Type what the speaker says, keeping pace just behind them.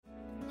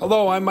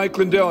Hello, I'm Mike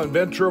Lindell,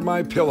 inventor of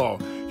My Pillow,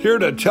 here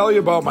to tell you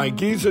about my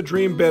Giza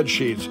Dream bed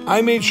sheets.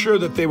 I made sure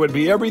that they would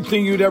be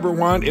everything you'd ever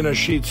want in a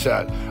sheet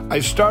set.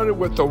 I started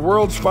with the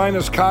world's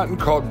finest cotton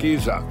called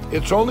Giza.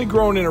 It's only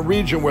grown in a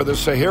region where the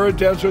Sahara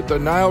Desert, the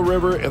Nile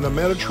River, and the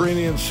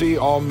Mediterranean Sea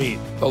all meet.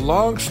 The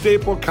long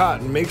staple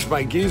cotton makes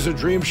my Giza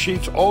Dream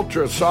sheets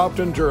ultra soft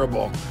and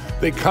durable.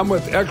 They come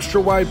with extra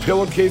wide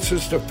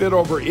pillowcases to fit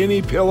over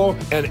any pillow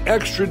and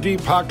extra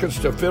deep pockets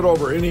to fit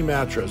over any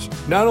mattress.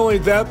 Not only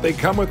that, they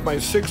come with my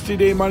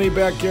 60-day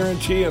money-back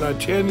guarantee and a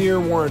 10-year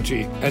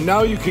warranty. And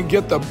now you can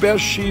get the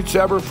best sheets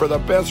ever for the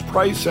best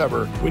price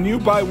ever. When you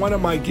buy one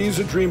of my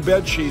Giza Dream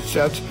bed sheet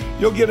sets,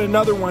 you'll get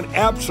another one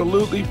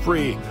absolutely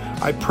free.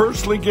 I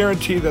personally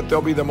guarantee that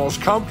they'll be the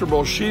most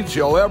comfortable sheets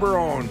you'll ever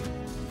own.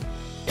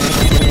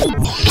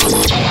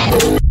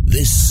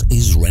 This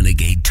is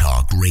Renegade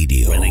Talk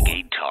Radio.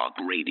 Renegade Talk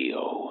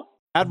Radio.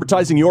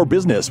 Advertising your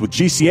business with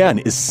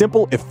GCN is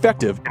simple,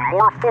 effective, and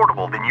more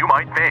affordable than you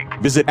might think.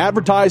 Visit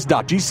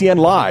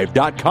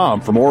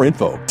advertise.gcnlive.com for more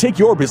info. Take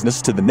your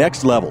business to the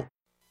next level.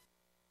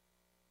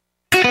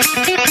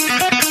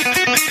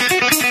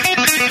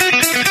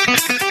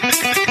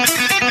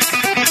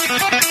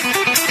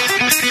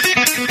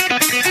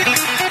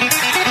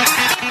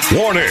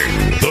 Warning!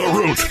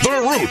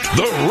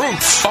 The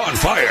root's on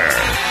fire!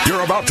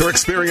 You're about to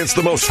experience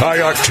the most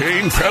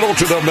high-octane,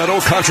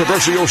 pedal-to-the-metal,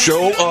 controversial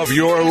show of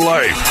your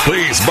life.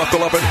 Please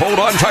buckle up and hold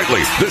on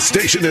tightly. This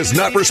station is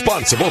not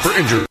responsible for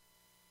injury.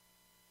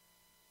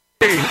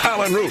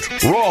 Alan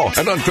Root, raw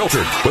and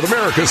unfiltered, with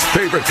America's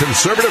favorite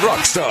conservative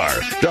rock star.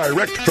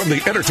 Direct from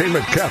the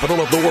entertainment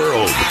capital of the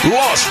world,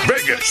 Las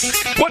Vegas.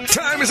 What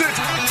time is it?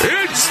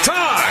 It's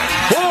time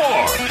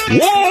for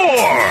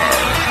war!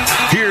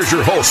 Here's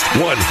your host,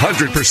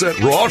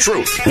 100% raw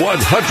truth,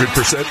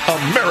 100%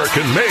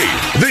 American made,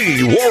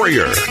 the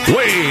warrior,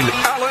 Wayne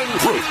Allen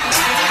Root.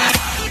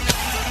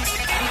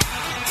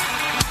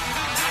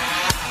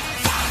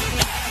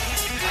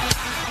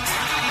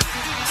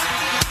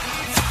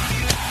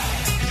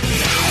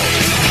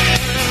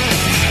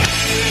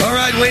 All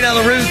right, Wayne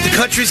Allen Root, the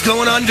country's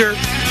going under.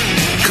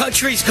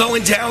 Country's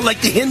going down like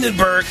the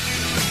Hindenburg.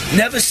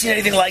 Never seen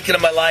anything like it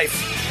in my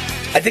life.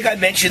 I think I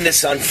mentioned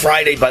this on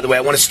Friday, by the way.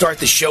 I want to start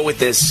the show with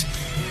this.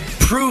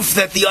 Proof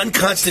that the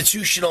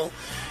unconstitutional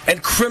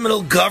and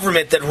criminal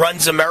government that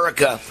runs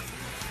America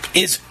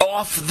is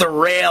off the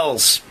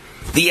rails.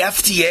 The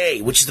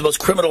FDA, which is the most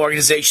criminal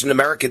organization in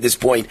America at this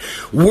point,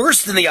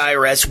 worse than the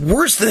IRS,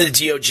 worse than the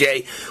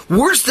DOJ,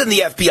 worse than the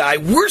FBI,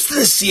 worse than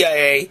the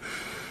CIA,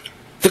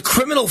 the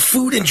Criminal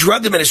Food and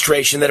Drug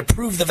Administration that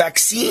approved the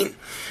vaccine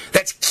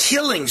that's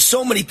killing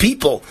so many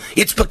people.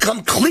 It's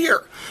become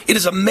clear. It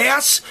is a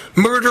mass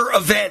murder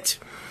event.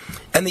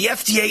 And the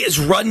FDA is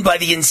run by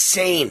the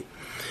insane.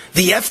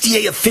 The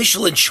FDA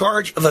official in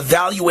charge of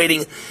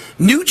evaluating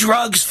new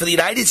drugs for the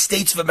United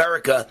States of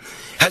America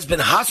has been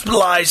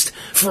hospitalized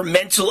for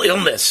mental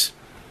illness.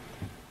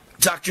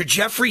 Dr.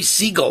 Jeffrey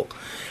Siegel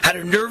had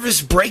a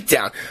nervous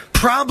breakdown,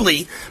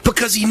 probably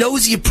because he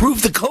knows he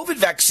approved the COVID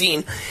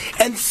vaccine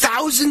and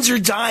thousands are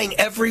dying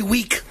every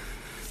week.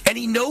 And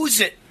he knows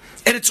it.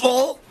 And it's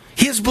all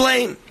his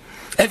blame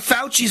and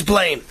Fauci's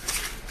blame.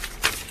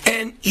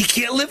 And he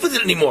can't live with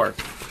it anymore.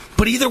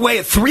 But either way,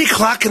 at 3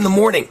 o'clock in the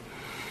morning,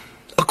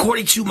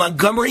 according to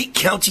Montgomery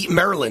County,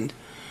 Maryland,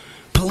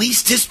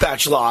 police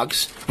dispatch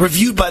logs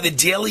reviewed by the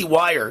Daily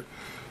Wire,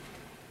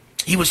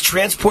 he was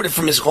transported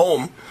from his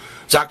home,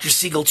 Dr.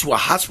 Siegel, to a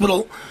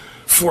hospital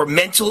for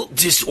mental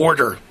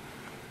disorder.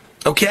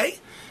 Okay?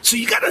 So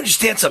you got to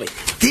understand something.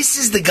 This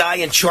is the guy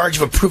in charge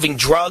of approving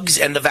drugs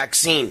and the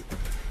vaccine.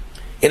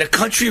 In a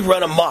country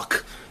run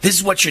amok, this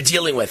is what you're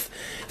dealing with.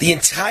 The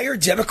entire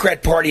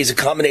Democrat Party is a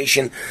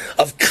combination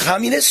of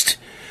communist,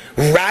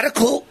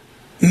 radical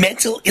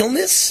mental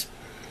illness,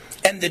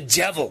 and the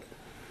devil.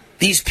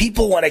 These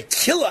people want to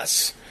kill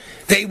us.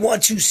 They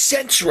want to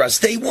censor us.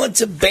 They want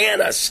to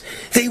ban us.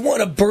 They want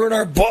to burn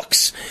our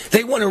books.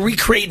 They want to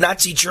recreate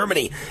Nazi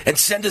Germany and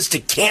send us to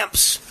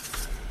camps.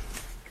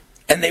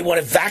 And they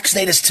want to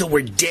vaccinate us till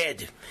we're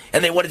dead.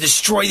 And they want to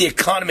destroy the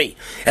economy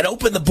and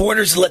open the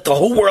borders and let the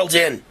whole world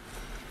in.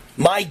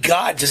 My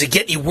God, does it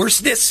get any worse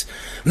than this?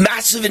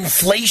 Massive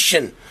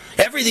inflation.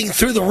 Everything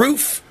through the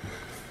roof.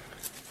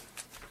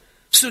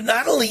 So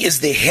not only is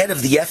the head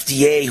of the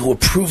FDA, who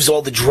approves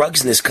all the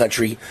drugs in this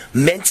country,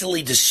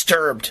 mentally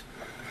disturbed,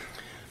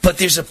 but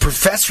there's a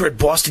professor at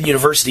Boston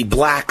University,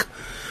 black,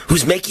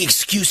 who's making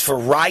excuse for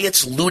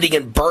riots, looting,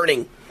 and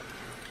burning.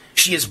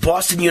 She is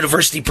Boston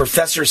University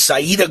professor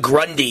Saida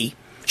Grundy.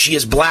 She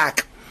is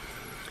black.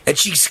 And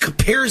she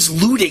compares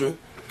looting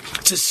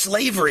to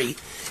slavery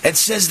and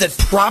says that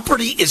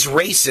property is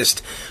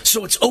racist.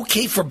 So it's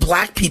okay for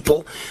black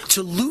people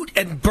to loot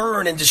and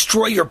burn and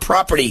destroy your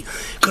property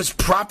because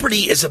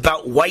property is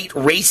about white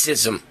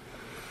racism.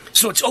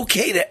 So it's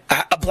okay that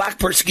a black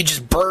person can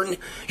just burn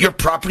your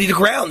property to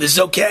ground. This is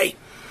okay.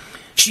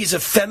 She's a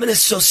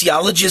feminist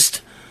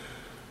sociologist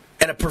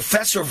and a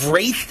professor of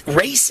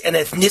race and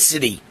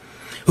ethnicity.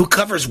 who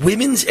covers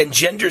women's and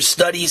gender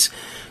studies,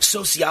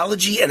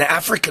 sociology, and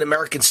African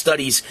American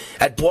studies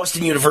at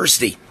Boston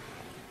University.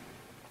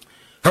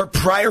 Her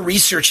prior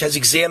research has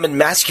examined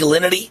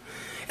masculinity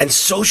and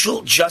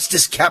social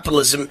justice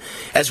capitalism,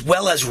 as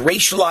well as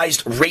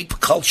racialized rape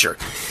culture.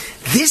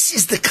 This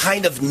is the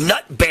kind of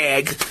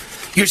nutbag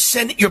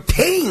you're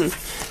paying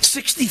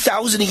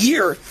 $60,000 a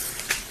year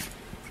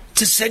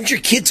to send your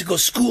kid to go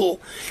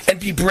school and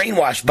be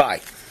brainwashed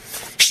by.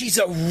 She's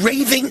a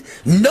raving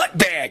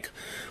nutbag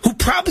who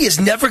probably has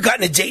never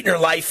gotten a date in her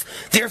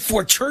life,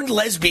 therefore turned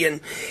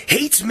lesbian,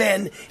 hates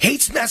men,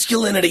 hates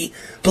masculinity,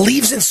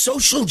 believes in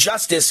social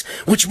justice,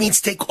 which means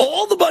take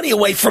all the money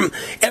away from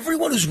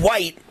everyone who's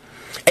white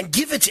and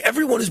give it to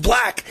everyone who's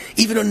black,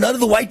 even though none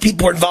of the white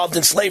people were involved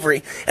in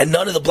slavery and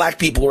none of the black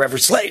people were ever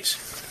slaves.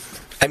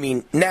 I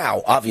mean,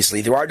 now,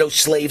 obviously, there are no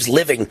slaves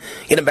living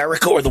in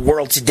America or the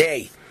world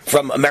today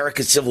from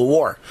America's Civil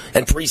War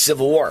and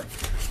pre-Civil War.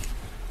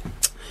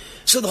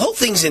 So the whole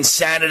thing's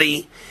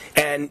insanity,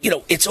 and,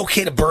 it's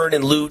okay to burn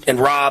and loot and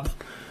rob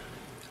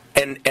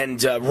and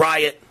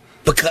riot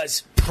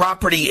because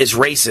property is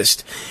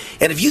racist.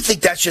 And if you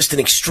think that's just an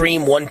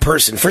extreme one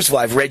person, first of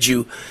all, I've read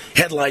you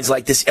headlines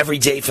like this every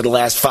day for the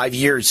last 5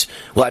 years.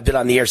 Well, I've been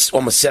on the air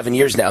almost 7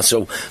 years now.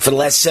 So for the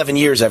last 7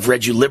 years, I've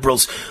read you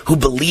liberals who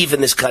believe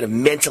in this kind of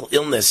mental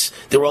illness.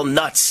 They're all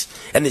nuts.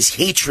 And this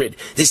hatred,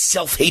 this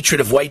self-hatred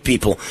of white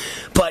people.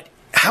 But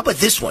how about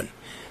this one?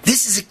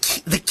 This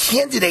is the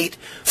candidate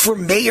for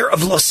mayor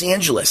of Los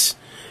Angeles.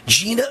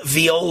 Gina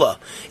Viola,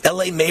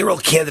 LA mayoral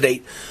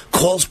candidate,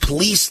 calls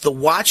police the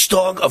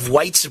watchdog of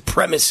white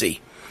supremacy.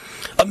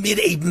 Amid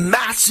a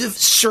massive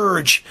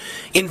surge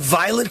in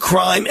violent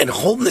crime and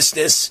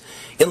homelessness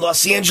in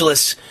Los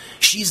Angeles,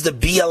 she's the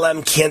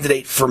BLM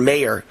candidate for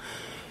mayor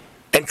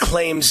and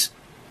claims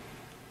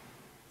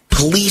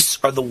police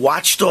are the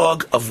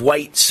watchdog of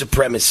white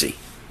supremacy.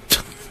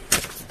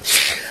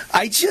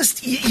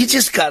 You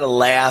just gotta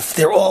laugh.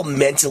 They're all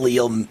mentally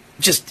ill.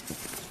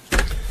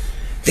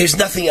 There's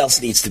nothing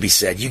else needs to be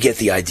said. You get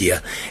the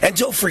idea. And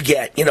don't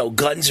forget,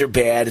 guns are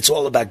bad. It's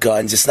all about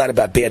guns. It's not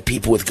about bad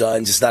people with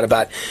guns. It's not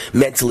about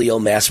mentally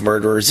ill mass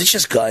murderers. It's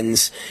just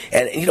guns.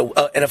 And,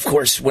 and of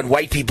course, when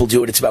white people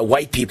do it, it's about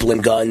white people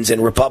and guns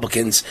and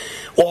Republicans.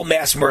 All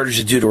mass murders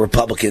are due to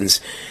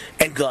Republicans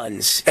and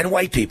guns and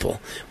white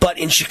people. But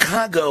in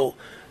Chicago,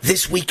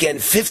 this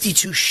weekend,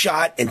 52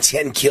 shot and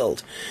 10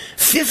 killed.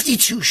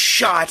 52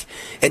 shot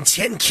and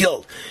 10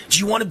 killed. Do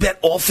you want to bet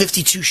all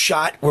 52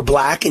 shot were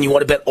black, and you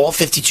want to bet all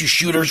 52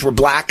 shooters were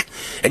black,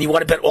 and you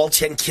want to bet all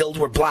 10 killed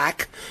were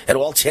black, and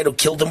all 10 who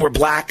killed them were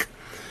black?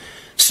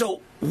 So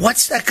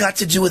what's that got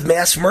to do with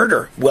mass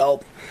murder?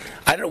 Well,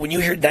 I don't know. When you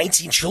hear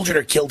 19 children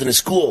are killed in a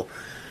school,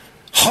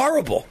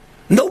 horrible.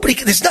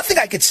 There's nothing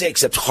I could say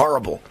except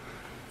horrible.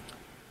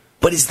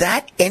 But is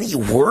that any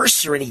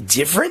worse or any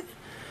different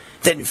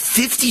than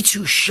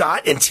 52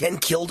 shot and 10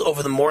 killed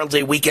over the Memorial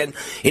Day weekend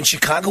in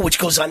Chicago, which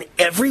goes on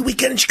every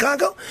weekend in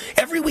Chicago?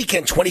 Every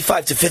weekend,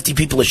 25 to 50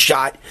 people are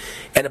shot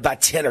and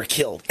about 10 are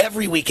killed.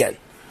 Every weekend.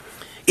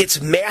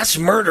 It's mass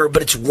murder,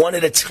 but it's one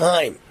at a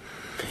time.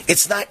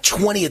 It's not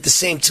 20 at the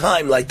same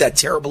time like that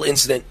terrible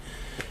incident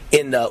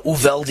in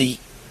Uvalde,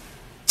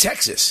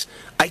 Texas.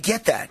 I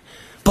get that.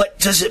 But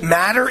does it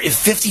matter if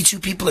 52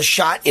 people are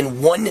shot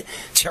in one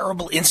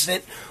terrible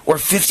incident or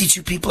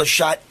 52 people are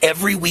shot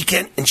every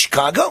weekend in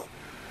Chicago?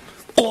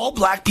 All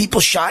black people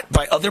shot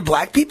by other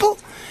black people?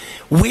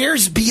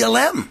 Where's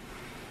BLM?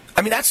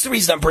 I mean, that's the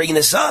reason I'm bringing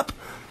this up.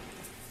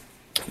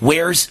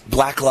 Where's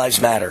Black Lives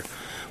Matter?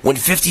 When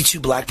 52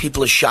 black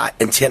people are shot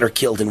and 10 are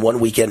killed in one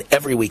weekend,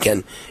 every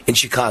weekend in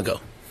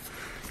Chicago.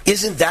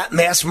 Isn't that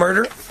mass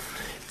murder?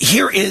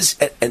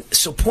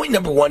 So point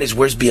number one is,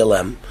 where's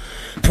BLM?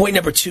 Point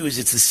number two is,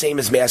 it's the same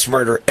as mass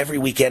murder every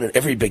weekend in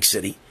every big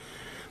city.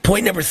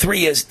 Point number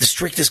three is, the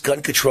strictest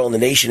gun control in the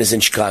nation is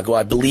in Chicago.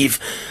 I believe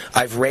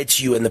I've read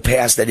to you in the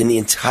past that in the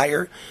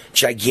entire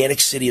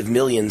gigantic city of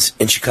millions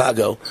in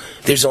Chicago,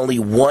 there's only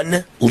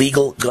one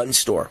legal gun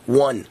store.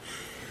 One.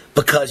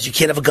 Because you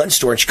can't have a gun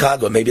store in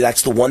Chicago. Maybe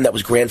that's the one that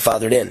was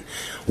grandfathered in.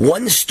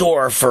 One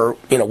store for,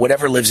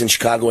 whatever lives in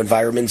Chicago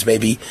environments,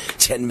 maybe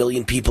 10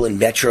 million people in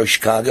metro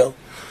Chicago.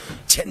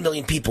 10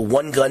 million people,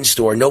 one gun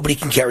store. Nobody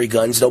can carry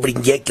guns. Nobody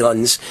can get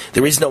guns.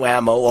 There is no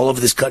ammo. All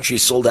over this country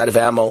is sold out of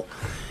ammo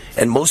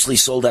and mostly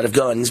sold out of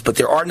guns. But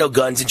there are no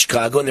guns in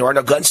Chicago, and there are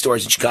no gun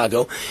stores in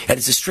Chicago. And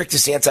it's the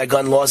strictest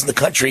anti-gun laws in the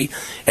country.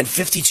 And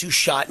 52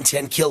 shot and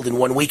 10 killed in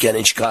one weekend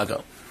in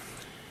Chicago.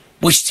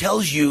 Which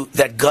tells you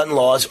that gun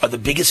laws are the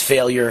biggest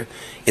failure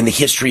in the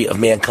history of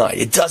mankind.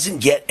 It doesn't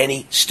get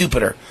any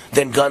stupider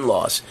than gun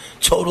laws.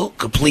 Total,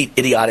 complete,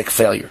 idiotic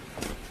failure.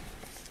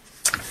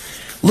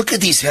 Look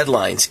at these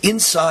headlines.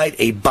 Inside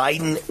a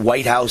Biden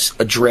White House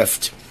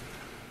adrift.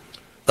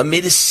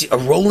 Amid a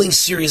rolling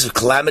series of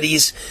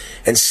calamities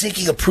and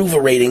sinking approval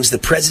ratings, the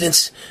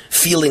president's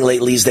feeling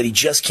lately is that he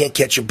just can't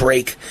catch a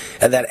break,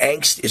 and that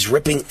angst is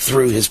ripping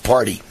through his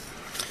party.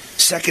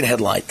 Second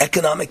headline,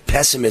 economic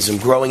pessimism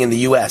growing in the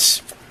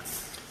U.S.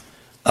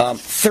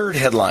 Third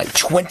headline,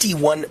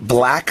 21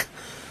 black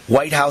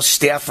White House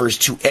staffers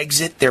to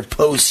exit their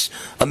posts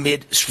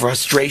amid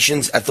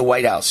frustrations at the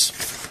White House.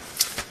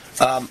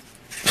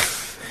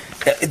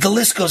 The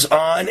list goes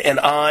on and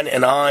on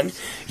and on.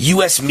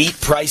 U.S.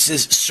 meat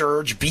prices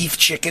surge. Beef,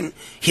 chicken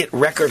hit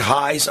record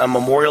highs on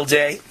Memorial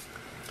Day.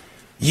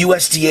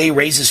 USDA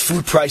raises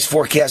food price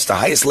forecast to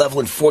highest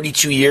level in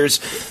 42 years.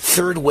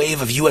 Third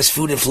wave of U.S.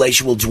 food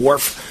inflation will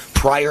dwarf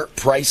prior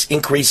price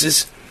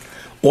increases.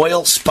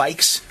 Oil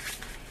spikes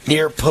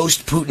near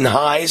post-Putin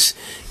highs.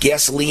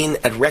 Gasoline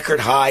at record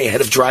high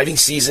ahead of driving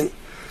season.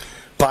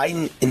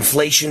 Biden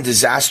inflation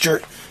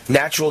disaster.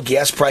 Natural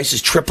gas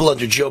prices triple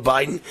under Joe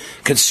Biden.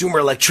 Consumer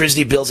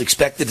electricity bills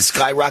expected to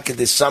skyrocket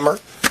this summer.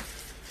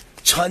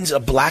 Tons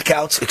of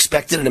blackouts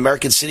expected in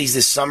American cities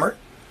this summer.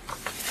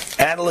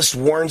 Analyst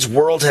warns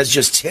world has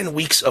just 10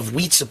 weeks of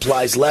wheat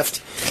supplies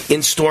left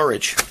in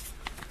storage.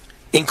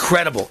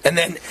 Incredible. And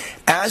then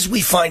as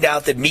we find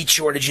out that meat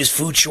shortages,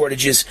 food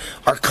shortages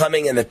are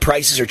coming and that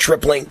prices are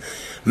tripling,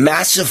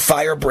 massive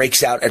fire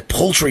breaks out at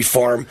poultry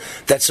farm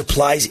that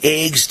supplies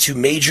eggs to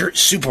major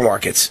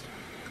supermarkets.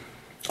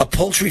 A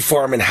poultry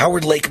farm in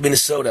Howard Lake,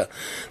 Minnesota,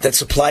 that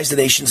supplies the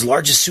nation's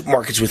largest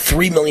supermarkets with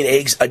 3 million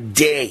eggs a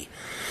day,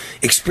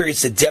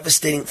 experienced a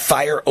devastating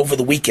fire over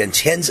the weekend.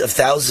 Tens of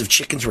thousands of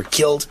chickens were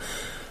killed.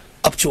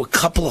 Up to a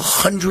couple of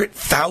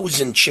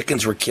 100,000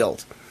 chickens were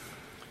killed,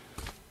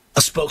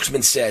 a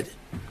spokesman said.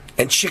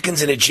 And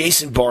chickens in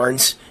adjacent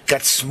barns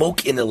got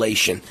smoke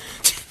inhalation.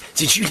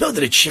 Did you know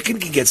that a chicken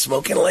can get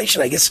smoke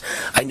inhalation? I guess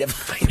I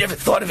never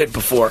thought of it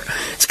before.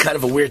 It's kind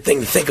of a weird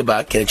thing to think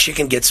about. Can a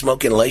chicken get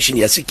smoke inhalation?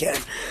 Yes, it can.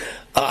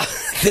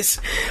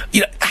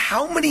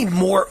 How many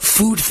more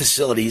food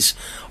facilities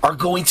are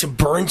going to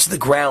burn to the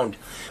ground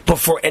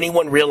before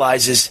anyone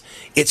realizes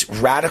it's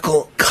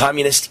radical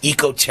communist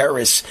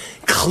eco-terrorists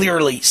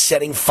clearly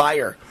setting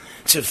fire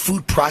to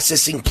food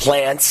processing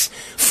plants,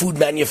 food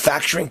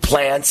manufacturing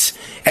plants,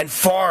 and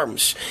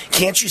farms?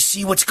 Can't you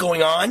see what's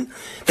going on?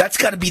 That's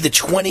got to be the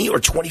 20 or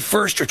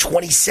 21st or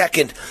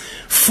 22nd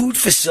food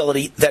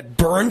facility that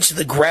burned to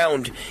the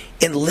ground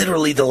in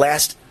literally the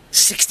last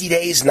 60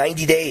 days,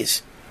 90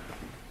 days.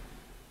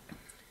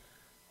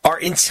 Our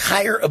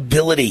entire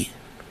ability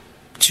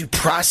to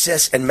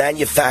process and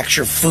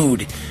manufacture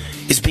food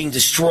is being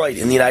destroyed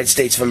in the United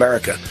States of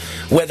America.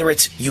 Whether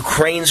it's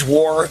Ukraine's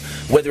war,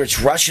 whether it's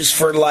Russia's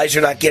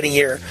fertilizer not getting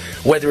here,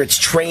 whether it's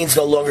trains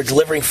no longer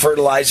delivering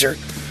fertilizer,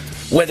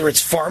 whether it's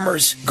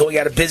farmers going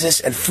out of business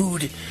and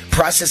food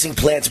processing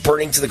plants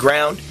burning to the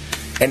ground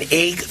and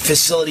egg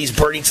facilities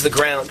burning to the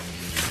ground.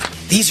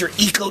 These are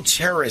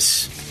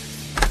eco-terrorists.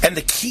 And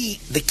the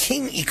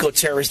king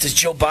eco-terrorist is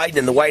Joe Biden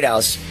in the White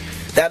House.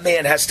 That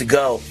man has to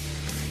go.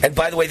 And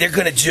by the way, they're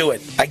going to do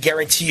it. I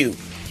guarantee you.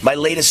 My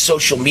latest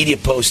social media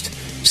post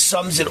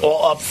sums it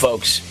all up,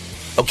 folks.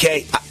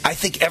 Okay? I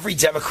think every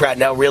Democrat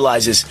now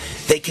realizes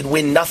they can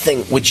win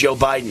nothing with Joe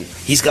Biden.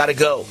 He's got to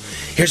go.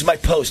 Here's my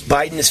post.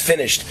 Biden is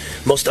finished.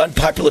 Most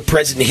unpopular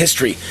president in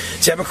history.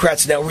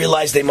 Democrats now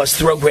realize they must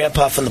throw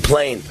Grandpa from the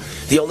plane.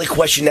 The only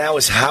question now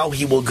is how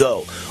he will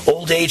go.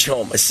 Old age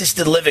home,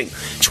 assisted living,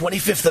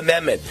 25th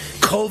Amendment,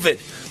 COVID,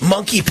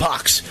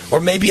 monkeypox, or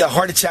maybe a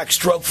heart attack,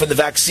 stroke from the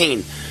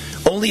vaccine.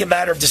 Only a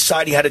matter of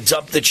deciding how to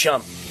dump the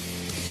chump.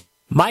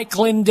 Mike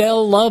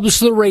Lindell loves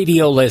the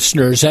radio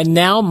listeners, and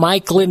now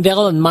Mike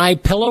Lindell and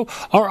MyPillow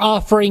are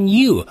offering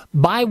you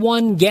buy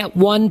one, get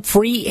one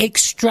free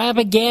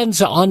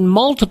extravaganza on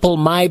multiple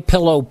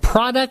MyPillow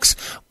products.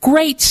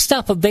 Great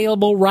stuff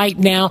available right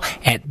now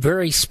at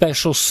very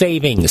special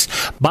savings.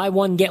 Buy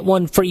one, get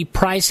one free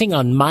pricing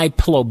on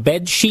MyPillow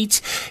bed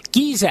sheets,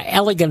 Giza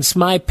Elegance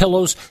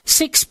MyPillows,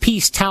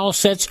 6-piece towel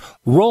sets,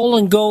 roll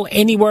and go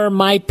anywhere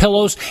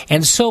MyPillows,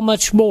 and so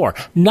much more.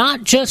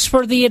 Not just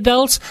for the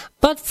adults,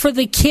 but for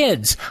the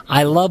kids.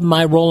 I love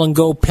my roll and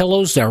go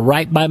pillows. They're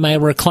right by my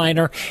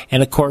recliner.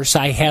 And of course,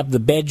 I have the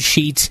bed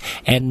sheets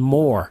and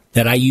more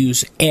that I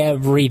use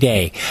every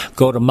day.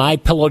 Go to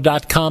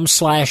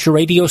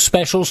mypillow.com/radio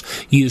specials.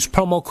 Use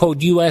promo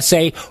code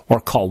USA or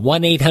call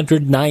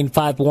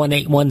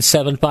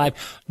 1-800-951-8175.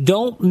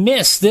 Don't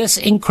miss this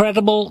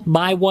incredible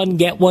buy one,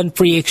 get one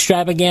free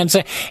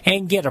extravaganza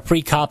and get a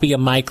free copy of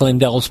Mike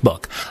Lindell's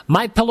book.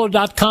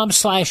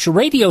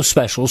 mypillow.com/radio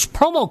specials,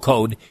 promo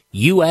code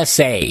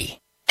USA.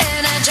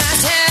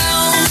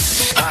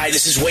 Hi,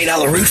 this is Wayne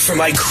Alaroot from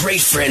my great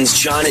friends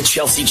John and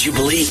Chelsea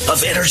Jubilee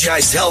of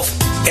Energized Health.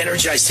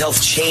 Energized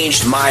Health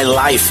changed my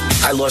life.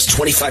 I lost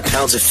 25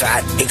 pounds of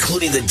fat,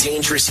 including the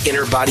dangerous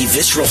inner body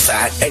visceral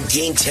fat, and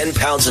gained 10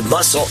 pounds of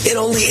muscle in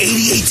only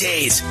 88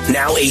 days.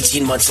 Now,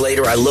 18 months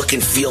later, I look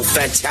and feel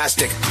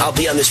fantastic. I'll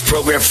be on this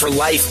program for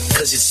life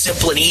because it's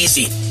simple and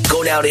easy.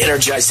 Go now to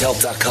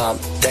EnergizedHealth.com.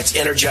 That's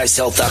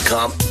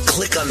EnergizedHealth.com.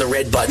 Click on the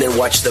red button and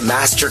watch the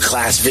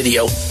masterclass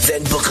video.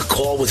 Then book a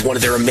call with one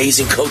of their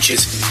amazing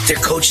coaches. Their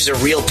coaches are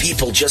real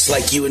people just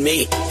like you and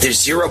me.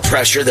 There's zero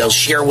pressure. They'll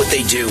share what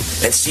they do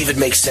and see if it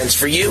makes sense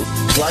for you.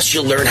 Plus,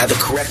 you'll learn how the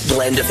correct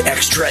blend of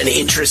extra and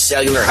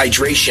intracellular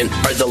hydration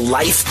are the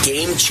life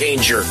game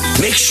changer.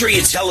 Make sure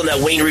you tell them that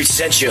Wayne Root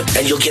sent you,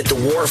 and you'll get the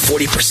War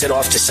 40%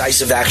 off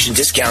Decisive Action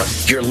discount.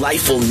 Your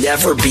life will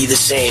never be the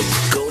same.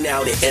 Go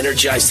now to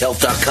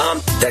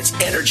EnergizedHealth.com. That's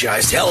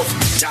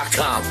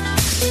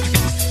EnergizedHealth.com.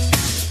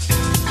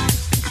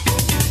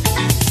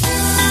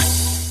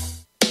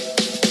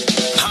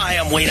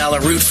 I'm Wayne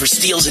Allyn Root for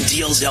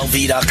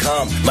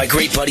SteelsAndDealsLV.com. My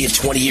great buddy of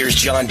 20 years,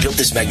 John, built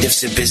this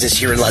magnificent business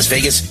here in Las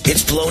Vegas.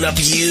 It's blown up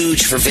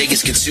huge for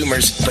Vegas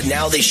consumers, but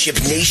now they ship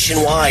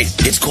nationwide.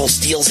 It's called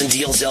Steals and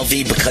Deals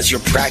LV because you're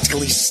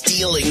practically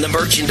stealing the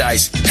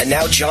merchandise. And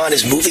now John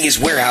is moving his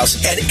warehouse,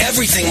 and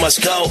everything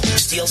must go.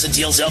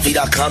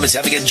 SteelsAndDealsLV.com is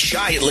having a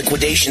giant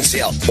liquidation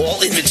sale.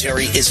 All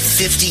inventory is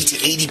 50 to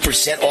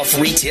 80% off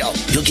retail.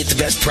 You'll get the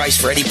best price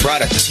for any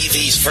product.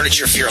 TVs,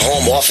 furniture for your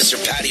home, office, or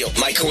patio,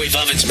 microwave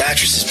ovens,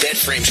 mattresses, bed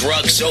frames,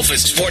 rugs,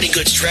 sofas, sporting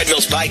goods,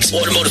 treadmills, bikes,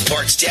 automotive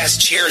parts,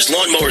 desks, chairs,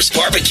 lawnmowers,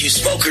 barbecues,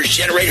 smokers,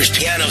 generators,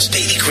 pianos,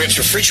 baby cribs,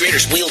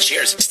 refrigerators,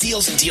 wheelchairs.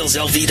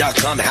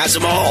 SteelsAndDealsLV.com has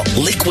them all.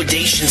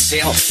 Liquidation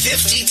sale,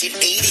 50 to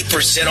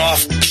 80%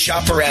 off.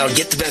 Shop around,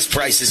 get the best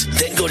prices,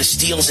 then go to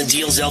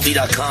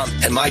SteelsAndDealsLV.com,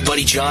 and my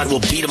buddy John will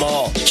beat them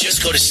all.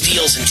 Just go to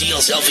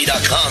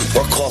SteelsAndDealsLV.com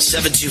or call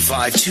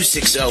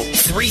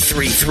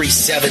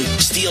 725-260-3337.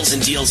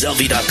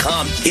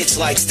 SteelsAndDealsLV.com. It's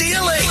like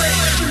stealing.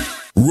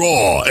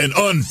 Raw and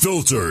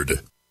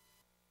unfiltered.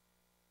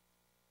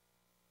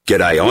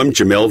 G'day, I'm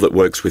Jamel that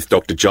works with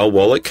Dr. Joel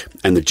Wallach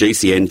and the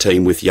GCN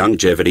team with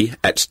Longevity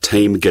at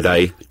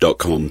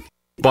teamg'day.com.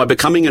 By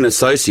becoming an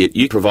associate,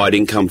 you provide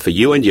income for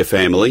you and your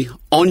family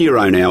on your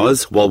own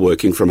hours while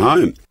working from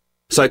home.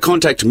 So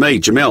contact me,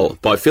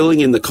 Jamel, by filling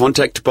in the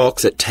contact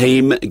box at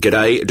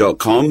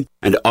teamg'day.com,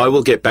 and I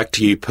will get back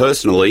to you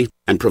personally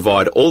and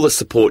provide all the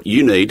support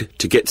you need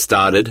to get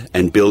started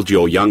and build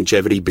your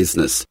longevity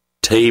business.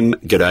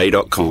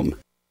 teamg'day.com.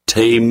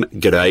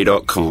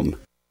 teamg'day.com.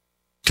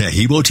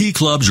 Tahibo Tea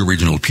Club's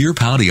original Pure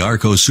Pau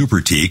d'Arco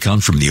Super Tea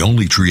comes from the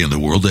only tree in the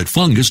world that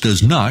fungus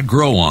does not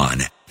grow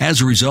on.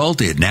 As a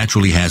result, it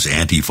naturally has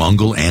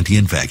antifungal,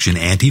 anti-infection,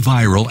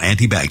 antiviral,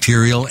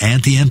 antibacterial,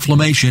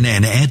 anti-inflammation,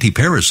 and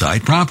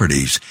anti-parasite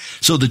properties.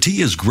 So the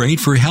tea is great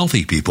for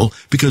healthy people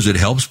because it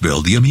helps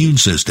build the immune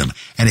system,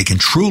 and it can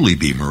truly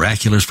be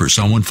miraculous for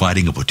someone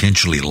fighting a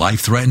potentially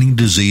life-threatening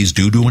disease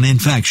due to an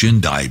infection,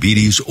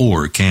 diabetes,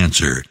 or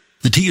cancer.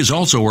 The tea is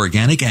also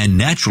organic and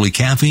naturally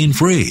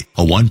caffeine-free.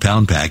 A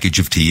 1-pound package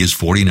of tea is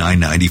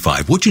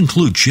 $49.95, which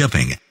includes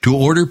shipping. To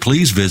order,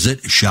 please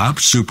visit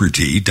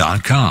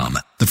shopsupertea.com.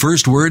 The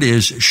first word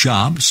is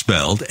shop,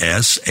 spelled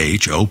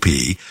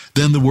S-H-O-P,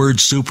 then the word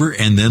super,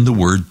 and then the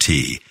word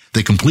tea.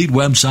 The complete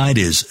website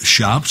is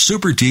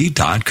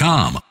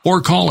shopsupertea.com,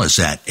 or call us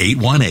at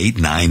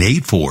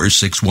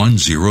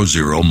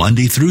 818-984-6100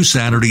 Monday through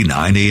Saturday,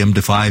 9 a.m.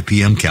 to 5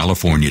 p.m.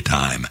 California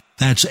time.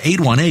 That's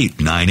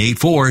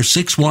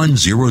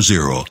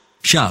 818-984-6100.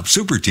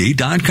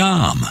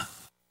 ShopSuperTea.com.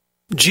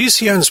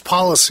 GCN's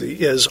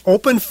policy is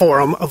open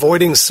forum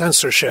avoiding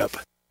censorship.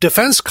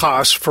 Defense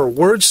costs for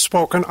words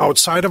spoken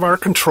outside of our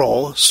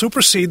control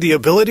supersede the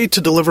ability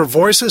to deliver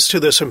voices to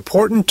this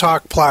important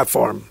talk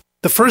platform.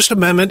 The First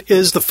Amendment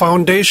is the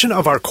foundation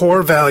of our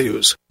core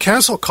values.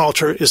 Cancel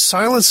culture is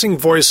silencing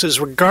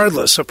voices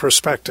regardless of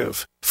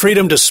perspective.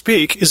 Freedom to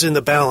speak is in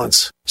the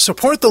balance.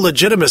 Support the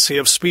legitimacy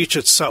of speech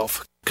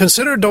itself.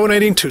 Consider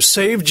donating to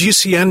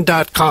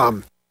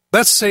SaveGCN.com.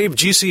 That's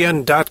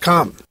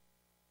SaveGCN.com.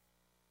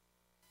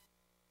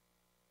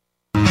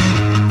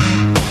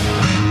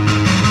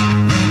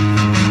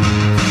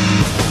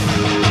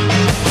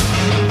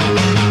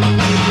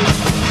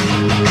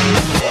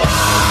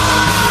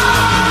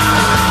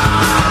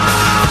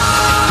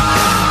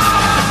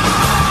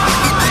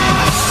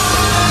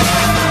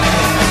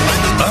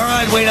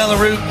 Wayne Allyn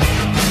Root.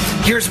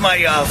 Here's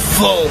my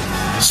full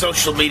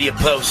social media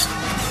post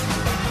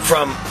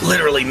from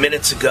literally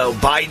minutes ago.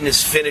 Biden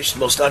is finished,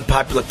 most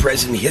unpopular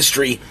president in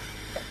history.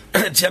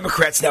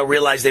 Democrats now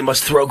realize they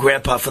must throw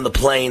Grandpa from the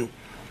plane.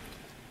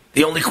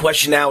 The only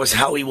question now is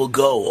how he will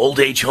go. Old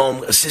age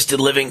home, assisted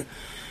living,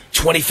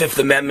 25th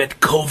Amendment,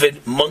 COVID,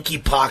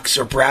 monkeypox,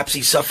 or perhaps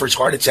he suffers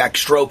heart attack,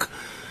 stroke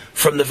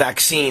from the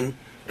vaccine.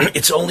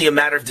 It's only a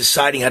matter of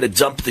deciding how to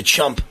dump the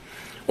chump,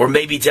 or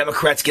maybe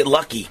Democrats get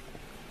lucky.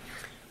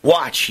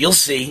 Watch, you'll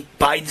see.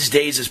 Biden's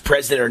days as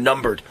president are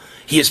numbered.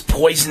 He is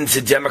poison to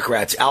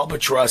Democrats.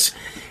 Albatross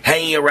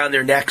hanging around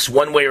their necks.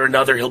 One way or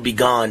another, he'll be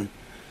gone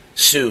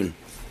soon.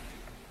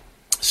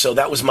 So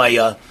that was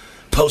my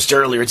post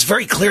earlier. It's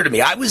very clear to me.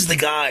 I was the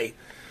guy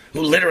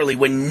who literally,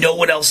 when no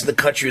one else in the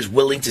country was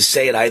willing to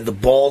say it, I had the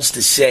balls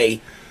to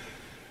say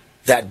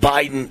that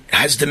Biden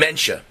has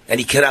dementia and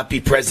he cannot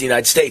be president of the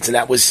United States. And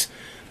that was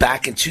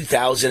back in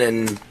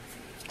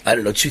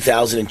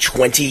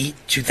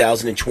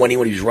 2020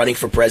 when he was running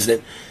for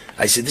president.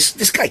 I said,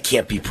 this guy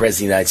can't be president of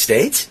the United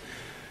States.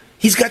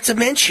 He's got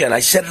dementia, and I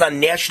said it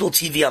on national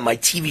TV on my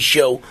TV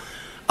show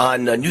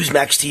on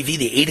Newsmax TV,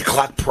 the 8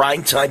 o'clock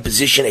primetime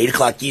position, 8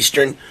 o'clock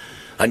Eastern,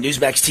 on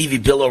Newsmax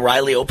TV. Bill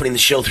O'Reilly opening the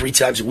show 3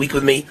 times a week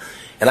with me,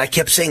 and I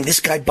kept saying, this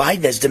guy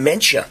Biden has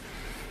dementia.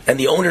 And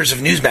the owners of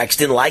Newsmax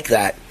didn't like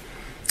that,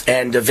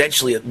 and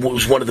eventually it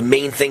was one of the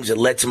main things that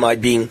led to my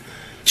being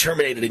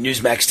terminated at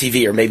Newsmax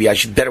TV, or maybe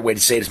better way to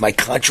say it is my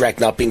contract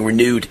not being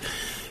renewed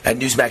at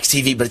Newsmax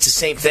TV, but it's the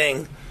same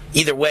thing.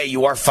 Either way,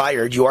 you are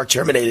fired, you are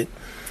terminated.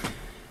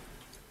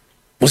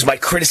 Was my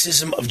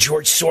criticism of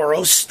George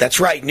Soros.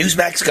 That's right,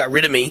 Newsmax got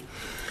rid of me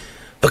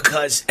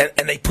because,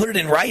 and they put it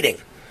in writing,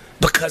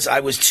 because I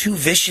was too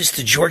vicious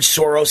to George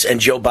Soros and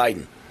Joe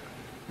Biden.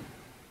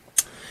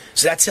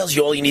 So that tells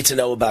you all you need to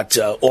know about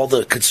all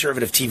the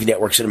conservative TV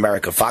networks in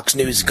America. Fox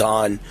News is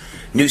gone.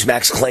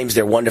 Newsmax claims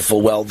they're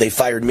wonderful. Well, they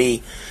fired me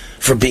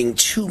for being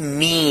too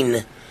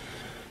mean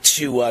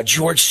to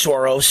George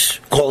Soros,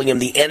 calling him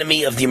the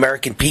enemy of the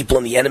American people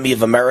and the enemy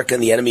of America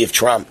and the enemy of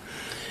Trump.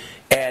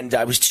 And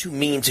I was too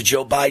mean to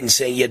Joe Biden,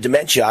 saying he had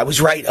dementia. I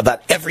was right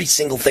about every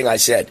single thing I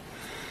said.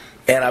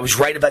 And I was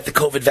right about the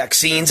COVID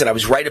vaccines, and I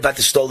was right about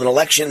the stolen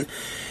election.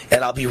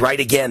 And I'll be right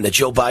again that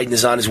Joe Biden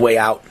is on his way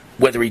out.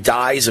 Whether he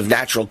dies of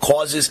natural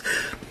causes,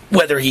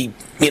 whether he,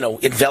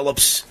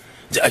 develops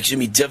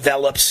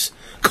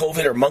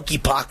COVID or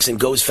monkeypox and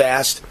goes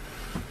fast,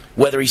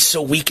 whether he's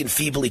so weak and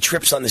feeble he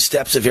trips on the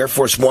steps of Air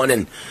Force One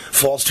and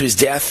falls to his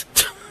death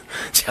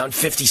down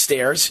 50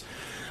 stairs,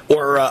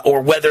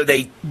 or whether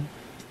they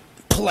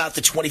pull out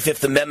the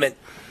 25th Amendment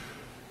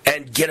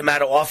and get him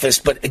out of office.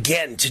 But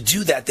again, to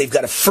do that, they've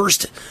got to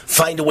first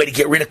find a way to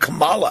get rid of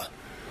Kamala.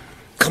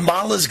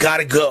 Kamala's got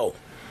to go,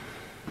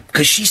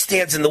 because she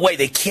stands in the way.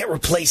 They can't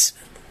replace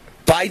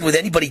Biden with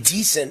anybody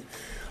decent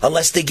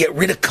unless they get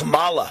rid of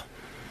Kamala,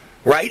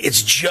 right?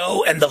 It's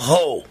Joe and the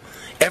hoe.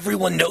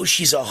 Everyone knows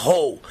she's a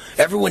hoe.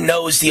 Everyone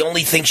knows the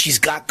only thing she's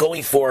got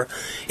going for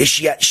is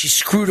she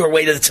screwed her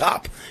way to the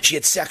top. She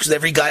had sex with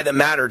every guy that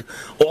mattered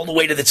all the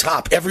way to the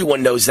top.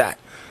 Everyone knows that.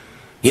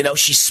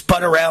 She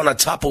spun around on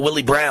top of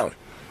Willie Brown.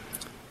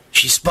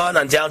 She spun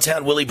on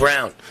downtown Willie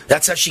Brown.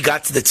 That's how she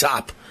got to the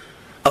top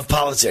of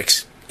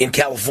politics in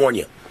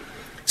California.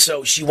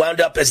 So she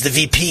wound up as the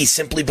VP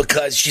simply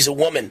because she's a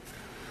woman.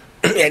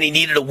 And he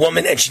needed a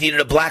woman, and she needed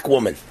a black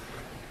woman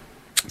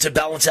to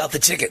balance out the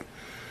ticket.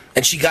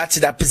 And she got to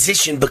that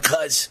position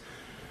because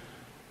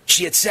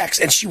she had sex.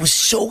 And she was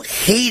so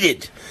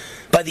hated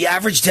by the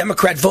average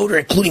Democrat voter,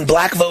 including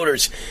black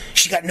voters.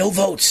 She got no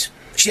votes.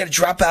 She had to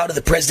drop out of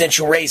the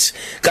presidential race.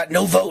 Got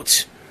no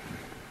votes.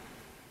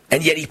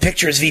 And yet he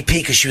picked her as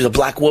VP because she was a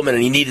black woman,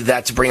 and he needed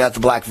that to bring out the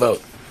black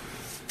vote.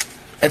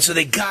 And so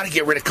they got to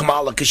get rid of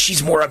Kamala because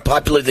she's more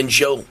unpopular than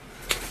Joe.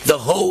 The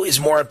hoe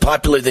is more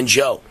unpopular than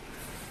Joe.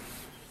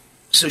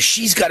 So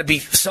someone's got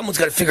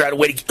to figure out a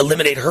way to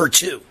eliminate her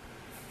too.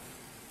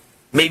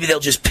 Maybe they'll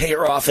just pay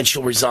her off and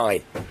she'll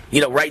resign.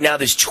 Right now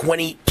there's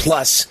 20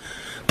 plus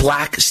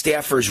black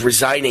staffers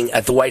resigning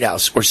at the White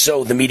House, or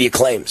so the media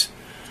claims.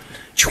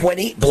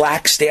 20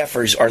 black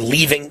staffers are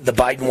leaving the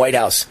Biden White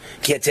House.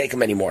 Can't take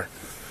them anymore.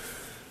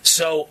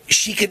 So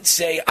she could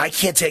say, I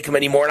can't take them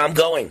anymore and I'm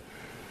going.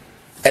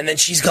 And then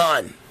she's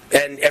gone.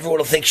 And everyone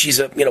will think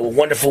she's a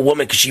wonderful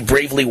woman because she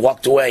bravely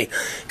walked away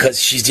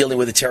because she's dealing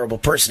with a terrible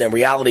person. In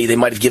reality, they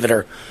might have given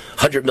her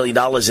 $100 million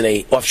in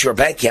an offshore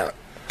bank account.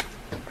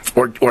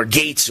 Or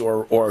Gates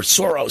or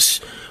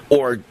Soros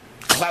or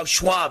Klaus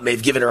Schwab may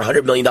have given her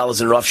 $100 million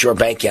in an offshore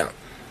bank account.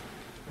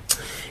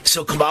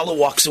 So Kamala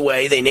walks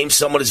away. They name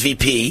someone as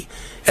VP.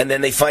 And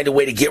then they find a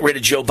way to get rid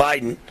of Joe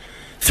Biden,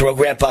 throw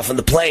Grandpa from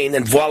the plane,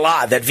 and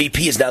voila, that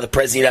VP is now the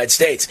President of the United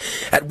States.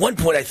 At one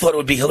point, I thought it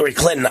would be Hillary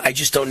Clinton. I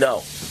just don't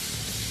know.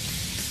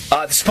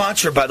 The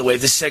sponsor, by the way,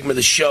 of this segment of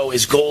the show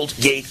is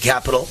Goldgate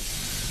Capital.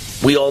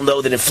 We all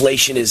know that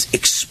inflation is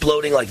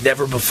exploding like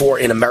never before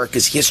in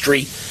America's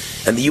history,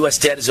 and the U.S.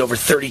 debt is over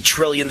 $30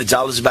 trillion. The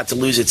dollar is about to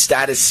lose its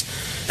status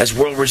as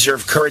world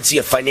reserve currency.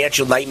 A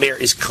financial nightmare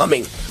is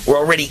coming. We're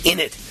already in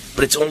it,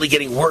 but it's only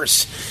getting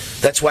worse.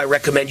 That's why I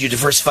recommend you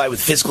diversify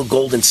with physical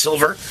gold and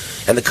silver.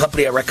 And the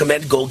company I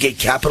recommend, Goldgate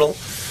Capital,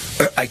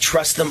 I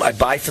trust them. I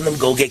buy from them.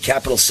 Goldgate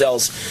Capital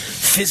sells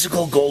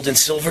physical gold and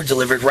silver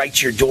delivered right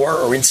to your door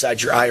or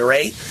inside your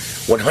IRA.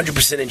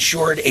 100%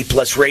 insured, A+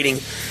 rating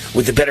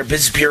with the Better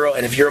Business Bureau.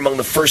 And if you're among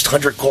the first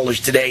 100 callers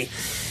today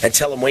and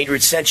tell them Wayne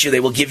Root sent you, they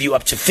will give you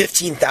up to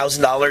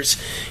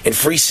 $15,000 in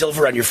free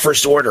silver on your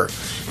first order.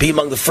 Be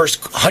among the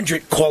first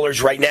 100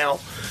 callers right now.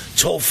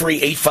 Toll free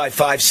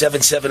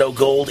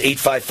 855-770-GOLD,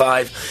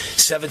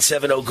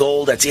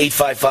 855-770-GOLD. That's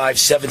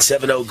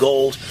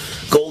 855-770-GOLD.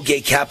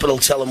 Goldgate Capital.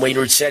 Tell them Wayne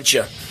Root sent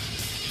you.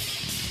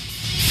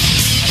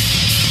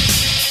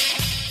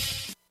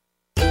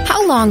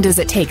 How long does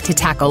it take to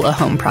tackle a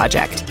home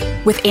project?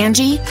 With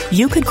Angie,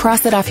 you could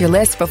cross it off your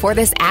list before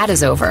this ad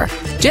is over.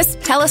 Just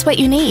tell us what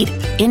you need.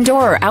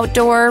 Indoor or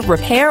outdoor,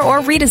 repair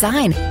or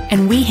redesign.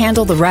 And we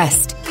handle the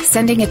rest,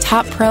 sending a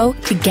top pro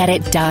to get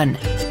it done.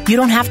 You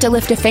don't have to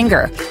lift a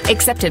finger,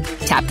 except to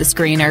tap the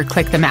screen or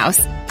click the mouse.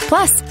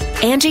 Plus,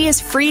 Angie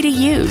is free to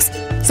use.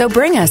 So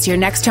bring us your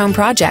next home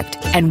project,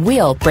 and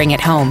we'll bring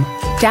it home.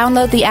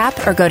 Download the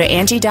app or go to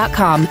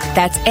Angie.com.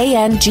 That's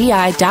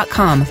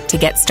ANGI.com to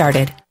get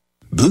started.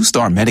 Blue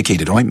Star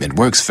medicated ointment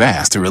works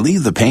fast to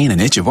relieve the pain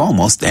and itch of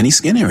almost any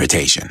skin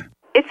irritation.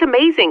 It's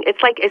amazing.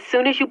 It's like as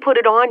soon as you put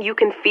it on, you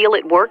can feel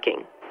it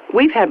working.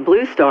 We've had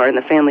Blue Star in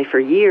the family for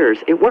years.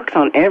 It works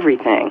on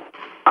everything.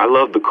 I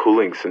love the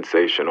cooling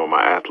sensation on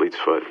my athlete's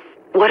foot.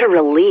 What a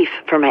relief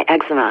for my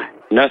eczema.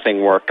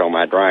 Nothing worked on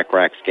my dry,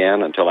 cracked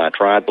skin until I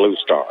tried Blue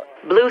Star.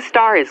 Blue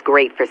Star is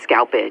great for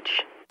scalp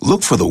itch.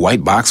 Look for the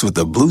white box with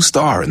the Blue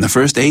Star in the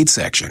first aid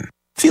section.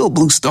 Feel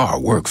Blue Star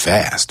work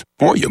fast,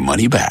 or your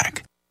money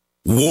back.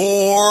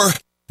 War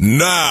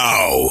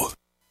now.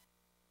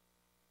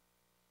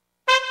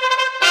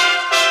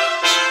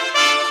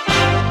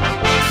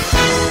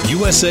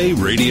 USA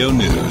Radio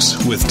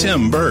News with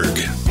Tim Berg.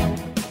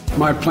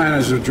 My plan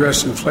is to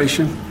address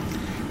inflation.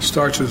 It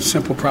starts with a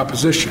simple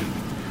proposition.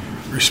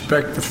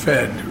 Respect the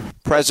Fed.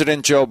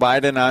 President Joe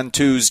Biden on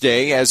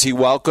Tuesday as he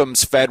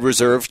welcomes Fed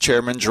Reserve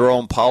Chairman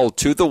Jerome Powell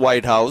to the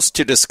White House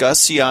to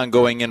discuss the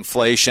ongoing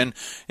inflation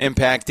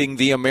impacting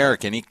the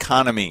American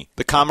economy.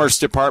 The Commerce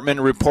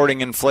Department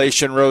reporting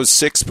inflation rose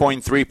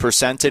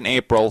 6.3% in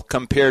April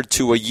compared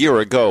to a year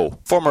ago.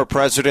 Former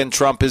President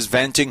Trump is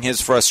venting his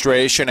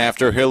frustration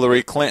after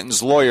Hillary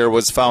Clinton's lawyer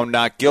was found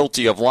not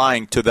guilty of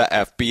lying to the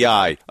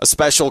FBI. A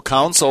special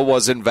counsel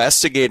was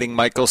investigating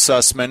Michael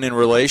Sussman in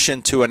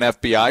relation to an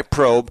FBI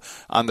probe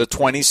on the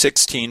 2016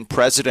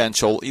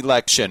 presidential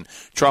election.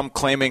 Trump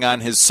claiming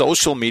on his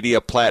social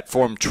media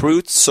platform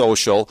Truth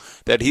Social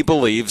that he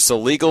believes the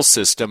legal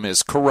system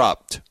is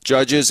corrupt.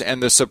 Judges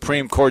and the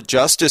Supreme Court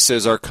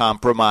justices are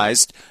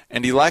compromised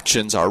and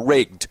elections are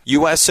rigged.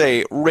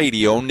 USA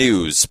Radio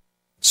News.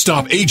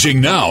 Stop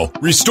aging now.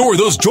 Restore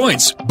those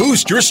joints.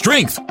 Boost your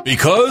strength.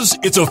 Because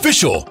it's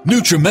official.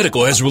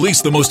 NutriMedical has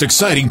released the most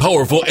exciting,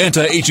 powerful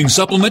anti-aging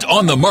supplement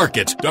on the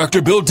market. Dr.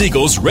 Bill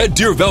Deagle's Red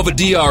Deer Velvet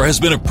DR has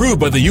been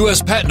approved by the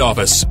U.S. Patent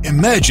Office.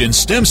 Imagine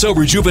stem cell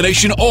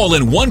rejuvenation all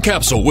in one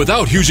capsule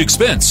without huge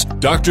expense.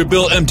 Dr.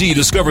 Bill MD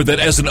discovered that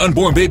as an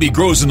unborn baby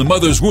grows in the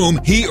mother's womb,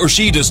 he or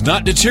she does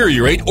not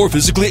deteriorate or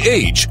physically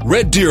age.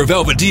 Red Deer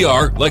Velvet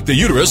DR, like the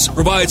uterus,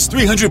 provides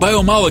 300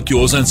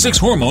 biomolecules and 6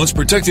 hormones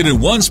protected in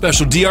one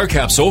special DR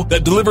capsule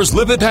that delivers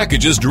lipid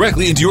packages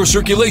directly into your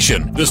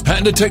circulation. This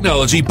patented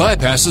technology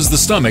bypasses the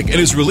stomach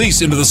and is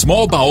released into the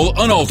small bowel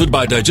unaltered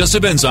by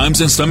digestive enzymes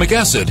and stomach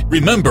acid.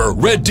 Remember,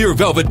 Red Deer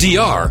Velvet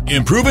DR.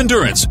 Improve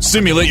endurance,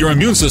 stimulate your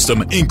immune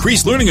system,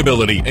 increase learning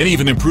ability, and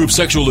even improve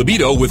sexual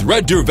libido with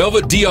Red Deer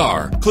Velvet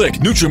DR. Click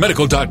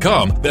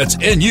NutriMedical.com, that's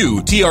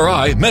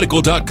N-U-T-R-I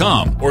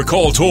medical.com, or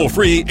call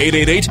toll-free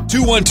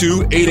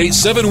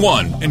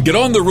 888-212-8871 and get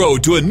on the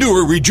road to a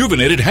newer,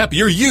 rejuvenated,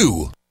 happier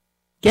you.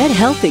 Get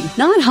healthy,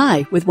 not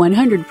high, with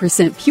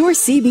 100% pure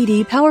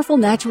CBD powerful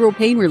natural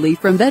pain relief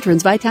from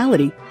Veterans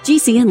Vitality.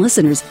 GCN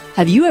listeners,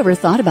 have you ever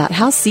thought about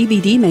how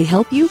CBD may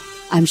help you?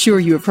 I'm sure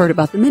you have heard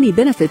about the many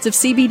benefits of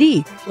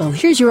CBD. Well,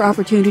 here's your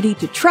opportunity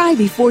to try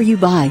before you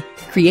buy.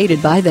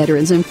 Created by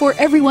veterans and for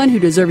everyone who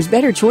deserves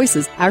better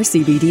choices, our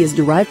CBD is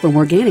derived from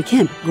organic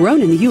hemp,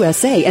 grown in the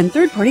USA and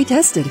third-party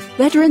tested.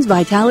 Veterans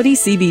Vitality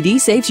CBD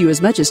saves you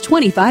as much as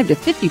 25 to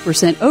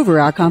 50% over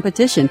our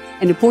competition,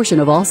 and a portion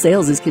of all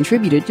sales is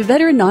contributed to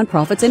veteran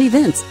nonprofits and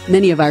events.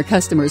 Many of our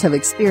customers have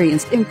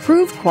experienced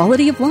improved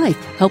quality of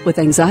life, help with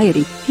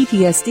anxiety,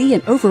 PTSD,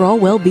 and overall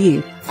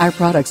well-being. Our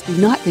products do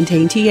not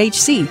contain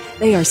THC.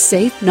 They are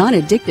safe,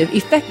 non-addictive,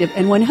 effective,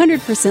 and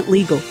 100%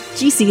 legal.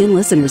 GCN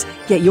listeners,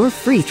 get your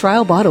free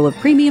trial bottle of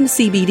premium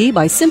CBD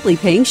by simply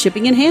paying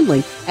shipping and handling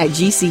at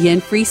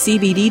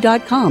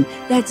GCNFreeCBD.com.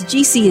 That's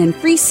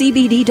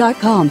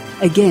GCNFreeCBD.com.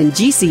 Again,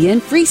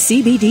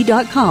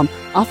 GCNFreeCBD.com.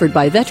 Offered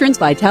by Veterans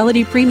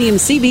Vitality Premium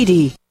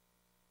CBD.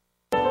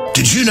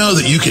 Did you know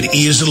that you could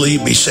easily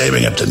be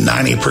saving up to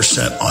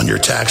 90% on your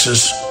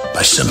taxes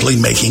by simply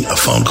making a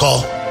phone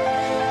call?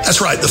 That's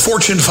right. The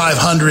Fortune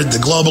 500, the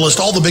globalists,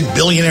 all the big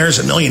billionaires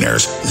and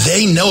millionaires,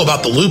 they know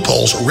about the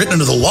loopholes written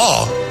into the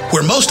law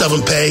where most of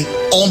them pay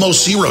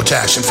almost zero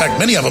tax. In fact,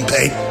 many of them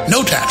pay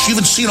no tax. You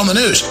even see it on the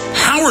news.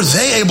 How are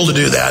they able to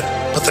do that,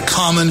 but the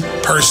common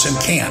person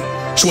can't?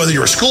 So whether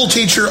you're a school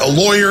teacher, a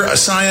lawyer, a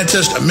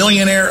scientist, a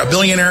millionaire, a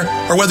billionaire,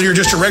 or whether you're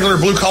just a regular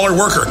blue-collar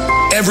worker,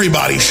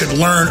 everybody should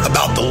learn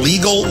about the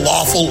legal,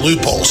 lawful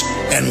loopholes.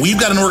 And we've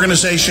got an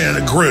organization and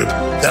a group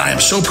that I am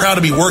so proud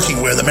to be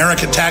working with,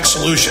 American Tax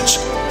Solutions.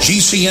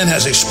 GCN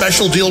has a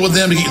special deal with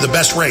them to get you the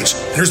best rates.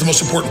 And here's the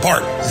most important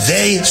part.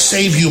 They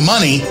save you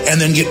money and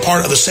then get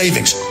part of the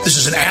savings. This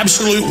is an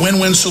absolute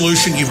win-win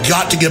solution. You've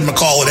got to give them a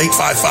call at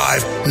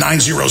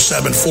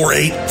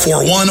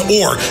 855-907-4841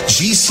 or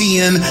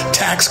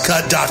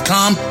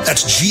GCNTaxCut.com.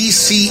 That's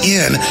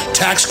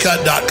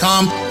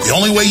GCNTaxCut.com. The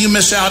only way you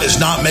miss out is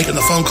not making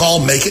the phone call.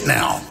 Make it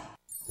now.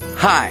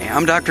 Hi,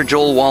 I'm Dr.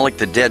 Joel Wallach,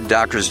 the Dead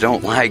Doctors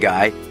Don't Lie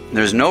guy.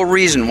 There's no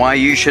reason why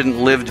you shouldn't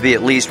live to be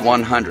at least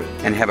 100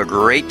 and have a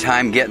great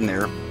time getting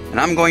there and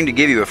I'm going to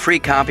give you a free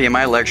copy of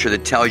my lecture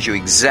that tells you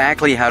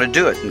exactly how to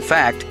do it. In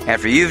fact,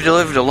 after you've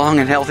lived a long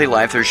and healthy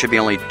life, there should be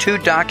only 2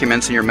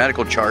 documents in your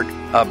medical chart,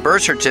 a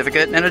birth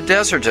certificate and a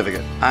death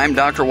certificate. I'm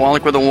Dr.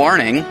 Wallach with a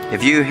warning.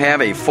 If you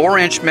have a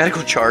 4-inch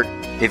medical chart,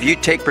 if you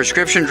take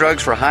prescription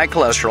drugs for high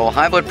cholesterol,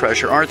 high blood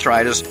pressure,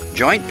 arthritis,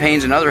 joint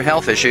pains, and other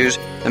health issues,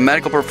 the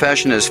medical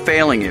profession is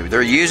failing you.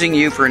 They're using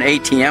you for an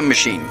ATM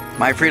machine.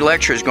 My free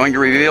lecture is going to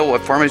reveal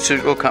what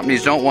pharmaceutical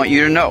companies don't want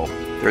you to know.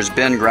 There's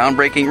been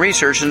groundbreaking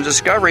research and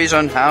discoveries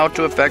on how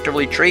to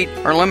effectively treat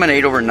or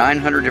eliminate over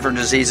 900 different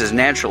diseases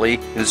naturally,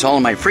 and it's all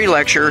in my free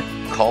lecture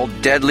called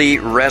Deadly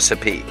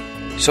Recipe.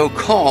 So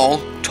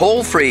call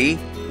toll-free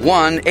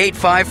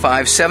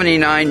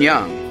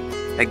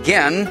 1-855-79-YOUNG.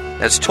 Again,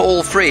 that's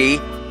toll-free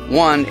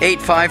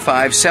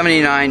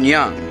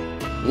 1-855-79-YOUNG.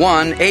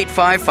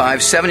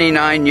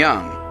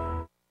 1-855-79-YOUNG.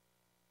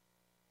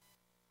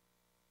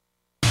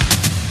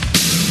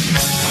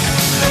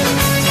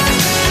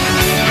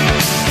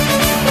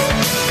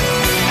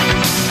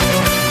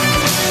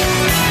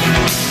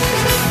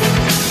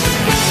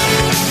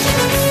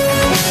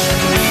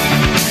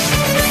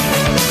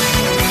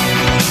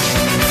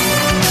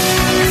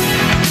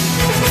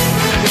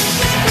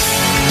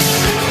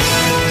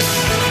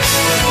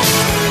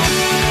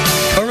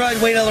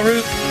 Wait on the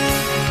root.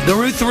 The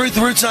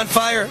root's on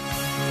fire.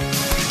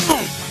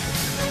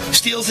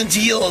 Steals and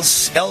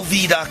Deals,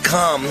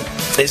 LV.com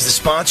is the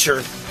sponsor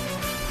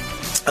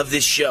of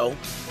this show.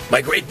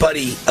 My great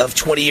buddy of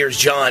 20 years,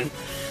 John,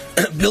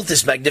 built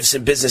this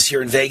magnificent business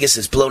here in Vegas.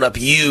 It's blown up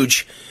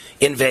huge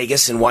in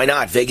Vegas, and why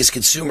not? Vegas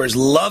consumers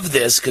love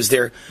this because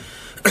they're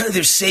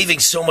saving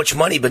so much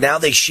money, but now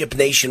they ship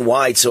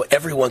nationwide so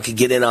everyone can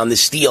get in on the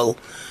steal.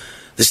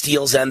 The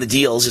steals and the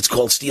deals. It's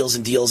called Steals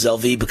and Deals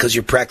LV because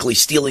you're practically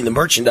stealing the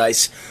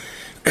merchandise.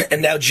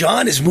 And now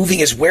John is moving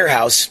his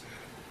warehouse,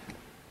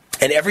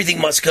 and everything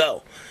must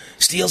go.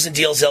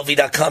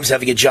 SteelsandDealsLV.com is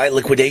having a giant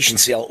liquidation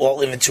sale.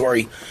 All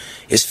inventory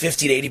is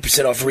 50 to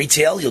 80% off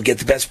retail. You'll get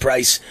the best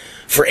price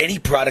for any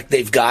product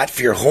they've got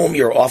for your home,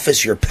 your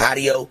office, your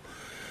patio,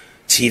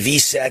 TV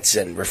sets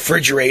and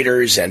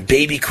refrigerators and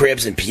baby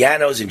cribs and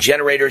pianos and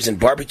generators and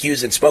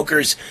barbecues and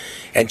smokers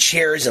and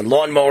chairs and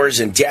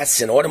lawnmowers and desks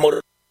and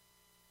automotive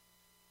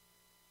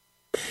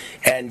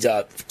and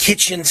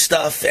kitchen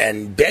stuff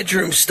and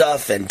bedroom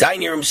stuff and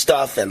dining room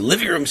stuff and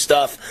living room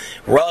stuff,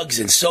 rugs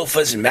and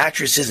sofas and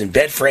mattresses and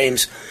bed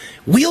frames,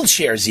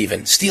 wheelchairs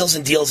even. Steals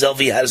and Deals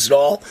LV has it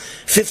all.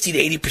 50 to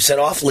 80%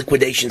 off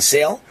liquidation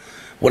sale.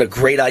 What a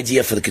great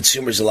idea for the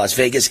consumers of Las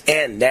Vegas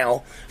and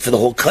now for the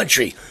whole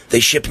country. They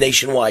ship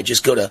nationwide.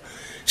 Just go to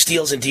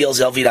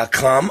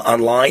SteelsandDealsLV.com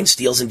online,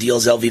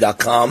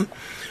 SteelsandDealsLV.com.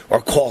 Or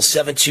call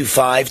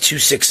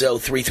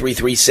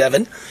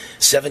 725-260-3337,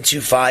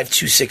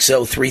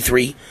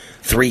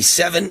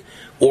 725-260-3337.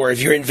 Or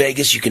if you're in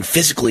Vegas, you can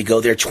physically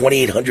go there,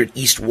 2800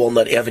 East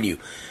Walnut Avenue.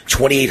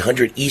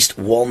 2800 East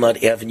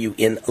Walnut Avenue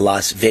in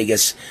Las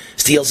Vegas.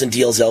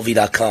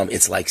 SteelsandDealsLV.com.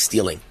 It's like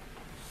stealing.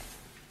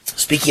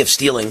 Speaking of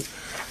stealing,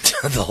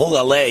 the whole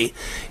L.A.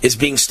 is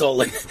being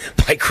stolen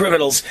by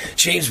criminals.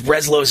 James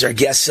Breslow is our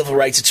guest, civil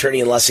rights attorney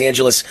in Los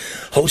Angeles,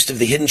 host of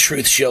the Hidden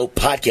Truth Show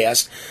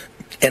podcast,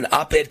 and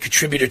op-ed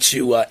contributor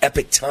to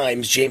Epic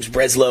Times. James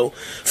Breslow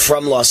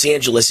from Los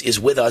Angeles is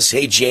with us.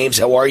 Hey, James,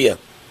 how are you?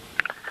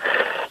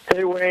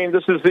 Hey, Wayne,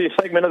 this is the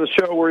segment of the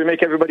show where we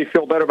make everybody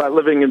feel better about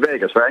living in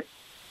Vegas, right?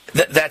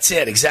 That's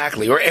it,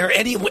 exactly. Or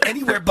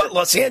anywhere but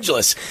Los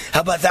Angeles.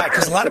 How about that?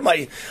 Because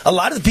a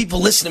lot of the people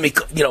listen to me,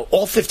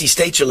 all 50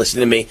 states are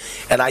listening to me,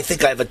 and I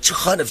think I have a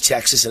ton of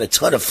Texas and a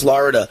ton of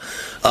Florida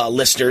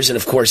listeners, and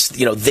of course,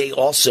 they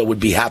also would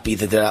be happy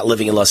that they're not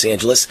living in Los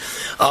Angeles.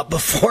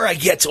 Before I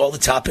get to all the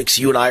topics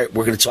you and I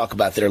we're going to talk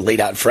about that are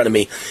laid out in front of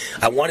me,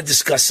 I want to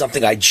discuss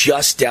something I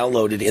just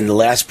downloaded in the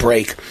last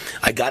break.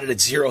 I got it at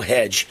Zero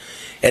Hedge,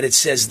 and it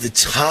says the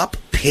top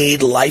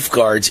paid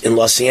lifeguards in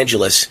Los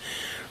Angeles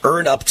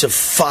earn up to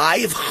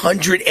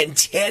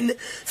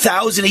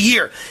 $510,000 a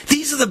year.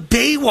 These are the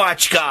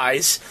Baywatch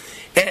guys.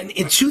 And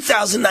in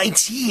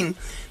 2019,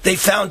 they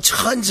found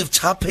tons of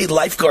top-paid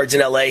lifeguards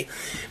in L.A.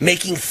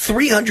 making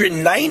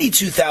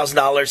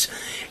 $392,000.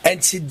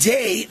 And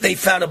today, they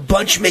found a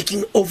bunch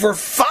making over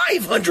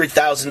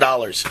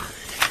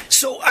 $500,000.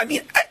 So,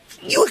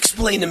 you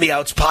explain to me how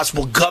it's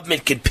possible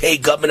government could pay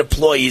government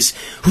employees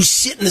who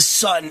sit in the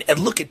sun and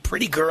look at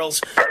pretty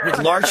girls with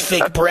large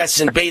fake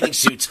breasts and bathing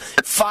suits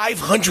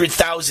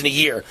 $500,000 a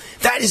year.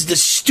 That is the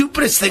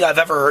stupidest thing I've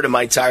ever heard in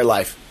my entire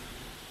life.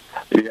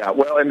 Yeah,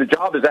 well, and the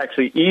job is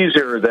actually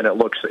easier than it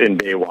looks in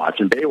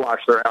Baywatch. In Baywatch,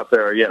 they're out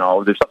there, there's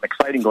something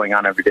exciting going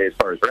on every day as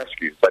far as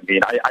rescues.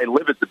 I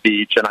live at the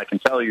beach, and I can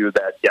tell you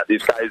that,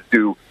 these guys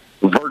do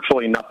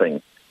virtually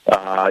nothing.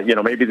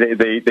 Maybe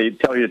they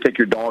tell you to take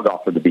your dog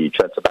off of the beach.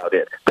 That's about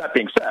it. That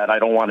being said, I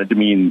don't want to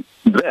demean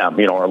them.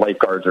 Our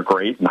lifeguards are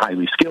great and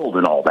highly skilled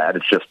and all that.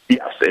 It's just, they'll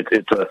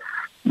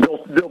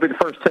be the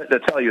first to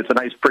tell you it's a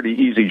nice, pretty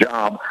easy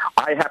job.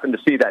 I happen to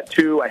see that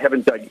too. I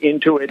haven't dug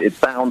into it. It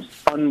sounds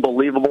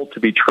unbelievable to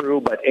be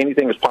true, but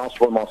anything is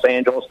possible in Los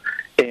Angeles.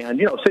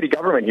 And, city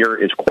government here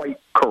is quite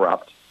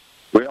corrupt.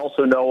 We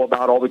also know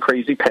about all the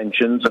crazy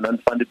pensions and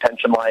unfunded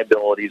pension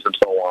liabilities and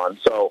so on.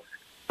 So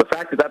the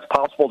fact that that's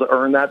possible to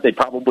earn that, they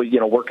probably,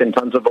 work in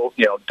tons of,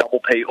 double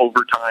pay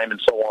overtime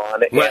and so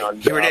on. Right,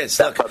 and, here it is.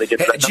 That's how they get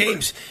that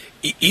James,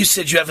 you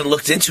said you haven't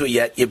looked into it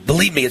yet.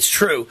 Believe me, it's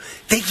true.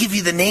 They give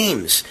you the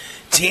names.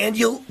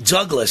 Daniel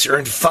Douglas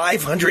earned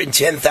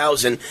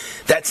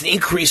 $510,000. That's an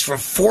increase from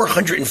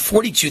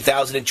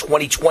 $442,000 in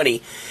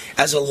 2020.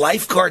 As a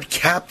lifeguard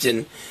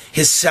captain,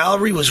 his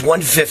salary was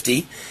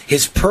 $150,000,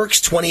 his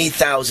perks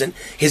 $28,000,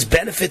 his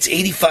benefits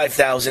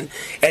 $85,000,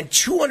 and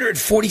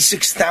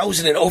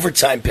 $246,000 in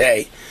overtime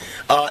pay.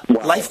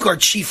 Lifeguard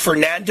chief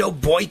Fernando I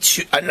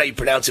don't know how you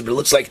pronounce it, but it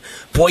looks like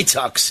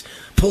Boytux,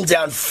 pulled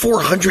down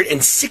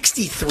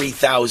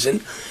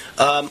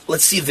 $463,000.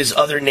 Let's see if there's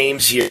other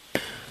names here.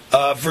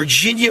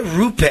 Virginia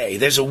Rupe,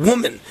 there's a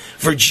woman.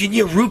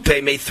 Virginia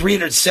Rupe made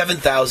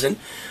 $307,000.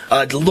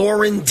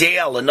 Lauren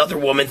Dale, another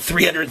woman,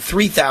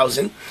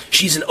 $303,000.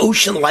 She's an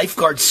ocean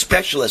lifeguard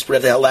specialist,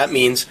 whatever the hell that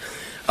means.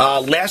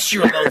 Last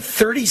year alone,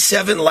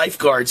 37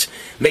 lifeguards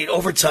made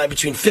overtime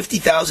between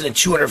 $50,000 and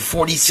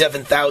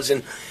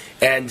 $247,000.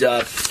 And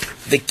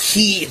the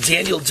key,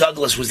 Daniel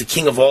Douglas was the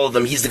king of all of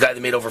them. He's the guy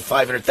that made over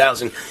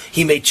 $500,000.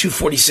 He made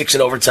 $246,000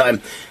 in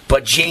overtime.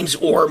 But James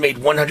Orr made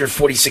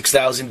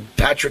 $146,000.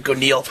 Patrick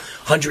O'Neill,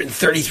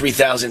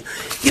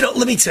 $133,000.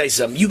 Let me tell you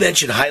something. You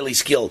mentioned highly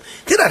skilled.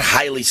 They're not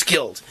highly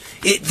skilled.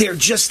 They're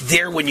just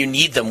there when you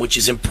need them, which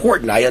is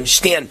important. I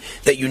understand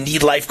that you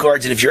need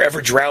lifeguards, and if you're ever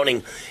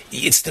drowning,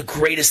 it's the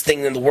greatest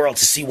thing in the world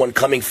to see one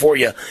coming for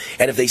you.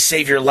 And if they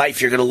save your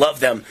life, you're going to love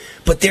them.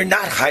 But they're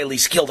not highly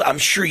skilled. I'm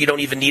sure you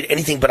don't even need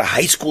anything but a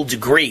high school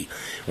degree,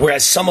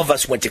 whereas some of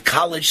us went to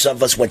college, some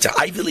of us went to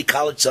Ivy League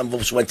college, some of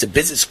us went to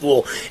business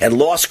school and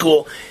law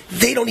school.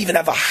 They don't even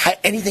have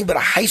anything but a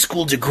high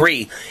school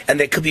degree, and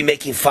they could be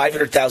making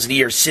 $500,000 a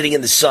year sitting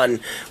in the sun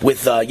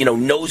with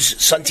nose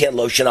suntan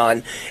lotion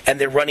on, and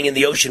they're running in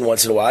the ocean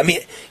once in a while. I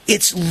mean,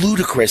 it's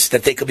ludicrous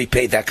that they could be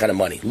paid that kind of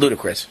money.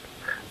 Ludicrous.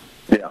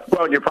 Yeah.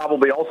 Well, you're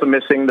probably also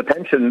missing the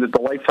pension,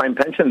 the lifetime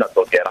pension that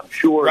they'll get. I'm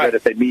sure that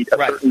if they meet a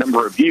certain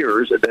number of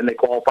years, then they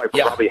qualify for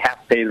probably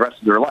half pay the rest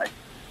of their life.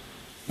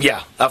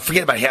 Yeah,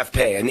 forget about half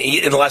pay. And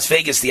in Las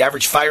Vegas, the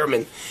average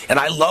fireman, and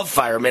I love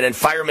firemen, and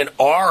firemen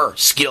are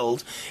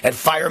skilled, and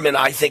firemen,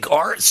 I think,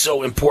 are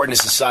so important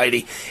to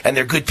society, and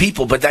they're good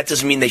people, but that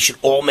doesn't mean they should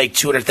all make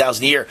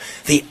 $200,000 a year.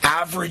 The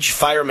average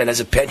fireman has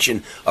a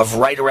pension of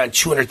right around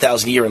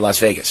 $200,000 a year in Las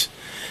Vegas.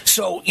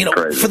 So,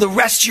 for the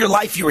rest of your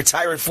life, you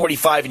retire at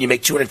 45 and you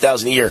make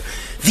 $200,000 a year.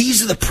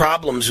 These are the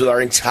problems with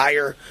our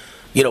entire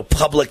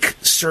public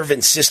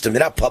servant system.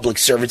 They're not public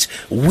servants.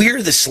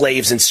 We're the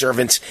slaves and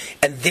servants,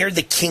 and they're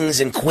the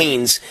kings and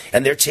queens,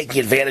 and they're taking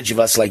advantage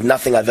of us like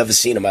nothing I've ever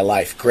seen in my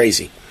life.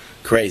 Crazy.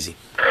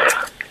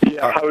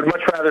 Yeah, I would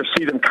much rather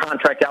see them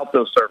contract out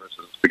those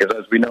services, because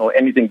as we know,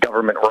 anything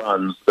government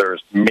runs,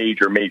 there's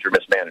major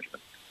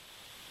mismanagement.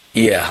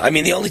 Yeah, I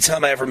mean, the only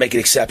time I ever make an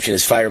exception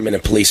is firemen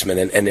and policemen,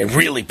 and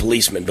really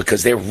policemen,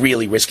 because they're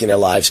really risking their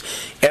lives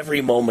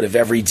every moment of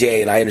every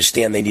day, and I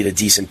understand they need a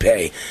decent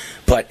pay.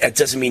 But that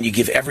doesn't mean you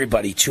give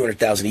everybody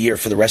 $200,000 a year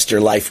for the rest of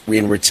their life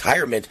in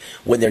retirement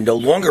when they're no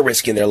longer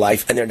risking their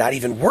life and they're not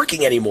even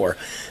working anymore.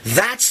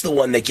 That's the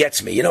one that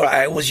gets me.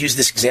 I always use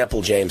this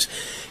example, James.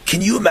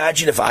 Can you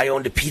imagine if I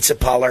owned a pizza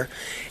parlor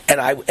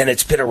and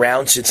it's been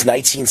around since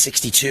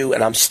 1962,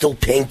 and I'm still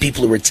paying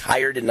people who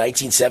retired in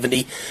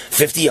 1970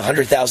 $50,000,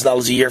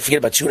 $100,000 a year? Forget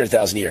about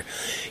 $200,000 a year.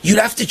 You'd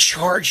have to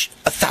charge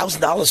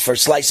 $1,000 for a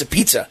slice of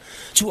pizza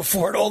to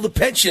afford all the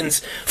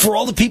pensions for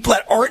all the people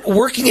that aren't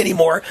working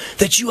anymore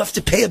that you have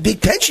to pay a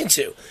big pension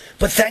to.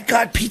 But thank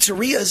God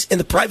pizzerias in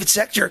the private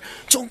sector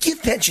don't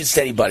give pensions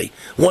to anybody.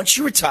 Once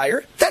you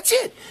retire, that's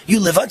it. You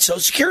live on Social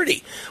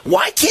Security.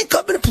 Why can't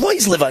government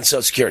employees live on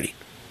Social Security?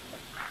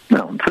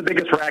 No, it's the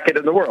biggest racket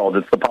in the world.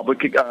 It's the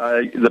public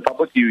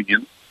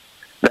unions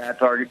that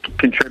are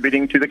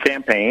contributing to the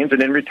campaigns,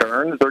 and in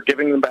return, they're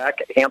giving them back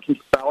handsome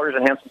salaries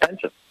and handsome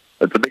pensions.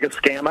 It's the biggest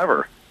scam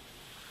ever.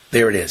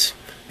 There it is.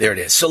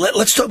 So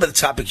let's talk about the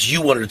topics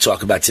you wanted to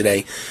talk about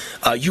today.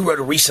 You wrote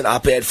a recent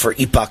op-ed for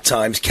Epoch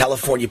Times.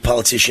 California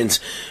politicians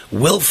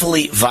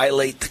willfully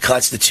violate the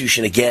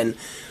Constitution again.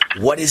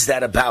 What is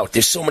that about?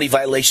 There's so many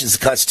violations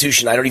of the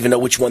Constitution, I don't even know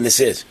which one this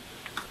is.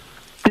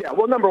 Yeah,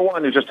 well, number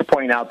one is just to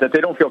point out that they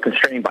don't feel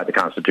constrained by the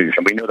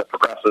Constitution. We know that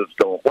progressives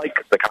don't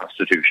like the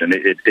Constitution.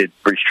 It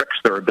restricts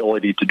their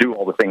ability to do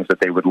all the things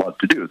that they would love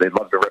to do. They'd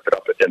love to rip it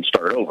up and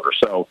start over.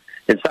 So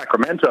in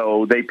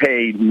Sacramento, they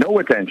pay no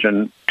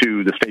attention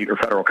to the state or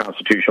federal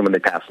Constitution when they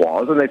pass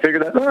laws, and they figure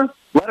that,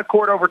 let a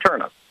court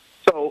overturn us.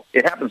 So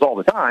it happens all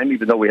the time,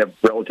 even though we have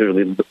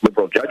relatively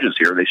liberal judges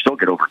here, they still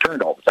get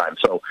overturned all the time.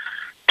 So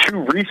two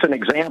recent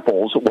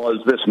examples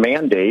was this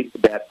mandate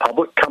that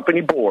public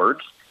company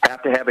boards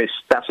have to have a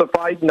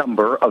specified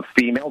number of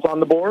females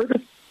on the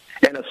board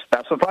and a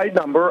specified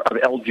number of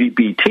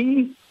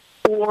LGBT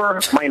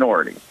or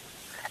minority.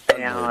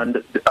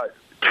 And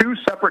two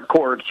separate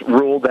courts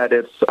ruled that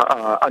it's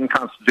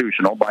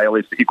unconstitutional,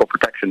 violates the Equal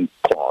Protection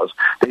Clause.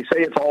 They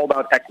say it's all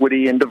about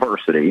equity and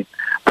diversity,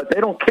 but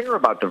they don't care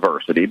about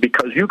diversity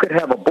because you could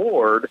have a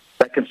board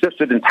that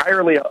consisted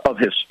entirely of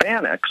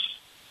Hispanics,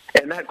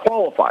 and that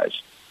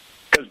qualifies.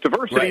 Because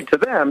diversity to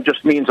them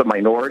just means a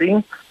minority,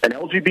 an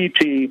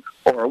LGBT,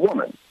 or a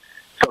woman.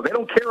 So they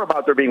don't care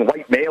about there being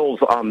white males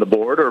on the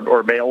board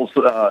or males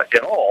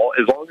at all,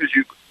 as long as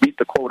you meet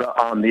the quota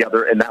on the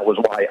other, and that was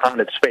why, on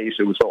its face,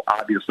 it was so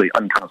obviously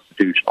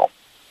unconstitutional.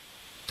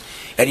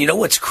 And you know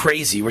what's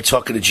crazy? We're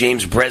talking to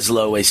James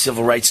Breslow, a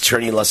civil rights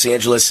attorney in Los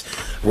Angeles,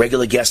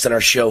 regular guest on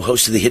our show,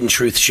 host of the Hidden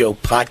Truth Show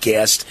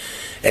podcast,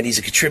 and he's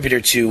a contributor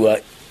to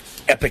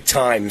Epic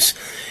Times.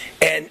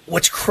 And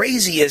what's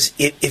crazy is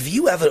if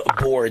you have a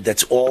board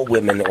that's all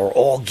women or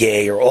all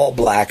gay or all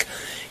black,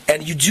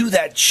 and you do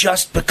that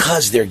just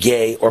because they're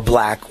gay or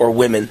black or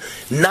women,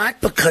 not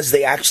because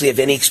they actually have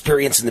any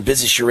experience in the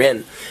business you're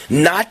in,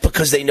 not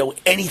because they know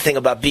anything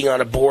about being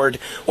on a board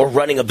or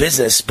running a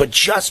business, but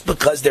just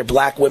because they're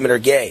black, women, or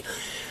gay.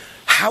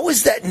 How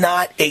is that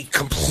not a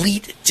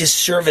complete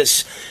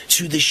disservice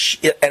to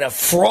and a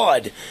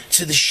fraud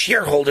to the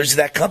shareholders of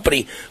that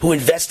company who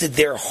invested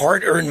their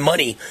hard-earned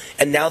money,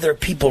 and now there are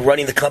people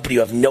running the company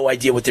who have no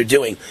idea what they're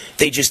doing?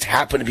 They just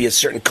happen to be a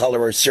certain color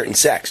or a certain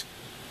sex.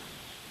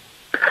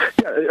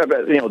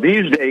 Yeah,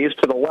 these days,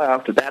 to the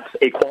left, that's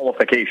a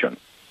qualification.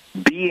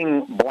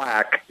 Being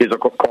black is a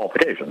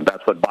qualification.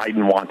 That's what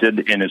Biden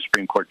wanted in his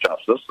Supreme Court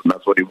justice, and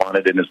that's what he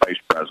wanted in his vice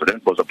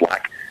president, was a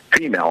black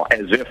female,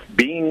 as if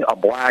being a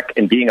black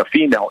and being a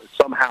female is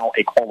somehow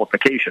a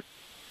qualification.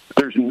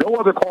 There's no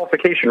other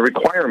qualification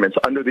requirements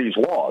under these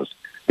laws.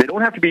 They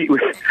don't have to be,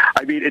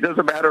 it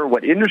doesn't matter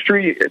what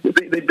industry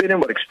they've been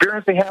in, what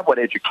experience they have, what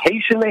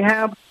education they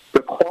have.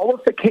 The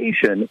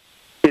qualification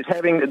is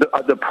having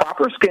the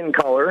proper skin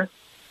color,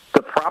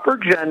 the proper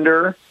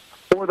gender,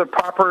 or the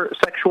proper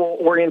sexual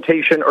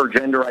orientation or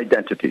gender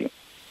identity.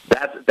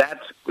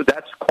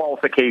 That's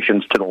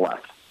qualifications to the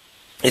left.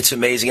 It's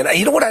amazing. And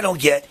you know what I don't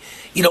get?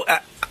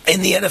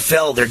 In the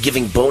NFL, they're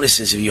giving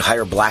bonuses if you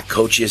hire black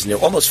coaches, and they're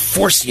almost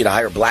forcing you to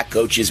hire black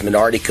coaches,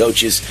 minority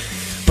coaches.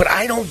 But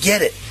I don't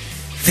get it.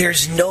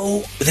 There's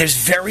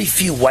very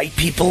few white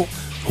people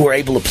who are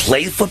able to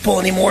play football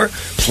anymore,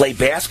 play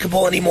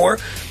basketball anymore,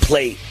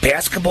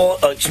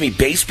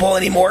 baseball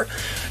anymore.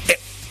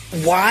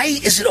 Why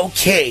is it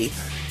okay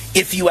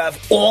if you have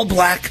all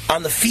black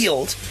on the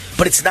field,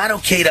 but it's not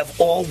okay to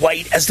have all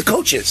white as the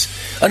coaches?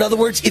 In other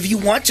words, if you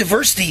want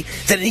diversity,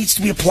 then it needs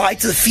to be applied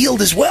to the field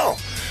as well.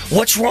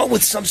 What's wrong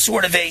with some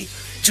sort of a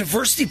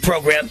diversity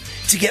program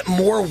to get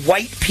more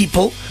white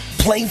people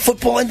playing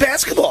football and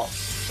basketball?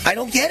 I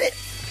don't get it.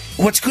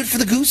 What's good for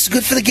the goose is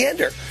good for the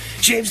gander.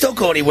 James, don't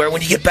go anywhere.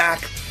 When you get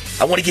back,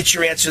 I want to get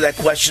your answer to that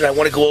question. I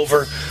want to go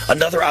over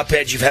another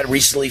op-ed you've had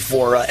recently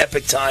for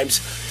Epic Times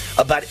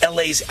about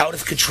LA's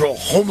out-of-control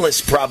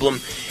homeless problem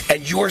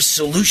and your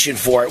solution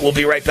for it. We'll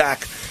be right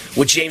back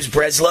with James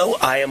Breslow.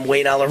 I am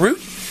Wayne Allyn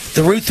Root.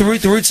 The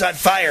Root's on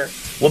fire.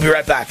 We'll be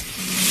right back.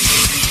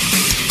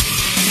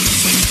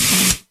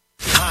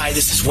 Hi,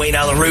 this is Wayne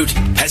Allyn Root.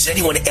 Has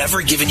anyone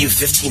ever given you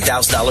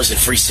 $15,000 in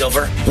free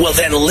silver? Well,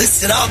 then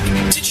listen up.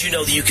 Did you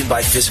know that you can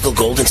buy physical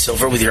gold and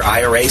silver with your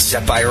IRA,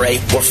 SEP IRA,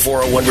 or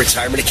 401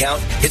 retirement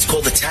account? It's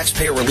called the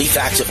Taxpayer Relief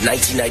Act of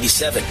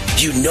 1997.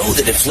 You know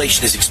that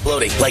inflation is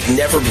exploding like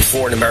never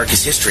before in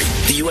America's history.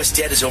 The U.S.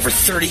 debt is over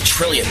 $30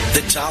 trillion.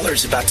 The dollar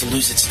is about to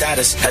lose its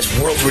status as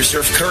world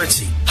reserve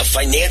currency. A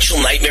financial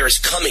nightmare is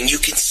coming. You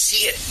can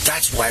see it.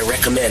 That's why I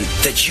recommend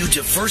that you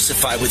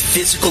diversify with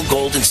physical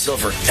gold and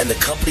silver. And the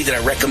company that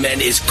I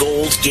recommend is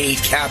Gold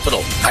Gate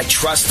Capital. I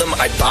trust them.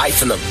 I buy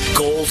from them.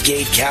 Gold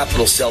Gate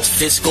Capital sells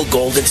physical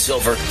gold and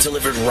silver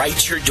delivered right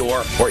to your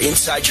door or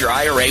inside your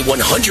IRA,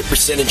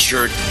 100%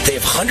 insured. They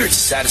have hundreds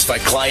of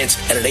satisfied clients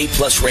and an A+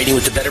 rating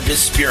with the Better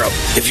Business Bureau.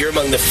 If you're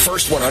among the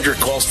first 100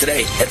 calls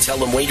today and tell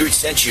them Wayne Root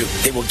sent you,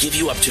 they will give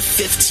you up to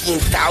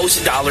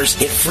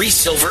 $15,000 in free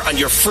silver on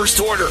your first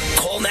order.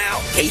 Call now.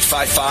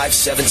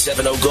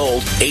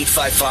 855-770-GOLD.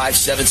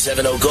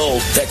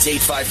 855-770-GOLD. That's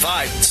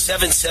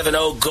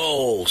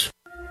 855-770-GOLD.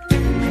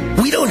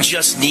 We don't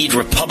just need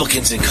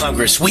Republicans in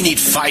Congress. We need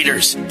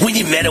fighters. We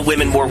need men and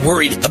women more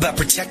worried about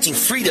protecting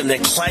freedom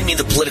than climbing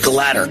the political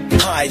ladder.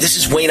 Hi, this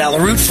is Wayne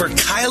Allyn Root for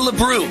Kyle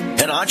LaBrue,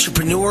 an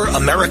entrepreneur,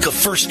 America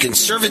First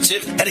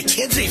conservative, and a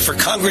candidate for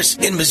Congress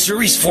in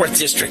Missouri's 4th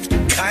District.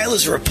 Kyle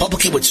is a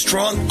Republican with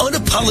strong,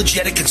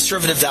 unapologetic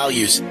conservative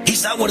values.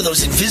 He's not one of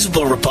those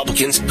invisible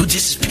Republicans who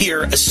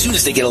disappear as soon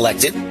as they get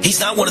elected.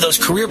 He's not one of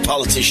those career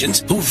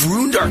politicians who've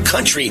ruined our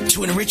country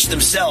to enrich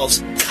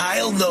themselves.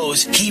 Kyle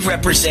knows he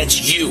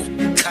represents you.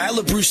 Kyle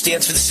LaBrue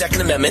stands for the Second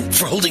Amendment,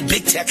 for holding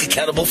big tech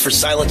accountable for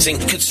silencing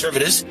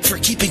conservatives, for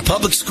keeping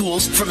public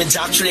schools from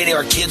indoctrinating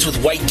our kids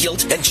with white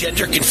guilt and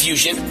gender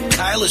confusion.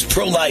 Kyle is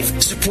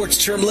pro-life,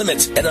 supports term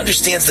limits, and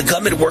understands the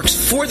government works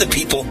for the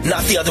people,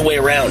 not the other way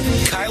around.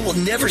 Kyle will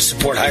never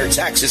support higher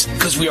taxes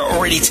because we are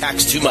already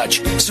taxed too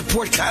much.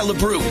 Support Kyle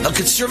LaBrue, a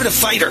conservative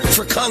fighter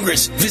for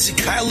Congress. Visit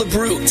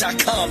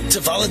KyleLaBrue.com to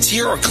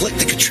volunteer or click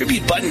the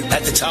contribute button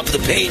at the top of the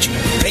page.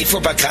 Paid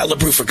for by Kyle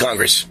LaBrue for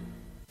Congress.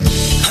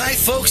 Hi,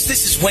 folks.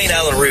 This is Wayne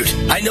Allen Root.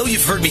 I know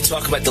you've heard me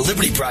talk about the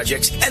Liberty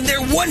Project and their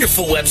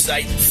wonderful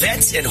website,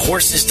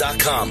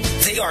 vetsandhorses.com.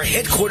 They are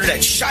headquartered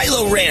at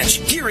Shiloh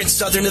Ranch here in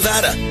southern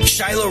Nevada.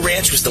 Shiloh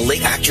Ranch was the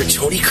late actor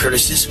Tony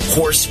Curtis's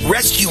horse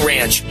rescue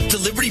ranch. The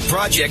Liberty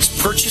Project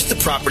purchased the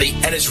property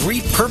and has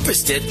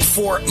repurposed it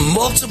for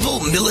multiple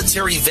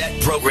military vet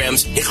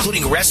programs,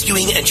 including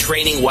rescuing and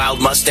training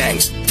wild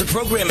Mustangs. The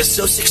program is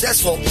so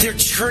successful, they're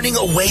turning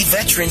away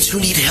veterans who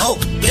need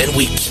help, and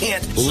we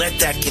can't let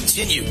that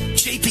continue.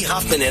 J.P.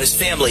 Hoffman and his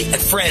family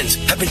and friends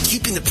have been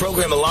keeping the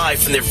program alive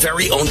from their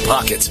very own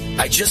pockets.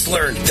 I just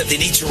learned that they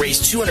need to raise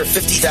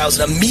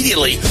 $250,000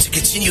 immediately to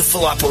continue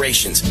full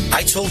operations.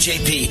 I told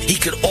JP he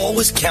could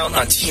always count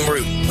on Team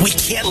Root. We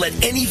can't let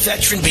any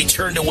veteran be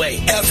turned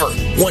away, ever.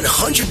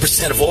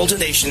 100% of all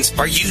donations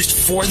are used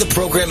for the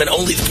program and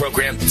only the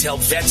program to help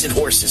vets and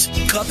horses.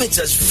 Government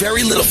does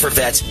very little for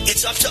vets.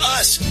 It's up to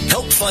us.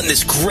 Help fund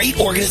this great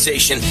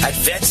organization at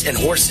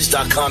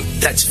vetsandhorses.com.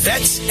 That's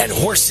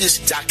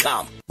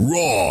vetsandhorses.com.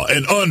 Raw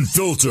and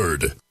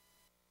unfiltered.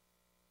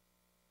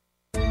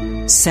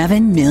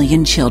 7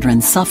 million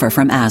children suffer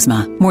from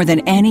asthma, more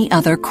than any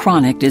other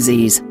chronic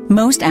disease.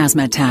 Most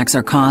asthma attacks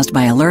are caused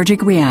by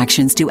allergic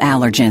reactions to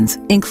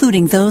allergens,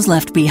 including those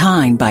left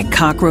behind by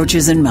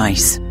cockroaches and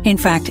mice. In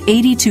fact,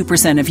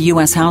 82% of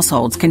U.S.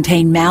 households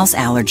contain mouse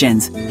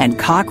allergens, and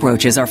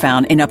cockroaches are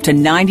found in up to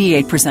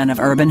 98% of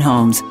urban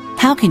homes.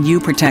 How can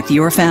you protect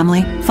your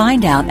family?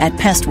 Find out at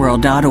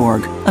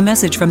pestworld.org. A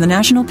message from the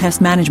National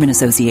Pest Management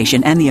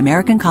Association and the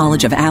American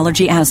College of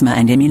Allergy, Asthma,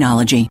 and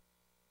Immunology.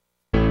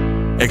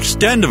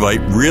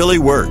 Extendivite really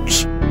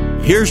works.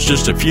 Here's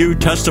just a few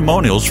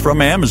testimonials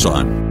from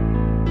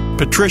Amazon.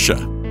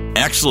 Patricia,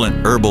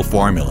 excellent herbal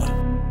formula.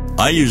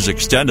 I use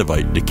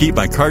Extendivite to keep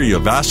my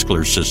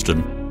cardiovascular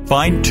system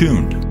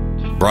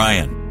fine-tuned.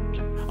 Brian,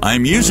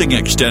 I'm using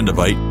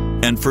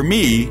Extendivite, and for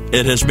me,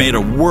 it has made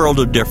a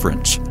world of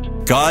difference.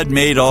 God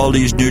made all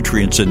these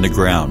nutrients in the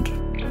ground.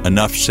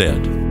 Enough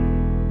said.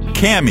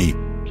 Cammie,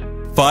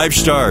 5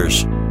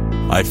 stars.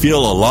 I feel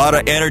a lot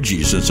of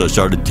energy since I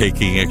started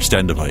taking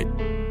Extendivite.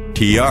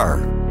 TR,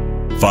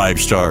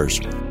 5 stars.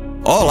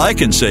 All I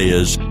can say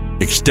is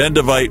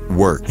Extendivite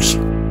works.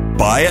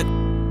 Buy it,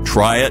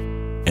 try it,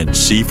 and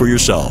see for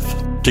yourself.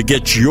 To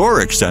get your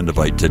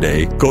Extendivite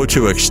today, go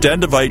to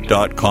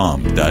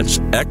extendivite.com. That's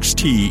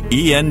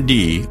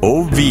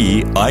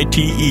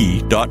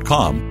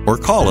XTENDOVITE.com, or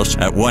call us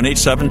at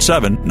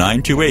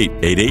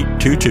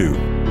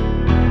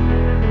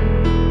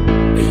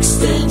 1-877-928-8822.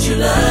 Extend your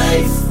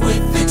life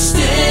with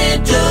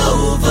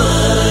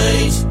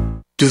Extendovite.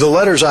 Do the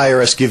letters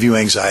IRS give you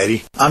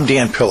anxiety? I'm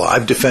Dan Pilla.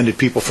 I've defended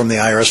people from the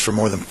IRS for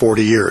more than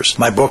 40 years.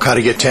 My book, How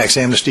to Get Tax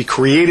Amnesty,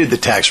 created the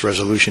tax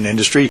resolution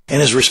industry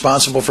and is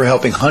responsible for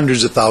helping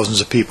hundreds of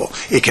thousands of people.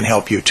 It can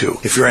help you too.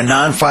 If you're a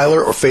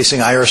non-filer or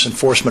facing IRS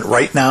enforcement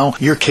right now,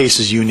 your case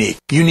is unique.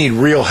 You need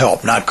real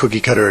help, not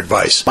cookie-cutter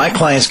advice. My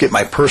clients get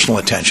my personal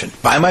attention.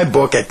 Buy my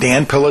book at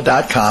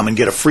danpilla.com and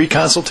get a free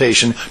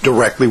consultation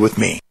directly with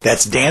me.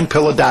 That's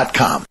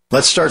danpilla.com.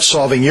 Let's start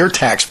solving your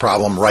tax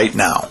problem right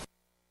now.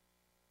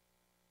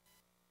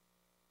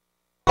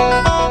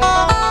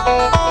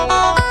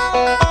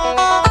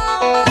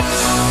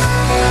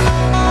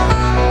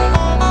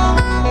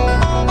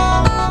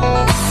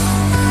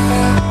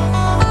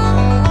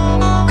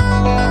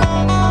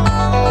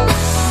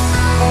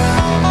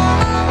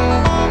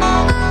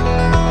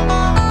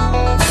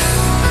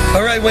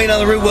 All right, Wayne on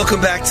the Root,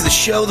 welcome back to the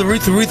show. The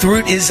Root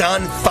is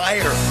on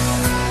fire.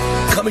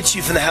 Coming to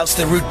you from the house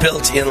the Root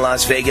built in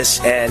Las Vegas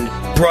and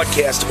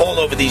broadcast all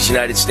over these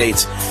United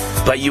States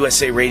by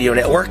USA Radio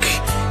Network.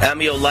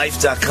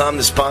 AmioLife.com,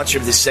 the sponsor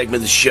of this segment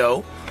of the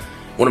show.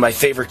 One of my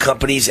favorite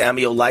companies,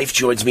 Amio Life,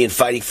 joins me in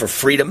fighting for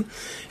freedom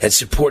and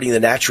supporting the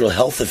natural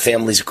health of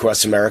families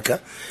across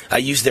America. I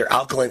use their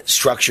alkaline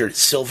structured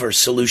silver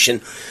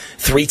solution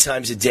 3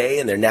 times a day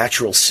and their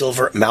natural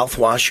silver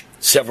mouthwash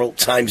several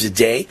times a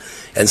day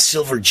and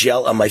silver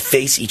gel on my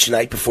face each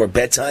night before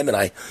bedtime. And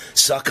I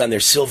suck on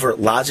their silver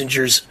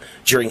lozenges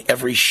during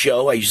every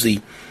show. I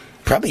usually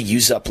probably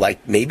use up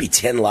like maybe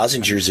 10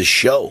 lozenges a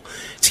show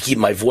to keep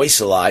my voice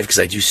alive because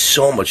I do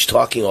so much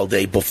talking all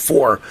day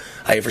before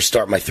I ever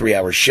start my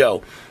 3-hour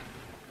show.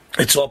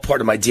 It's all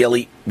part of my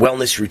daily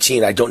wellness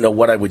routine. I don't know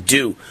what I would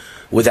do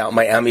without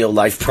my Amio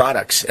Life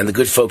products. And the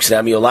good folks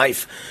at Amio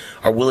Life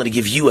are willing to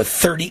give you a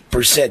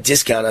 30%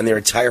 discount on their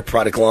entire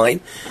product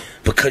line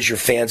because you're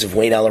fans of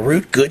Wayne Allen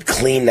Root. Good,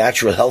 clean,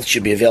 natural health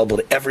should be available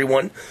to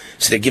everyone.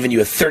 So they're giving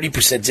you a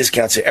 30%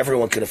 discount so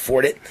everyone can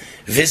afford it.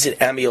 Visit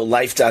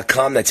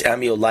AmioLife.com. That's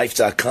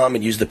AmioLife.com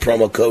and use the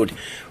promo code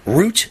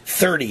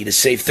ROOT30 to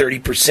save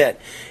 30%.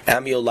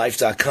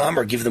 AmioLife.com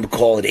or give them a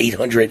call at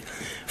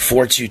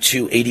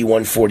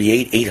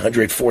 800-422-8148.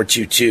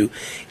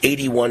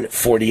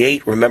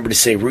 800-422-8148. Remember to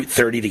say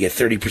ROOT30 to get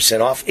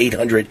 30% off.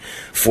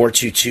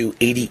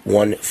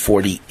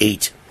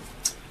 800-422-8148.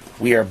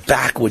 We are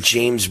back with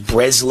James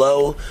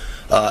Breslow,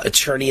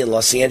 attorney in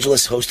Los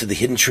Angeles, host of the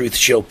Hidden Truth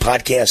Show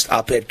podcast,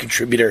 op-ed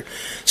contributor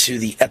to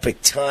the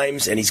Epic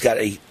Times, and he's got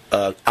a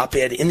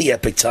op-ed in the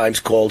Epic Times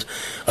called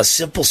A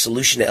Simple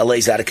Solution to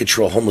LA's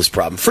Out-of-Control Homeless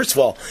Problem. First of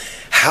all,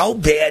 how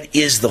bad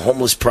is the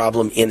homeless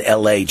problem in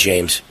LA,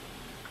 James?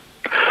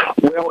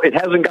 Well, it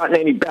hasn't gotten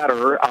any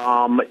better.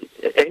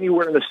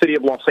 Anywhere in the city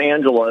of Los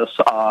Angeles,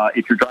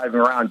 if you're driving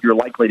around, you're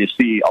likely to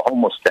see a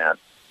homeless tent.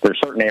 There are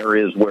certain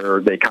areas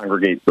where they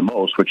congregate the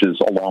most, which is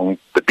along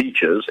the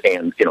beaches.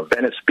 And,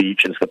 Venice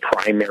Beach is the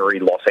primary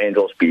Los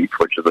Angeles beach,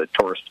 which is a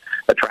tourist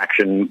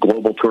attraction,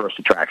 global tourist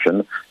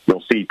attraction.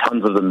 You'll see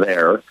tons of them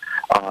there.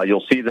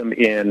 You'll see them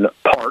in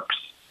parks.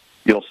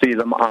 You'll see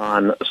them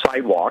on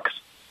sidewalks.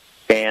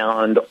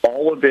 And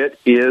all of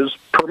it is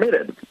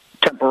permitted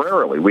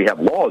temporarily. We have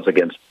laws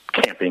against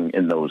camping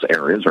in those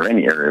areas, or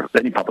any area,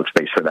 any public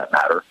space for that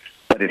matter,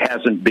 but it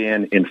hasn't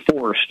been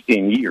enforced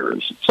in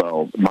years.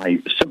 So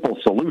my simple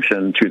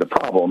solution to the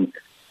problem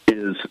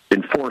is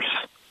enforce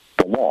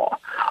the law.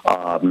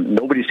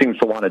 Nobody seems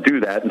to want to do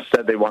that.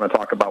 Instead, they want to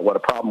talk about what a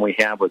problem we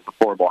have with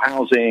affordable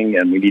housing,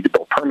 and we need to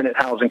build permanent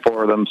housing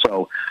for them.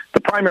 So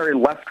the primary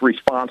left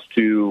response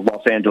to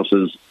Los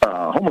Angeles's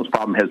homeless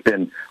problem has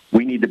been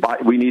we need to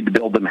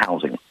build them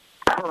housing,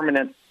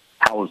 permanent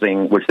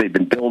housing, which they've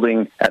been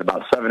building at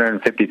about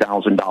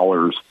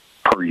 $750,000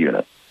 per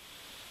unit.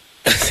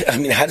 I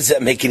mean, how does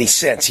that make any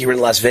sense? Here in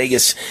Las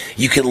Vegas,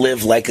 you can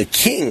live like a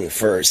king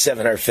for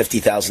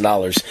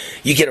 $750,000.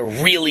 You get a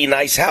really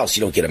nice house.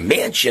 You don't get a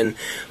mansion.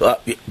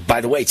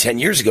 By the way, 10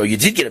 years ago, you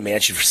did get a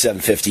mansion for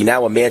 $750,000.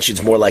 Now a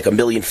mansion's more like $1.5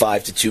 million to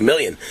 $2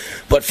 million.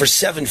 But for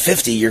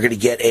 $750,000, you're going to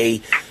get a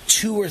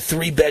 2 or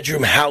 3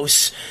 bedroom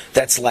house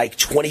that's like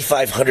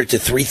 2,500 to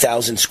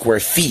 3,000 square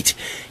feet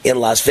in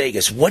Las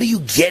Vegas. What are you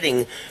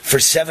getting for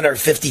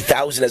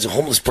 $750,000 as a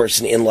homeless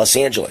person in Los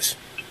Angeles?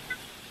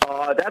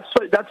 That's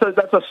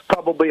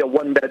probably a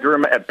 1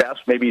 bedroom at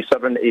best, maybe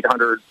 700 to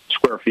 800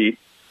 square feet.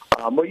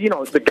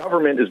 Well, the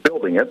government is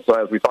building it. So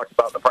as we talked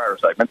about in the prior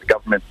segment, the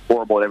government's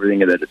horrible at everything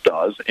that it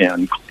does,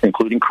 and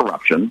including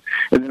corruption.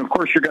 And then, of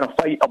course, you're going to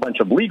fight a bunch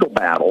of legal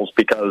battles,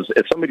 because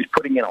if somebody's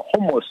putting in a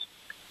homeless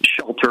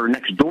shelter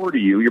next door to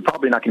you, you're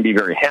probably not going to be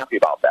very happy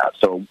about that.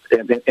 So,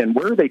 and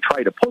where they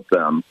try to put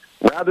them,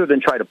 rather than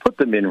try to put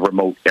them in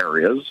remote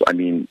areas, I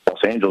mean,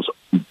 Los Angeles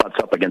butts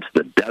up against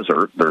the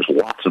desert. There's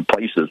lots of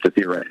places to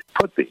theoretically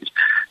put these.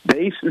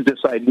 They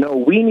decide, no,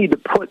 we need to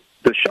put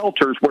the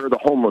shelters where the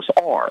homeless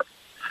are.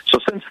 So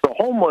since the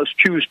homeless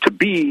choose to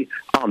be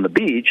on the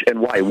beach,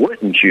 and why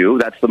wouldn't you?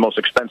 That's the most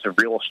expensive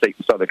real estate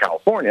in Southern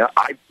California.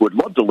 I would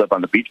love to live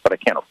on the beach, but I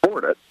can't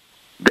afford it.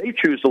 They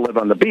choose to live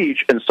on the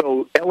beach, and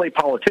so L.A.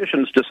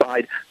 politicians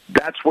decide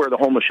that's where the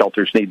homeless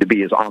shelters need to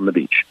be, is on the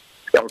beach,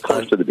 or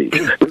close to the beach.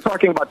 We're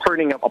talking about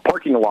turning up a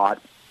parking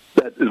lot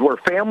that is where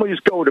families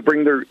go to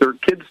bring their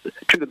kids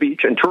to the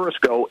beach, and tourists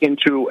go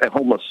into a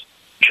homeless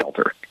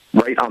shelter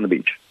right on the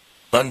beach.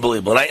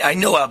 Unbelievable. And I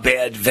know how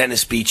bad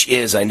Venice Beach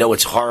is. I know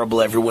it's horrible.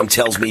 Everyone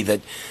tells me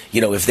that,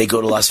 if they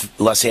go to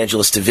Los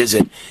Angeles to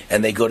visit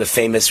and they go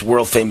to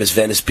world-famous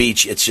Venice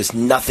Beach, it's just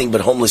nothing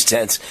but homeless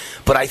tents.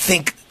 But I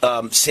think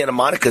Santa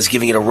Monica is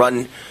giving it a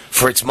run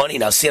for its money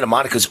now. Santa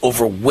Monica is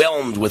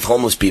overwhelmed with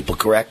homeless people,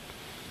 correct?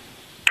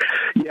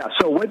 Yeah,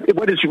 so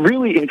what is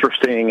really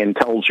interesting and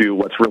tells you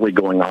what's really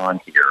going on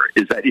here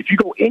is that if you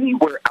go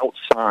anywhere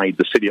outside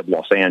the city of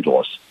Los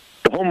Angeles,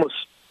 the homeless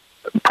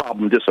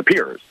problem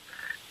disappears.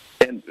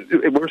 And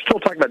we're still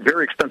talking about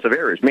very expensive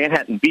areas.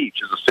 Manhattan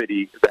Beach is a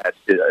city that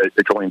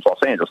adjoins Los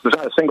Angeles. There's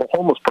not a single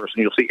homeless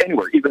person you'll see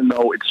anywhere, even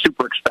though it's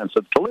super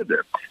expensive to live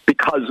there,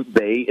 because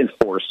they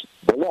enforce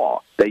the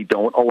law. They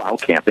don't allow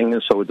camping,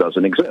 and so it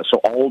doesn't exist. So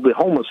all the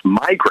homeless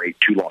migrate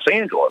to Los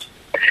Angeles,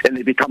 and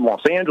they become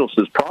Los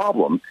Angeles'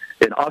 problem.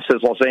 And us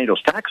as Los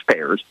Angeles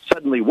taxpayers,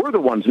 suddenly we're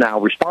the ones now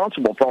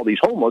responsible for all these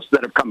homeless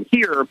that have come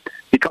here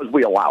because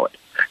we allow it.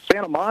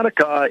 Santa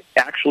Monica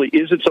actually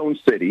is its own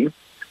city.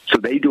 So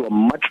they do a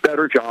much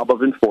better job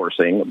of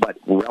enforcing, but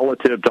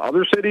relative to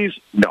other cities,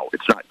 no,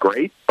 it's not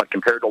great. But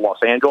compared to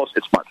Los Angeles,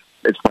 it's much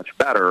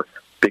better,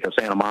 because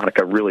Santa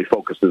Monica really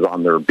focuses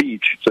on their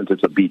beach, since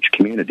it's a beach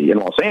community. In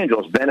Los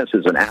Angeles, Venice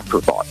is an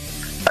afterthought.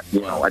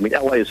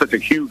 LA is such a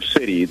huge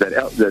city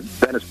that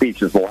Venice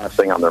Beach is the last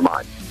thing on their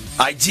mind.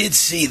 I did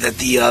see that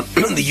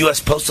the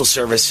U.S. Postal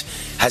Service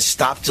has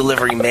stopped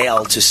delivering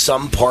mail to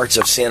some parts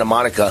of Santa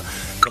Monica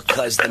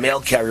because the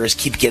mail carriers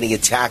keep getting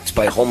attacked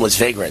by homeless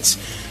vagrants.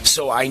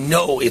 So I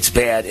know it's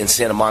bad in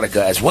Santa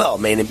Monica as well.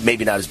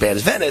 Maybe not as bad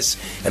as Venice,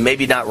 and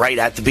maybe not right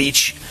at the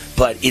beach,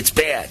 but it's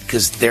bad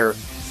because they're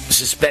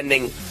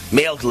suspending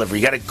mail delivery.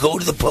 You got to go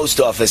to the post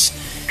office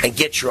and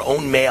get your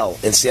own mail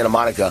in Santa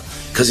Monica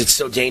because it's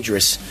so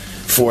dangerous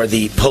for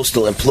the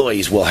postal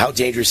employees. Well, how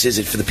dangerous is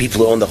it for the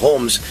people who own the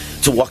homes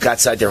to walk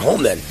outside their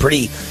home then?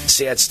 Pretty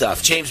sad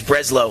stuff. James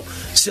Breslow,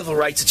 civil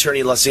rights attorney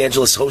in Los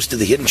Angeles, host of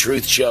the Hidden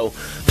Truth Show,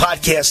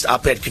 podcast,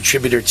 op-ed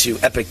contributor to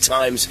Epic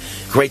Times.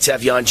 Great to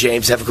have you on,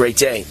 James. Have a great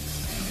day.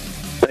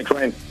 Thanks,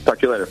 Wayne. Talk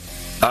to you later.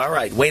 All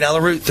right, Wayne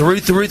Alaroot, the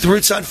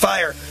Root's on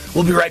fire.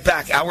 We'll be right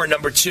back. Hour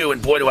number 2,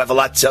 and boy, do I have a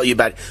lot to tell you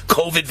about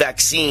COVID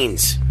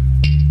vaccines.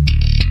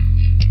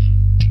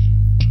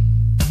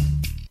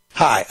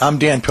 Hi, I'm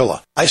Dan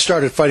Pilla. I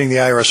started fighting the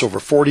IRS over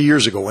 40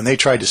 years ago when they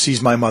tried to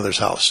seize my mother's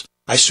house.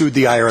 I sued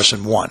the IRS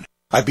and won.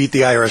 I beat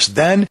the IRS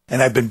then,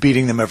 and I've been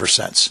beating them ever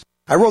since.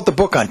 I wrote the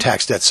book on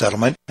tax debt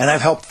settlement, and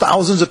I've helped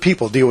thousands of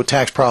people deal with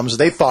tax problems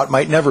they thought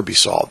might never be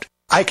solved.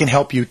 I can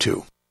help you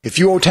too. If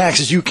you owe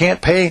taxes you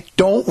can't pay,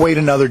 don't wait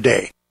another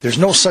day. There's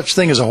no such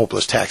thing as a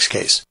hopeless tax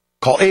case.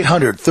 Call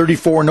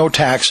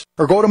 800-34-NO-TAX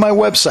or go to my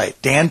website,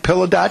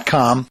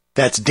 danpilla.com.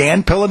 That's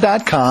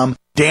danpilla.com,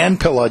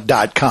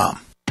 danpilla.com.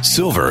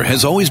 Silver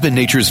has always been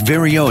nature's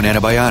very own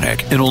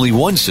antibiotic, and only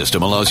one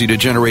system allows you to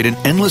generate an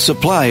endless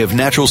supply of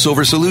natural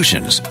silver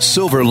solutions.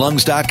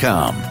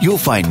 Silverlungs.com. You'll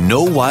find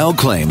no wild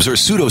claims or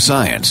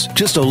pseudoscience,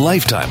 just a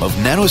lifetime of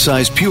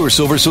nano-sized pure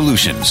silver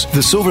solutions.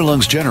 The Silver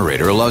Lungs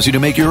generator allows you to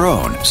make your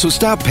own, so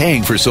stop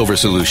paying for silver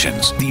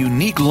solutions. The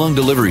unique lung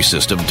delivery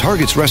system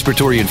targets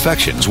respiratory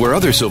infections where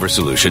other silver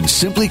solutions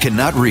simply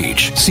cannot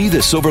reach. See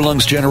the Silver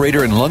Lungs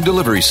generator and lung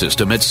delivery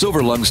system at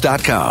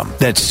silverlungs.com.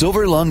 That's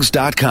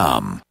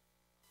silverlungs.com.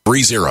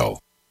 30.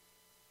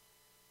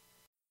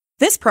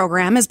 This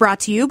program is brought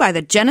to you by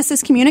the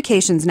Genesis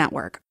Communications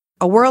Network,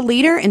 a world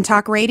leader in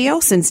talk radio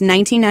since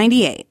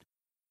 1998.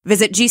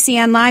 Visit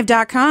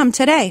GCNlive.com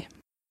today.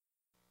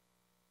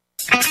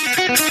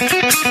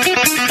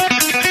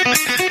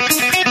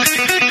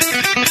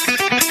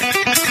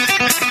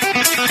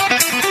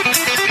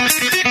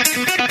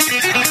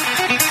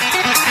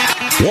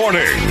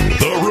 Warning!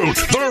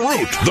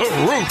 The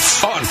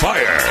Root's on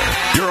fire!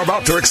 You're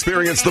about to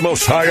experience the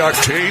most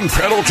high-octane,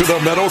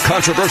 pedal-to-the-metal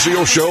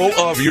controversial show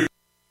of your...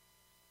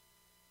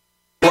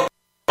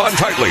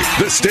 Untightly,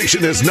 this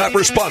station is not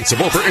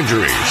responsible for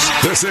injuries.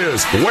 This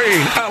is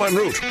Wayne Allen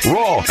Root,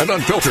 raw and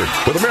unfiltered,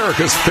 with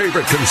America's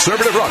favorite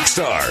conservative rock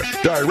star,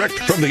 direct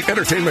from the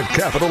entertainment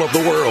capital of the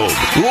world,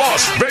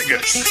 Las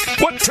Vegas.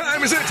 What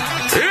time is it?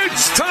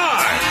 It's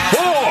time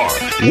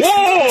for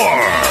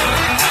war!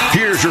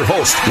 Here's your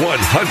host,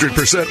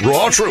 100%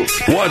 raw truth,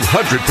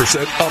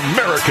 100%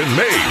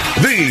 American-made,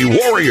 the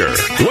warrior,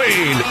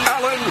 Wayne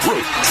Allen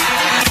Root.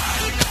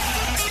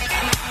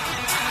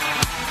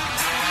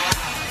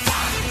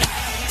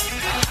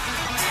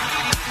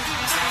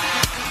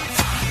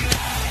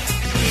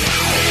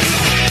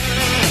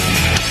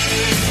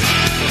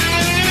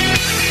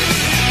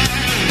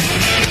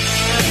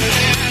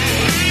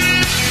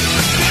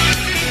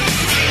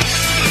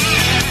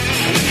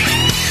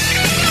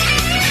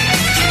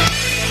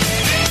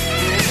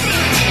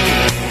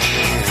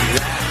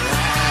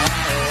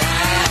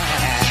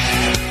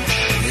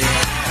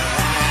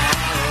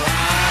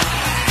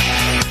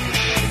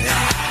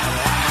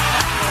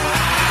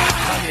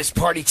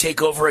 Party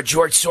takeover, a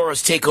George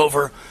Soros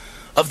takeover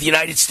of the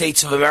United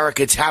States of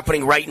America. It's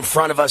happening right in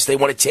front of us. They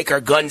want to take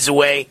our guns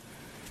away.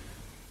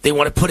 They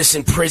want to put us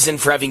in prison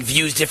for having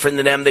views different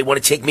than them. They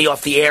want to take me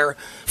off the air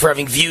for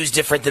having views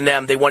different than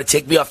them. They want to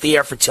take me off the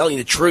air for telling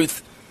the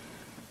truth.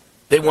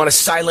 They want to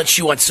silence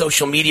you on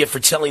social media for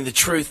telling the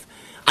truth.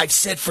 I've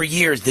said for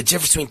years the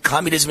difference between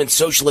communism and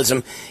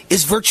socialism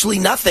is virtually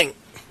nothing.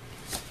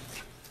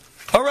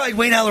 All right,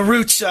 Wayne Allen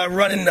Root's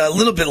running a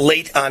little bit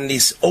late on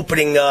this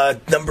opening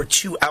number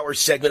 2 hour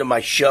segment of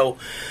my show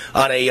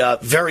on a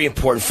very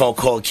important phone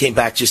call. It came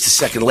back just a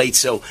second late,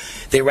 so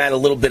they ran a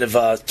little bit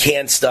of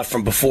canned stuff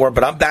from before.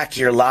 But I'm back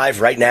here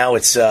live right now.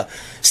 It's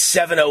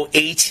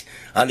 7:08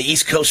 on the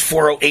East Coast,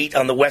 4:08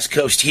 on the West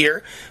Coast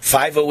here,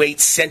 5:08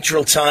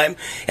 Central Time.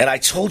 And I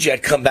told you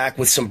I'd come back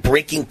with some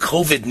breaking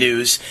COVID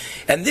news.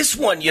 And this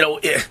one,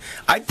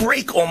 I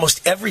break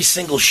almost every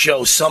single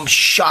show some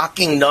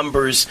shocking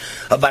numbers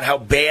about how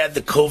bad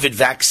the COVID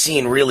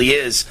vaccine really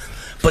is.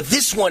 But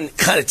this one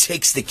kind of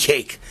takes the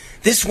cake.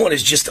 This one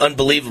is just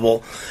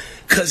unbelievable.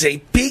 Because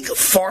a big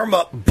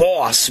pharma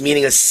boss,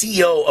 meaning a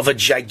CEO of a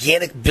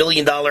gigantic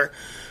billion-dollar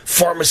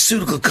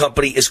pharmaceutical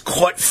company, is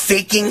caught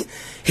faking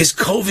his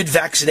COVID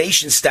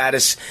vaccination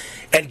status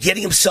and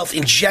getting himself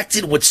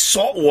injected with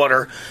salt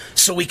water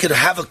so he could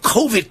have a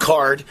COVID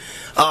card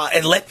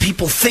and let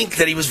people think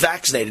that he was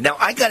vaccinated. Now,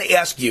 I got to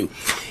ask you,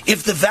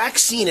 if the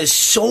vaccine is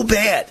so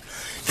bad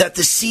that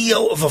the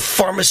CEO of a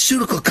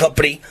pharmaceutical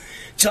company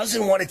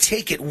doesn't want to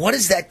take it, what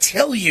does that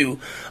tell you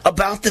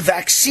about the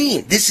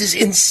vaccine? This is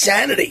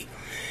insanity.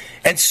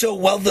 And so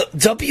while the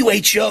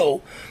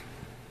WHO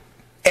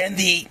and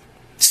the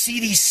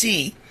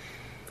CDC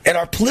And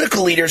our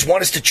political leaders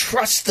want us to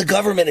trust the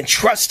government and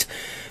trust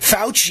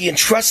Fauci and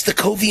trust the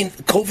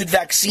COVID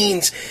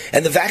vaccines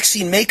and the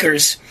vaccine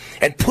makers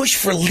and push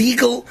for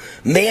legal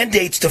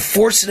mandates to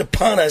force it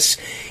upon us.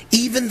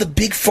 Even the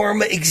big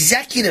pharma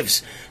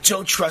executives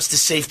don't trust the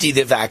safety of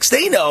the vax.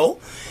 They know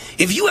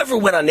if you ever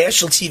went on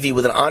national TV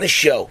with an honest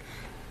show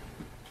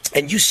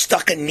and you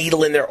stuck a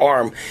needle in their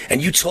arm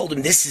and you told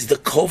them, this is the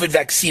COVID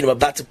vaccine I'm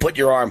about to put in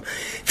your arm,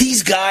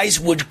 these guys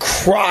would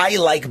cry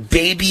like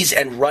babies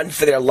and run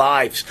for their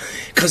lives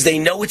because they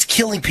know it's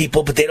killing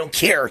people, but they don't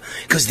care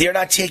because they're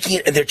not taking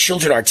it and their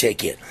children aren't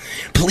taking it.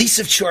 Police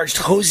have charged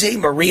Jose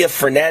Maria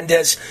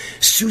Fernandez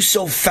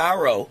Suso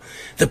Faro,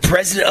 the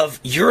president of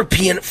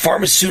European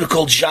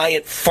pharmaceutical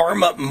giant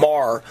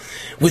PharmaMar,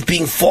 with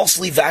being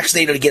falsely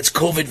vaccinated against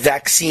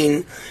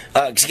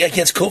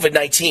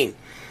COVID-19.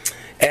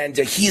 And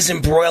he is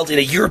embroiled in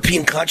a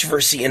European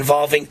controversy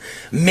involving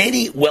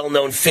many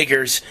well-known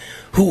figures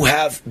who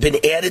have been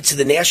added to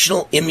the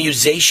National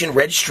Immunization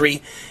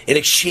Registry in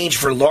exchange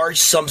for large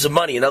sums of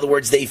money. In other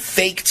words, they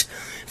faked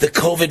the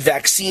COVID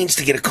vaccines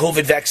to get a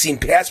COVID vaccine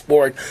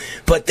passport,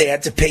 but they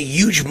had to pay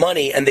huge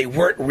money and they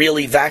weren't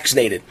really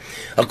vaccinated.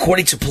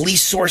 According to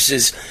police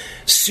sources,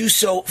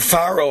 Suso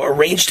Faro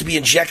arranged to be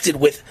injected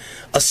with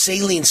a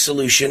saline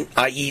solution,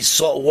 i.e.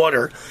 salt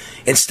water,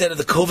 instead of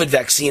the COVID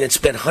vaccine, and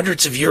spent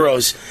hundreds of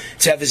euros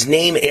to have his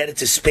name added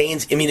to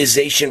Spain's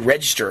immunization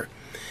register.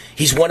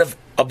 He's one of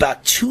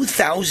about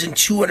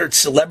 2,200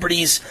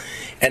 celebrities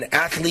and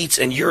athletes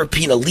and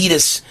European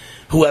elitists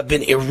who have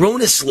been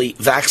erroneously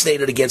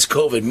vaccinated against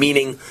COVID,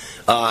 meaning,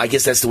 I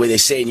guess that's the way they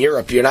say in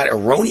Europe, you're not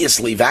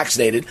erroneously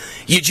vaccinated,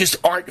 you just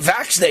aren't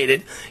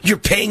vaccinated, you're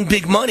paying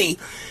big money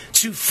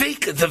to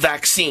fake the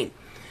vaccine.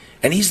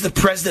 And he's the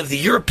president of the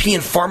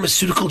European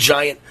pharmaceutical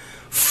giant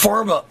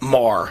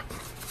PharmaMar.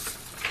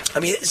 I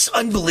mean, it's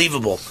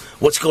unbelievable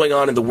what's going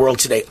on in the world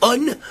today.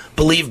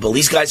 Unbelievable.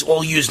 These guys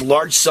all used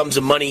large sums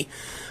of money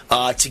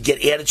to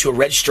get added to a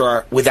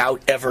registrar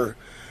without ever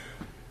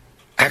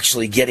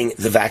actually getting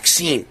the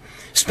vaccine.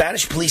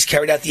 Spanish police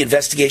carried out the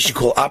investigation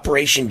called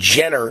Operation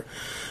Jenner,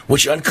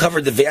 which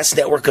uncovered the vast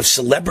network of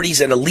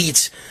celebrities and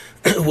elites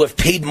who have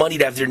paid money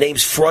to have their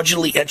names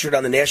fraudulently entered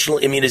on the National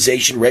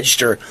Immunization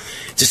Register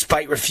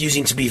despite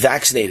refusing to be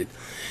vaccinated.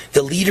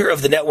 The leader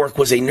of the network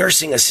was a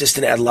nursing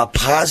assistant at La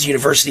Paz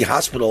University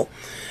Hospital,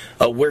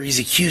 where he's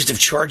accused of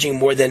charging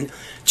more than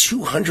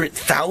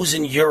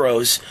 200,000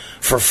 euros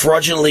for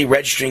fraudulently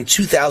registering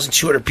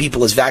 2,200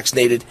 people as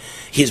vaccinated.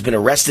 He has been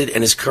arrested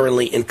and is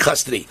currently in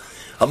custody.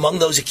 Among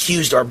those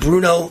accused are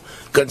Bruno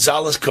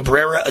Gonzalez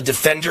Cabrera, a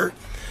defender,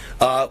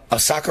 a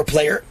soccer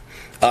player,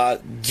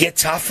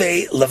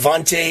 Getafe,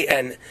 Levante,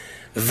 and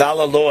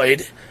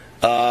Valladolid.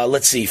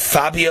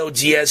 Fabio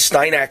Diaz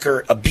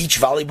Steinacker, a beach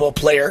volleyball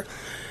player,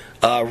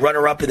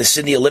 runner-up in the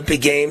Sydney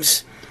Olympic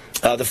Games,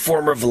 the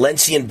former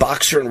Valencian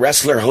boxer and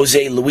wrestler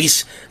Jose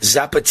Luis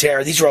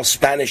Zapatero. These are all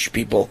Spanish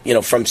people,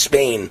 from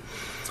Spain,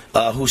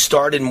 who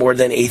starred in more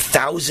than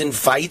 1,000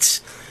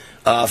 fights.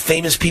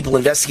 Famous people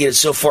investigated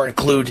so far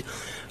include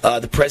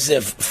the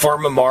president of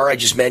PharmaMar, I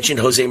just mentioned,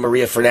 Jose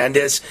Maria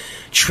Fernandez,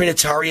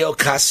 Trinitario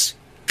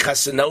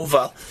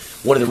Casanova,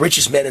 one of the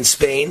richest men in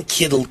Spain,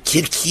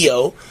 Kid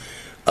Kio,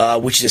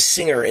 which is a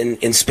singer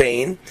in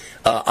Spain,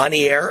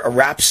 Anier, a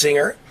rap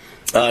singer,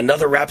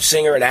 another rap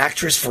singer and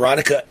actress,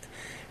 Veronica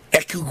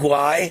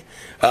Ecuguay,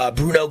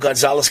 Bruno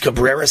Gonzalez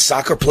Cabrera,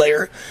 soccer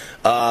player,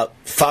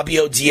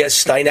 Fabio Diaz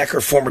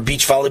Steinacker, former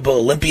beach volleyball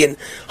Olympian,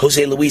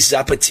 Jose Luis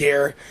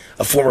Zapatero,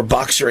 a former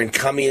boxer, and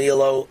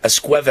Camilo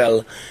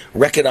Esquivel,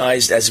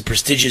 recognized as a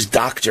prestigious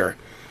doctor.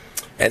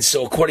 And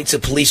so, according to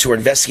police who are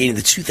investigating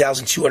the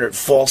 2,200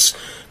 false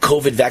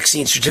COVID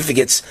vaccine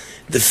certificates,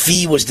 the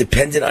fee was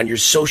dependent on your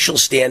social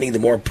standing. The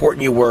more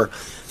important you were,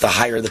 the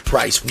higher the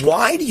price.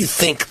 Why do you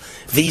think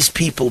these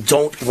people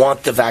don't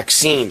want the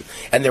vaccine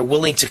and they're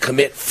willing to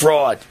commit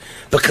fraud?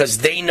 Because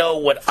they know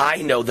what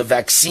I know. The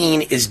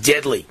vaccine is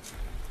deadly.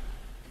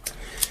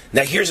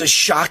 Now, here's a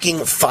shocking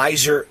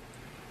Pfizer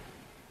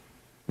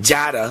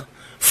data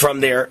from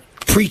their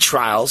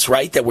pre-trials,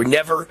 right, that were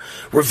never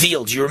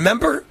revealed. Do you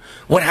remember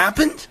what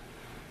happened?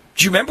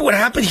 Do you remember what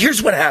happened?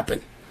 Here's what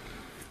happened.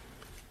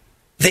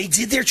 They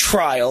did their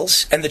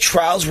trials, and the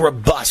trials were a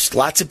bust.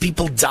 Lots of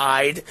people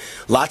died.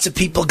 Lots of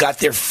people got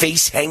their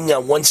face hanging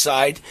on one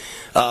side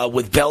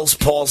with Bell's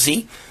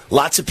palsy.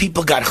 Lots of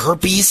people got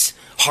herpes,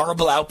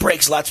 horrible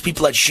outbreaks. Lots of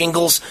people had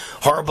shingles,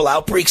 horrible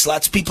outbreaks.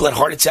 Lots of people had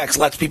heart attacks.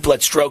 Lots of people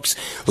had strokes.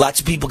 Lots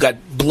of people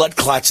got blood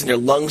clots in their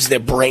lungs, their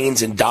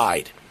brains, and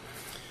died.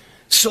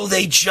 So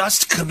they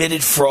just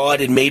committed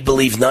fraud and made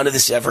believe none of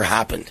this ever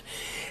happened.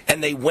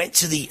 And they went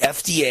to the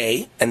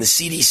FDA and the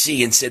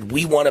CDC and said,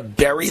 we want to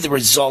bury the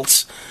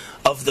results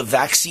of the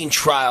vaccine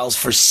trials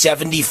for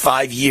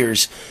 75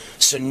 years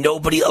so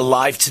nobody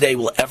alive today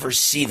will ever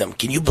see them.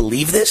 Can you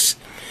believe this?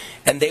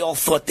 And they all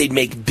thought they'd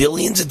make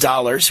billions of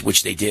dollars,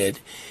 which they did,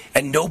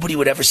 and nobody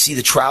would ever see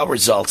the trial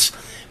results.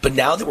 But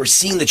now that we're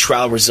seeing the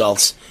trial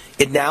results,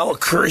 it now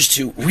occurs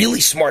to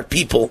really smart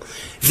people,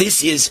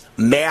 this is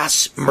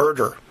mass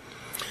murder.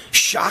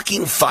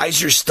 Shocking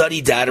Pfizer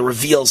study data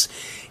reveals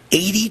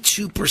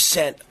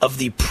 82% of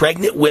the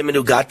pregnant women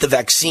who got the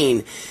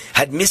vaccine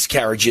had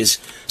miscarriages,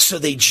 so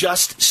they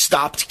just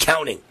stopped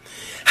counting.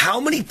 How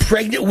many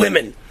pregnant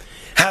women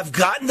have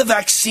gotten the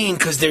vaccine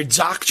because their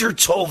doctor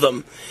told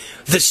them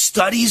the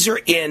studies are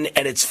in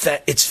and it's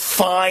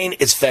fine,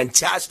 it's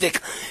fantastic,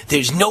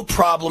 there's no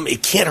problem,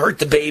 it can't hurt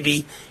the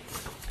baby,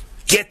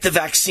 get the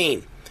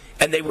vaccine.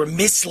 And they were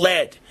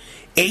misled.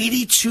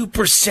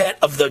 82%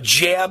 of the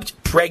jabbed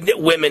pregnant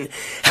women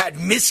had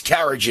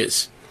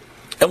miscarriages.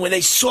 And when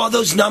they saw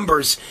those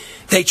numbers,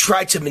 they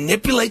tried to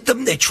manipulate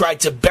them, they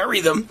tried to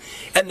bury them,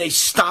 and they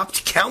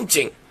stopped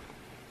counting.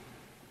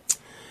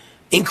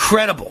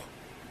 Incredible.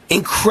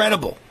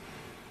 Incredible.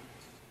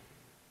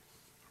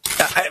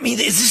 I mean,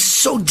 this is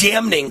so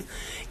damning.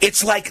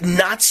 It's like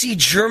Nazi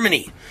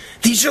Germany.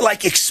 These are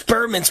like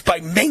experiments by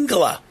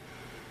Mengele.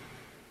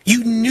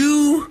 You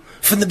knew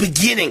from the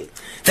beginning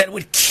that it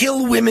would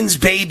kill women's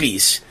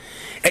babies,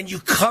 and you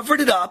covered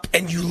it up,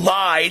 and you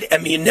lied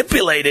and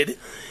manipulated,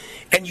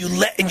 and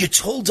you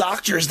told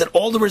doctors that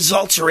all the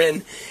results are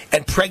in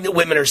and pregnant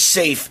women are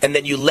safe, and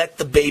then you let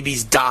the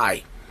babies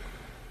die.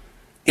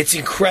 It's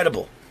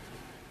incredible.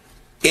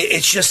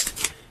 It's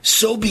just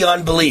so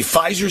beyond belief.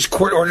 Pfizer's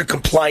court-ordered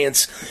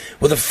compliance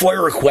with a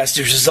FOIA request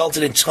has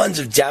resulted in tons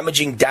of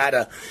damaging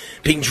data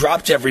being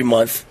dropped every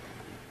month.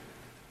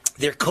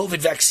 Their COVID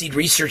vaccine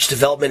research,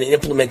 development, and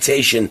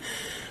implementation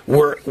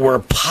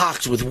were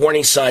pocked with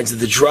warning signs that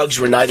the drugs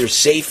were neither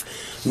safe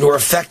nor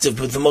effective.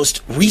 But the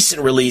most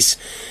recent release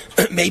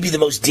may be the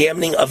most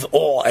damning of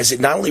all, as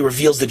it not only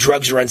reveals the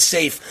drugs are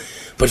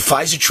unsafe, but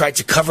Pfizer tried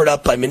to cover it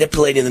up by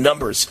manipulating the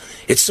numbers.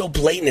 It's so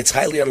blatant, it's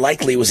highly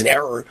unlikely it was an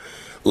error.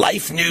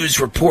 Life News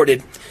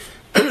reported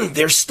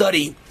their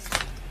study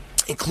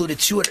included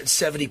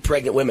 270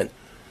 pregnant women.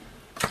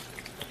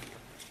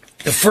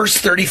 The first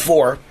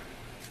 34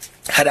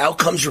 had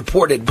outcomes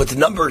reported, but the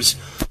numbers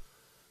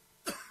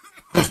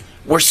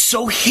were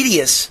so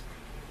hideous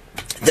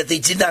that they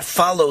did not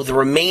follow the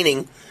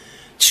remaining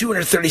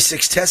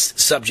 236 test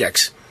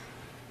subjects.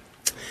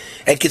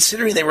 And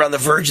considering they were on the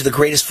verge of the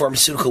greatest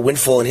pharmaceutical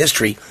windfall in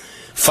history,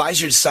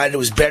 Pfizer decided it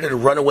was better to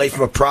run away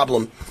from a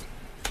problem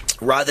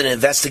rather than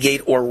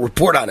investigate or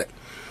report on it.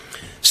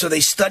 So they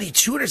studied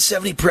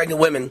 270 pregnant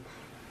women,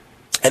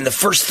 and the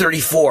first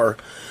 34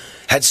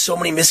 had so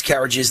many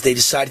miscarriages they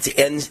decided to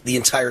end the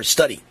entire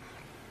study.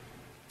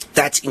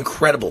 That's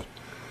incredible.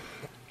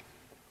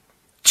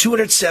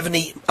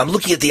 270, I'm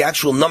looking at the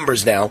actual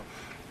numbers now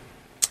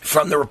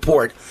from the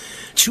report.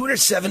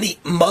 270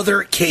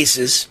 mother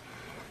cases,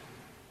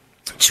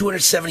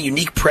 270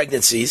 unique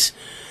pregnancies.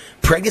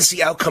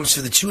 Pregnancy outcomes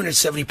for the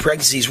 270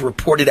 pregnancies were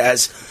reported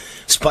as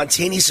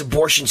spontaneous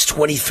abortions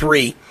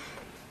 23,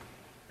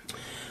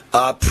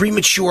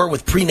 premature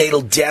with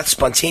prenatal death,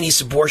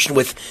 spontaneous abortion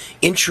with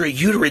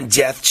intrauterine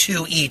death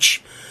 2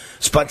 each,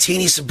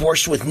 spontaneous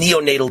abortion with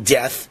neonatal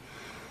death.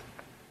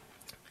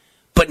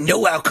 But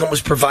no outcome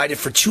was provided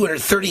for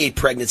 238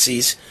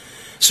 pregnancies.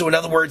 So in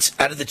other words,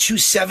 out of the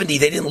 270,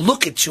 they didn't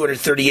look at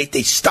 238,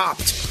 they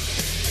stopped.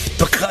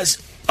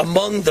 Because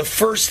among the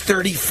first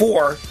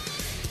 34,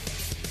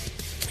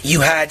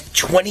 you had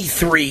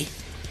 23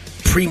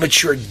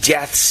 premature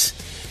deaths,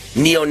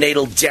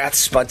 neonatal deaths,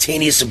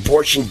 spontaneous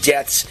abortion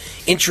deaths,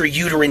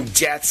 intrauterine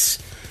deaths.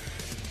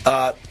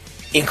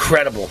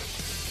 Incredible.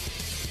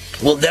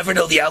 We'll never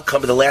know the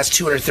outcome of the last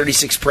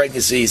 236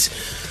 pregnancies,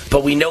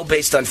 but we know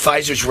based on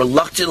Pfizer's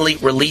reluctantly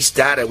released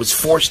data, it was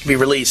forced to be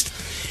released,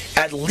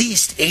 at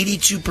least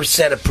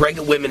 82% of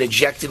pregnant women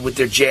injected with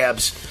their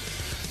jabs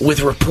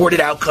with reported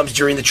outcomes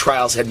during the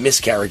trials had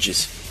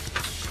miscarriages.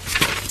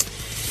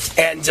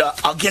 And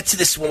I'll get to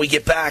this when we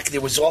get back.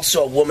 There was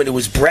also a woman who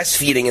was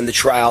breastfeeding in the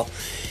trial,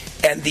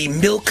 and the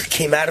milk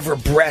came out of her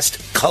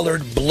breast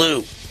colored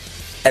blue,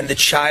 and the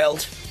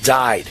child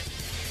died.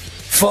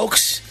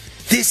 Folks,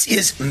 this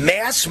is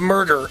mass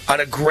murder on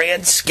a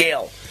grand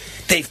scale.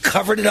 They've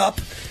covered it up,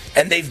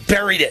 and they've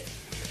buried it.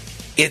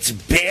 It's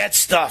bad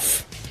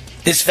stuff.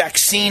 This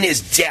vaccine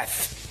is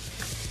death.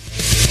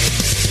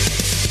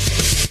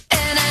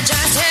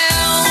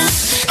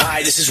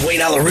 Hi, this is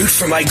Wayne Alaroot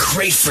from my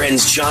great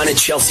friends John and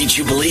Chelsea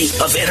Jubilee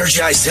of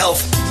Energized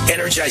Health.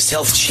 Energized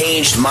Health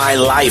changed my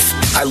life.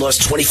 I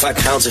lost 25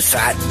 pounds of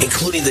fat,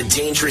 including the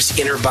dangerous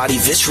inner body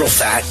visceral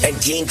fat,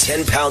 and gained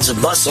 10 pounds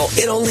of muscle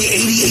in only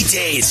 88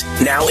 days.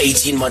 Now,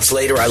 18 months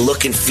later, I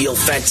look and feel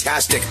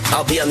fantastic.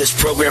 I'll be on this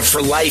program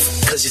for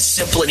life because it's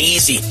simple and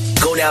easy.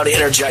 Go now to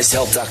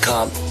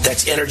EnergizedHealth.com.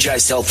 That's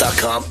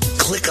EnergizedHealth.com.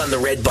 Click on the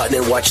red button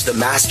and watch the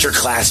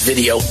masterclass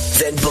video.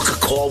 Then book a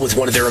call with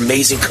one of their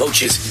amazing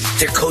coaches.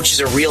 Their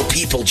coaches are real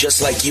people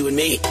just like you and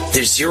me.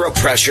 There's zero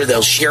pressure.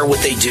 They'll share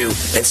what they do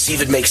and see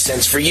if it makes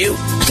sense for you.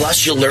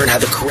 Plus, you'll learn how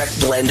the correct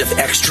blend of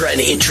extra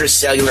and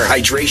intracellular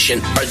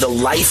hydration are the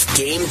life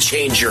game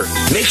changer.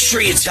 Make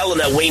sure you tell them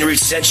that Wayne Root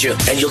sent you,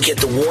 and you'll get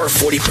the War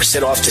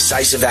 40% off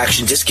decisive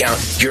action discount.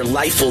 Your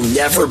life will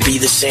never be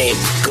the same.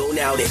 Go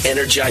now to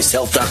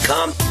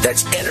EnergizedHealth.com.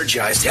 That's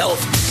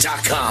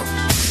EnergizedHealth.com.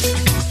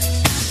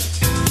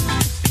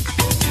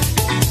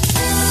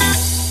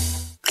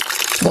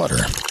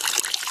 Water.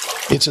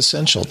 It's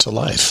essential to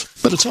life,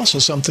 but it's also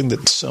something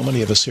that so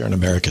many of us here in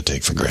America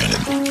take for granted.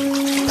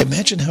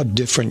 Imagine how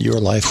different your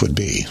life would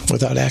be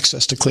without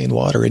access to clean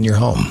water in your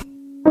home.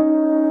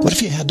 What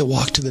if you had to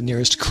walk to the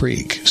nearest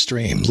creek,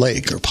 stream,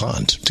 lake, or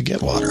pond to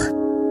get water?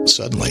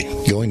 Suddenly,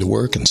 going to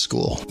work and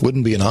school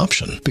wouldn't be an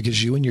option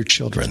because you and your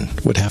children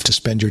would have to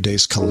spend your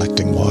days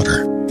collecting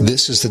water.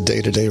 This is the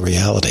day-to-day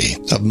reality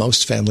of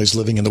most families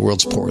living in the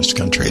world's poorest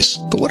countries.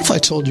 But what if I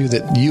told you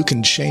that you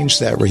can change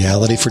that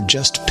reality for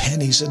just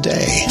pennies a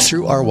day?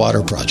 Through our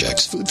water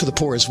project, Food for the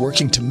Poor is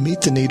working to meet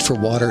the need for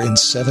water in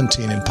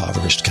 17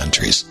 impoverished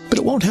countries. But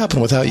it won't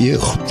happen without you.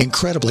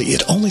 Incredibly,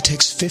 it only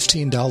takes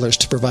 $15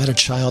 to provide a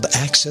child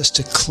access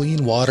to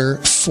clean water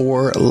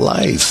for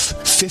life.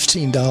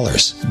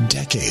 $15.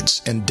 Decades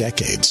and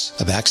decades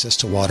of access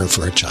to water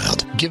for a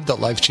child. Give the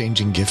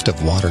life-changing gift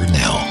of water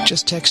now.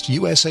 Just text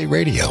USA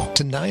Radio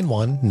to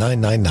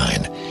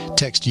 91999.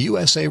 Text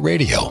USA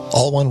Radio,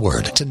 all one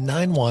word, to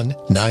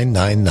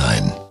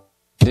 91999.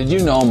 Did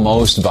you know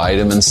most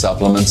vitamin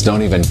supplements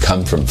don't even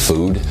come from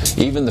food?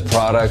 Even the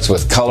products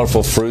with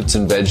colorful fruits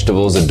and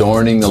vegetables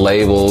adorning the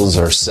labels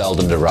are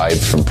seldom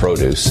derived from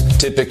produce.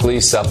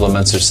 Typically,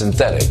 supplements are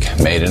synthetic,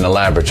 made in a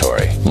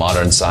laboratory.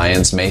 Modern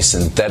science may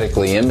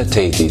synthetically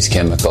imitate these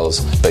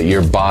chemicals, but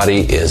your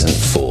body isn't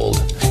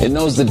fooled. It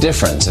knows the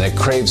difference, and it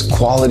craves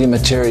quality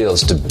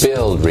materials to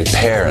build,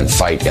 repair, and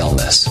fight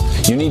illness.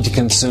 You need to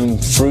consume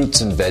fruits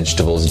and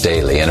vegetables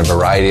daily in a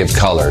variety of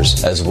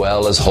colors, as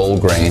well as whole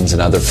grains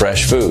and other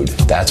fresh food.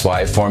 That's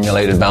why I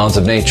formulated Balance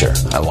of Nature.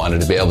 I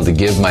wanted to be able to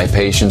give my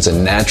patients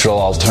a natural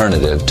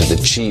alternative to the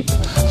cheap,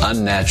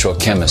 unnatural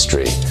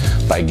chemistry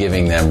by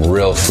giving them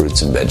real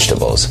fruits and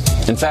vegetables.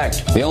 In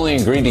fact, the only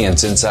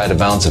ingredients inside of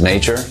Balance of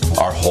Nature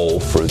are whole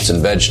fruits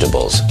and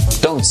vegetables.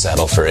 Don't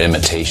settle for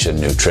imitation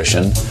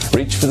nutrition.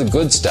 Reach for the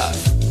good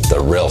stuff, the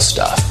real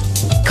stuff.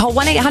 Call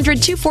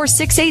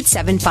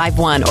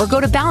 1-800-246-8751 or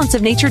go to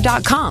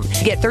balanceofnature.com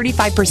to get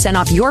 35%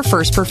 off your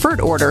first preferred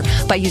order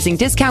by using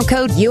discount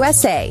code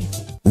USA.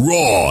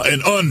 Raw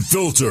and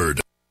unfiltered.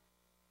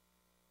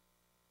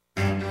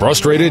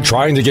 Frustrated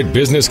trying to get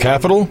business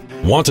capital?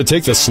 Want to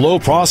take the slow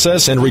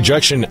process and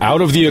rejection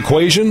out of the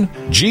equation?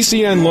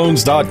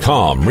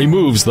 GCNloans.com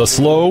removes the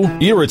slow,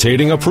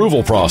 irritating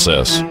approval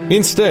process.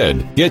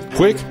 Instead, get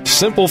quick,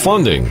 simple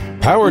funding.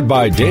 Powered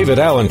by David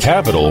Allen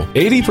Capital,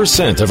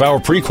 80% of our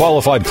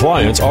pre-qualified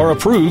clients are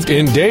approved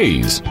in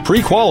days.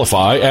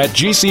 Pre-qualify at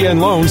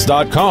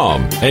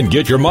GCNloans.com and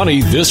get your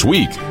money this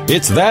week.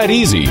 It's that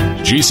easy.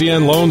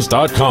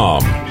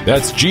 GCNloans.com.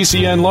 That's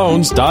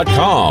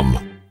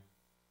GCNloans.com.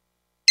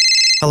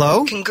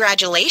 Hello?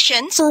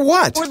 Congratulations. For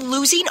what? For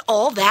losing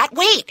all that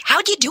weight.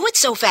 How'd you do it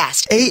so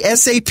fast?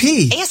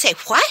 ASAP.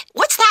 ASAP what?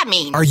 What's that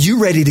mean? Are you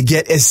ready to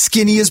get as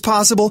skinny as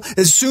possible,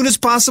 as soon as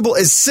possible,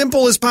 as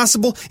simple as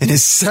possible, and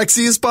as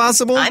sexy as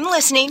possible? I'm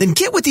listening. Then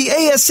get with the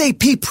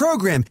ASAP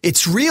program.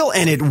 It's real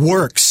and it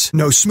works.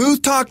 No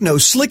smooth talk, no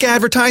slick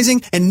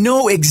advertising, and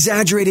no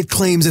exaggerated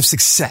claims of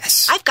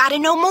success. I've got to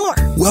know more.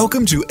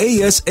 Welcome to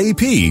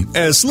ASAP,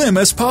 as slim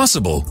as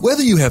possible.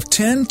 Whether you have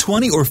 10,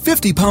 20, or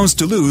 50 pounds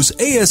to lose,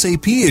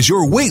 ASAP is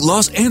your weight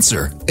loss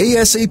answer.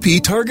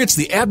 ASAP targets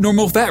the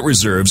abnormal fat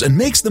reserves and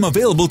makes them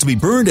available to be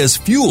burned as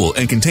fuel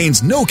and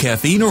contains no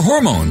caffeine or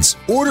hormones.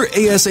 Order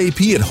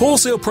ASAP at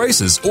wholesale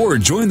prices or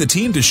join the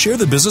team to share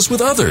the business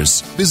with others.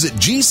 Visit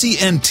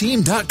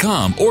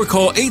GCNteam.com or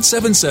call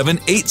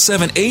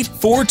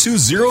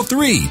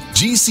 877-878-4203.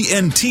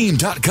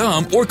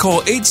 GCNteam.com or call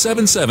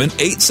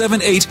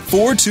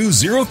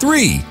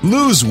 877-878-4203.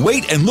 Lose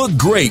weight and look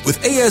great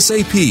with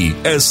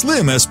ASAP, as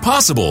slim as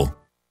possible.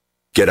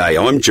 G'day,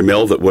 I'm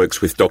Jamel that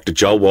works with Dr.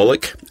 Joel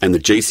Wallach and the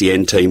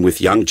GCN team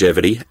with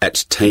Longevity at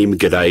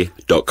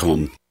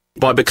teamg'day.com.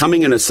 By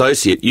becoming an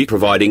associate, you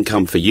provide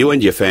income for you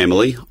and your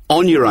family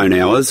on your own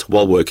hours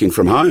while working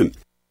from home.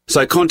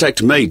 So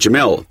contact me,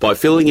 Jamel, by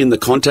filling in the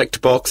contact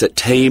box at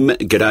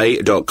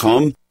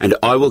teamg'day.com and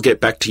I will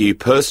get back to you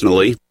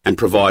personally and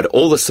provide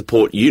all the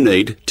support you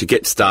need to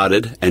get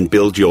started and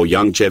build your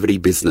longevity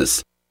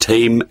business.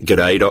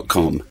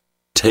 teamg'day.com.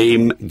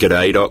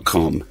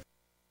 teamg'day.com.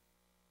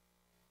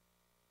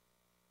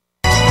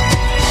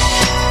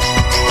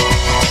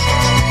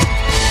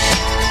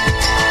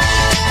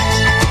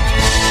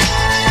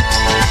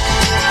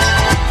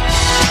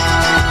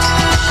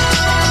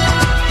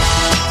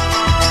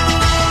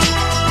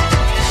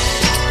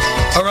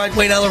 All right,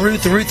 Wayne Allen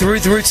Root, the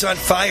Root's on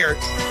fire.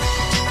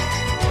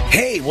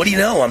 Hey, what do you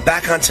know? I'm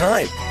back on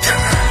time.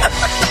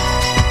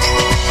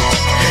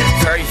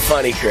 Very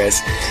funny,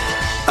 Chris.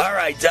 All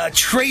right,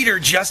 traitor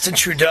Justin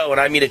Trudeau, and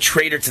I mean a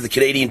traitor to the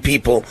Canadian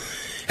people,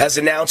 has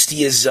announced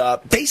he is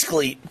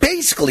basically,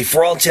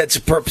 for all intents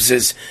and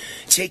purposes,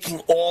 taking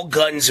all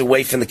guns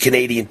away from the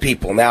Canadian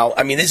people. Now,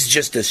 I mean, this is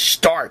just a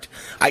start.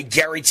 I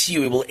guarantee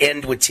you it will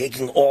end with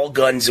taking all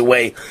guns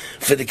away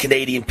for the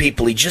Canadian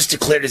people. He just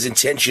declared his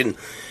intention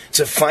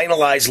to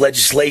finalize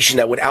legislation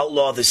that would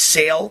outlaw the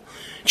sale,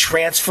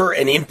 transfer,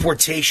 and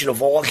importation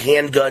of all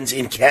handguns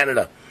in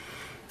Canada.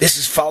 This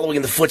is following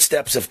in the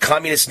footsteps of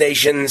communist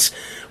nations,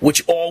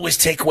 which always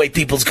take away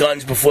people's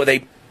guns before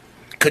they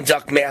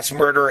conduct mass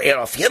murder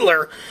Adolf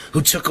Hitler,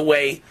 who took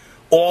away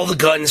all the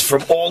guns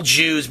from all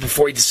Jews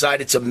before he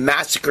decided to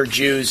massacre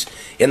Jews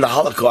in the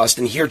Holocaust.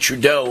 And here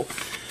Trudeau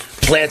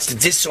plans to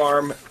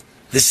disarm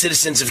the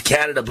citizens of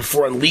Canada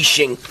before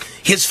unleashing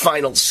his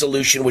final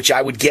solution, which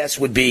I would guess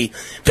would be,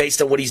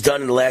 based on what he's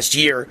done in the last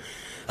year,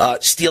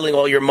 stealing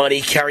all your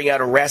money, carrying out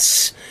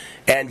arrests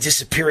and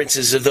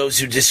disappearances of those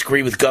who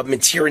disagree with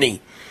government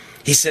tyranny.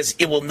 He says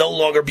it will no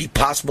longer be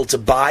possible to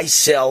buy,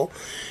 sell,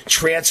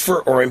 transfer,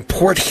 or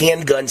import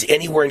handguns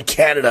anywhere in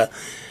Canada.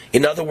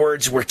 In other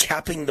words, we're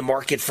capping the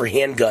market for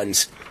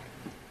handguns.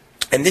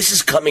 And this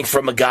is coming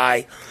from a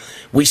guy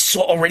we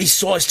already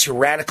saw his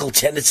tyrannical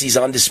tendencies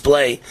on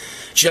display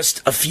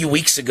just a few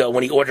weeks ago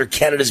when he ordered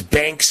Canada's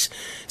banks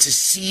to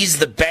seize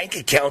the bank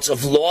accounts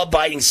of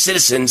law-abiding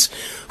citizens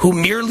who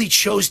merely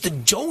chose to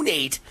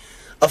donate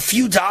a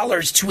few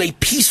dollars to a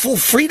peaceful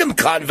freedom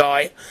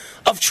convoy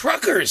of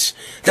truckers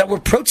that were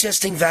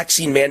protesting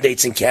vaccine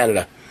mandates in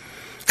Canada.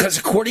 Because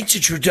according to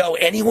Trudeau,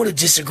 anyone who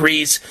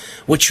disagrees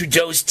with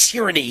Trudeau's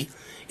tyranny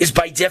is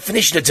by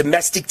definition a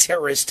domestic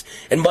terrorist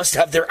and must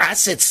have their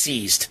assets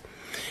seized.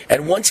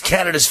 And once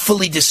Canada's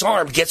fully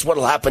disarmed, guess what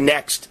will happen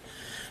next?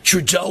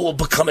 Trudeau will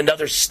become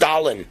another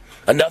Stalin,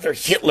 another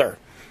Hitler.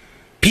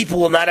 People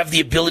will not have the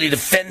ability to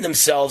defend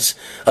themselves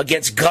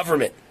against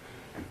government.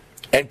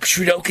 And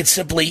Trudeau could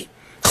simply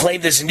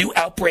claim there's a new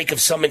outbreak of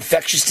some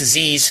infectious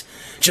disease,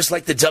 just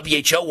like the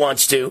WHO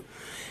wants to,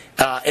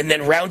 and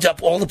then round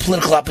up all the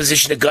political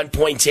opposition at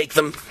gunpoint and take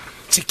them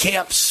to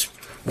camps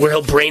where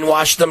he'll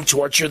brainwash them,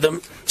 torture them,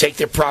 take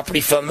their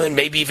property from them, and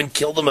maybe even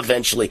kill them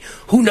eventually.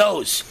 Who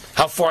knows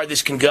how far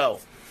this can go?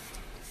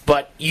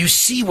 But you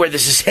see where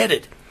this is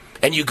headed,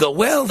 and you go,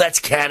 well, that's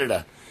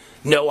Canada.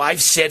 No,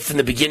 I've said from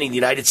the beginning the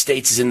United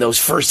States is in those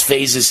first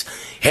phases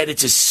headed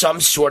to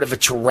some sort of a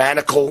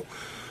tyrannical,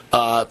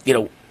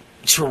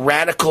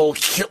 tyrannical,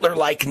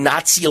 Hitler-like,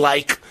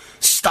 Nazi-like,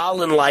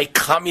 Stalin-like,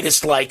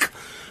 communist-like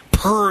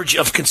purge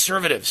of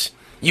conservatives.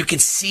 You can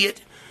see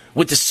it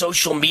with the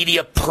social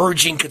media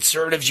purging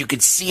conservatives. You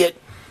could see it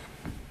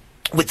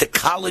with the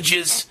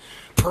colleges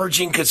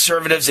purging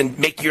conservatives and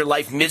making your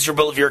life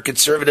miserable if you're a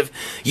conservative.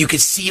 You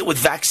could see it with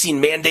vaccine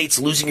mandates,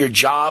 losing your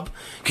job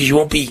because you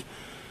won't be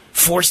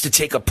forced to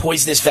take a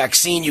poisonous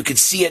vaccine. You could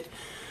see it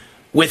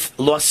with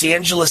Los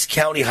Angeles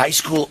County High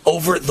School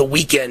over the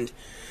weekend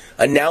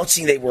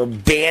announcing they were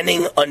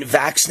banning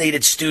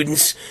unvaccinated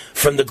students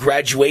from the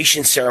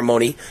graduation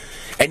ceremony.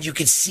 And you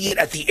could see it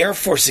at the Air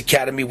Force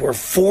Academy where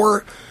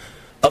 4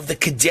 of the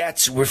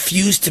cadets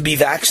refused to be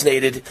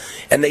vaccinated,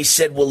 and they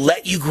said, we'll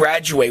let you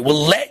graduate.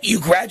 We'll let you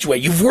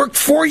graduate. You've worked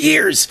 4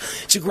 years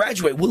to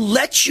graduate. We'll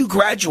let you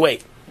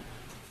graduate.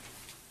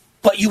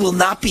 But you will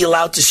not be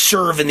allowed to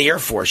serve in the Air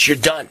Force. You're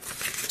done.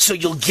 So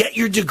you'll get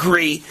your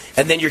degree,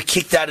 and then you're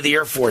kicked out of the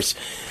Air Force.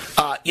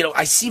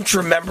 I seem to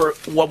remember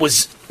what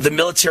was the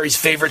military's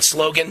favorite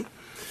slogan.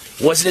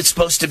 Wasn't it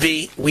supposed to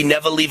be, we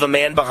never leave a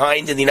man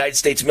behind in the United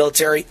States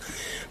military?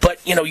 But,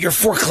 your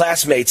 4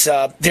 classmates,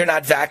 they're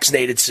not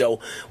vaccinated,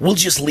 so we'll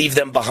just leave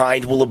them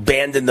behind. We'll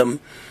abandon them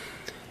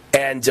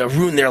and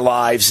ruin their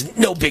lives.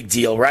 No big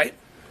deal, right?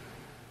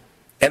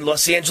 And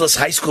Los Angeles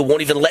High School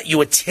won't even let you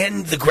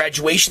attend the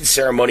graduation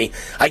ceremony.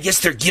 I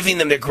guess they're giving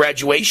them their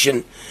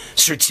graduation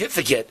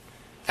certificate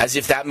as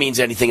if that means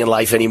anything in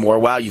life anymore.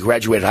 Wow, you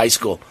graduated high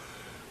school.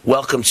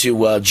 Welcome to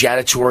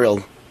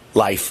janitorial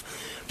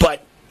life.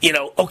 But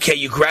okay,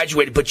 you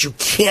graduated, but you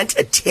can't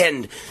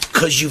attend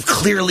because you've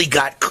clearly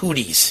got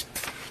cooties,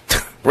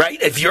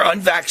 right? If you're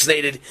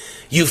unvaccinated,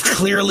 you've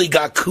clearly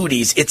got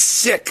cooties. It's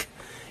sick.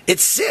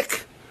 It's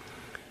sick.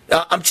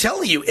 I'm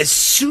telling you, as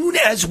soon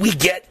as we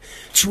get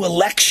to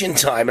election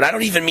time, and I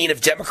don't even mean if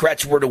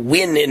Democrats were to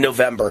win in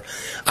November,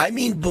 I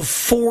mean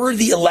before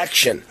the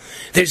election,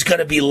 there's going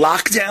to be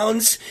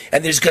lockdowns,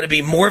 and there's going to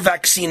be more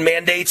vaccine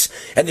mandates,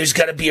 and there's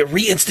going to be a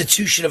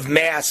reinstitution of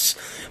masks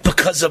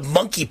because of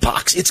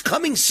monkeypox. It's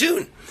coming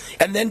soon.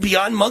 And then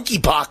beyond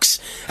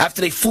monkeypox,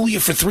 after they fool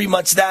you for 3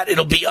 months,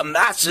 it'll be a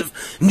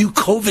massive new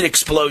COVID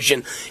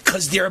explosion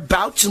because they're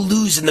about to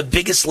lose in the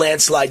biggest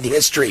landslide in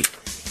history.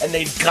 And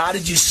they've got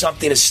to do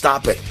something to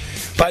stop it.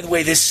 By the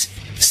way, this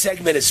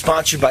segment is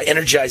sponsored by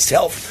Energized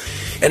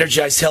Health.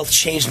 Energized Health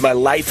changed my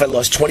life. I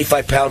lost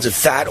 25 pounds of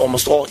fat,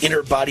 almost all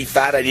inner body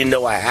fat I didn't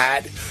know I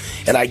had.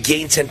 And I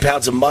gained 10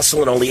 pounds of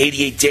muscle in only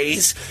 88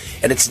 days.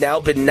 And it's now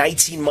been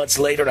 19 months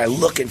later, and I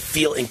look and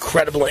feel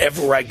incredible. And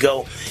everywhere I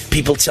go,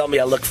 people tell me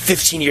I look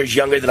 15 years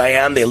younger than I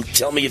am. They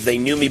tell me if they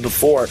knew me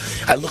before,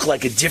 I look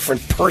like a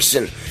different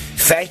person.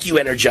 Thank you,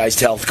 Energized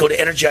Health. Go to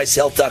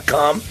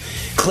EnergizedHealth.com,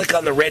 click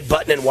on the red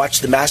button and watch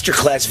the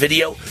masterclass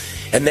video,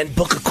 and then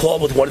book a call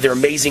with one of their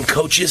amazing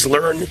coaches.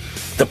 Learn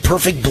the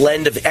perfect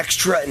blend of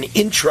extra and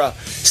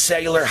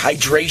intracellular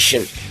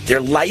hydration.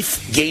 They're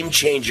life game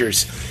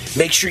changers.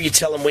 Make sure you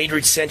tell them Wayne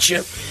Root sent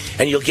you,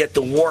 and you'll get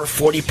the WAR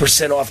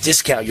 40% off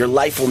discount. Your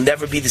life will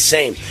never be the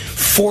same.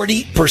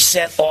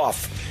 40%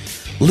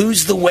 off.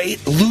 Lose the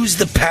weight, lose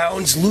the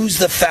pounds, lose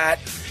the fat.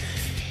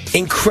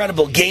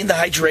 Incredible. Gain the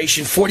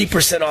hydration.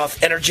 40% off.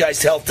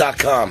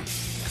 EnergizedHealth.com.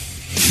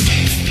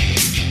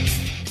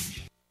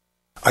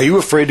 Are you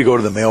afraid to go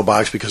to the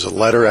mailbox because of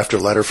letter after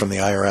letter from the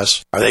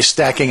IRS? Are they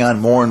stacking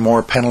on more and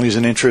more penalties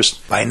and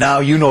interest? By now,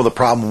 you know the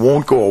problem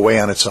won't go away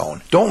on its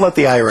own. Don't let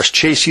the IRS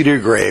chase you to your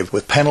grave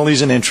with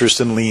penalties and interest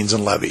and liens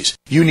and levies.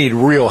 You need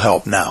real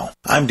help now.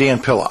 I'm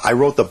Dan Pilla. I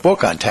wrote the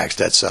book on tax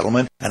debt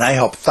settlement, and I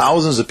help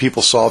thousands of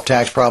people solve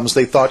tax problems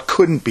they thought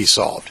couldn't be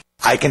solved.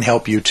 I can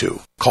help you too.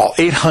 Call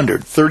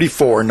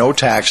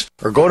 800-34-NO-TAX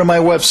or go to my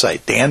website,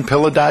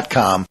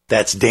 danpilla.com.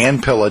 That's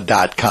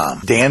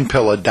danpilla.com.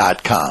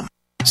 danpilla.com.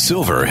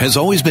 Silver has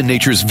always been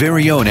nature's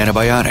very own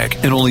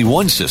antibiotic, and only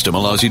one system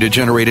allows you to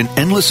generate an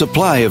endless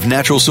supply of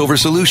natural silver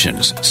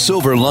solutions.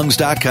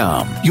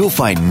 SilverLungs.com. You'll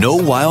find no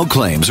wild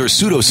claims or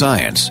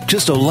pseudoscience,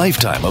 just a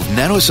lifetime of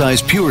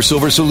nano-sized pure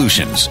silver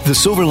solutions. The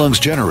Silver Lungs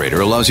generator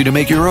allows you to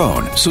make your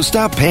own, so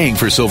stop paying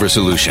for silver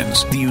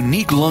solutions. The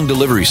unique lung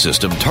delivery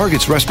system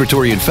targets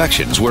respiratory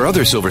infections where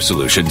other silver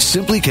solutions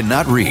simply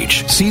cannot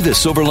reach. See the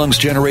Silver Lungs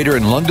generator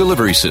and lung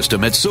delivery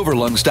system at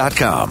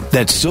SilverLungs.com.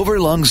 That's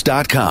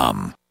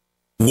SilverLungs.com.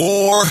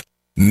 War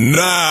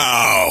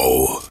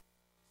now.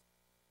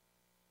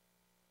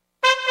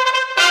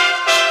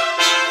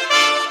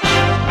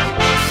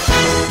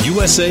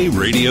 USA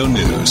Radio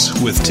News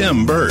with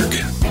Tim Berg.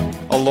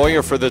 A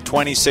lawyer for the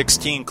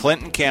 2016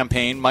 Clinton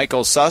campaign,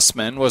 Michael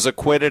Sussman, was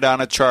acquitted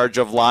on a charge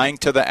of lying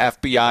to the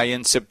FBI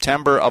in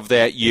September of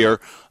that year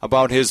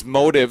about his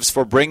motives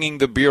for bringing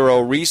the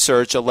Bureau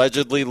research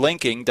allegedly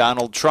linking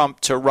Donald Trump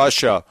to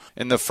Russia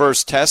in the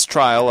first test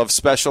trial of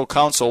special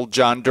counsel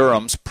John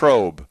Durham's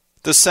probe.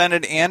 The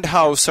Senate and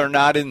House are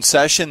not in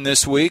session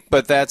this week,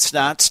 but that's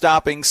not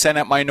stopping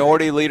Senate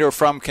Minority Leader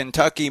from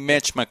Kentucky,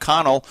 Mitch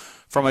McConnell,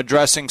 from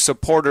addressing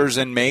supporters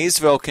in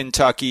Maysville,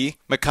 Kentucky.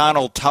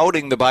 McConnell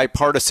touting the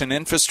bipartisan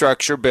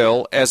infrastructure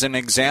bill as an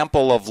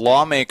example of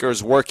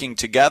lawmakers working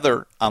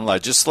together on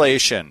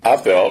legislation. I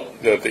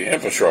felt that the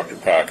infrastructure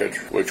package,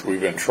 which we've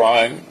been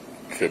trying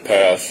to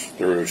pass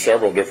through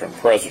several different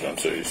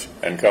presidencies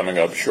and coming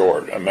up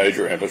short, a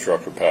major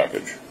infrastructure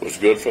package, was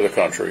good for the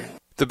country.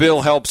 The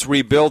bill helps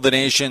rebuild the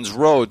nation's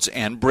roads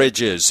and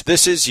bridges.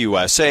 This is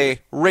USA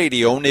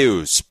Radio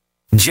News.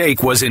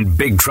 Jake was in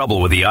big trouble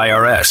with the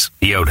IRS.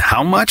 He owed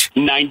how much?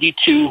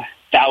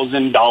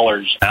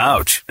 $92,000.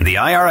 Ouch. And the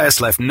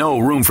IRS left no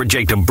room for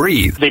Jake to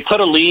breathe. They put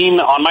a lien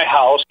on my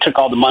house, took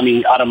all the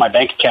money out of my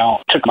bank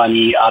account, took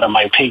money out of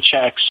my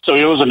paychecks. So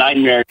it was a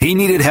nightmare. He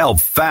needed help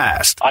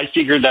fast. I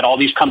figured that all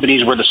these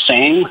companies were the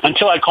same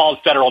until I called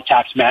Federal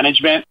Tax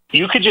Management.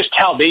 You could just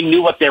tell they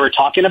knew what they were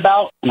talking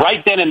about.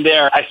 Right then and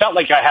there, I felt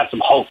like I had some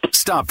hope.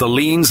 Stop the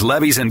liens,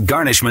 levies, and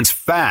garnishments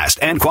fast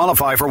and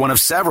qualify for one of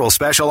several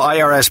special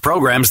IRS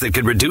programs that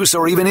could reduce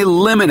or even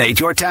eliminate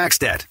your tax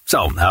debt.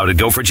 So, how'd it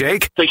go for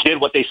Jake? They did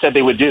what they said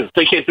they would do.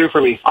 They came through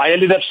for me. I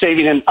ended up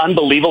saving an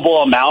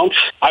unbelievable amount.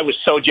 I was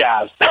so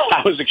jazzed.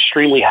 I was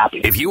extremely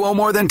happy. If you owe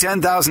more than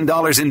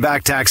 $10,000 in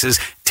back taxes,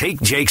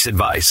 take Jake's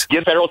advice.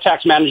 Give Federal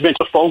Tax Management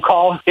a phone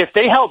call. If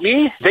they help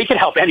me, they can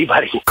help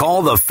anybody.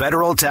 Call the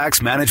Federal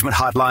Tax Management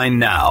Hotline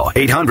now.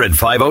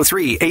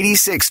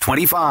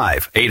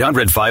 800-503-8625.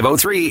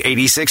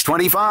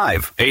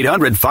 800-503-8625.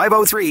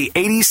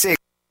 800-503-8625.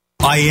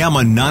 I am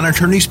a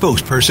non-attorney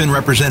spokesperson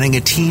representing a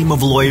team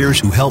of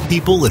lawyers who help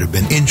people that have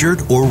been injured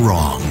or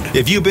wronged.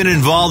 If you've been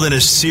involved in a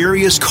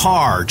serious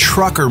car,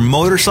 truck, or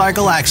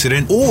motorcycle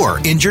accident or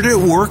injured at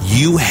work,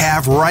 you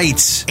have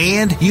rights,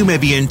 and you may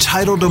be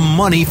entitled to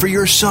money for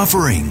your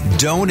suffering.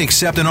 Don't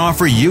accept an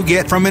offer you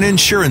get from an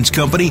insurance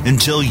company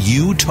until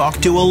you talk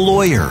to a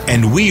lawyer.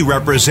 And we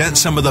represent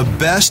some of the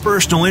best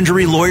personal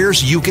injury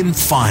lawyers you can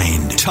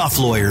find. Tough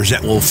lawyers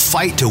that will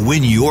fight to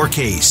win your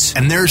case.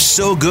 And they're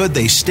so good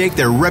they stake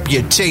their reputation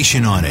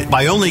on it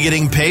by only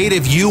getting paid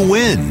if you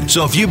win.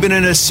 So if you've been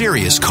in a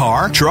serious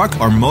car,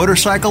 truck, or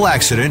motorcycle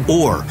accident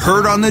or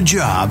hurt on the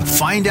job,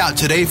 find out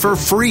today for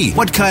free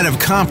what kind of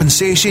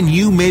compensation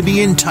you may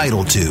be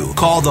entitled to.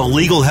 Call the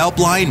legal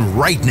helpline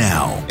right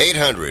now.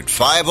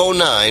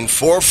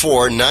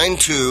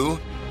 800-509-4492.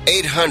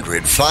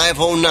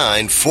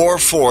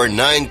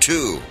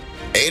 800-509-4492.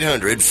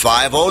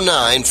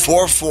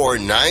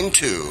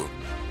 800-509-4492.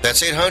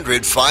 That's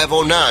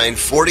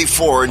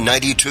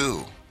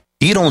 800-509-4492.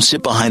 You don't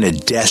sit behind a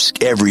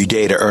desk every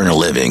day to earn a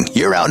living.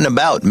 You're out and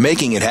about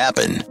making it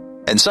happen.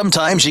 And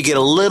sometimes you get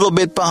a little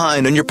bit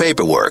behind on your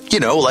paperwork,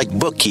 like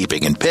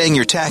bookkeeping and paying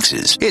your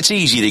taxes. It's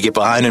easy to get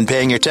behind on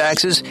paying your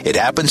taxes. It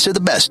happens to the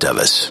best of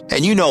us.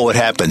 And you know what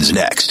happens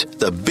next.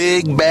 The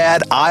big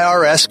bad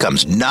IRS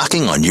comes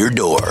knocking on your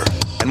door.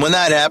 And when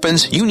that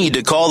happens, you need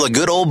to call the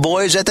good old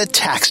boys at the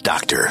Tax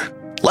Doctor.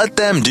 Let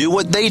them do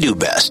what they do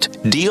best.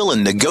 Deal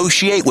and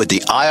negotiate with the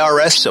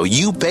IRS so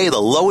you pay the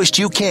lowest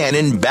you can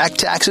in back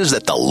taxes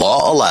that the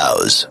law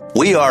allows.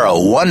 We are a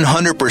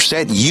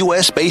 100%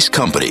 U.S.-based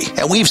company,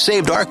 and we've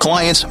saved our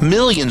clients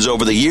millions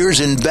over the years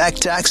in back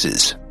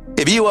taxes.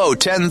 If you owe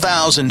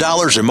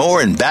 $10,000 or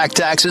more in back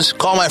taxes,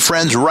 call my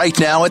friends right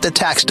now at the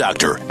Tax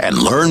Doctor and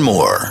learn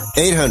more.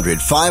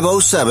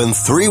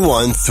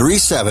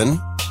 800-507-3137.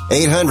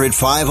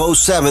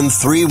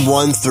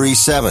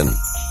 800-507-3137.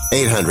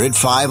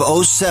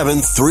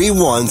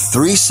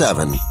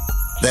 800-507-3137.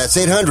 That's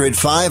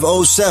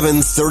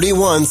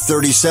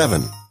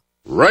 800-507-3137.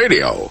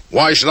 Radio?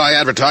 Why should I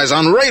advertise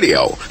on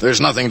radio? There's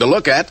nothing to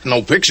look at,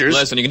 no pictures.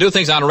 Listen, you can do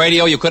things on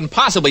radio you couldn't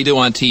possibly do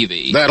on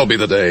TV. That'll be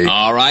the day.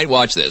 All right,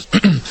 watch this.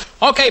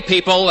 Okay,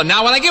 people, and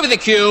now when I give you the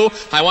cue,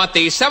 I want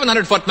the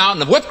 700-foot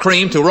mountain of whipped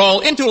cream to roll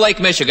into Lake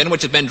Michigan,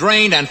 which has been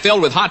drained and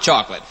filled with hot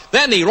chocolate.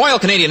 Then the Royal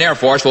Canadian Air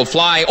Force will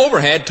fly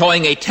overhead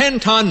towing a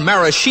 10-ton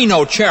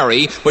maraschino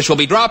cherry, which will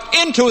be dropped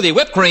into the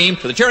whipped cream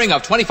to the cheering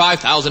of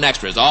 25,000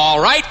 extras.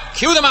 All right,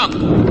 cue the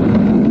mountain.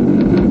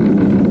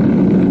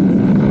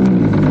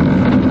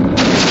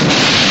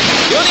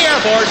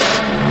 Force.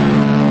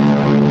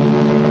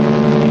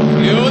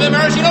 You the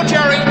maraschino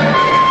cherry.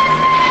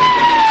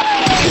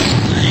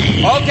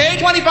 Okay,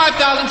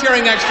 25,000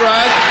 cheering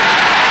extras.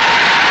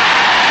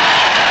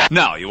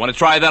 Now, you want to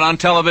try that on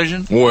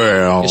television?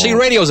 Well... You see,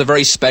 radio is a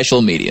very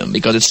special medium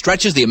because it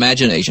stretches the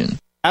imagination.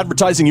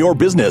 Advertising your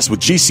business with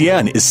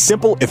GCN is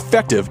simple,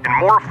 effective, and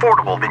more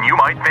affordable than you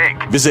might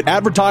think. Visit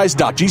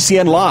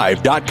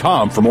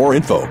advertise.gcnlive.com for more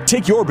info.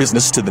 Take your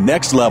business to the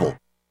next level.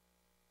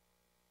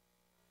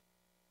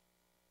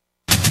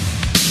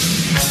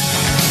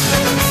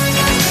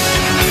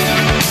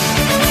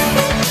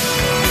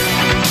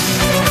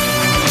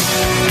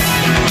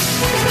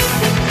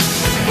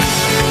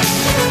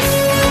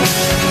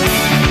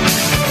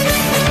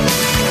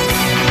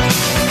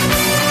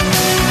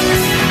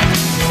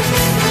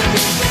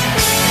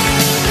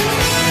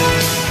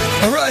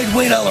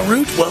 Wayne Allen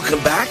Root,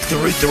 welcome back. The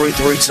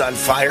Root's on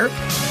fire.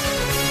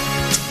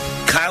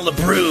 Kyle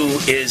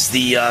LeBrew is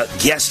the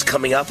guest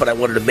coming up, and I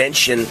wanted to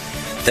mention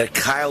that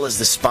Kyle is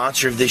the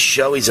sponsor of this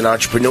show. He's an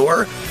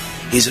entrepreneur.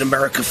 He's an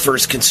America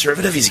First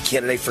conservative. He's a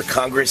candidate for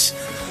Congress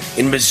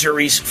in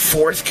Missouri's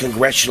 4th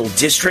Congressional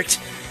District.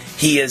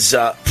 He is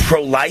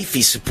pro-life.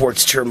 He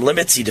supports term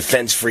limits. He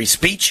defends free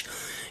speech.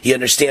 He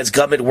understands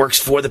government works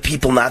for the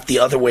people, not the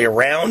other way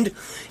around.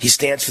 He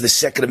stands for the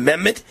Second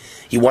Amendment.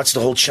 He wants to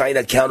hold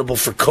China accountable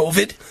for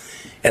COVID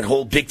and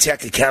hold big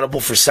tech accountable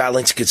for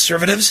silencing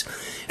conservatives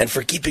and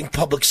for keeping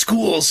public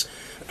schools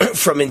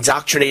from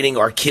indoctrinating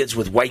our kids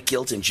with white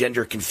guilt and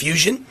gender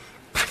confusion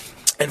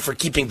and for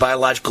keeping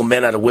biological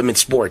men out of women's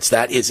sports.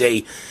 That is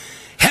a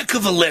heck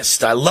of a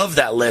list. I love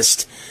that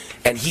list.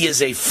 And he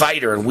is a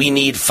fighter, and we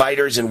need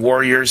fighters and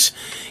warriors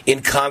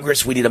in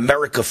Congress. We need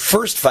America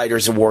First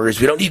fighters and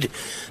warriors. We don't need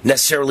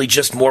necessarily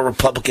just more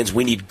Republicans.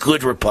 We need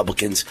good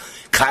Republicans.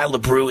 Kyle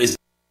LeBrew is...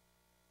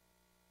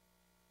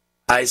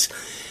 Guys,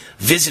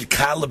 visit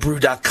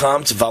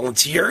KyleLeBrew.com to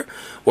volunteer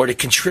or to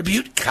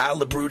contribute.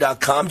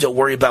 KyleLeBrew.com. Don't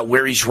worry about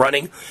where he's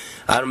running.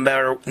 No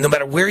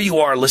matter where you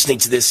are listening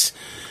to this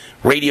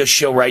radio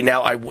show right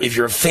now, if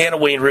you're a fan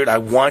of Wayne Root, I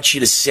want you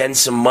to send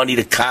some money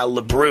to Kyle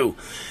LeBrew,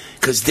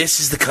 because this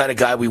is the kind of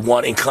guy we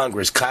want in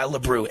Congress. Kyle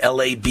LeBrew,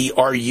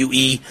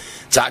 LABRUE.com,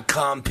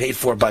 paid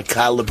for by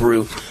Kyle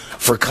LeBrew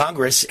for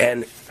Congress.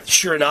 And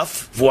sure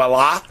enough,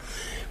 voila,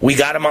 we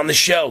got him on the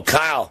show.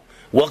 Kyle,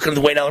 welcome to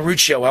the Wayne Allen Root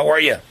Show. How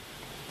are you?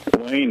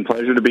 Wayne,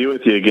 pleasure to be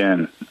with you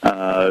again.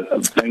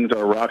 Things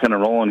are rocking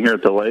and rolling here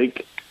at the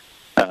lake.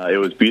 It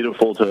was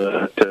beautiful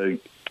to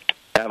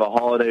have a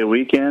holiday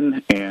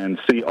weekend and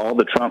see all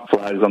the Trump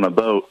flags on the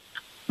boat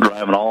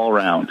driving all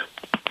around.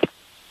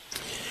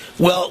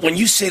 Well, when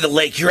you say the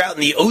lake, you're out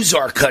in the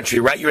Ozark country,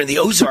 right? You're in the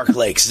Ozark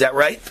Lakes, is that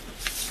right?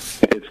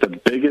 It's the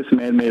biggest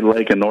man-made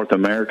lake in North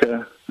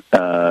America.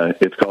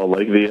 It's called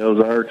Lake of the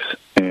Ozarks,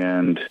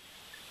 and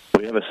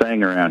we have a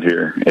saying around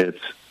here. It's,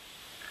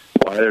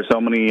 why are there so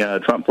many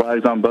Trump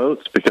flags on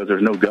boats? Because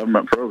there's no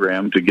government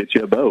program to get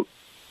you a boat.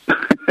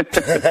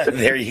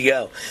 There you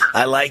go.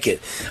 I like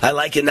it.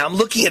 Now, I'm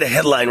looking at a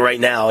headline right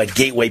now at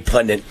Gateway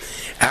Pundit.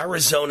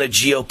 Arizona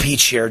GOP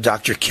chair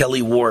Dr.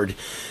 Kelly Ward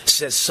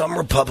says some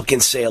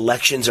Republicans say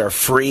elections are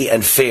free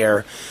and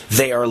fair.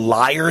 They are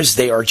liars,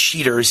 they are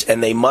cheaters,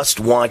 and they must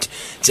want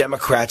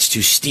Democrats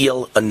to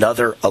steal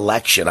another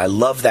election. I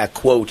love that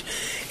quote.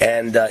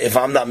 And if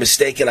I'm not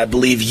mistaken, I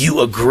believe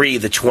you agree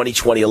the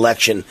 2020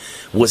 election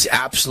was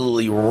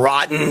absolutely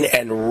rotten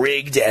and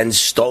rigged and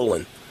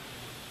stolen.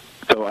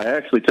 So I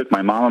actually took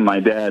my mom and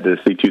my dad to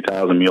see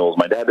 2,000 Mules.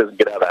 My dad doesn't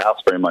get out of the house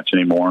very much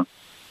anymore.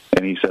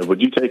 And he said,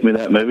 would you take me to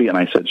that movie? And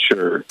I said,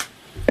 sure.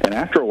 And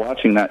after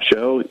watching that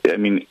show, I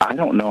mean, I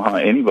don't know how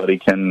anybody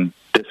can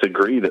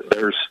disagree that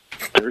there's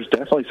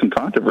definitely some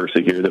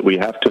controversy here that we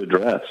have to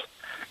address.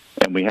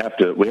 And we have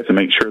to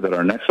make sure that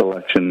our next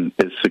election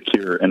is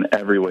secure in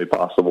every way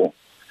possible.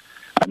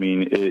 I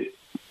mean,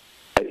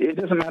 it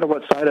doesn't matter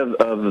what side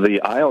of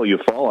the aisle you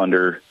fall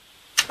under.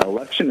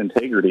 Election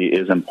integrity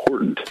is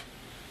important.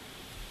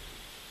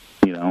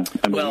 You know,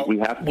 I mean, we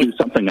have to do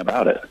something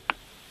about it.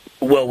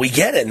 Well, we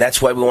get it, and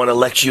that's why we want to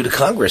elect you to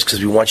Congress,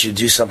 because we want you to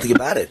do something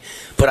about it.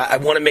 But I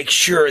want to make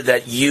sure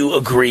that you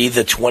agree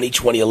the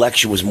 2020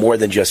 election was more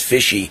than just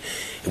fishy.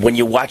 When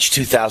you watch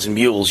 2,000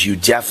 Mules, you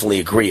definitely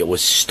agree it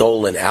was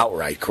stolen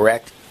outright,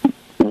 correct?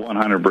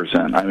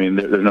 100%. I mean,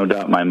 there's no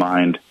doubt in my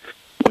mind.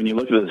 When you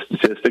look at the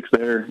statistics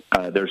there,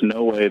 there's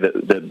no way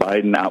that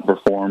Biden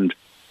outperformed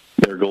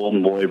their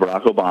golden boy,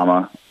 Barack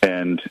Obama,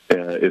 and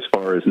as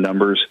far as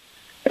numbers.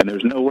 And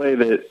there's no way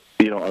that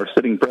our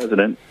sitting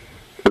president,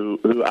 who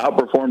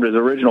outperformed his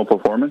original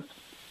performance,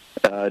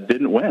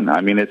 didn't win.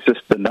 I mean, it's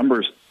just the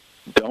numbers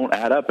don't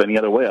add up any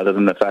other way other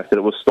than the fact that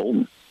it was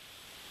stolen.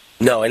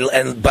 No,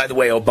 and by the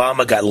way,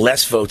 Obama got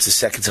less votes the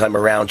second time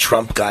around.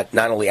 Trump got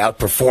not only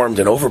outperformed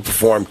and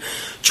overperformed,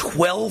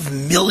 12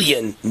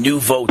 million new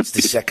votes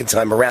the second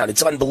time around.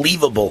 It's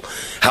unbelievable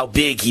how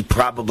big he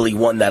probably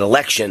won that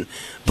election.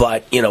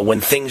 But,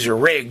 when things are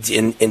rigged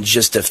in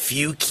just a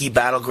few key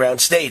battleground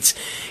states,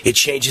 it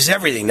changes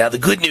everything. Now, the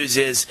good news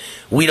is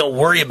we don't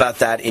worry about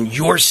that in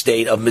your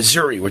state of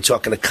Missouri. We're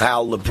talking to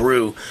Kyle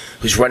LeBrew,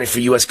 who's running for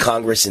U.S.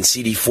 Congress in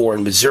CD4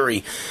 in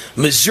Missouri.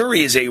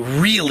 Missouri is a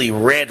really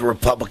red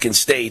Republican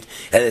state,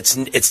 and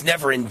it's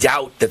never in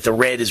doubt that the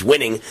red is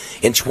winning.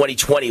 In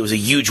 2020, it was a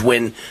huge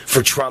win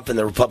for Trump and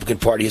the Republican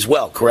Party as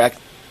well, correct?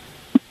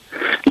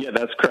 Yeah,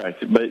 that's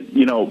correct. But,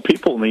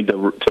 people need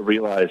to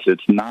realize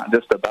it's not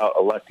just about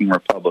electing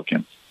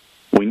Republicans.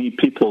 We need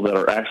people that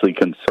are actually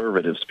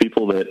conservatives,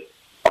 people that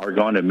are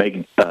going to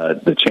make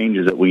the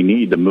changes that we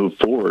need to move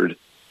forward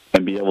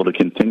and be able to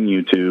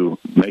continue to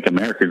make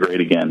America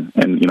great again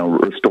and,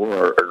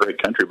 restore our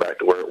great country back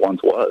to where it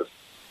once was.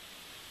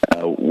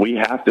 We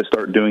have to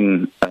start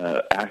doing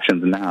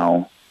actions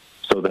now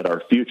so that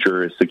our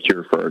future is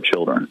secure for our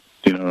children.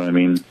 Do you know what I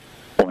mean?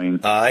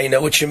 I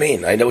know what you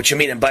mean.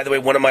 And by the way,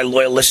 one of my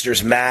loyal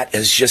listeners, Matt,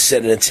 has just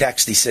said in a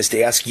text, he says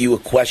to ask you a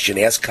question,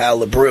 ask Kyle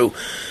LeBrew,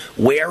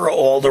 where are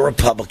all the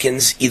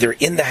Republicans either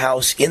in the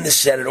House, in the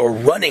Senate, or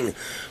running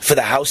for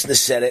the House and the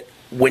Senate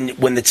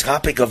when the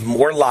topic of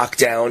more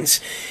lockdowns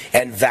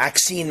and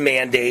vaccine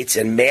mandates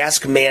and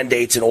mask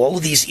mandates and all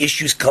of these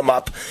issues come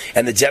up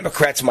and the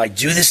Democrats might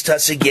do this to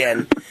us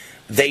again?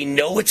 They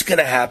know it's going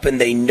to happen.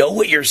 They know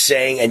what you're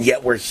saying, and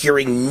yet we're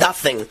hearing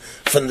nothing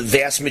from the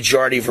vast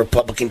majority of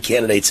Republican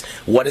candidates.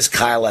 What does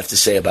Kyle have to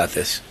say about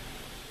this?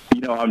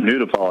 I'm new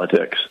to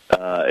politics,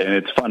 and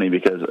it's funny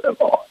because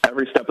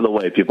every step of the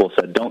way, people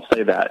said, don't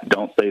say that,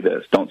 don't say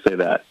this, don't say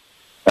that.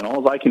 And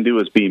all I can do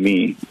is be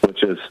me,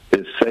 which is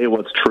say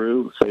what's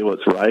true, say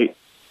what's right,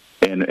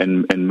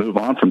 and move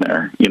on from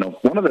there.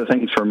 One of the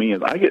things for me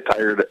is I get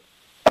tired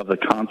of the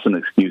constant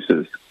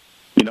excuses.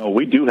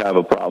 We do have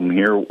a problem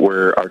here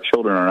where our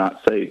children are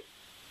not safe.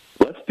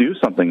 Let's do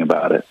something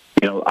about it.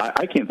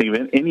 I can't think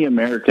of any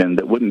American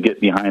that wouldn't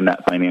get behind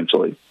that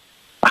financially.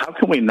 How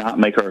can we not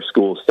make our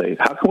schools safe?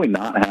 How can we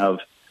not have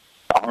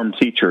armed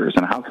teachers?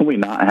 And how can we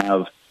not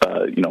have,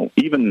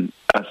 even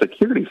a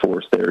security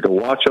force there to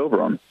watch over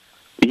them?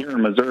 Here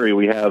in Missouri,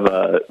 we have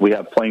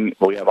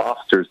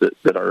officers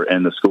that are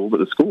in the school, but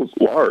the school is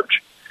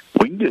large.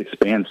 We need to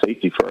expand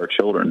safety for our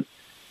children.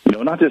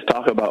 Not just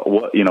talk about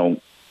what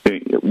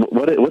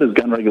is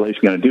gun regulation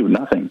going to do?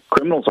 Nothing.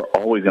 Criminals are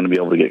always going to be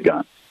able to get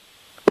guns.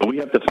 But we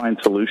have to find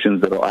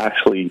solutions that will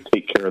actually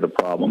take care of the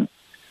problem.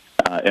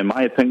 In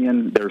my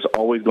opinion, there's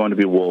always going to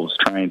be wolves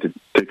trying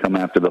to come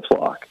after the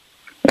flock.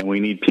 And we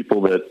need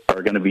people that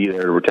are going to be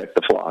there to protect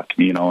the flock.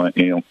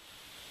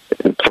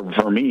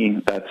 For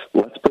me,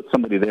 let's put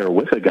somebody there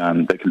with a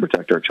gun that can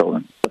protect our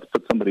children. Let's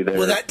put somebody there.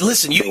 Well,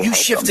 listen, you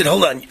shifted.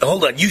 Hold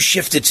on. You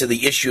shifted to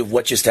the issue of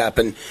what just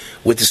happened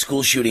with the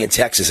school shooting in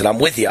Texas, and I'm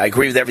with you. I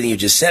agree with everything you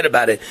just said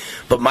about it.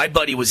 But my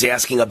buddy was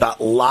asking about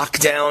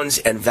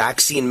lockdowns and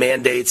vaccine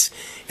mandates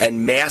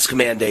and mask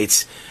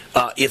mandates.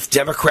 If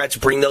Democrats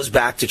bring those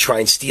back to try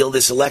and steal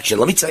this election,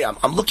 let me tell you,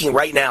 I'm looking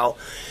right now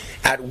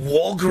at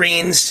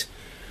Walgreens'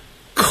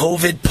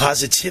 COVID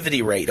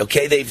positivity rate.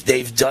 Okay,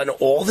 they've done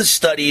all the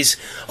studies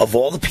of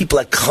all the people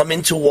that come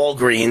into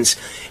Walgreens,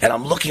 and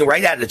I'm looking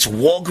right at it. It's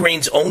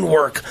Walgreens' own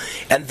work,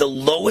 and the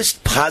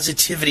lowest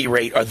positivity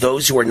rate are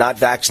those who are not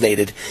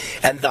vaccinated,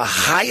 and the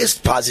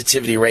highest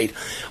positivity rate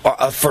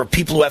for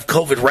people who have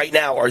COVID right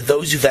now are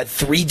those who've had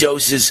 3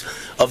 doses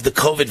of the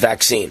COVID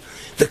vaccine.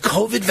 The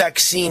COVID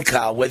vaccine,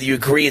 Kyle, whether you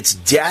agree it's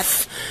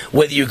death,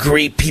 whether you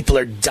agree people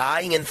are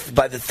dying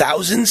by the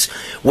thousands,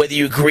 whether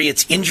you agree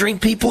it's injuring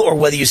people, or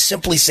whether you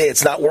simply say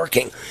it's not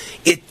working,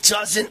 it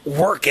doesn't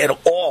work at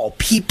all.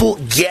 People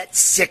get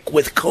sick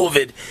with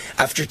COVID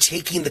after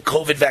taking the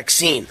COVID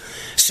vaccine.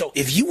 So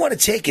if you want to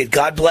take it,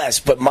 God bless.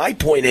 But my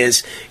point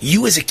is,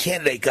 you as a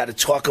candidate got to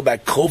talk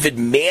about COVID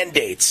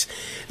mandates.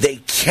 They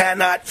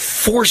cannot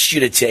force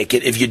you to take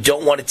it if you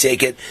don't want to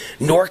take it,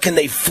 nor can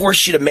they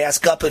force you to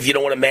mask up if you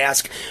don't want to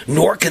mask,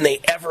 nor can they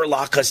ever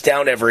lock us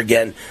down ever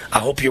again. I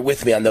hope you're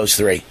with me on those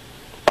 3.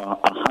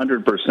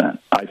 100%.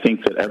 I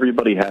think that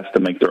everybody has to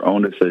make their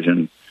own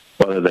decision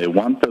whether they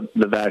want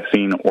the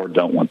vaccine or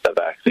don't want the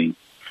vaccine.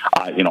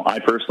 I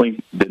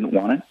personally didn't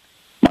want it.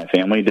 My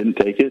family didn't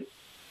take it.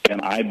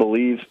 And I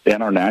believe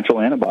in our natural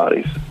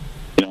antibodies.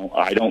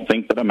 I don't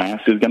think that a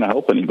mask is going to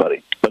help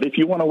anybody. But if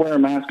you want to wear a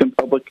mask in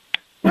public,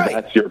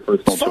 that's your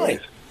personal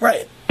choice.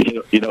 Right.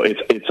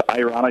 It's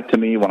ironic to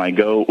me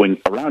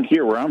when around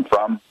here where I'm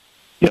from,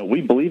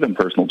 we believe in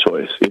personal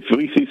choice. If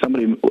we see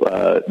somebody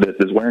that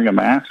is wearing a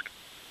mask,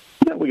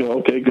 we go,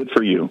 okay, good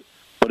for you.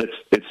 But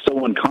it's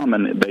so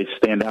uncommon, they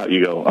stand out.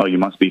 You go, oh, you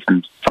must be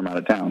from out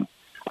of town.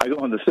 I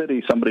go in the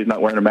city, somebody's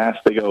not wearing a mask,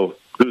 they go,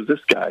 who's this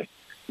guy?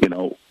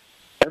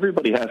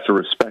 Everybody has to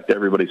respect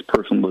everybody's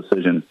personal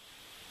decision.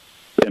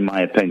 in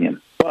my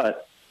opinion.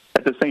 But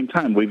at the same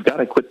time, we've got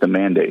to quit the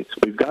mandates.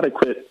 We've got to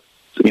quit,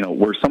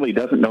 where somebody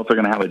doesn't know if they're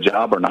going to have a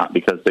job or not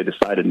because they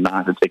decided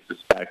not to take this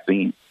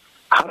vaccine.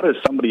 How does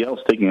somebody else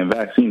taking a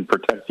vaccine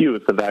protect you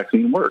if the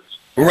vaccine works?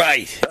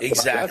 Right,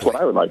 exactly. That's what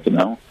I would like to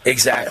know.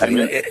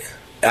 Exactly.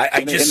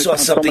 I just saw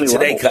something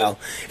today, Kyle.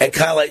 And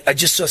Kyle, I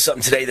just saw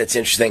something today that's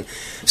interesting.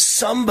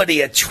 Somebody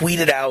had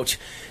tweeted out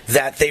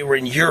that they were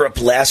in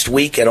Europe last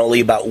week and only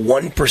about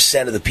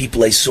 1% of the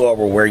people they saw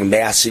were wearing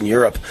masks in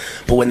Europe.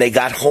 But when they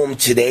got home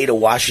today to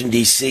Washington,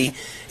 D.C.,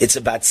 it's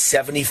about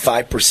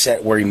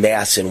 75% wearing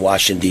masks in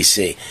Washington,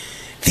 D.C.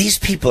 These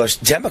people are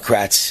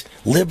Democrats,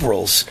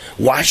 liberals,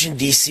 Washington,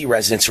 D.C.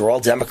 residents are all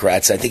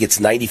Democrats. I think it's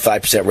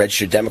 95%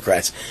 registered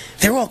Democrats.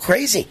 They're all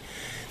crazy.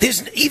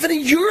 Even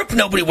in Europe,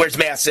 nobody wears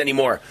masks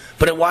anymore.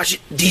 But in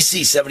Washington,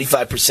 D.C.,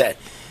 75%.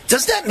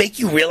 Doesn't that make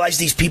you realize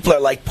these people are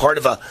like part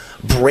of a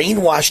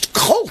brainwashed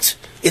cult?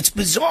 It's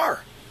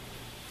bizarre.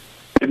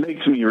 It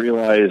makes me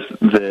realize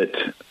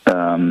that,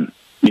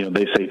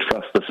 they say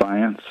trust the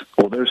science.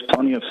 Well, there's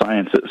plenty of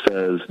science that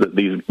says that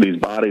these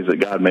bodies that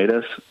God made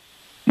us,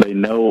 they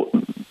know,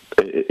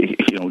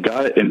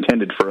 God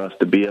intended for us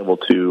to be able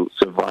to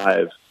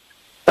survive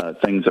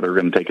things that are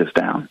going to take us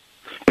down.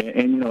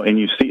 And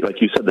you see,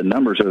 like you said, the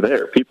numbers are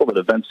there. People that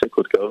have been sick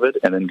with COVID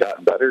and then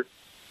gotten better,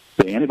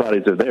 the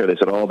antibodies are there. They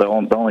said,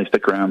 they'll only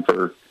stick around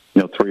for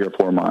 3 or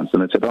 4 months,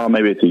 and they said,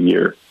 maybe it's a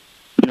year.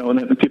 And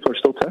then people are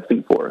still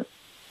testing for it.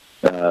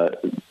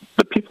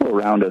 The people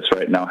around us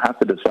right now have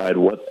to decide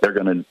what they're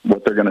going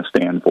to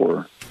stand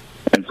for.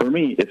 And for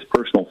me, it's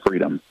personal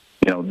freedom.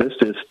 This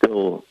is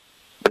still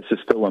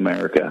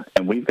America,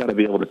 and we've got to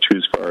be able to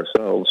choose for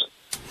ourselves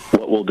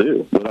what we'll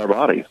do with our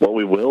bodies, what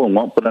we will and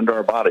won't put into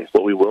our bodies,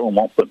 what we will and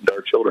won't put into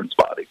our children's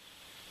bodies.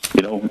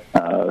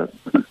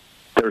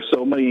 There's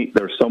so many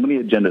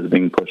agendas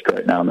being pushed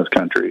right now in this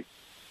country.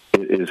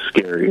 It is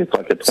scary. It's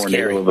like a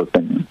tornado of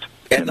opinions.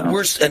 And the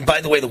worst, and by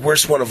the way, the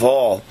worst one of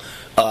all,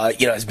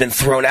 has been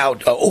thrown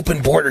out.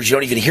 Open borders, you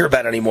don't even hear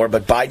about it anymore,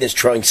 but Biden is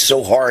trying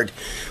so hard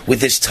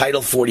with this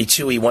Title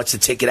 42. He wants to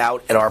take it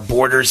out, and our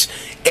borders,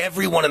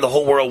 everyone in the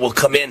whole world will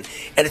come in.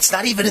 And it's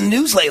not even in the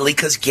news lately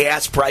because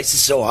gas price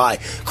is so high,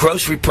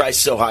 grocery price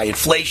so high,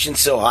 inflation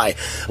so high.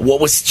 What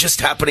was just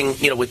happening,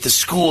 with the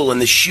school and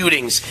the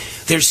shootings.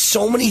 There's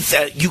so many,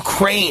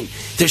 Ukraine,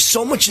 there's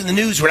so much in the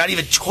news. We're not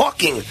even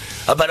talking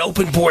about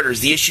open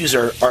borders. The issues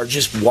are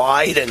just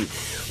wide and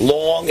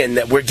long, and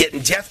that we're getting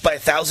death by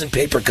 1,000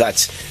 paper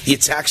cuts. The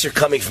attacks are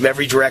coming from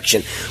every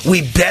direction.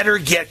 We better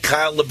get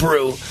Kyle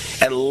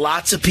LeBrew and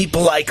lots of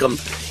people like him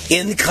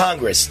in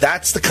Congress.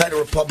 That's the kind of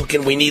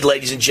Republican we need,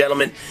 ladies and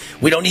gentlemen.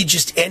 We don't need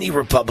just any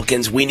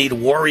Republicans. We need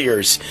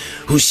warriors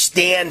who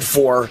stand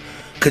for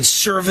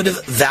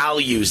conservative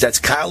values. That's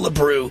Kyle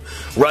LeBrew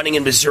running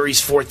in Missouri's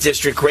 4th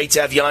District. Great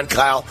to have you on,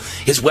 Kyle.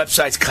 His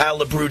website's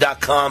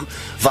KyleLeBrew.com.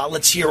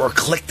 Volunteer or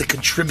click the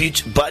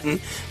contribute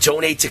button.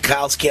 Donate to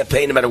Kyle's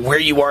campaign no matter where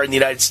you are in the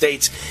United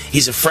States.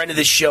 He's a friend of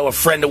this show, a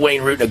friend of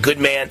Wayne Root, and a good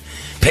man.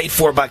 Paid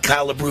for by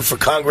Kyle LeBrew for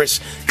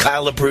Congress.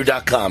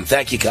 KyleLeBrew.com.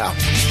 Thank you, Kyle.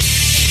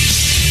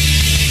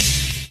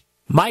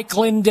 Mike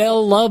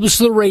Lindell loves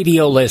the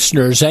radio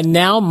listeners, and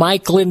now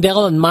Mike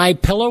Lindell and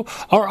MyPillow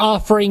are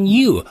offering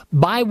you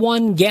buy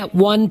one, get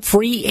one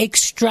free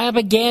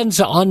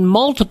extravaganza on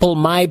multiple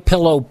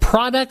MyPillow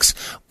products.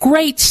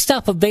 Great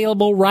stuff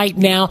available right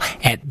now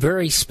at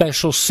very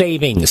special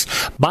savings.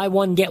 Buy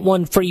one, get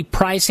one free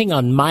pricing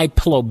on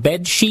MyPillow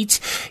bed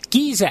sheets,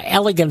 Giza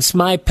Elegance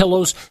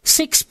MyPillows,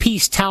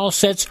 6-piece towel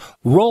sets,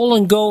 roll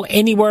and go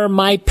anywhere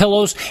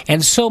MyPillows,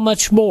 and so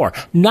much more.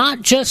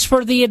 Not just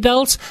for the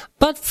adults,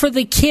 but for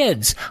the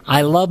kids.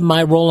 I love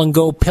my roll and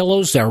go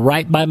pillows. They're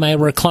right by my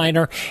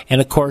recliner. And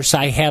of course,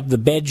 I have the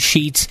bed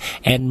sheets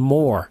and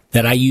more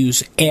that I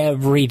use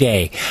every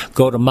day.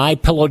 Go to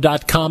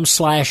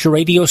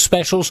mypillow.com/radio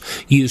specials.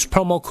 Use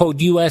promo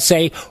code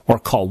USA or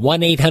call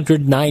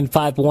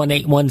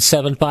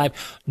 1-800-951-8175.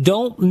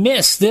 Don't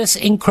miss this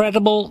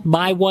incredible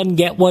buy one,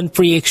 get one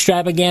free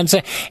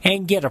extravaganza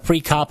and get a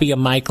free copy of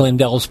Mike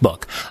Lindell's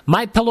book.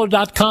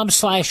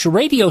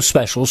 mypillow.com/radio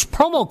specials,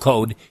 promo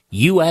code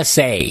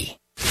USA.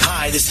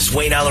 Hi, this is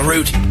Wayne Allen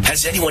Root.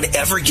 Has anyone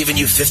ever given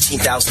you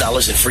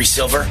 $15,000 in free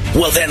silver?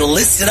 Well, then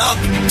listen up.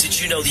 Did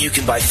you know that you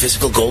can buy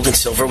physical gold and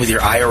silver with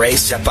your IRA,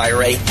 SEP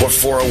IRA, or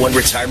 401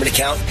 retirement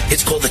account?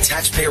 It's called the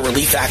Taxpayer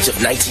Relief Act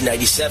of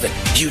 1997.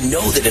 You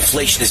know that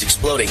inflation is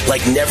exploding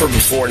like never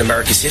before in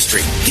America's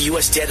history. The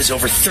U.S. debt is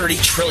over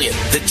 $30 trillion.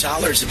 The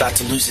dollar is about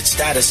to lose its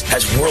status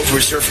as world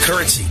reserve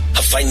currency.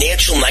 A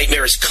financial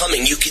nightmare is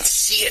coming. You can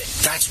see it.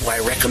 That's why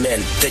I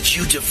recommend that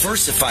you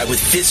diversify with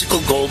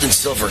physical gold and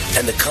silver.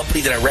 And the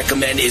company that I recommend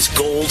recommend is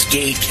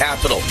Goldgate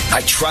Capital. I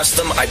trust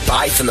them. I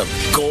buy from them.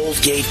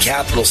 Goldgate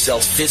Capital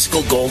sells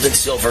physical gold and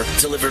silver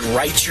delivered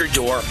right to your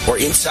door or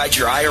inside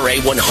your IRA,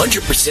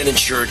 100%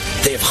 insured.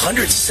 They have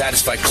hundreds of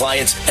satisfied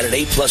clients and an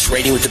A-plus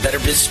rating with the Better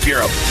Business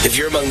Bureau. If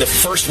you're among the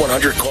first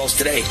 100 calls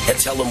today and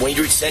tell them Wayne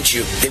Root sent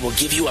you, they will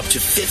give you up to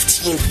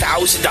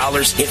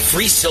 $15,000 in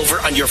free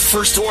silver on your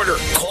first order.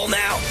 Call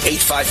now.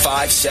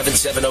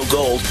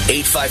 855-770-GOLD.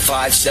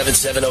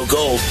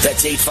 855-770-GOLD.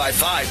 That's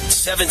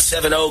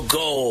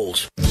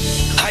 855-770-GOLD.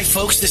 Hi,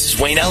 folks. This is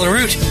Wayne Allen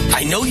Root.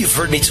 I know you've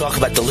heard me talk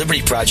about the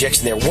Liberty Projects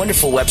and their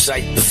wonderful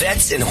website,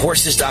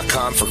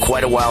 vetsandhorses.com, for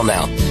quite a while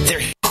now.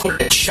 They're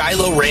at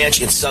Shiloh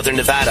Ranch in southern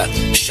Nevada.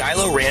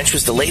 Shiloh Ranch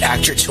was the late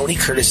actor Tony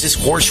Curtis's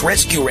horse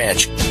rescue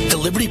ranch. The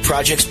Liberty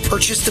Projects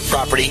purchased the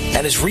property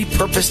and has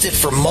repurposed it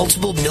for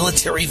multiple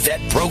military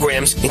vet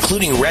programs,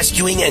 including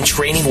rescuing and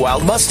training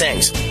wild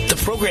Mustangs. The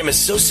program is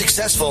so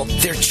successful,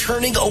 they're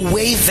turning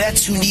away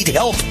vets who need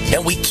help,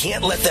 and we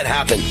can't let that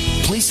happen.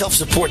 Please help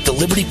support the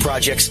Liberty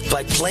Projects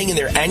by playing in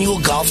their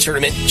annual golf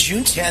tournament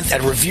June 10th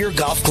at Revere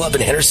Golf Club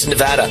in Henderson,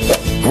 Nevada.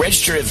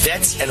 Register at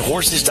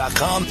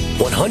vetsandhorses.com.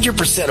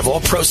 100% of all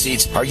proceeds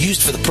are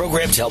used for the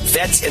program to help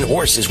vets and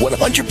horses.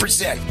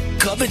 100%.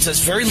 Government does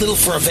very little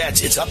for our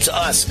vets. It's up to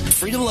us,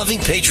 freedom-loving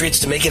patriots,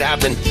 to make it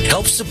happen.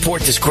 Help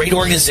support this great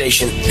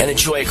organization and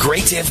enjoy a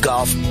great day of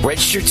golf.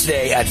 Register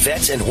today at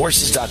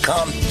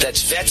vetsandhorses.com.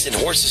 That's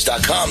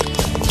vetsandhorses.com.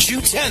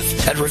 June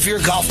 10th at Revere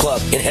Golf Club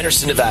in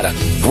Henderson, Nevada.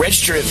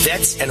 Register at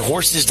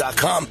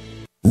vetsandhorses.com.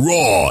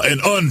 Raw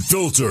and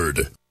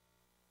unfiltered.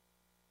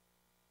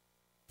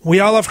 We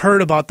all have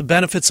heard about the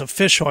benefits of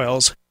fish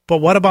oils, but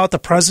what about the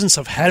presence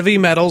of heavy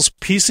metals,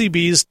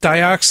 PCBs,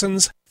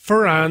 dioxins,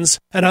 furans,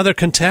 and other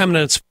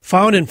contaminants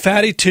found in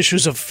fatty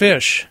tissues of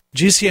fish?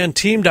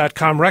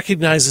 GCNteam.com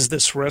recognizes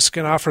this risk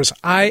and offers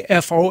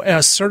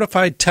IFOS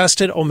certified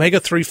tested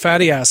omega-3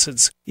 fatty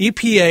acids.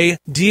 EPA,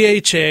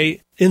 DHA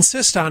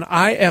insist on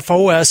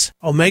IFOS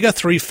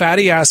omega-3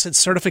 fatty acid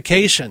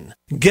certification.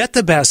 Get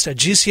the best at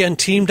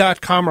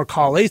GCNteam.com or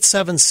call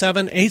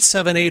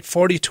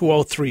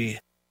 877-878-4203.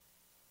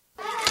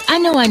 I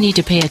know I need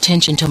to pay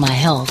attention to my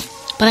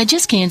health, but I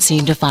just can't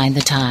seem to find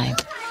the time.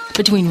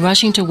 Between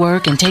rushing to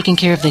work and taking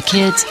care of the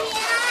kids,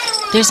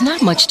 there's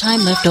not much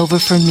time left over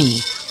for me.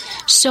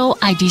 So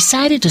I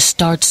decided to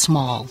start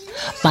small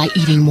by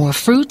eating more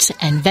fruits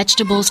and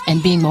vegetables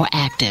and being more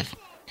active.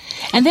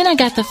 And then I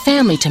got the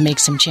family to make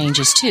some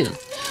changes too.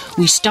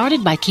 We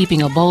started by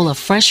keeping a bowl of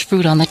fresh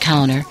fruit on the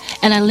counter,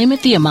 and I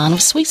limit the amount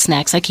of sweet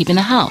snacks I keep in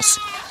the house.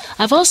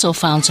 I've also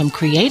found some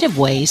creative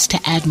ways to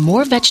add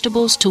more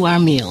vegetables to our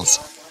meals.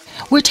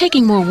 We're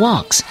taking more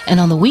walks, and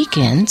on the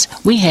weekends,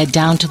 we head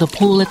down to the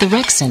pool at the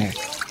rec center.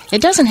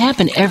 It doesn't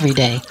happen every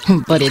day,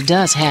 but it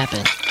does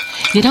happen.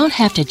 You don't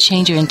have to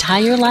change your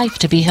entire life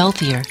to be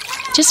healthier.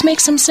 Just make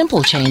some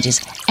simple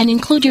changes and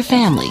include your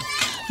family.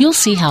 You'll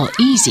see how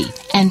easy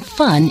and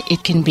fun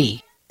it can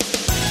be.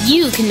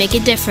 You can make a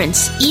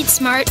difference. Eat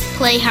smart,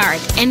 play hard.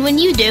 And when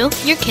you do,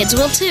 your kids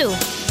will too.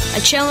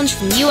 A challenge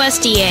from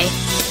USDA.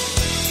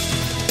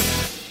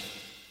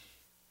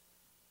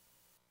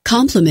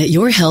 Complement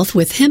your health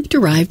with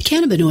hemp-derived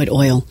cannabinoid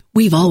oil.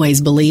 We've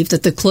always believed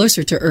that the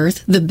closer to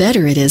Earth, the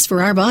better it is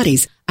for our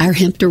bodies. Our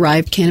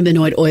hemp-derived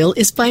cannabinoid oil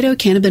is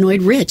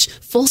phytocannabinoid-rich,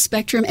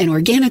 full-spectrum, and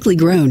organically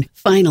grown.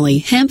 Finally,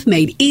 hemp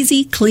made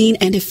easy, clean,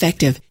 and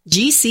effective.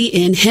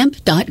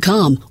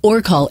 GCNhemp.com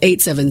or call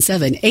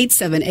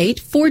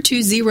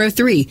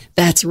 877-878-4203.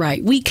 That's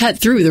right, we cut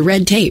through the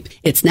red tape.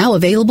 It's now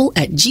available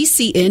at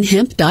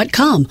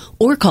GCNhemp.com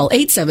or call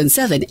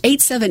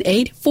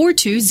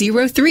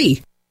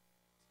 877-878-4203.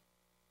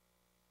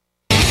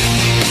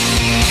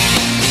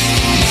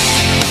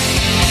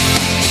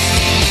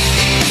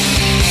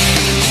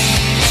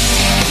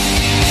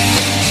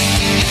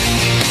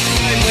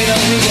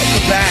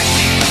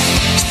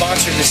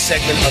 Sponsor this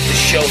segment of the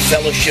show,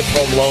 Fellowship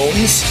Home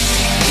Loans.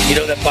 You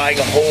know that buying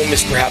a home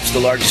is perhaps the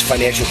largest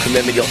financial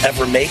commitment you'll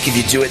ever make. If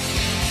you do it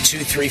 2,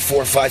 3,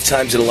 4, 5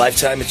 times in a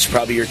lifetime, it's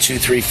probably your 2,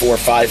 3, 4,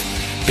 5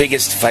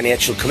 biggest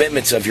financial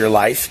commitments of your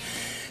life.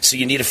 So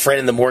you need a friend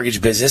in the mortgage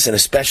business, and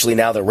especially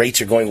now the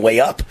rates are going way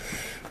up.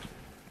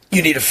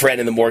 You need a friend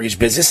in the mortgage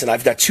business, and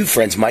I've got 2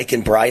 friends, Mike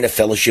and Brian of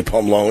Fellowship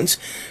Home Loans.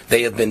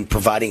 They have been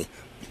providing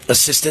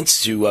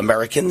assistance to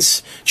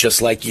Americans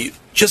just like you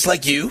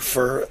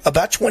for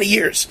about 20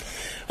 years.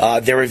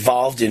 They're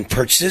involved in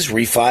purchases,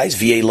 refis,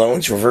 VA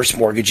loans, reverse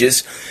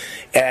mortgages,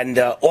 and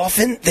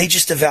often they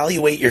just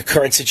evaluate your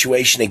current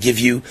situation and give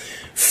you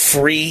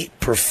free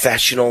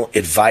professional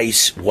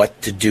advice what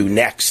to do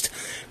next.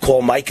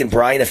 Call Mike and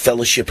Brian of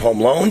Fellowship Home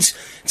Loans.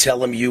 Tell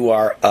them you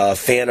are a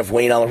fan of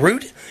Wayne Allen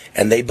Root,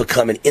 and they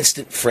become an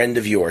instant friend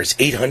of yours.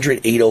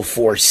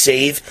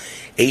 800-804-SAVE.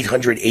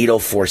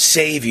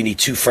 800-804-SAVE. You need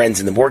 2 friends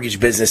in the mortgage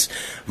business.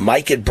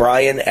 Mike and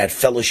Brian at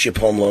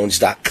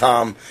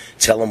fellowshiphomeloans.com.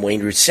 Tell them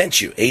Wayne Root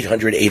sent you.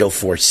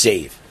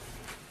 800-804-SAVE.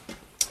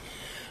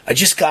 I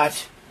just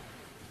got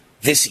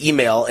this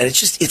email, and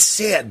it's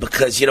sad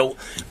because,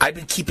 I've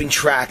been keeping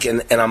track,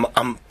 and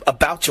I'm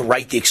about to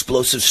write the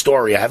explosive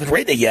story. I haven't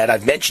written it yet.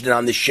 I've mentioned it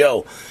on this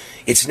show.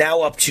 It's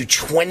now up to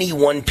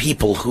 21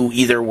 people who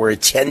either were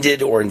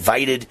attended or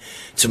invited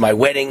to my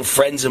wedding,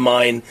 friends of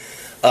mine,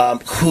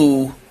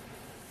 who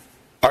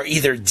are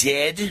either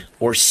dead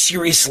or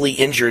seriously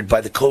injured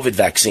by the COVID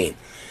vaccine.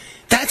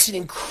 That's an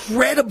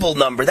incredible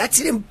number. That's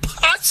an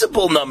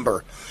impossible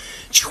number.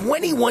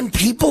 21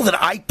 people that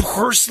I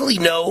personally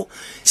know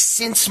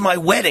since my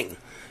wedding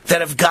that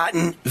have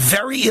gotten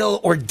very ill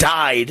or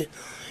died,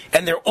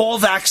 and they're all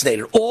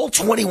vaccinated. All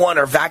 21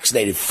 are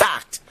vaccinated.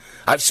 Fact.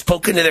 I've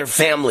spoken to their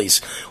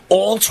families.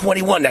 All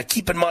 21. Now,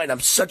 keep in mind, I'm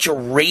such a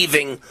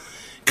raving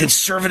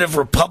conservative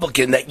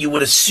Republican that you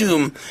would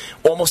assume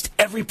almost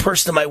every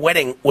person at my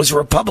wedding was a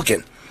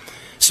Republican.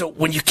 So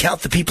when you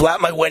count the people at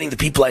my wedding, the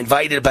people I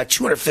invited, about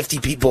 250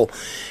 people,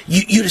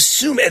 you'd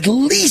assume at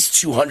least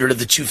 200 of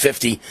the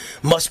 250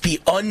 must be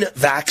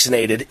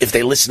unvaccinated if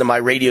they listen to my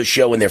radio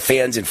show and they're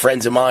fans and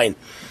friends of mine.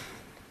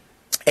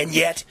 And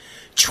yet,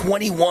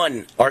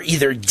 21 are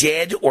either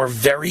dead or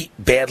very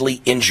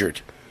badly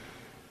injured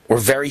or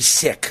very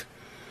sick.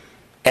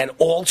 And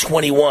all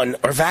 21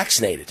 are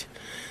vaccinated.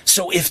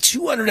 So if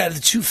 200 out of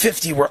the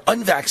 250 were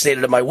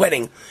unvaccinated at my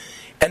wedding,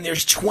 and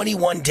there's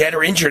 21 dead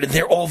or injured, and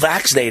they're all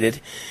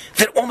vaccinated,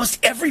 then almost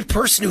every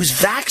person who's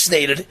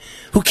vaccinated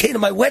who came to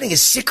my wedding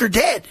is sick or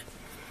dead.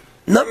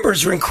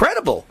 Numbers are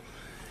incredible.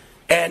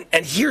 And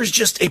here's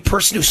just a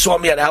person who saw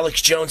me on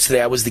Alex Jones today.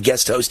 I was the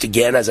guest host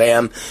again, as I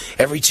am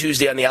every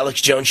Tuesday on the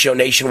Alex Jones Show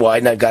nationwide,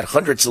 and I've got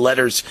hundreds of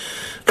letters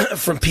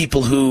from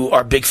people who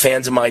are big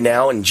fans of mine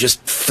now and just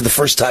for the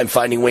first time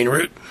finding Wayne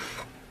Root.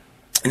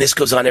 And this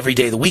goes on every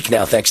day of the week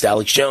now, thanks to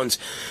Alex Jones.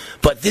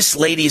 But this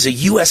lady is a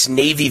U.S.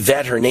 Navy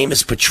vet. Her name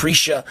is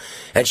Patricia,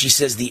 and she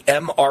says the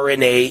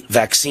mRNA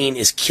vaccine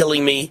is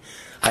killing me.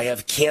 I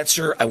have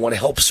cancer. I want to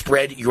help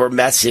spread your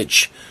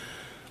message.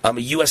 I'm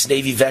a U.S.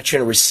 Navy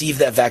veteran who received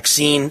that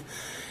vaccine,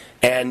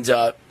 and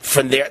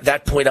from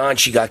that point on,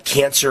 she got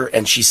cancer,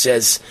 and she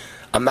says,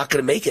 I'm not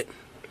going to make it.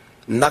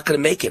 I'm not going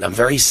to make it. I'm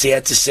very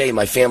sad to say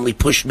my family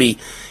pushed me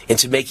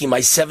into making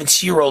my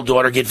 17-year-old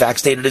daughter get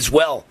vaccinated as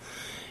well.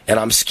 And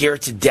I'm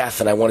scared to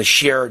death, and I want to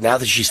share, now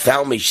that she's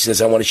found me, she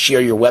says, I want to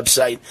share your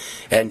website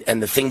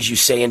and the things you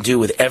say and do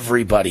with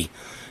everybody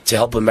to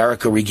help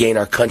America regain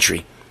our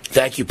country.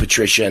 Thank you,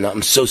 Patricia, and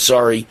I'm so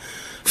sorry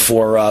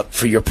for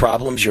your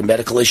problems, your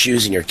medical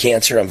issues, and your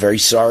cancer. I'm very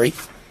sorry.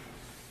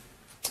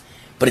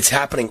 But it's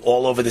happening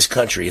all over this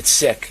country. It's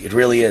sick. It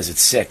really is.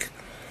 It's sick.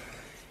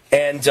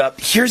 And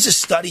here's a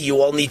study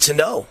you all need to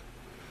know.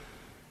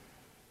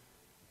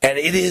 And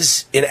it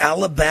is in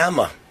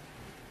Alabama.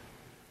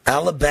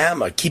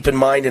 Alabama. Keep in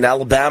mind, in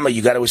Alabama,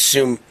 you got to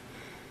assume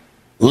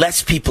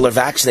less people are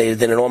vaccinated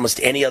than in almost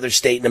any other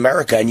state in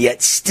America. And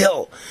yet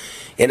still,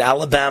 in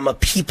Alabama,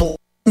 people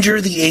under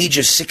the age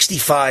of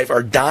 65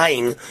 are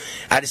dying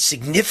at a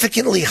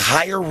significantly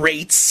higher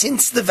rate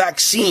since the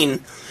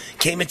vaccine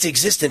came into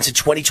existence in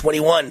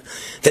 2021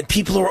 than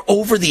people who are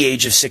over the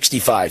age of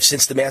 65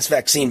 since the mass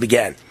vaccine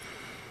began.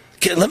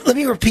 Okay, let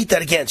me repeat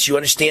that again so you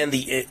understand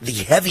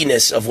the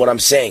heaviness of what I'm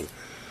saying.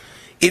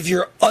 If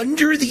you're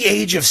under the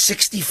age of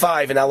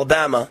 65 in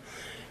Alabama,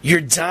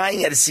 you're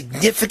dying at a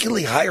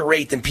significantly higher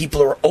rate than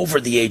people who are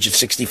over the age of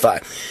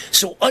 65.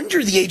 So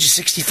under the age of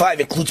 65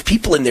 includes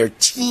people in their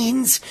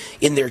teens,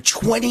 in their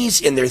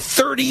 20s, in their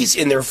 30s,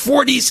 in their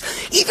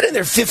 40s, even in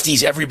their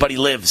 50s, everybody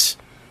lives.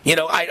 You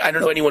know, I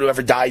don't know anyone who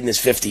ever died in his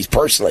 50s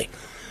personally.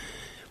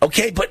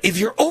 Okay, but if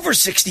you're over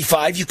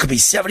 65, you could be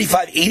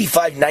 75,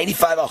 85,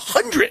 95,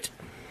 100.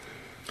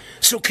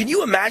 So can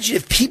you imagine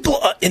if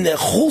people in the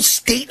whole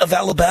state of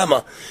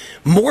Alabama,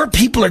 more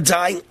people are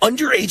dying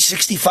under age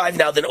 65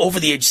 now than over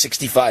the age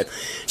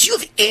 65? Do you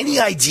have any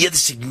idea the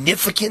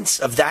significance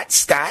of that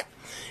stat?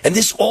 And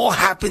this all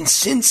happened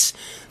since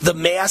the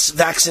mass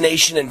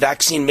vaccination and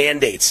vaccine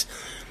mandates.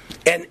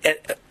 And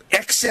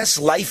excess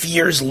life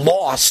years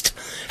lost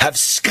have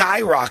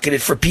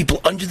skyrocketed for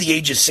people under the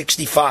age of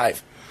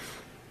 65.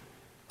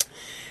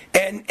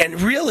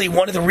 And really,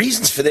 one of the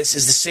reasons for this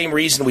is the same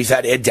reason we've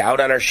had Ed Dowd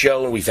on our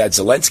show, and we've had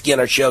Zelensky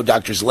on our show,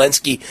 Dr.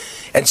 Zelensky,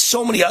 and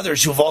so many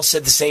others who have all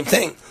said the same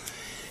thing.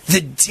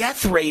 The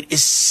death rate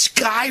is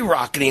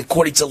skyrocketing,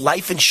 according to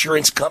life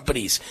insurance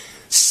companies,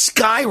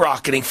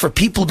 skyrocketing for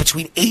people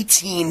between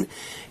 18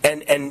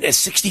 and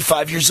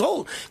 65 years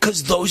old,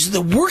 because those are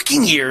the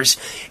working years,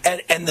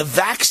 and the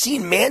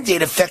vaccine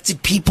mandate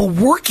affected people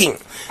working.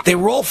 They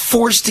were all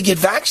forced to get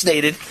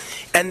vaccinated,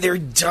 and they're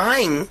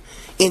dying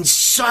in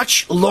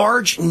such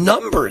large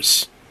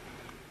numbers.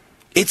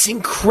 It's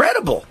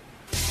incredible.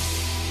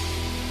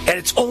 And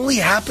it's only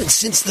happened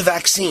since the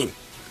vaccine.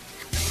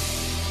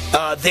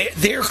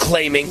 They're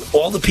claiming,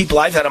 all the people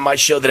I've had on my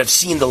show that have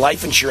seen the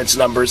life insurance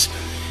numbers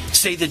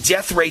say the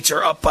death rates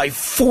are up by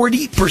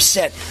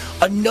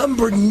 40%, a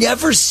number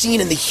never seen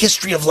in the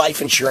history of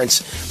life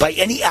insurance by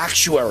any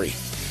actuary.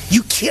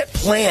 You can't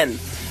plan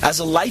as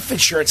a life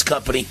insurance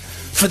company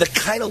for the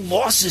kind of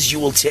losses you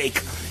will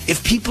take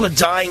if people are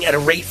dying at a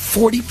rate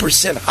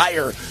 40%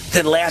 higher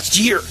than last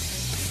year.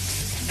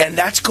 And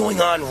that's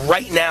going on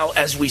right now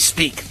as we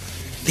speak.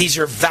 These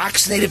are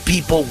vaccinated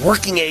people,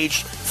 working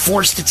age,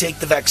 forced to take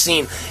the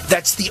vaccine.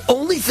 That's the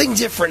only thing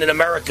different in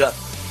America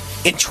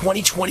in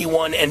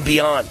 2021 and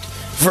beyond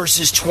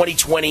versus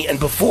 2020 and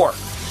before,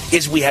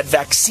 is we had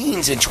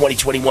vaccines in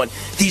 2021.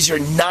 These are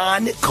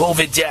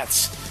non-COVID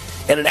deaths.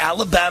 And in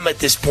Alabama at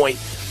this point,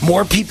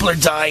 more people are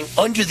dying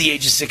under the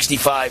age of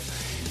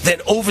 65 than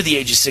over the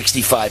age of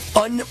 65.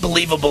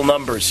 Unbelievable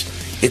numbers.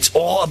 It's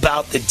all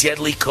about the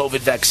deadly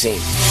COVID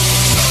vaccine.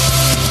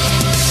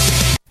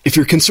 If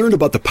you're concerned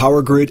about the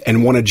power grid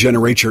and want to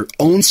generate your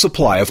own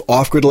supply of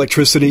off-grid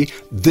electricity,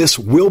 this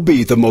will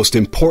be the most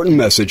important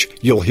message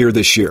you'll hear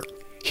this year.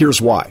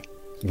 Here's why.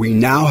 We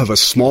now have a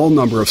small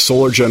number of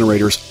solar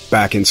generators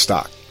back in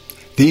stock.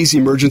 These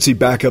emergency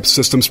backup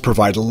systems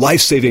provide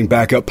life-saving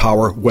backup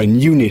power when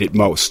you need it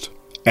most.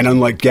 And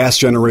unlike gas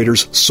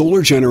generators,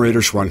 solar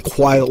generators run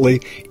quietly,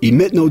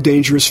 emit no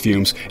dangerous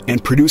fumes,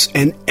 and produce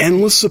an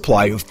endless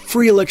supply of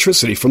free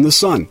electricity from the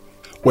sun.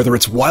 Whether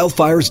it's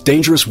wildfires,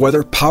 dangerous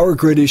weather, power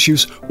grid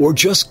issues, or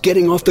just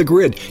getting off the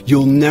grid,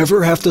 you'll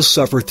never have to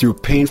suffer through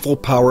painful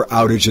power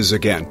outages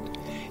again.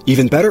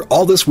 Even better,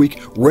 all this week,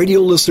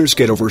 radio listeners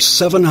get over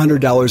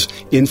 $700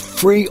 in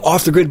free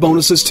off-the-grid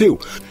bonuses too.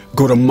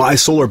 Go to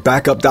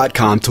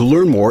mysolarbackup.com to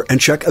learn more and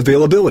check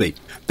availability.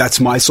 That's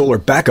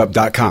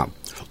mysolarbackup.com.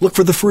 Look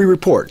for the free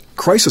report,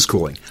 Crisis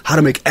Cooling, how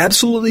to make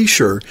absolutely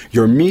sure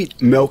your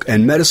meat, milk,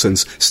 and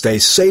medicines stay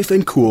safe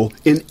and cool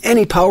in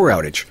any power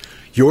outage.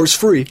 Yours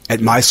free at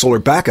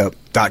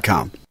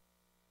mysolarbackup.com.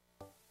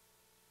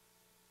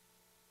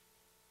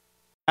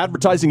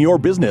 Advertising your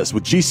business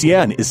with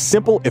GCN is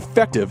simple,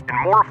 effective,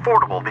 and more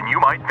affordable than you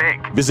might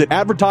think. Visit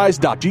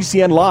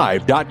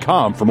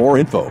advertise.gcnlive.com for more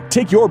info.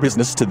 Take your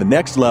business to the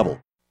next level.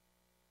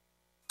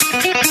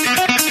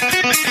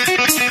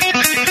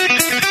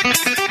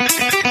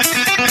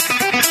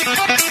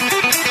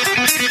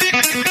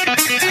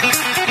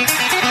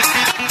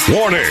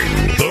 Warning!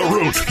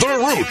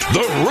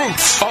 The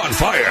Root's on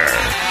fire.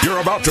 You're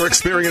about to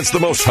experience the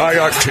most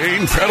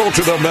high-octane,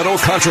 pedal-to-the-metal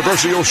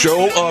controversial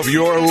show of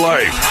your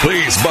life.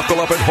 Please buckle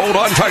up and hold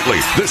on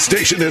tightly. This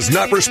station is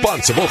not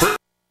responsible for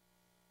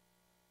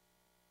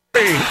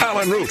Wayne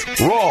Allen Root,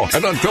 raw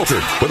and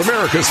unfiltered, with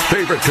America's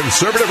favorite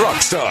conservative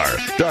rock star.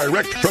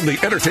 Direct from the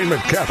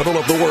entertainment capital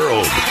of the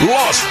world,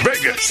 Las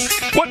Vegas.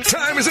 What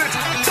time is it?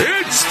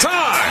 It's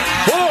time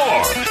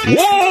for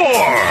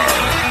War!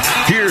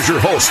 Here's your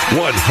host,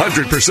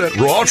 100%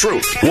 raw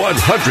truth,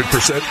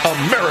 100%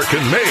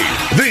 American-made,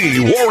 the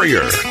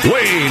warrior,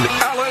 Wayne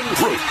Allen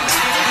Root.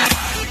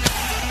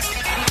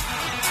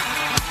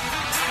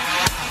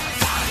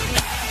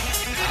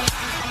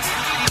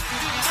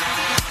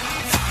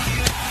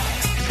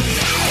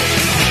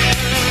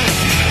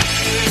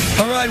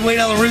 All right, Wayne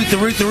Allen Root, the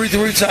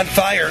Root's on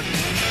fire.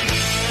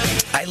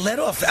 I led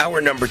off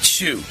hour number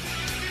 2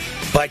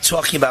 by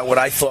talking about what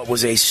I thought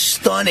was a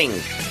stunning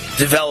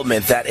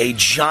development, that a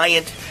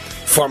giant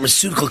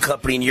pharmaceutical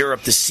company in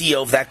Europe, the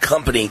CEO of that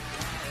company,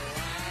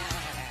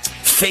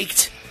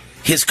 faked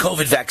his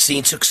COVID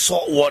vaccine, took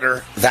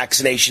saltwater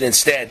vaccination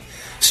instead,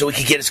 so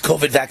he could get his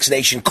COVID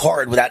vaccination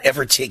card without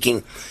ever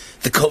taking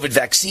the COVID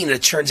vaccine. And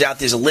it turns out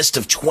there's a list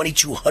of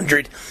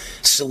 2,200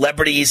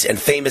 celebrities and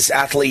famous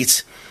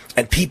athletes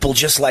and people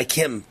just like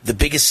him, the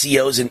biggest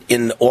CEOs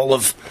in all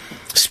of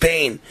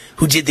Spain,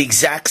 who did the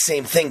exact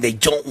same thing. They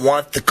don't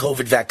want the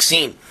COVID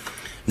vaccine.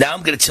 Now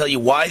I'm going to tell you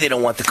why they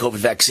don't want the COVID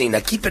vaccine.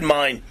 Now keep in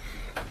mind,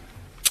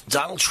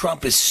 Donald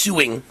Trump is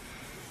suing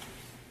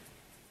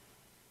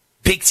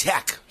big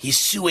tech. He's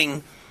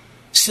suing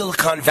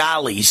Silicon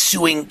Valley. He's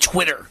suing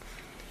Twitter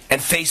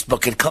and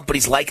Facebook and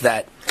companies like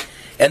that.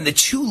 And the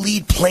two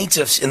lead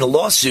plaintiffs in the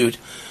lawsuit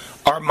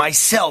are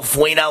myself,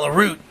 Wayne Allen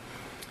Root,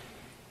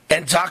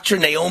 and Dr.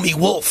 Naomi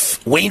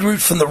Wolf. Wayne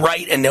Root from the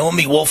right and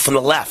Naomi Wolf from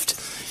the left.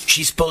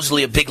 She's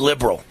supposedly a big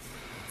liberal.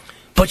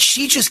 But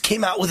she just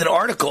came out with an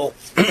article.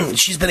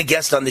 She's been a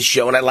guest on this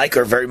show, and I like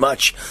her very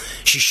much.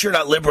 She's sure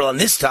not liberal on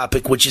this